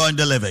 Come join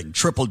the living.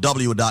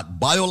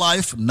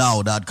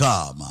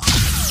 www.biolifenow.com.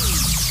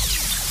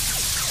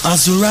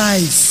 As we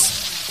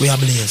rise, we are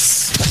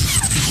blessed.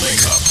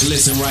 Wake up.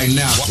 Listen right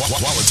now.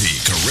 Quality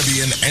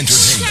Caribbean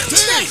Entertainment.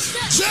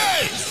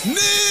 DJ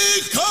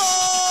Nico!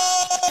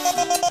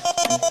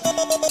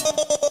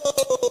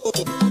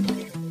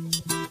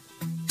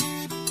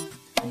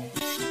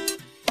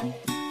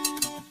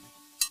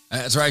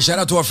 That's right. Shout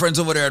out to our friends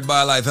over there at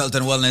BioLife Health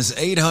and Wellness.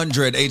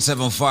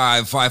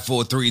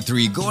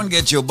 800-875-5433. Go and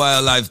get your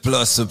BioLife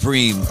Plus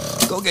Supreme.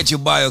 Go get your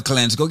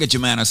BioCleanse. Go get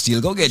your Man of Steel.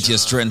 Go get your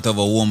Strength of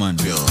a Woman.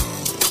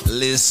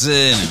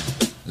 Listen.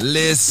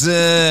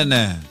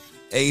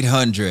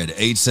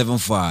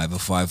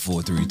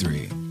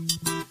 800-875-5433.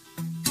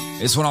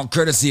 It's one on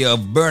courtesy of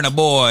Burna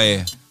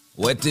Boy.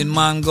 What in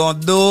man gonna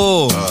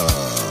do?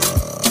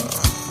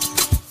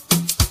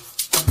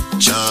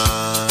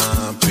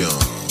 Champion.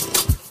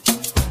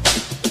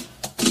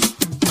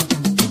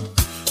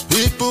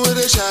 People with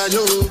the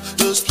shadow,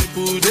 those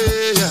people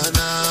they are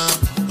now.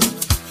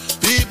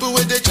 People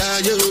with the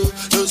shadow,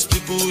 those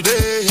people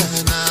they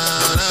are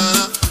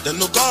now. They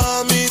no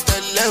call me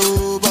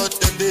Teleo, but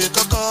then they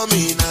call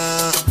me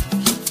now.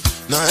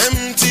 Now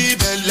empty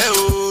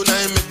belly,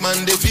 now make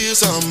man they feel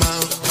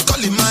somehow.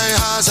 Calling my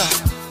house,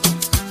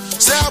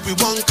 say we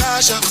want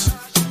cash out.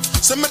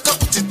 Say make up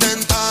put it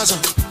 10,000,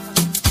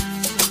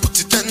 put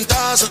it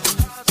 10,000.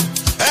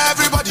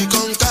 Everybody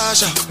come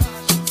cash out.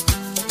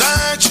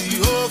 Thank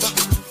Jehovah,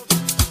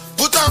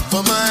 put up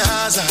for my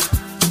house.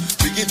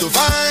 Begin to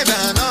find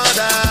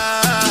another.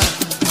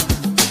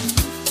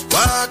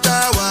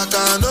 Waka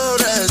waka no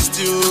rest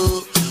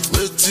you.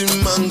 Waiting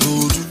man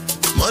go do.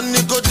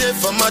 Money go there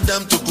for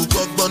madam to cook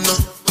up bono.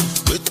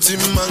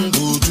 Waiting man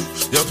go do.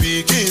 Your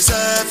picking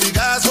self you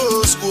guys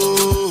go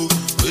school.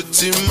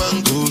 Waiting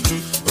man go do.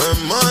 When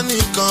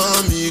money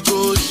come he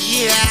go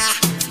yeah.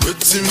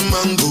 Waiting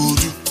man go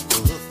do.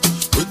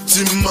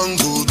 Waiting man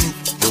go do.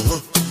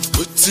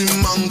 Waiting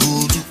man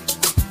go do.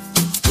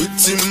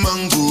 Waiting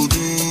man go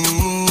do.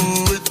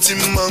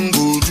 Waiting man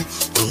go do.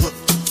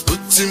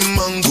 Waiting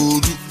man go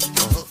do.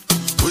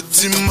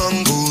 Waiting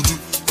man go do.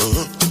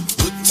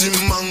 Waiting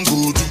man go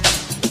do.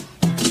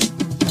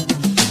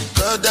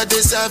 God that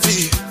they serve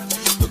me,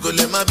 no go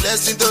let my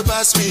blessing to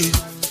pass me,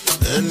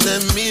 and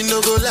then me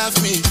no go laugh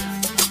me.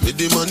 With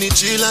the money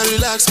chill and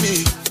relax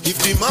me. If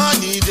the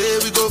money there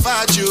we go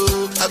fight you.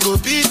 I go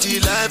beat the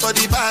life for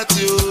the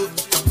party. You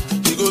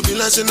go be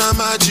like a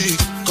magic.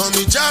 Call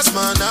me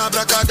Jasmine,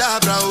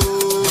 abracadabra.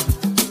 Oh.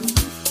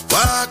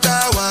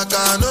 Waka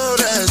waka no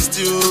rest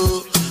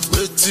you.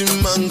 Waiting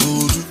man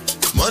go do.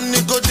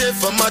 Money go there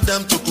for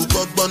madam to cook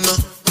up bono.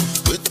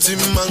 Waiting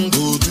man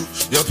go do.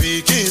 Your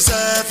picking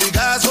self you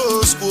guys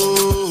go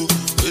school.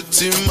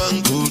 Waiting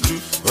man go do.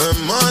 When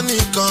money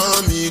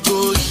come he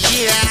go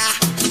yeah.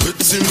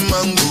 Waiting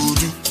man go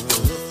do.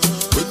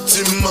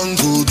 Waiting man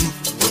go do.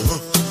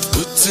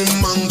 Waiting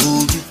man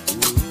go do.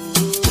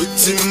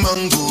 Waiting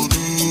man go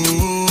do.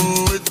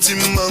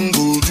 Waiting man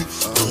go do.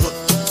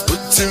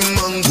 Waiting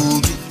man go do.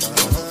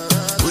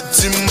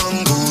 Waiting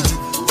man go do.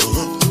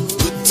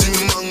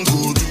 Waiting man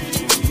go do.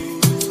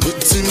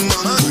 Waiting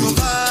man go do.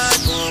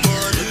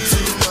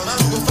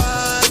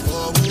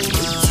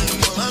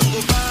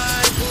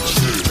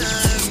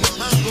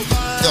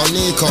 Yo,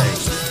 Nico.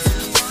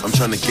 I'm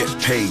trying to get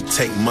paid,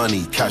 take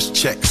money, cash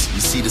checks.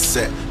 You see the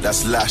set,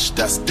 that's Lash,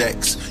 that's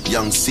Dex.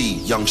 Young C,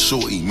 Young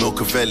Shorty,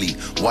 Milcavelli.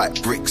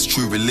 White bricks,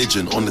 True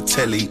Religion, on the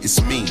telly,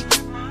 it's me.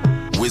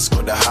 Wiz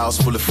got the house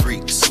full of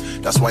freaks.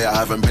 That's why I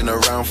haven't been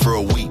around for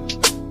a week.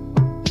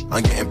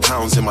 I'm getting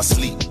pounds in my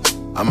sleep.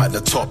 I'm at the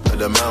top of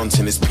the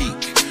mountain, it's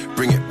peak.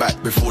 Bring it back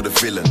before the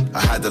villain. I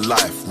had a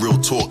life, real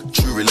talk,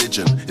 true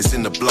religion. It's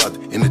in the blood,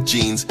 in the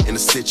jeans, in the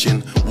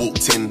stitching.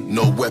 Walked in,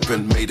 no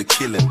weapon, made a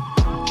killing.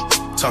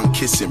 Tongue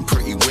kissing,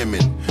 pretty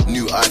women.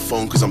 New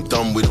iPhone cause I'm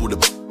done with all the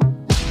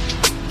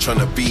trying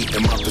to be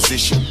in my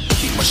position.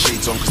 Keep my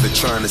shades on cause they're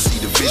trying to see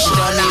the vision. You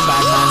don't need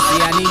bad man,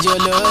 see I need your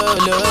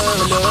love,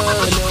 love, love,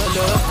 love,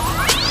 love.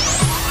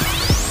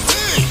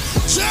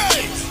 DJ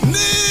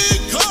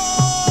Nico!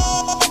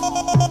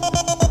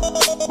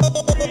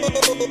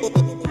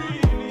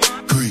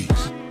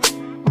 Grease.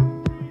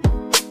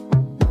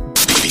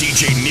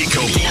 DJ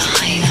Nico.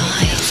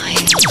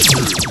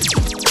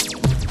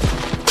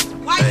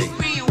 Hey,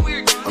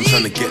 I'm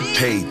trying to get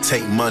paid,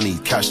 take money,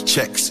 cash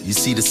checks. You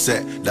see the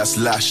set, that's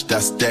Lash,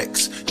 that's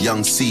Dex.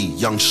 Young C,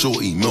 Young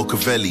Shorty,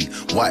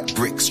 Milcavelli. White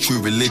bricks,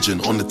 True Religion,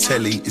 on the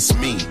telly, it's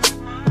me.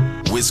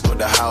 Wiz got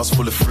the house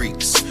full of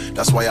freaks.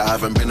 That's why I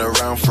haven't been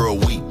around for a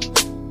week.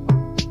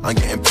 I'm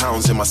getting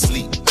pounds in my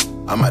sleep.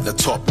 I'm at the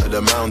top of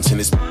the mountain,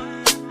 it's...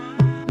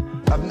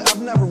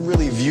 I've never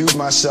really viewed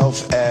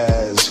myself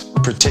as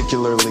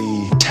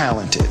particularly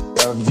talented.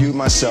 I've viewed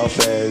myself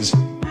as,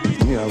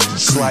 you know,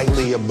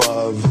 slightly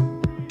above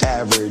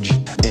average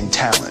in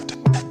talent.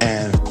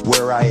 And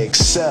where I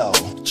excel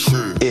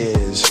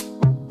is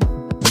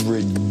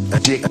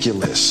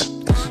ridiculous,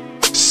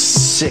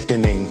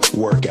 sickening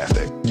work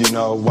ethic. You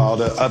know, while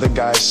the other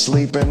guy's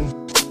sleeping,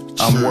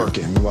 I'm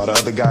working. While the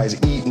other guy's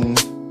eating,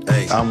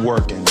 I'm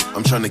working.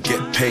 I'm trying to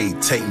get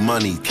paid, take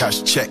money,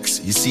 cash checks.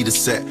 You see the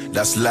set,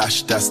 that's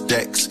Lash, that's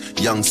Dex.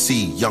 Young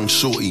C, Young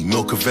Shorty,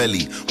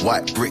 Milcavelli.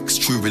 White bricks,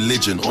 True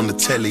Religion, on the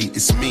telly,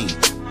 it's me.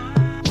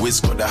 Wiz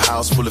got the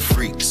house full of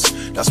freaks.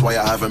 That's why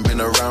I haven't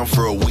been around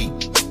for a week.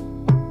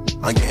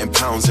 I'm getting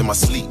pounds in my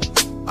sleep.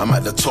 I'm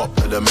at the top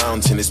of the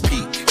mountain, it's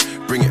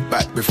peak. Bring it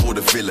back before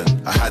the villain.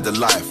 I had a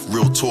life,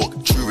 real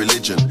talk, true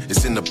religion.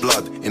 It's in the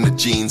blood, in the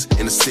jeans,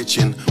 in the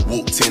stitching.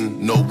 Walked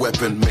in, no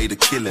weapon, made a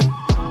killing.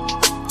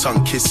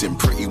 Tongue kissing,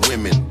 pretty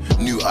women.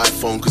 New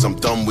iPhone, cause I'm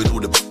done with all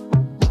the...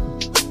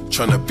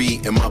 Tryna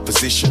be in my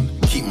position.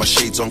 Keep my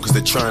shades on, cause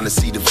they're trying to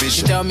see the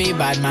vision. She tell me,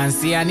 bad man,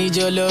 see I need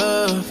your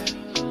love.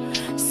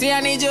 See I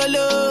need your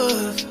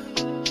love.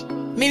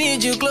 Me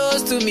need you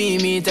close to me.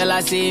 Me tell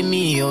her, say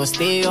me, oh,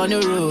 stay on the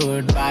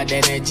road. Bad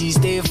energy,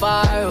 stay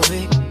far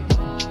away.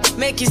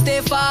 Make you stay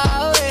far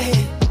away.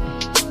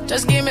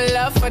 Just give me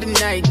love for the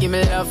night. Give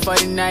me love for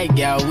the night.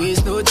 Girl,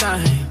 waste no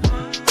time.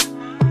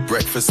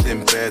 Breakfast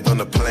in bed on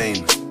a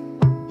plane.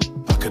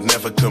 I could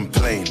never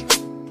complain.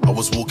 I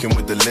was walking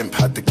with the limp,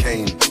 had the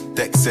cane.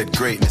 Deck said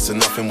greatness and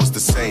nothing was the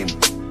same.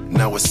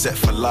 Now we're set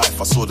for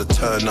life. I saw the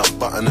turn up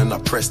button and I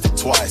pressed it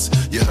twice.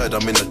 You heard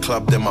I'm in the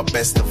club, then my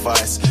best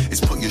advice is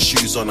put your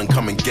shoes on and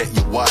come and get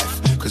your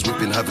wife. Cause we've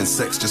been having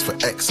sex just for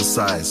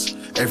exercise.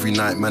 Every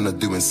night man are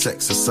doing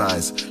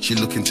sexercise. She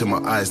look into my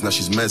eyes, now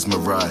she's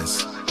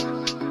mesmerized.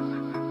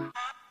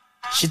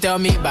 She tell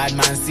me, bad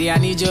man, see I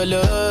need your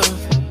love.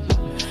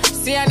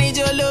 See I need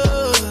your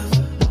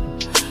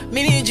love.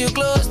 Me need you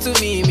close to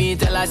me. Me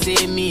tell her,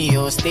 say me,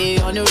 oh, stay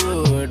on the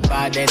road.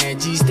 Bad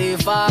energy, stay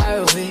far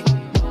away.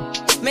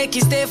 Make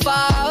you stay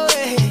far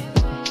away.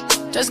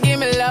 Just give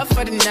me love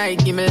for the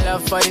night. Give me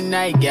love for the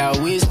night.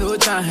 Girl, waste no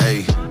time.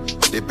 Hey,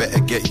 they better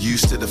get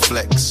used to the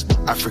flex.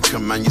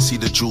 African man, you see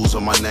the jewels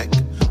on my neck.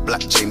 Black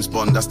James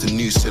Bond, that's the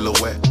new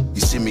silhouette. You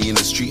see me in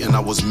the street and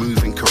I was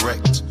moving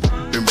correct.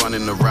 Been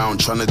running around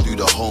trying to do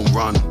the home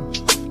run.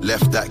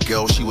 Left that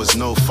girl, she was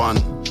no fun.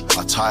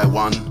 I tie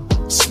one,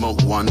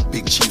 smoke one.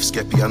 Big Chief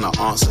Skeppy and I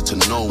answer to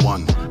no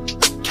one.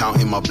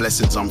 Counting my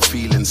blessings, I'm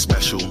feeling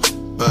special.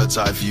 Bird's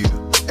eye view,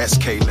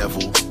 SK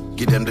level.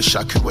 Give them the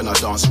shaku when I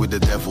dance with the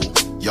devil.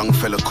 Young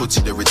fella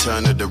Kuti, the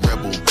return of the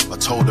rebel. I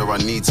told her I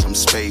need some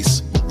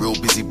space. Real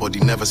busybody,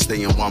 never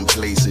stay in one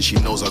place. And she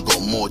knows I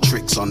got more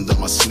tricks under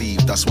my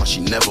sleeve. That's why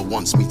she never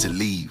wants me to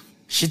leave.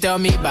 She tell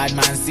me, bad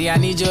man, see I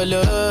need your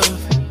love.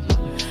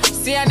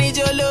 See I need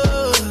your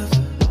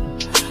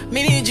love.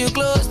 Me need you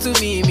close to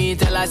me. Me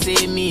tell her,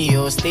 say me,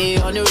 oh, stay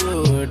on the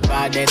road.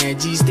 Bad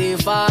energy, stay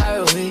far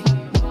away.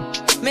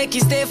 Make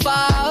you stay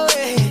far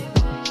away.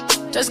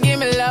 Just give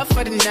me love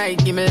for the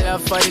night. Give me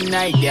love for the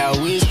night.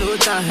 Girl, waste no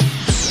time.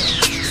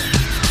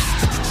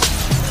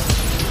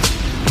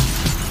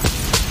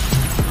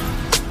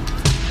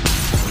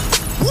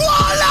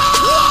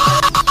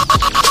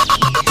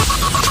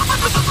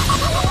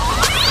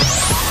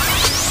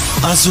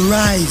 As we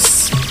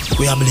rise,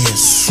 we are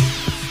blessed.